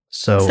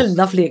 So it's a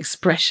lovely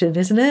expression,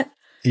 isn't it?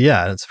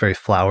 Yeah, it's very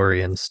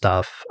flowery and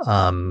stuff.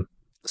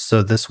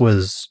 So this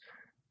was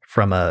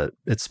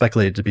it's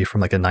speculated to be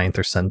from like a 9th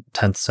or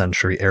 10th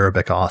century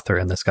Arabic author,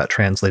 and this got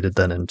translated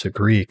then into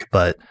Greek.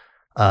 But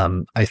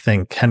I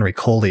think Henry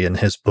Coley, in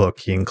his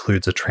book, he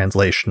includes a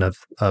translation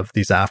of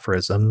these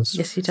aphorisms.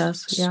 Yes, he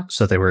does. Yeah.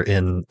 So they were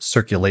in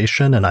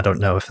circulation, and I don't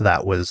know if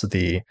that was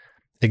the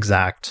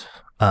exact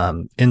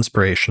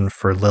inspiration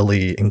for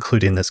Lilly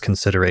including this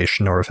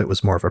consideration, or if it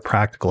was more of a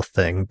practical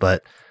thing.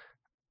 But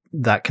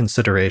that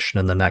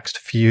consideration in the next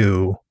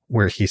few,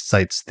 where he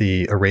cites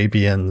the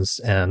Arabians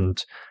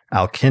and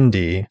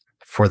Al-Kindi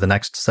for the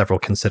next several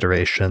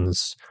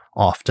considerations,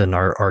 often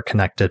are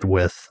connected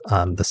with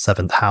the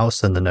seventh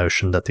house and the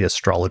notion that the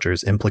astrologer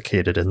is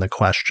implicated in the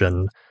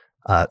question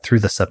through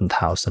the seventh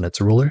house and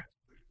its ruler.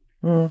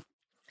 Mm.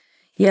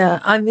 Yeah,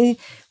 I mean,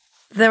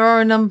 there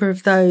are a number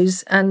of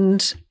those,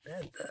 and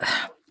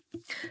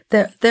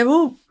they're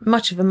all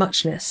much of a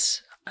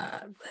muchness.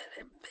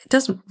 It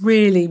doesn't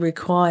really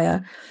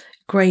require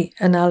great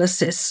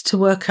analysis to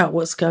work out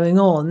what's going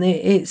on.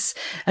 It's,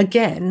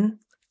 again,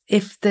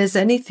 if there's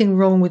anything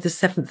wrong with the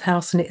seventh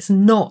house and it's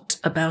not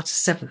about a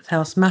seventh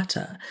house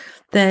matter,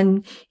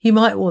 then you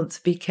might want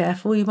to be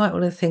careful. You might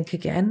want to think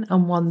again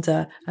and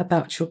wonder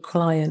about your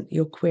client,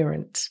 your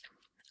querent.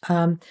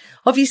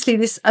 Obviously,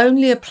 this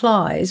only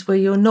applies where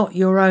you're not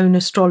your own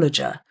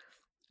astrologer.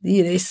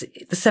 The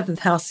seventh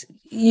house,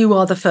 you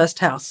are the first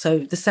house, so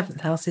the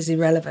seventh house is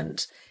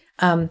irrelevant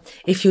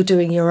if you're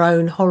doing your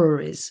own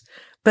horaries.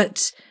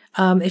 But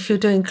if you're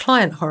doing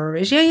client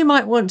horaries, you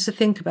might want to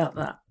think about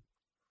that.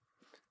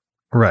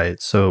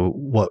 Right. So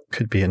what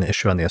could be an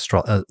issue on the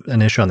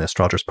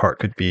astrologer's part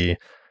could be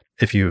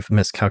if you've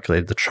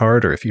miscalculated the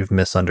chart, or if you've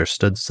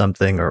misunderstood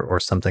something, or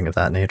something of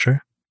that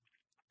nature?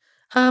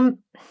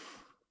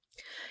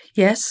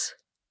 Yes.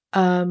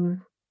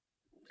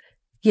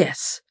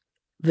 Yes,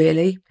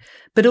 really.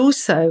 But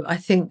also, I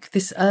think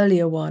this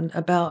earlier one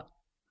about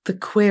the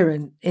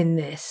querent in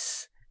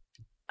this,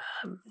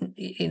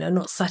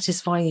 not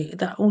satisfying you,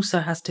 that also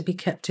has to be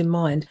kept in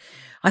mind.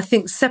 I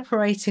think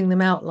separating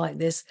them out like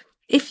this,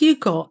 if you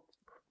got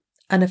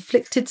an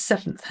afflicted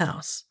seventh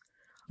house,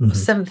 or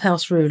seventh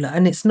house ruler,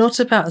 and it's not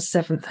about a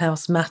seventh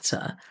house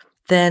matter,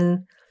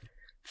 then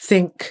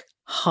think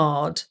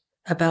hard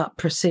about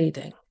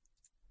proceeding.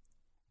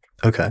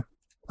 Okay.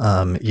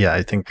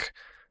 I think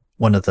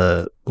one of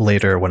the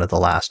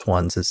last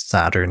ones is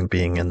Saturn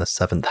being in the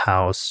seventh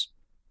house,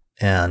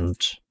 and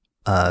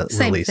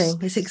same Lilly, thing.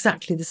 It's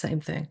exactly the same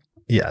thing.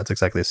 Yeah, it's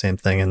exactly the same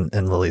thing.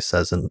 And Lilly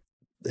says in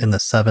the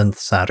seventh,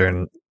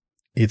 Saturn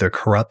either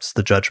corrupts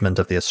the judgment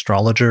of the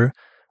astrologer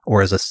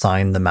or as a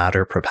sign the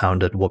matter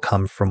propounded will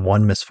come from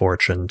one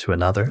misfortune to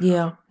another.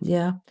 Yeah.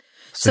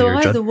 So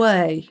either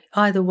way,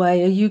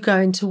 are you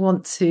going to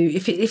want to,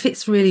 if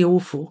it's really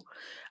awful,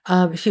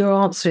 if your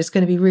answer is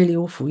going to be really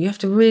awful, you have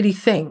to really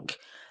think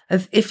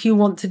of if you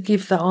want to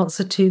give that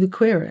answer to the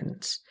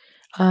querent.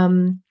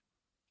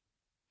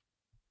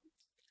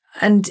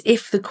 And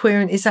if the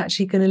querent is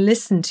actually going to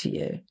listen to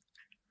you.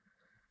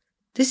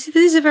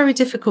 These are very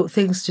difficult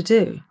things to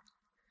do.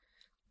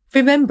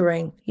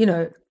 Remembering,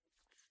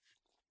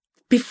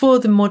 before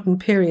the modern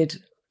period,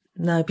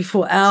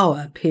 before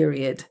our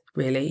period,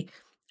 really,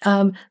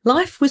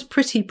 life was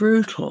pretty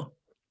brutal.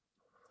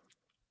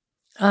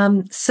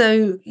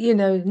 So,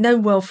 no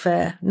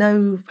welfare,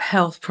 no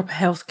proper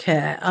health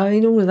care,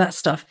 all of that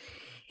stuff.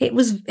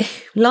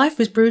 Life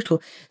was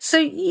brutal.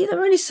 So there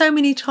are only so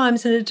many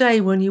times in a day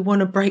when you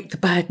want to break the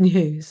bad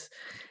news,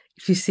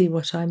 if you see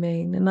what I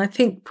mean. And I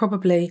think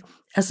probably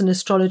as an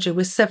astrologer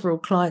with several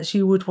clients,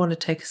 you would want to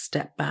take a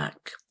step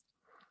back.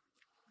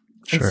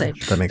 Sure, and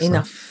say, that makes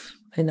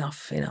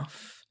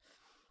enough.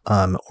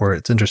 Or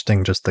it's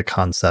interesting, just the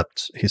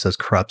concept, he says,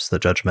 corrupts the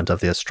judgment of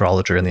the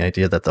astrologer, and the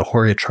idea that the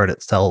horary chart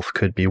itself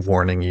could be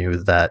warning you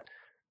that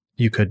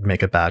you could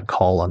make a bad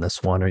call on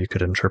this one, or you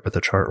could interpret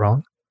the chart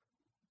wrong.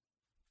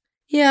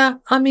 Yeah,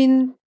 I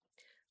mean,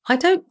 I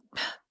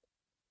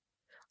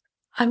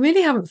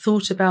really haven't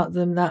thought about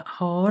them that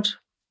hard,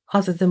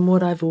 other than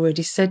what I've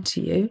already said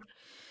to you.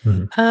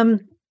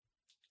 Mm-hmm.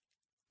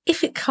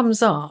 If it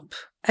comes up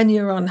and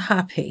you're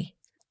unhappy,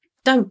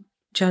 don't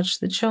judge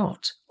the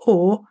chart,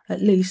 or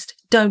at least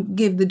don't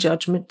give the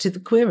judgment to the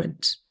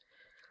querent.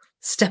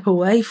 Step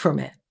away from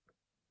it.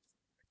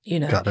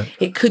 Got it.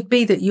 It could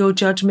be that your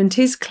judgment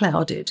is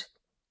clouded.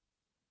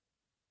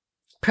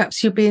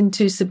 Perhaps you're being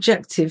too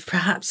subjective.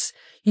 Perhaps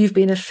you've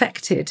been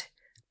affected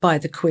by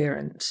the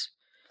querent,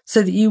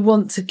 so that you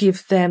want to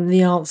give them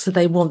the answer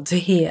they want to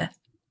hear.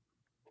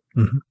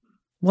 Mm-hmm.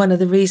 One of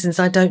the reasons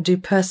I don't do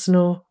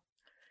personal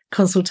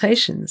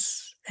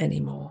consultations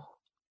anymore.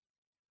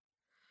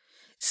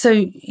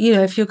 So,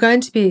 if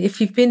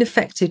you've been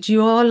affected,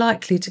 you are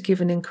likely to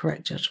give an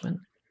incorrect judgment.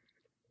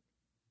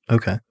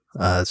 Okay.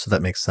 So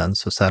that makes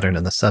sense. So Saturn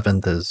in the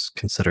 7th is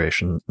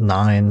consideration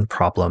 9,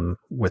 problem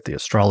with the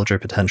astrologer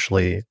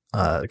potentially.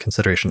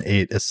 Consideration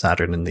 8 is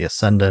Saturn in the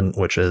ascendant,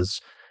 which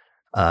is,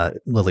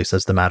 Lilly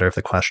says, the matter of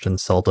the question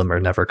seldom or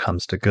never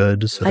comes to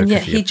good. So and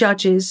yet he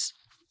judges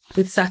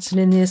with Saturn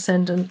in the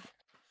ascendant.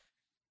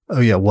 Oh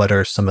yeah, what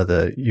are some of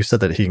you said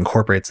that he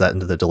incorporates that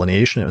into the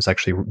delineation. It was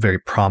actually very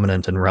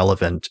prominent and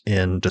relevant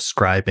in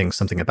describing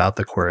something about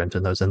the querent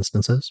in those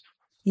instances.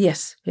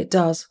 Yes, it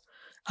does.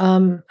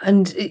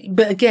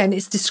 But again,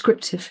 it's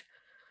descriptive.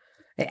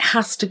 It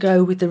has to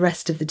go with the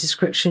rest of the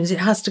descriptions. It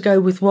has to go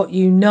with what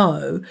you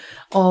know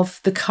of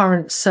the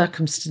current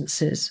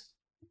circumstances.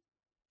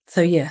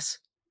 So yes.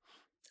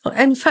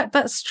 In fact,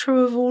 that's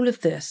true of all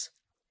of this.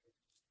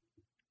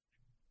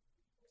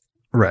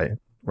 Right.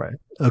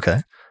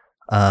 Okay.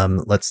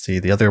 Let's see.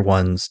 The other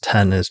ones,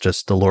 10 is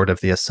just the Lord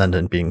of the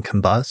Ascendant being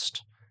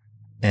combust.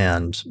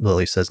 And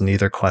Lilly says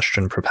neither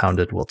question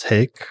propounded will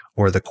take,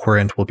 or the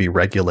querent will be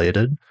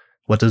regulated.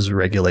 What does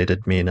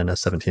regulated mean in a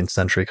 17th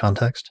century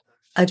context?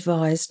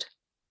 Advised.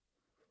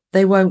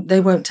 They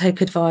won't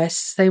take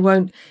advice. They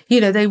won't be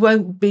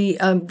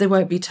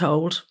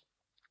told.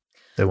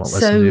 They won't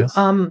listen to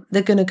you.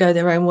 They're going to go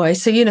their own way.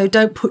 So,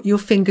 don't put your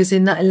fingers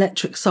in that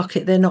electric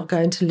socket. They're not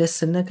going to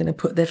listen. They're going to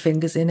put their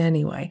fingers in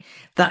anyway.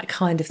 That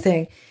kind of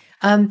thing.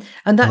 And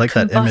that I like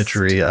that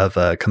imagery of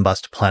a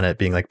combust planet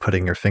being like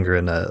putting your finger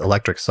in an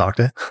electric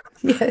socket.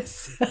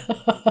 Yes.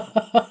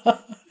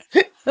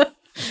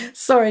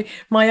 Sorry,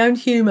 my own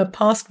humour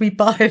passed me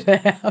by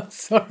there. I'm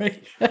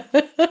sorry.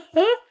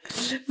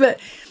 But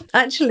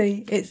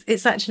actually,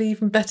 it's actually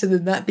even better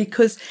than that,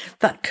 because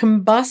that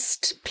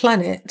combust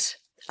planet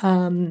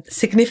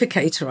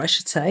significator, I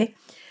should say,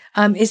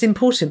 is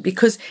important,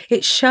 because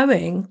it's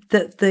showing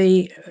that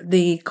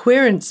the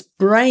querent's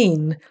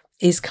brain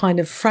is kind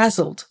of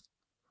frazzled.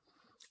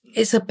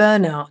 It's a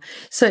burnout.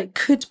 So it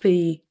could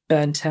be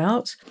burnt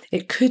out.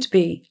 It could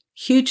be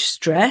huge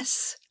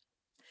stress.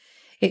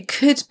 It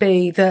could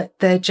be that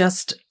they're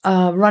just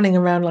running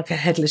around like a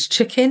headless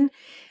chicken.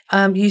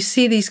 You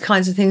see these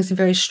kinds of things in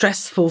very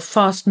stressful,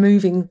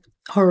 fast-moving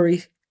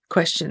horary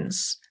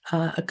questions.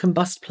 A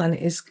combust planet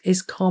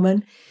is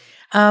common.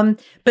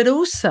 But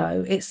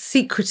also it's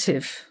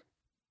secretive.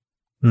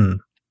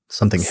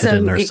 Something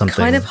hidden or something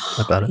kind of,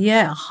 about it.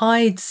 Yeah,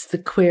 hides the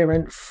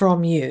querent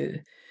from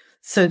you.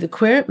 So the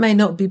querent may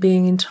not be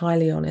being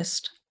entirely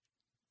honest.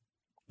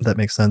 That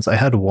makes sense. I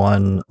had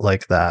one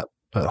like that,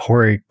 a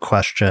horary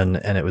question,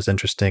 and it was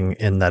interesting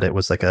in that it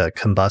was like a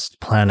combust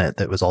planet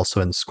that was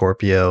also in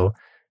Scorpio,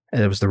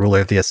 and it was the ruler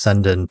of the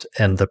ascendant,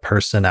 and the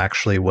person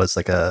actually was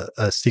like a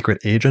secret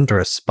agent or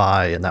a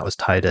spy, and that was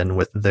tied in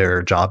with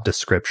their job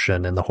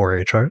description in the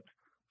horary chart.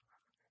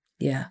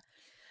 Yeah.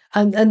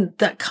 And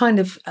that kind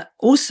of,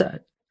 also,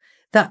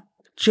 that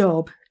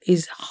job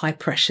is high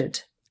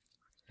pressured.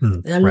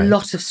 A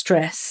lot of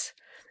stress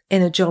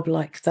in a job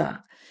like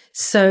that.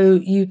 So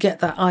you get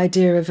that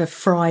idea of a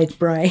fried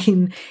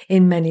brain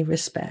in many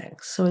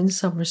respects, or in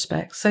some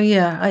respects. So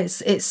yeah,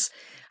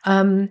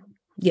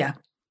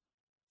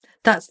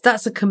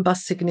 that's a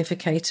combust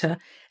significator.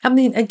 I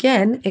mean,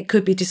 again, it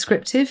could be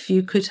descriptive.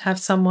 You could have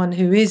someone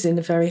who is in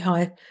a very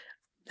high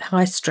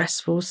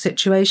stressful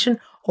situation,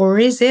 or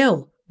is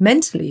ill,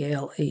 mentally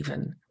ill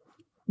even,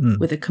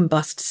 with a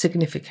combust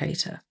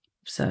significator.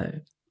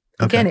 So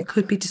again, It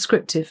could be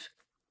descriptive.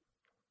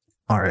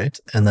 All right.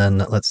 And then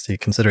let's see,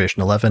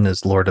 consideration 11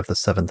 is Lord of the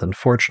Seventh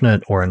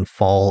Unfortunate, or in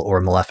fall or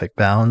malefic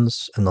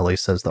bounds. And Lilly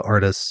says the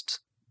artist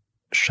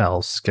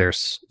shall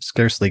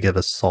scarcely give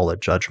a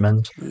solid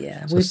judgment.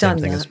 Yeah, so we've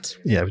done that.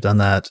 We've done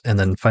that. And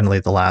then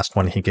finally, the last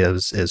one he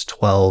gives is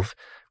 12.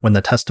 When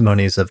the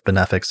testimonies of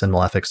benefics and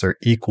malefics are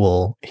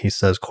equal, he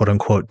says, quote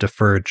unquote,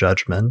 defer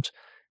judgment.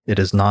 It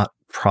is not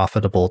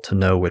profitable to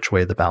know which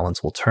way the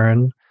balance will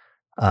turn.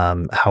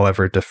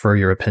 However, defer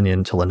your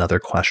opinion till another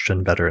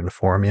question better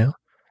inform you.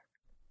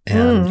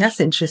 And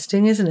that's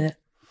interesting, isn't it?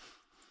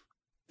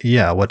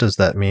 Yeah, what does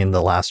that mean,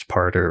 the last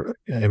part? Or,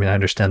 I mean, I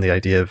understand the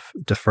idea of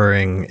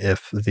deferring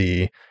if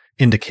the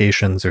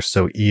indications are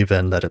so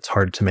even that it's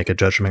hard to make a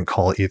judgment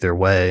call either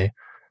way.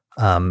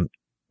 But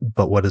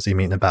what does he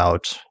mean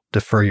about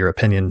defer your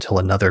opinion till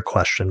another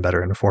question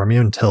better inform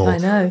you, until I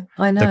know.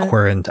 the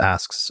querent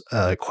asks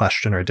a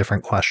question or a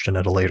different question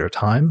at a later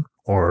time?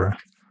 Or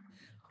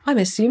I'm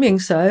assuming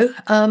so.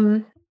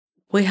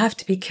 We have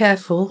to be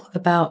careful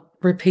about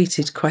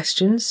repeated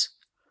questions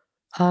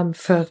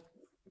for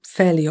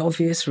fairly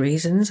obvious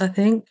reasons, I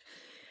think.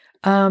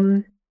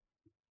 But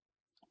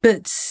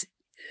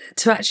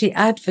to actually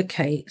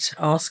advocate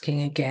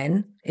asking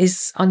again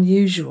is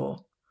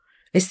unusual.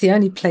 It's the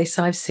only place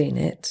I've seen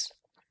it.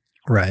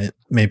 Right.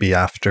 Maybe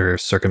after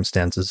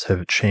circumstances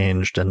have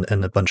changed and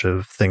a bunch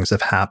of things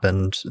have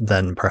happened,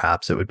 then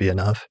perhaps it would be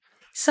enough.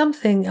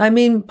 Something, I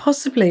mean,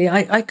 possibly.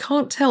 I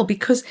can't tell,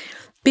 because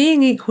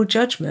being equal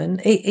judgment,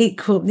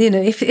 equal,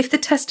 if the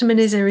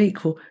testimonies are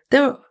equal,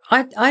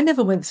 I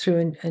never went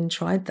through and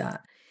tried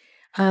that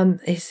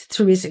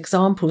through his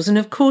examples. And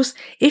of course,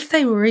 if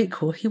they were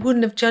equal, he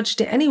wouldn't have judged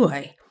it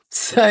anyway.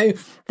 So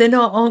there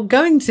aren't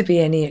going to be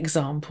any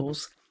example.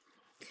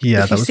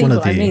 Yeah, that was one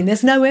of the. I mean,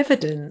 there's no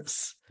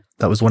evidence.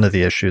 That was one of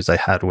the issues I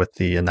had with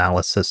the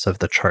analysis of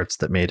the charts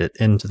that made it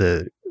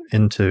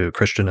into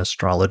Christian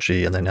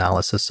astrology, and the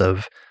analysis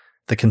of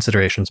the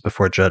considerations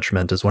before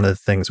judgment. Is one of the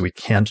things we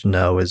can't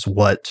know is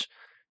what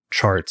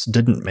charts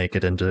didn't make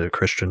it into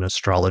Christian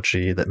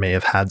astrology that may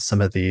have had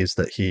some of these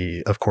that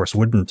he, of course,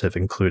 wouldn't have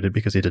included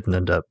because he didn't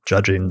end up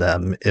judging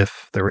them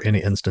if there were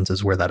any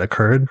instances where that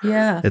occurred.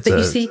 Yeah, but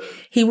you see,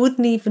 he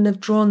wouldn't even have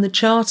drawn the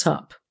chart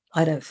up,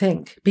 I don't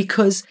think,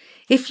 because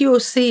if you're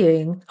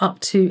seeing up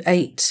to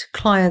 8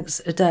 clients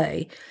a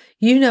day,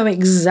 you know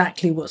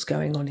exactly what's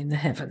going on in the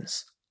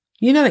heavens.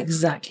 You know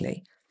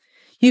exactly.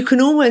 You can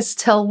almost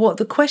tell what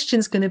the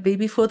question's going to be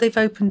before they've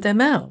opened their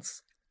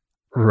mouths.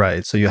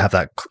 Right. So you have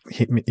that,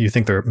 you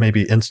think there may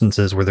be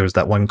instances where there's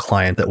that one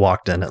client that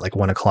walked in at like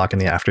 1:00 in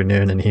the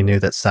afternoon and he knew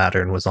that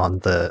Saturn was on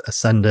the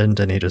ascendant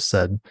and he just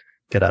said,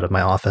 get out of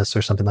my office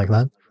or something like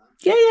that?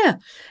 Yeah.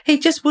 He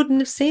just wouldn't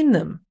have seen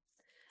them.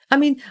 I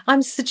mean,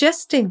 I'm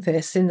suggesting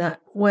this in that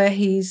where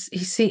he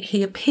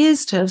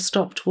appears to have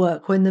stopped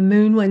work when the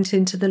moon went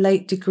into the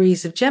late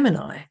degrees of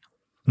Gemini.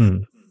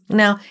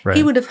 Now, right.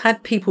 He would have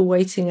had people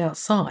waiting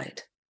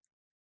outside.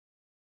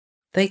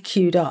 They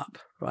queued up,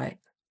 right?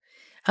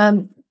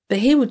 But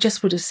he would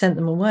have sent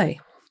them away.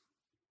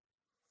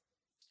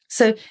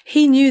 So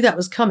he knew that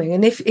was coming.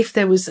 And if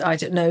there was, I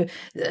don't know,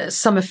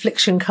 some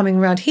affliction coming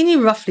around, he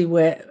knew roughly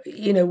where,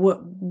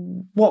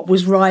 what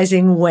was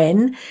rising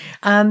when.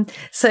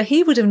 So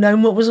he would have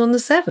known what was on the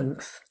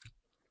 7th.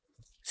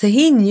 So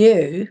he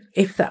knew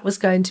if that was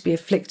going to be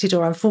afflicted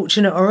or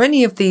unfortunate or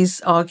any of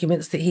these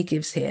arguments that he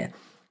gives here.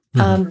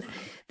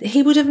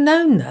 He would have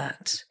known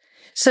that.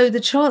 So the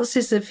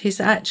chances of his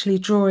actually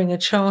drawing a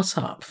chart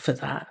up for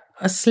that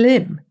are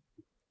slim.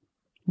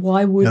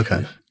 Why would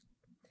he?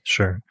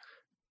 Sure.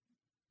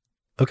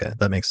 Okay,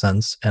 that makes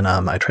sense. And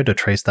I tried to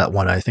trace that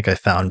one. I think I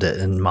found it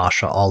in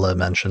Masha Allah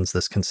mentions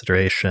this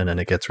consideration, and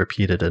it gets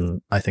repeated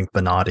in, I think,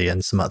 Bonatti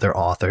and some other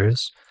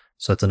authors.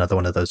 So it's another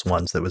one of those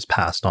ones that was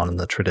passed on in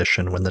the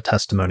tradition when the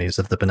testimonies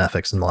of the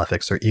benefics and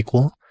malefics are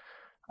equal.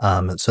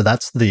 So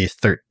that's the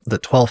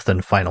 12th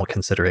and final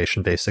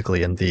consideration,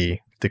 basically, and the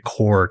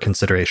core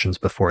considerations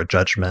before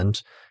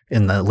judgment.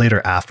 In the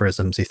later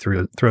aphorisms, he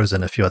throws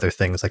in a few other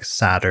things like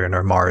Saturn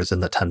or Mars in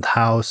the 10th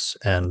house,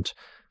 and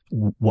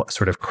what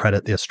sort of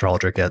credit the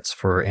astrologer gets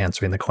for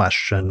answering the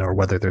question, or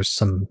whether there's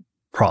some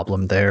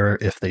problem there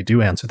if they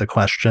do answer the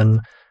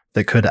question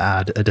that could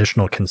add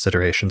additional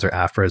considerations or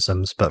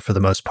aphorisms. But for the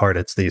most part,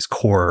 it's these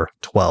core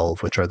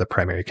 12, which are the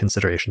primary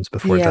considerations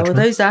before judgment. Yeah,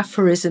 well, those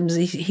aphorisms,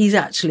 he's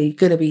actually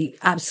going to be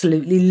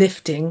absolutely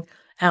lifting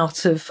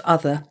out of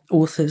other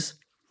authors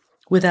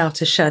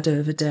without a shadow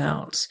of a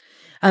doubt.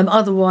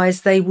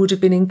 Otherwise, they would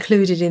have been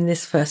included in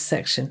this first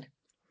section.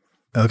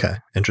 Okay,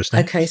 interesting.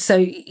 Okay, so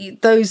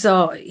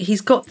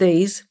he's got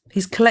these,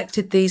 he's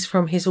collected these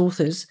from his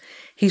authors.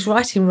 He's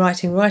writing.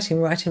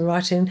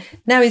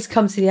 Now he's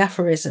come to the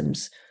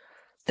aphorisms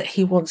that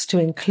he wants to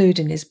include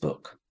in his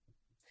book.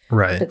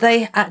 Right. But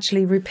they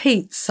actually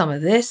repeat some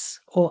of this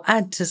or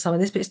add to some of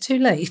this, but it's too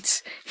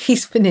late.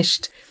 He's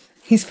finished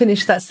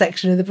that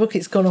section of the book.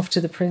 It's gone off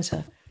to the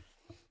printer.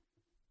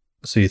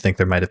 So you think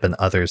there might have been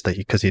others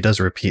because he does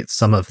repeat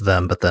some of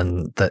them, but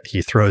then that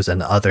he throws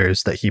in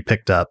others that he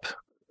picked up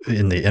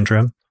in the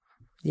interim?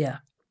 Yeah.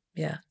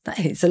 That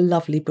is a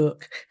lovely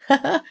book.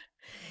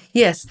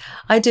 Yes,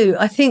 I do.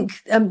 I think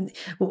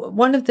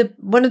one of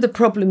the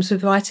problems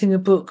with writing a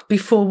book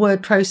before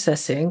word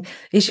processing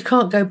is you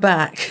can't go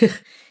back.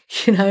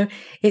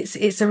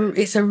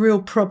 It's a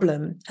real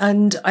problem.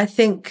 And I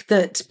think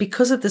that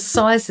because of the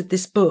size of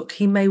this book,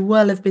 he may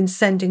well have been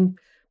sending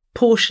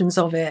portions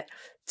of it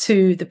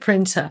to the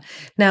printer.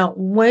 Now,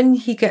 when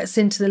he gets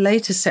into the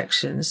later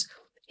sections,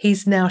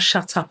 he's now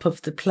shut up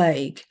of the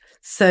plague.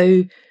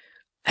 So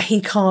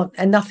he can't,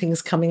 and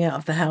nothing's coming out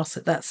of the house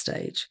at that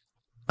stage.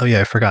 Oh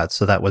yeah, I forgot.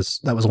 So that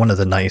was one of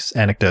the nice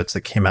anecdotes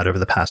that came out over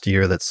the past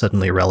year that's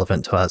suddenly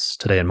relevant to us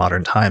today in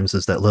modern times,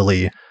 is that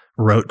Lilly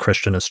wrote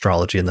Christian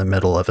Astrology in the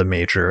middle of a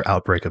major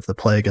outbreak of the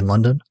plague in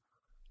London.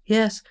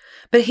 Yes,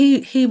 but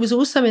he was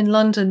also in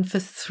London for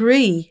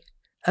 3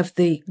 of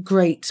the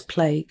great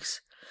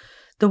plagues.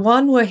 The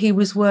one where he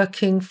was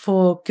working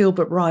for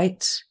Gilbert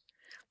Wright,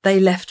 they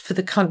left for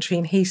the country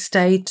and he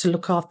stayed to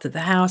look after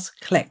the house,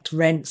 collect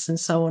rents and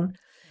so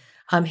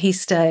on. He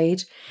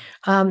stayed.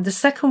 The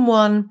second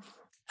one,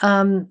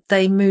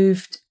 they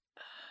moved.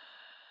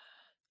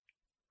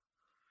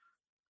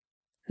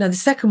 Now, the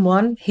second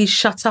one, he's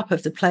shut up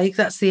of the plague.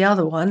 That's the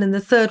other one. And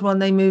the third one,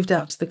 they moved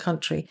out to the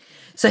country.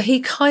 So he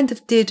kind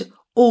of did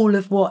all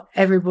of what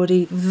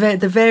everybody, the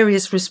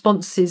various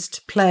responses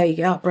to plague,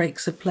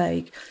 outbreaks of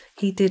plague.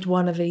 He did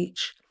one of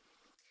each.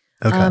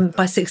 Okay.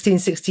 By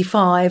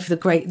 1665,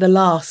 the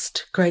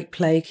last great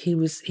plague, he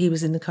was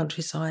in the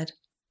countryside.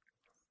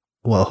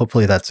 Well,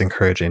 hopefully that's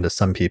encouraging to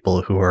some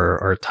people who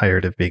are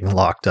tired of being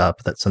locked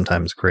up, that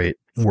sometimes great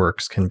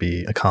works can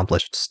be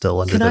accomplished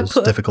still under those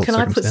difficult circumstances. Can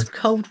I put some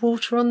cold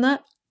water on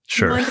that?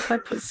 Sure. Do you mind if I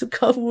put some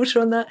cold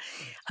water on that?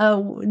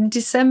 In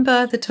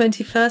December the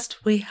 21st,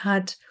 we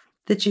had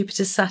the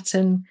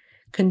Jupiter-Saturn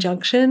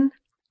conjunction.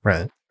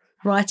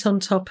 Right on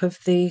top of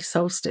the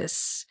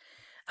solstice.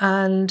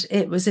 And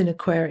it was in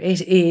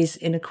Aquarius. It is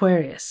in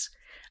Aquarius.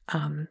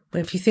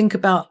 If you think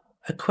about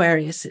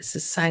Aquarius, it's a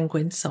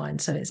sanguine sign,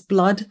 so it's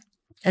blood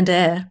and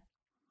air.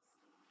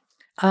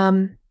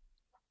 And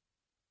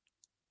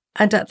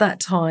at that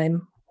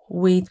time,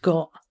 we'd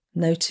got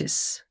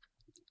notice.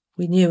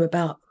 We knew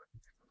about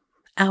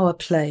our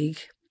plague.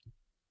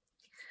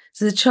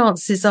 So the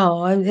chances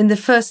are, in the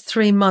first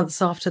 3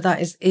 months after that,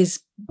 is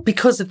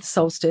because of the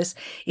solstice,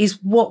 is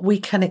what we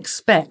can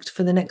expect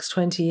for the next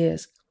 20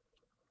 years.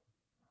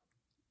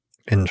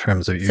 In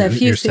terms of so if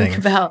you think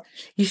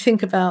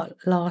about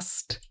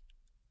last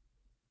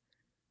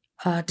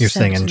you're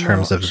saying in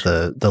terms March.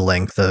 of the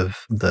length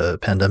of the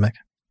pandemic?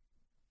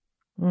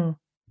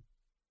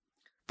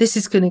 This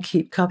is going to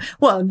keep coming.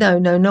 Well, no,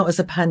 not as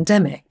a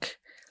pandemic.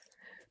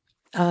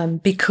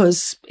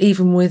 Because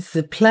even with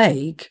the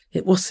plague,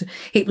 it was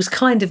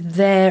kind of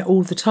there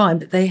all the time,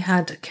 but they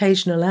had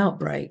occasional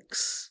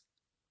outbreaks.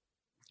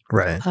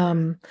 Right.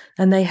 And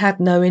they had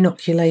no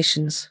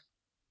inoculations.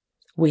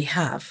 We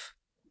have.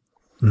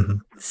 Mm-hmm.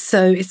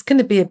 So it's going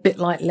to be a bit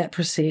like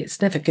leprosy.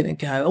 It's never going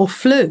to go. Or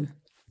flu.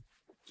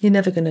 You're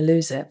never going to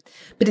lose it.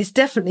 But it's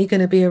definitely going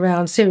to be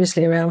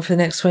seriously around for the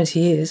next 20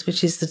 years,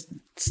 which is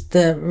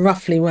the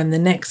roughly when the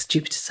next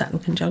Jupiter-Saturn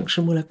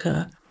conjunction will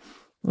occur.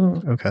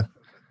 Okay.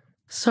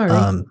 Sorry.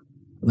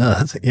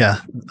 No,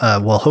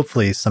 well,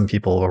 hopefully some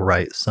people will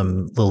write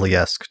some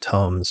Lilly-esque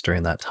tomes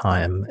during that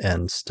time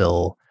and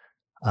still,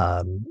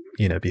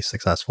 be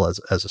successful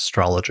as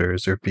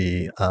astrologers or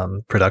be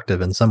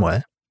productive in some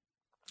way.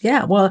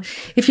 Yeah, well,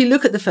 if you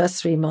look at the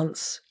first 3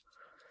 months,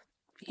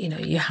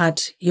 you had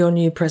your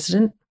new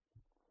president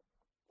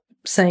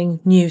saying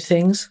new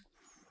things.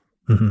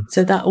 Mm-hmm.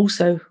 So that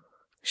also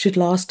should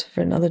last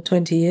for another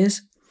 20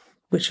 years,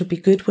 which would be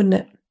good, wouldn't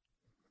it?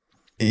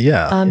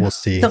 Yeah, we'll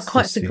see. Not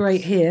quite so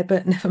great here,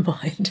 but never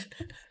mind.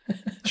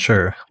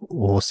 Sure,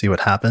 we'll see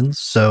what happens.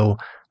 So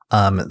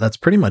that's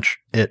pretty much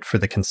it for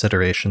the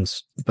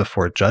considerations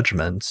before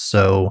Judgment.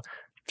 So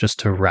just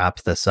to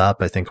wrap this up,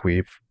 I think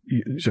we've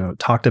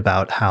talked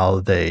about how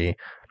they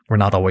were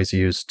not always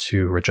used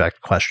to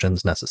reject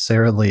questions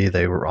necessarily.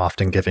 They were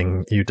often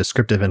giving you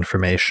descriptive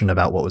information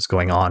about what was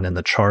going on in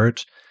the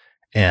chart,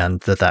 and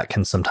that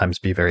can sometimes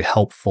be very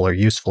helpful or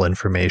useful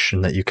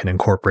information that you can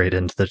incorporate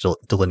into the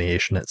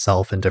delineation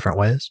itself in different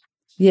ways.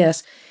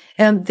 Yes.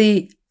 And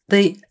the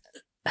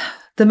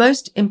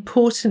most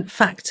important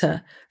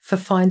factor for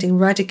finding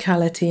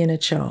radicality in a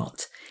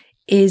chart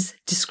is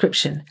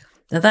description.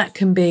 Now that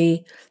can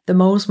be the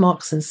moles,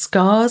 marks and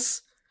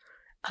scars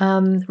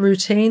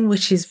routine,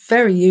 which is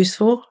very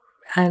useful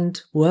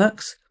and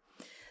works.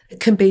 It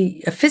can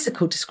be a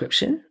physical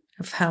description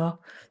of how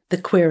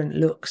the querent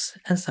looks,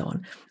 and so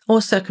on,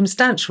 or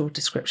circumstantial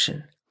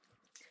description.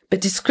 But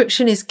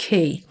description is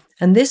key.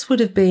 And this would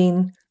have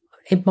been,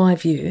 in my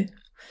view,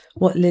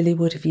 what Lilly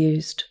would have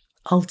used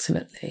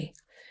ultimately,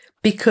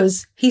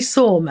 because he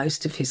saw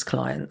most of his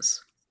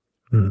clients.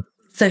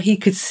 So he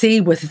could see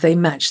whether they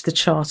matched the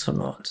chart or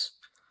not.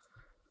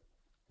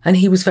 And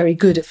he was very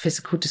good at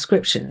physical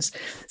descriptions.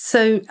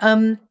 So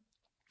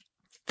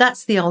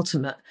that's the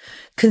ultimate.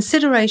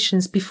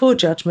 Considerations before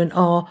judgment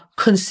are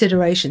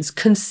considerations.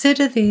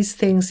 Consider these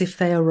things if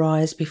they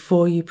arise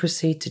before you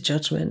proceed to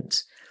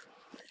judgment.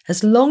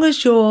 As long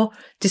as your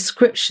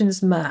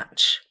descriptions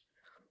match,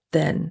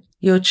 then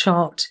your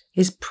chart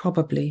is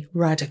probably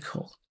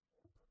radical.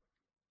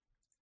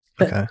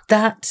 But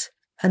that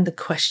and the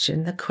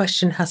question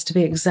has to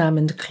be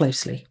examined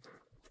closely.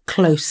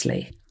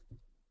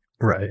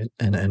 Right.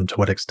 And to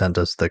what extent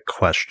does the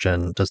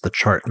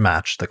chart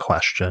match the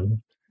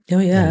question? Oh,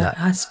 yeah, it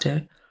has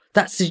to.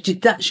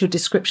 That's your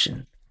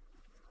description.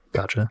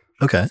 Gotcha.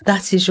 Okay.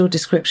 That is your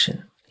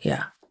description.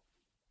 Yeah.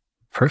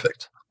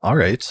 Perfect. All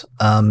right.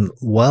 So I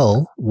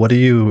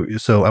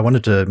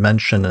wanted to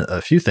mention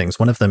a few things.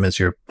 One of them is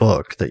your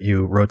book, that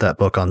you wrote that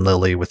book on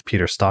Lilly with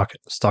Peter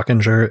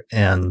Stockinger,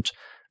 and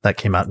that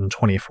came out in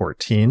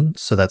 2014.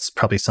 So that's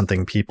probably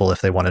something people,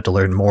 if they wanted to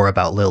learn more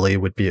about Lilly,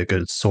 would be a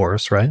good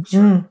source, right?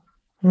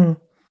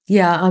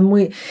 Yeah, and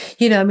with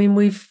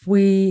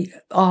the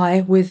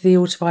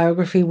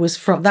autobiography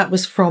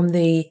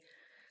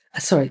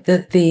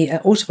the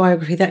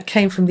autobiography that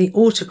came from the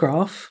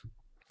autograph.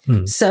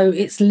 So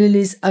it's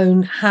Lily's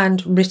own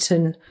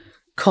handwritten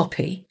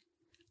copy.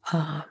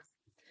 And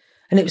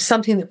it was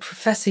something that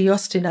Professor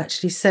Yostin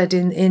actually said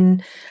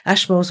in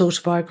Ashmole's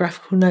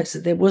autobiographical notes,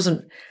 that there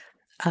wasn't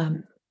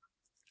a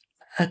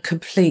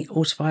complete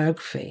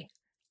autobiography,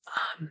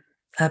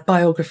 a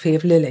biography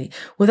of Lilly.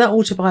 Well, that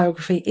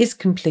autobiography is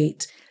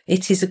complete.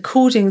 It is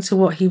according to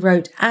what he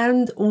wrote,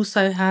 and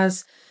also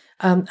has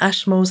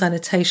Ashmole's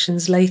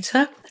annotations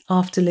later,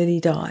 after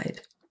Lilly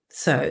died.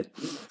 So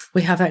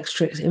we have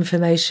extra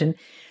information.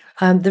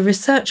 The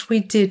research we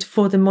did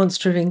for The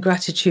Monster of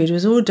Ingratitude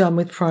was all done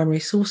with primary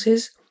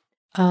sources.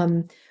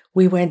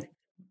 We went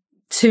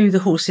to the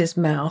horse's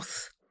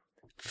mouth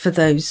for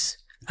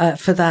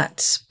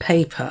that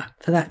paper,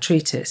 for that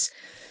treatise.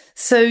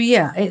 So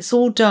yeah, it's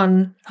all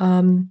done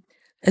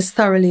as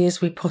thoroughly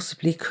as we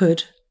possibly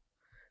could,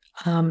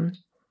 and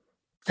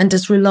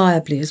as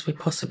reliably as we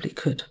possibly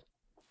could.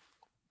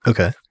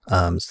 Okay.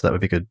 So that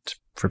would be good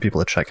for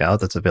people to check out.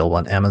 That's available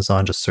on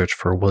Amazon. Just search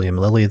for William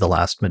Lilly, The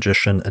Last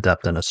Magician,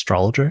 Adept and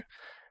Astrologer.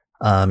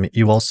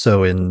 You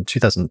also, in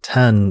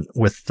 2010,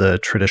 with the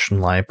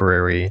Tradition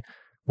Library,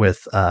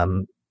 with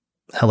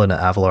Helena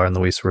Avalar and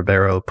Luis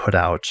Ribeiro, put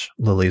out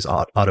Lilly's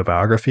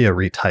autobiography, a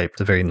retyped,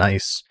 a very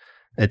nice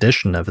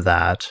edition of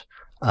that.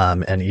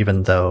 And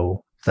even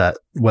though that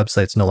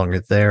website's no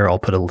longer there, I'll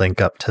put a link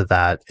up to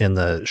that in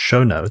the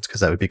show notes, because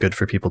that would be good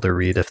for people to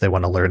read if they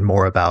want to learn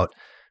more about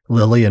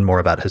Lilly and more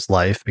about his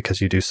life,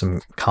 because you do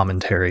some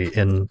commentary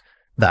in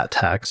that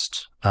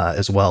text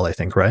as well, I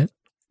think, right?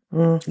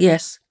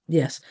 Yes.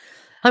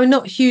 I mean,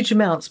 not huge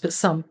amounts, but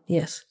some,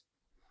 yes.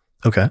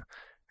 Okay.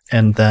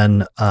 And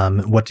then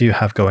what do you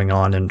have going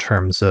on in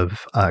terms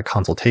of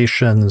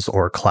consultations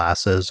or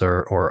classes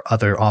or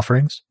other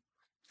offerings?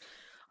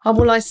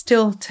 Well, I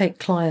still take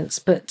clients,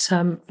 but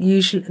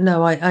usually,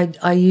 no,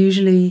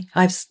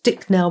 I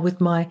stick now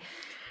with my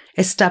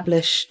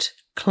established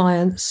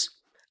clients.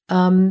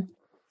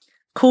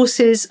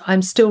 Courses,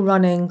 I'm still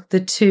running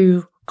the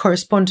 2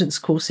 correspondence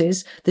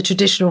courses, the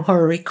traditional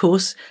horary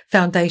course,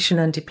 foundation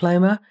and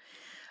diploma.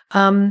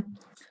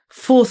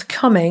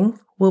 Forthcoming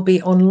will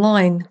be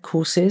online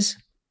courses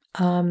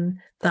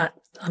that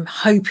I'm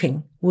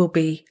hoping will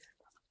be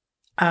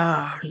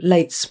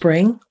late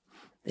spring.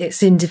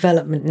 It's in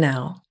development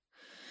now.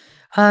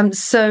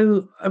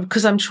 So,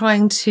 because I'm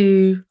trying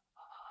to,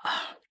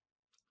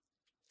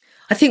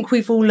 I think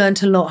we've all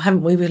learnt a lot,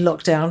 haven't we, with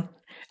lockdown,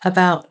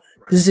 about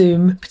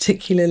Zoom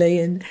particularly,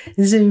 and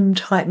Zoom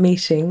type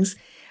meetings.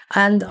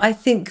 And I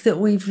think that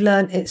we've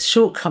learnt its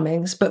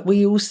shortcomings, but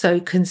we also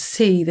can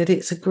see that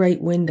it's a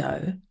great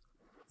window,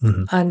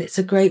 and it's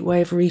a great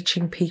way of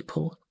reaching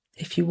people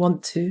if you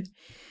want to.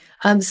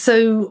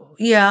 So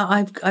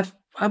yeah,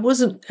 I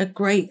wasn't a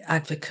great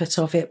advocate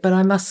of it, but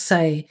I must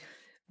say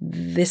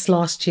this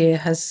last year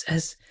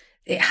has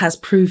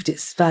proved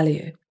its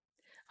value,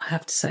 I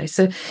have to say.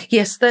 So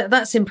yes,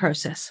 that's in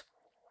process.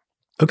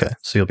 Okay,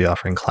 so you'll be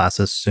offering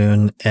classes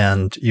soon,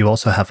 and you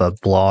also have a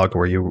blog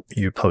where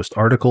you post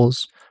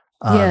articles.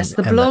 Yes,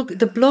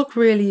 the blog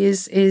really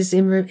is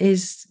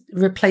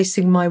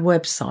replacing my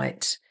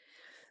website.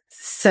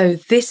 So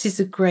this is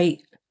a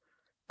great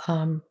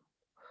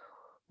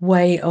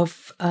way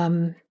of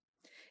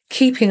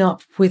keeping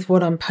up with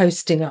what I'm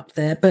posting up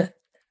there. But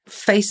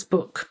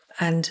Facebook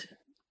and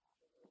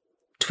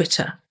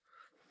Twitter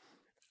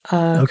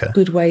are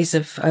good ways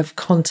of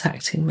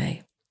contacting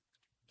me.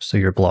 So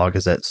your blog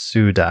is at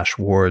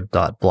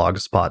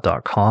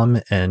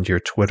sue-ward.blogspot.com, and your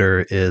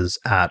Twitter is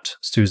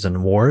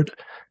 @SusanWard.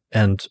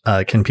 And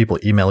can people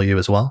email you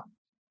as well?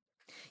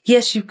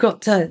 Yes, you've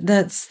got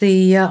that's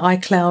the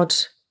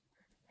iCloud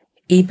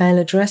email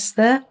address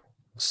there.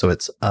 So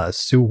it's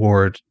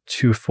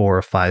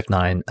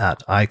sueward2459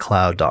 at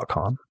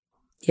icloud.com.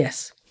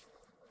 Yes.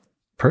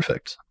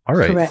 Perfect. All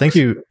right. Correct. Thank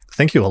you.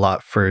 Thank you a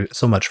lot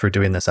so much for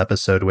doing this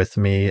episode with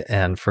me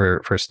and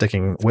for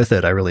sticking with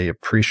it. I really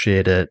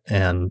appreciate it.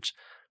 And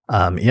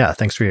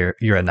thanks for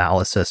your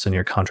analysis and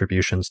your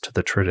contributions to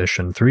the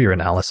tradition through your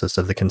analysis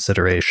of the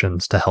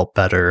considerations to help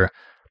better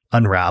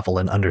unravel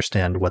and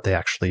understand what they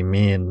actually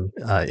mean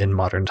in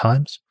modern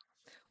times.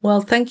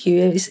 Well, thank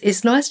you.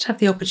 It's nice to have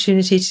the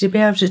opportunity to be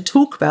able to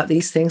talk about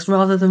these things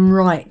rather than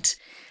write.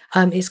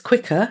 It's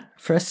quicker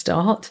for a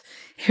start.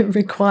 It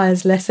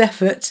requires less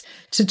effort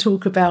to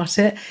talk about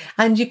it,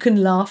 and you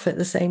can laugh at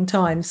the same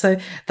time. So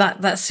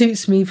that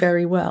suits me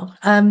very well.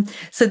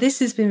 So this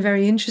has been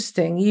very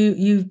interesting.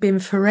 You've been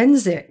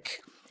forensic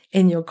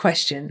in your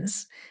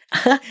questions,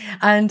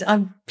 and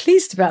I'm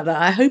pleased about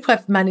that. I hope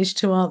I've managed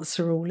to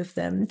answer all of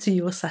them to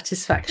your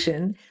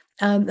satisfaction.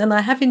 And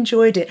I have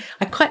enjoyed it.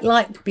 I quite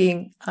like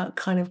being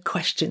kind of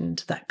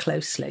questioned that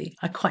closely.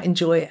 I quite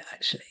enjoy it,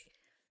 actually.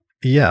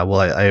 Yeah, well,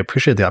 I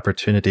appreciate the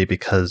opportunity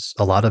because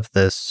a lot of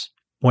this,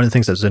 one of the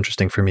things that was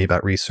interesting for me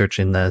about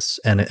researching this,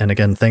 and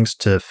again, thanks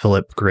to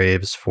Philip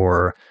Graves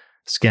for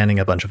scanning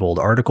a bunch of old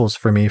articles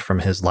for me from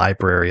his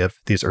library of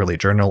these early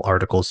journal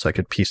articles so I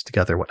could piece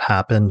together what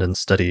happened and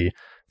study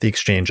the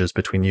exchanges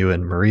between you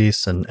and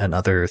Maurice and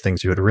other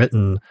things you had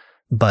written.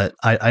 But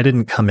I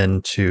didn't come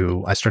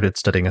into, I started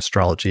studying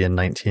astrology in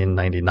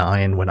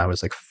 1999 when I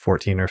was like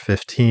 14 or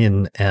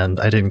 15, and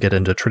I didn't get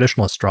into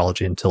traditional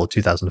astrology until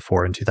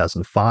 2004 and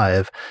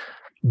 2005.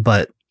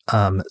 But,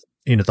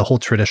 the whole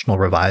traditional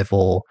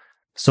revival,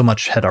 so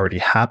much had already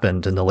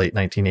happened in the late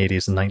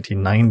 1980s and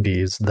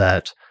 1990s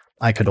that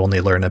I could only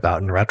learn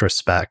about in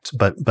retrospect,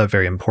 but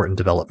very important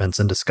developments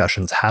and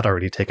discussions had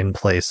already taken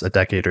place a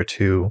decade or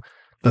two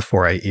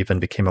before I even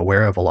became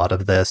aware of a lot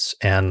of this.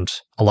 And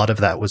a lot of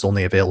that was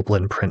only available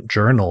in print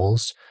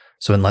journals.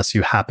 So unless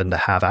you happen to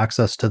have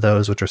access to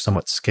those, which are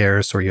somewhat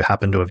scarce, or you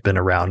happen to have been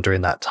around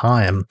during that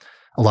time,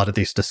 a lot of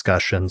these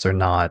discussions are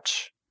not,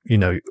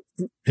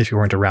 if you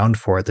weren't around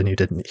for it, then you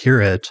didn't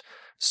hear it.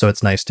 So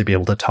it's nice to be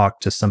able to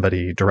talk to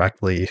somebody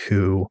directly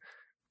who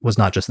was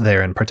not just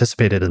there and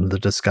participated in the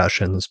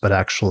discussions, but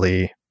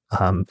actually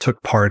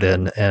took part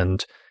in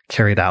and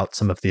carried out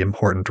some of the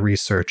important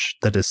research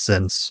that has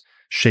since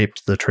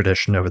shaped the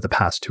tradition over the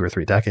past 2 or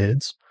 3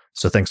 decades.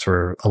 So thanks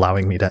for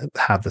allowing me to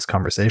have this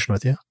conversation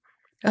with you.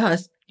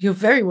 You're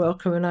very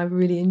welcome, and I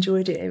really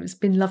enjoyed it. It's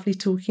been lovely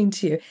talking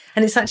to you.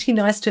 And it's actually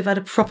nice to have had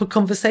a proper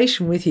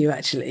conversation with you,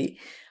 actually,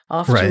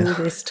 after all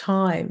this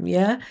time,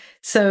 yeah?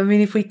 So, I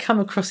mean, if we come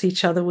across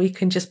each other, we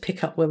can just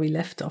pick up where we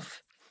left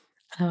off.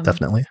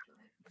 Definitely.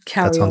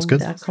 Carry on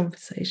with our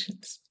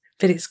conversations.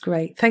 But it's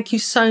great. Thank you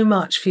so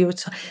much for your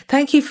time.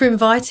 Thank you for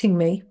inviting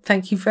me.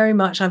 Thank you very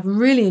much. I've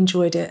really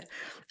enjoyed it.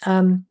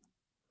 And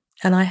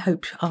I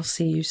hope I'll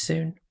see you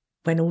soon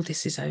when all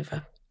this is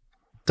over.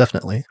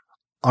 Definitely.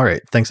 All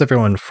right. Thanks,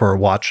 everyone, for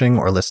watching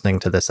or listening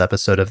to this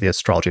episode of the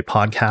Astrology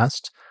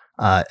Podcast.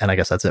 And I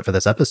guess that's it for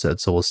this episode.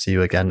 So we'll see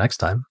you again next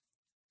time.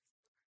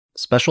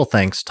 Special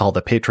thanks to all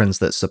the patrons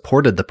that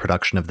supported the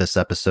production of this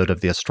episode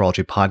of the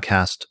Astrology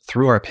Podcast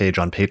through our page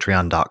on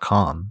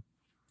patreon.com.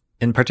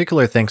 In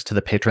particular, thanks to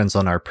the patrons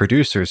on our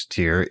producers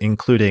tier,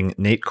 including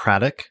Nate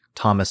Craddock,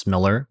 Thomas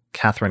Miller,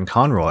 Catherine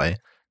Conroy,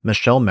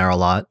 Michelle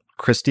Marilot,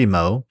 Christy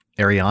Moe,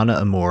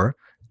 Ariana Amour,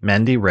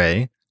 Mandy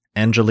Ray,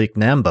 Angelique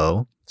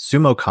Nambo,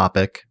 Sumo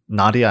Kopic,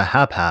 Nadia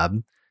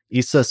Habhab,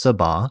 Issa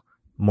Sabah,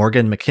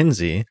 Morgan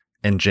McKinsey,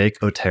 and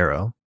Jake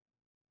Otero.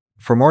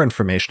 For more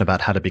information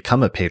about how to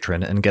become a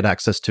patron and get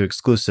access to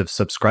exclusive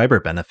subscriber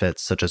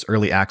benefits such as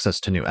early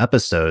access to new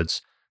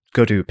episodes,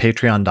 go to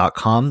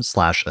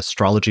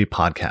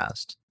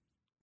patreon.com/astrologypodcast.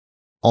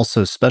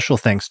 Also, special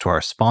thanks to our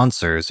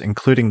sponsors,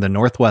 including the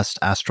Northwest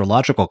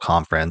Astrological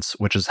Conference,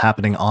 which is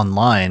happening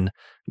online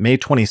May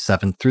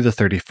 27th through the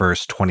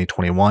 31st,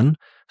 2021.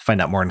 Find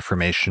out more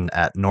information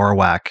at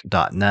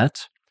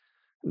norwac.net.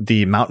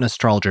 The Mountain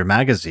Astrologer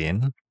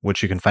magazine,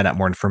 which you can find out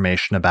more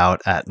information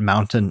about at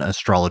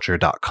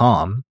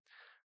mountainastrologer.com.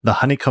 The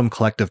Honeycomb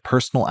Collective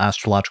Personal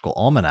Astrological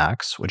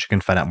Almanacs, which you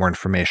can find out more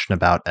information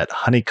about at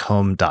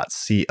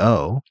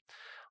honeycomb.co.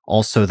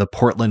 Also, the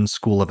Portland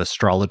School of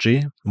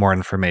Astrology, more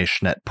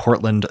information at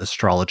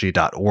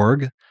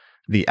portlandastrology.org.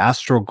 The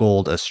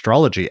AstroGold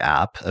Astrology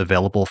app,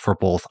 available for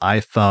both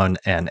iPhone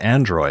and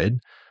Android,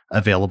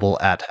 available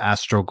at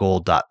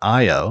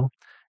astrogold.io.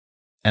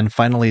 And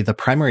finally, the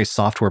primary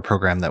software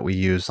program that we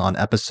use on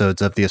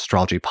episodes of the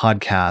Astrology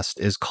Podcast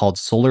is called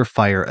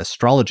SolarFire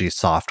Astrology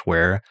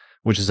Software,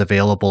 which is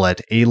available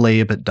at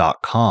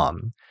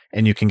alabe.com.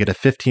 And you can get a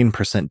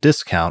 15%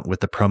 discount with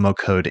the promo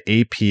code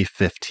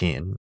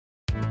AP15.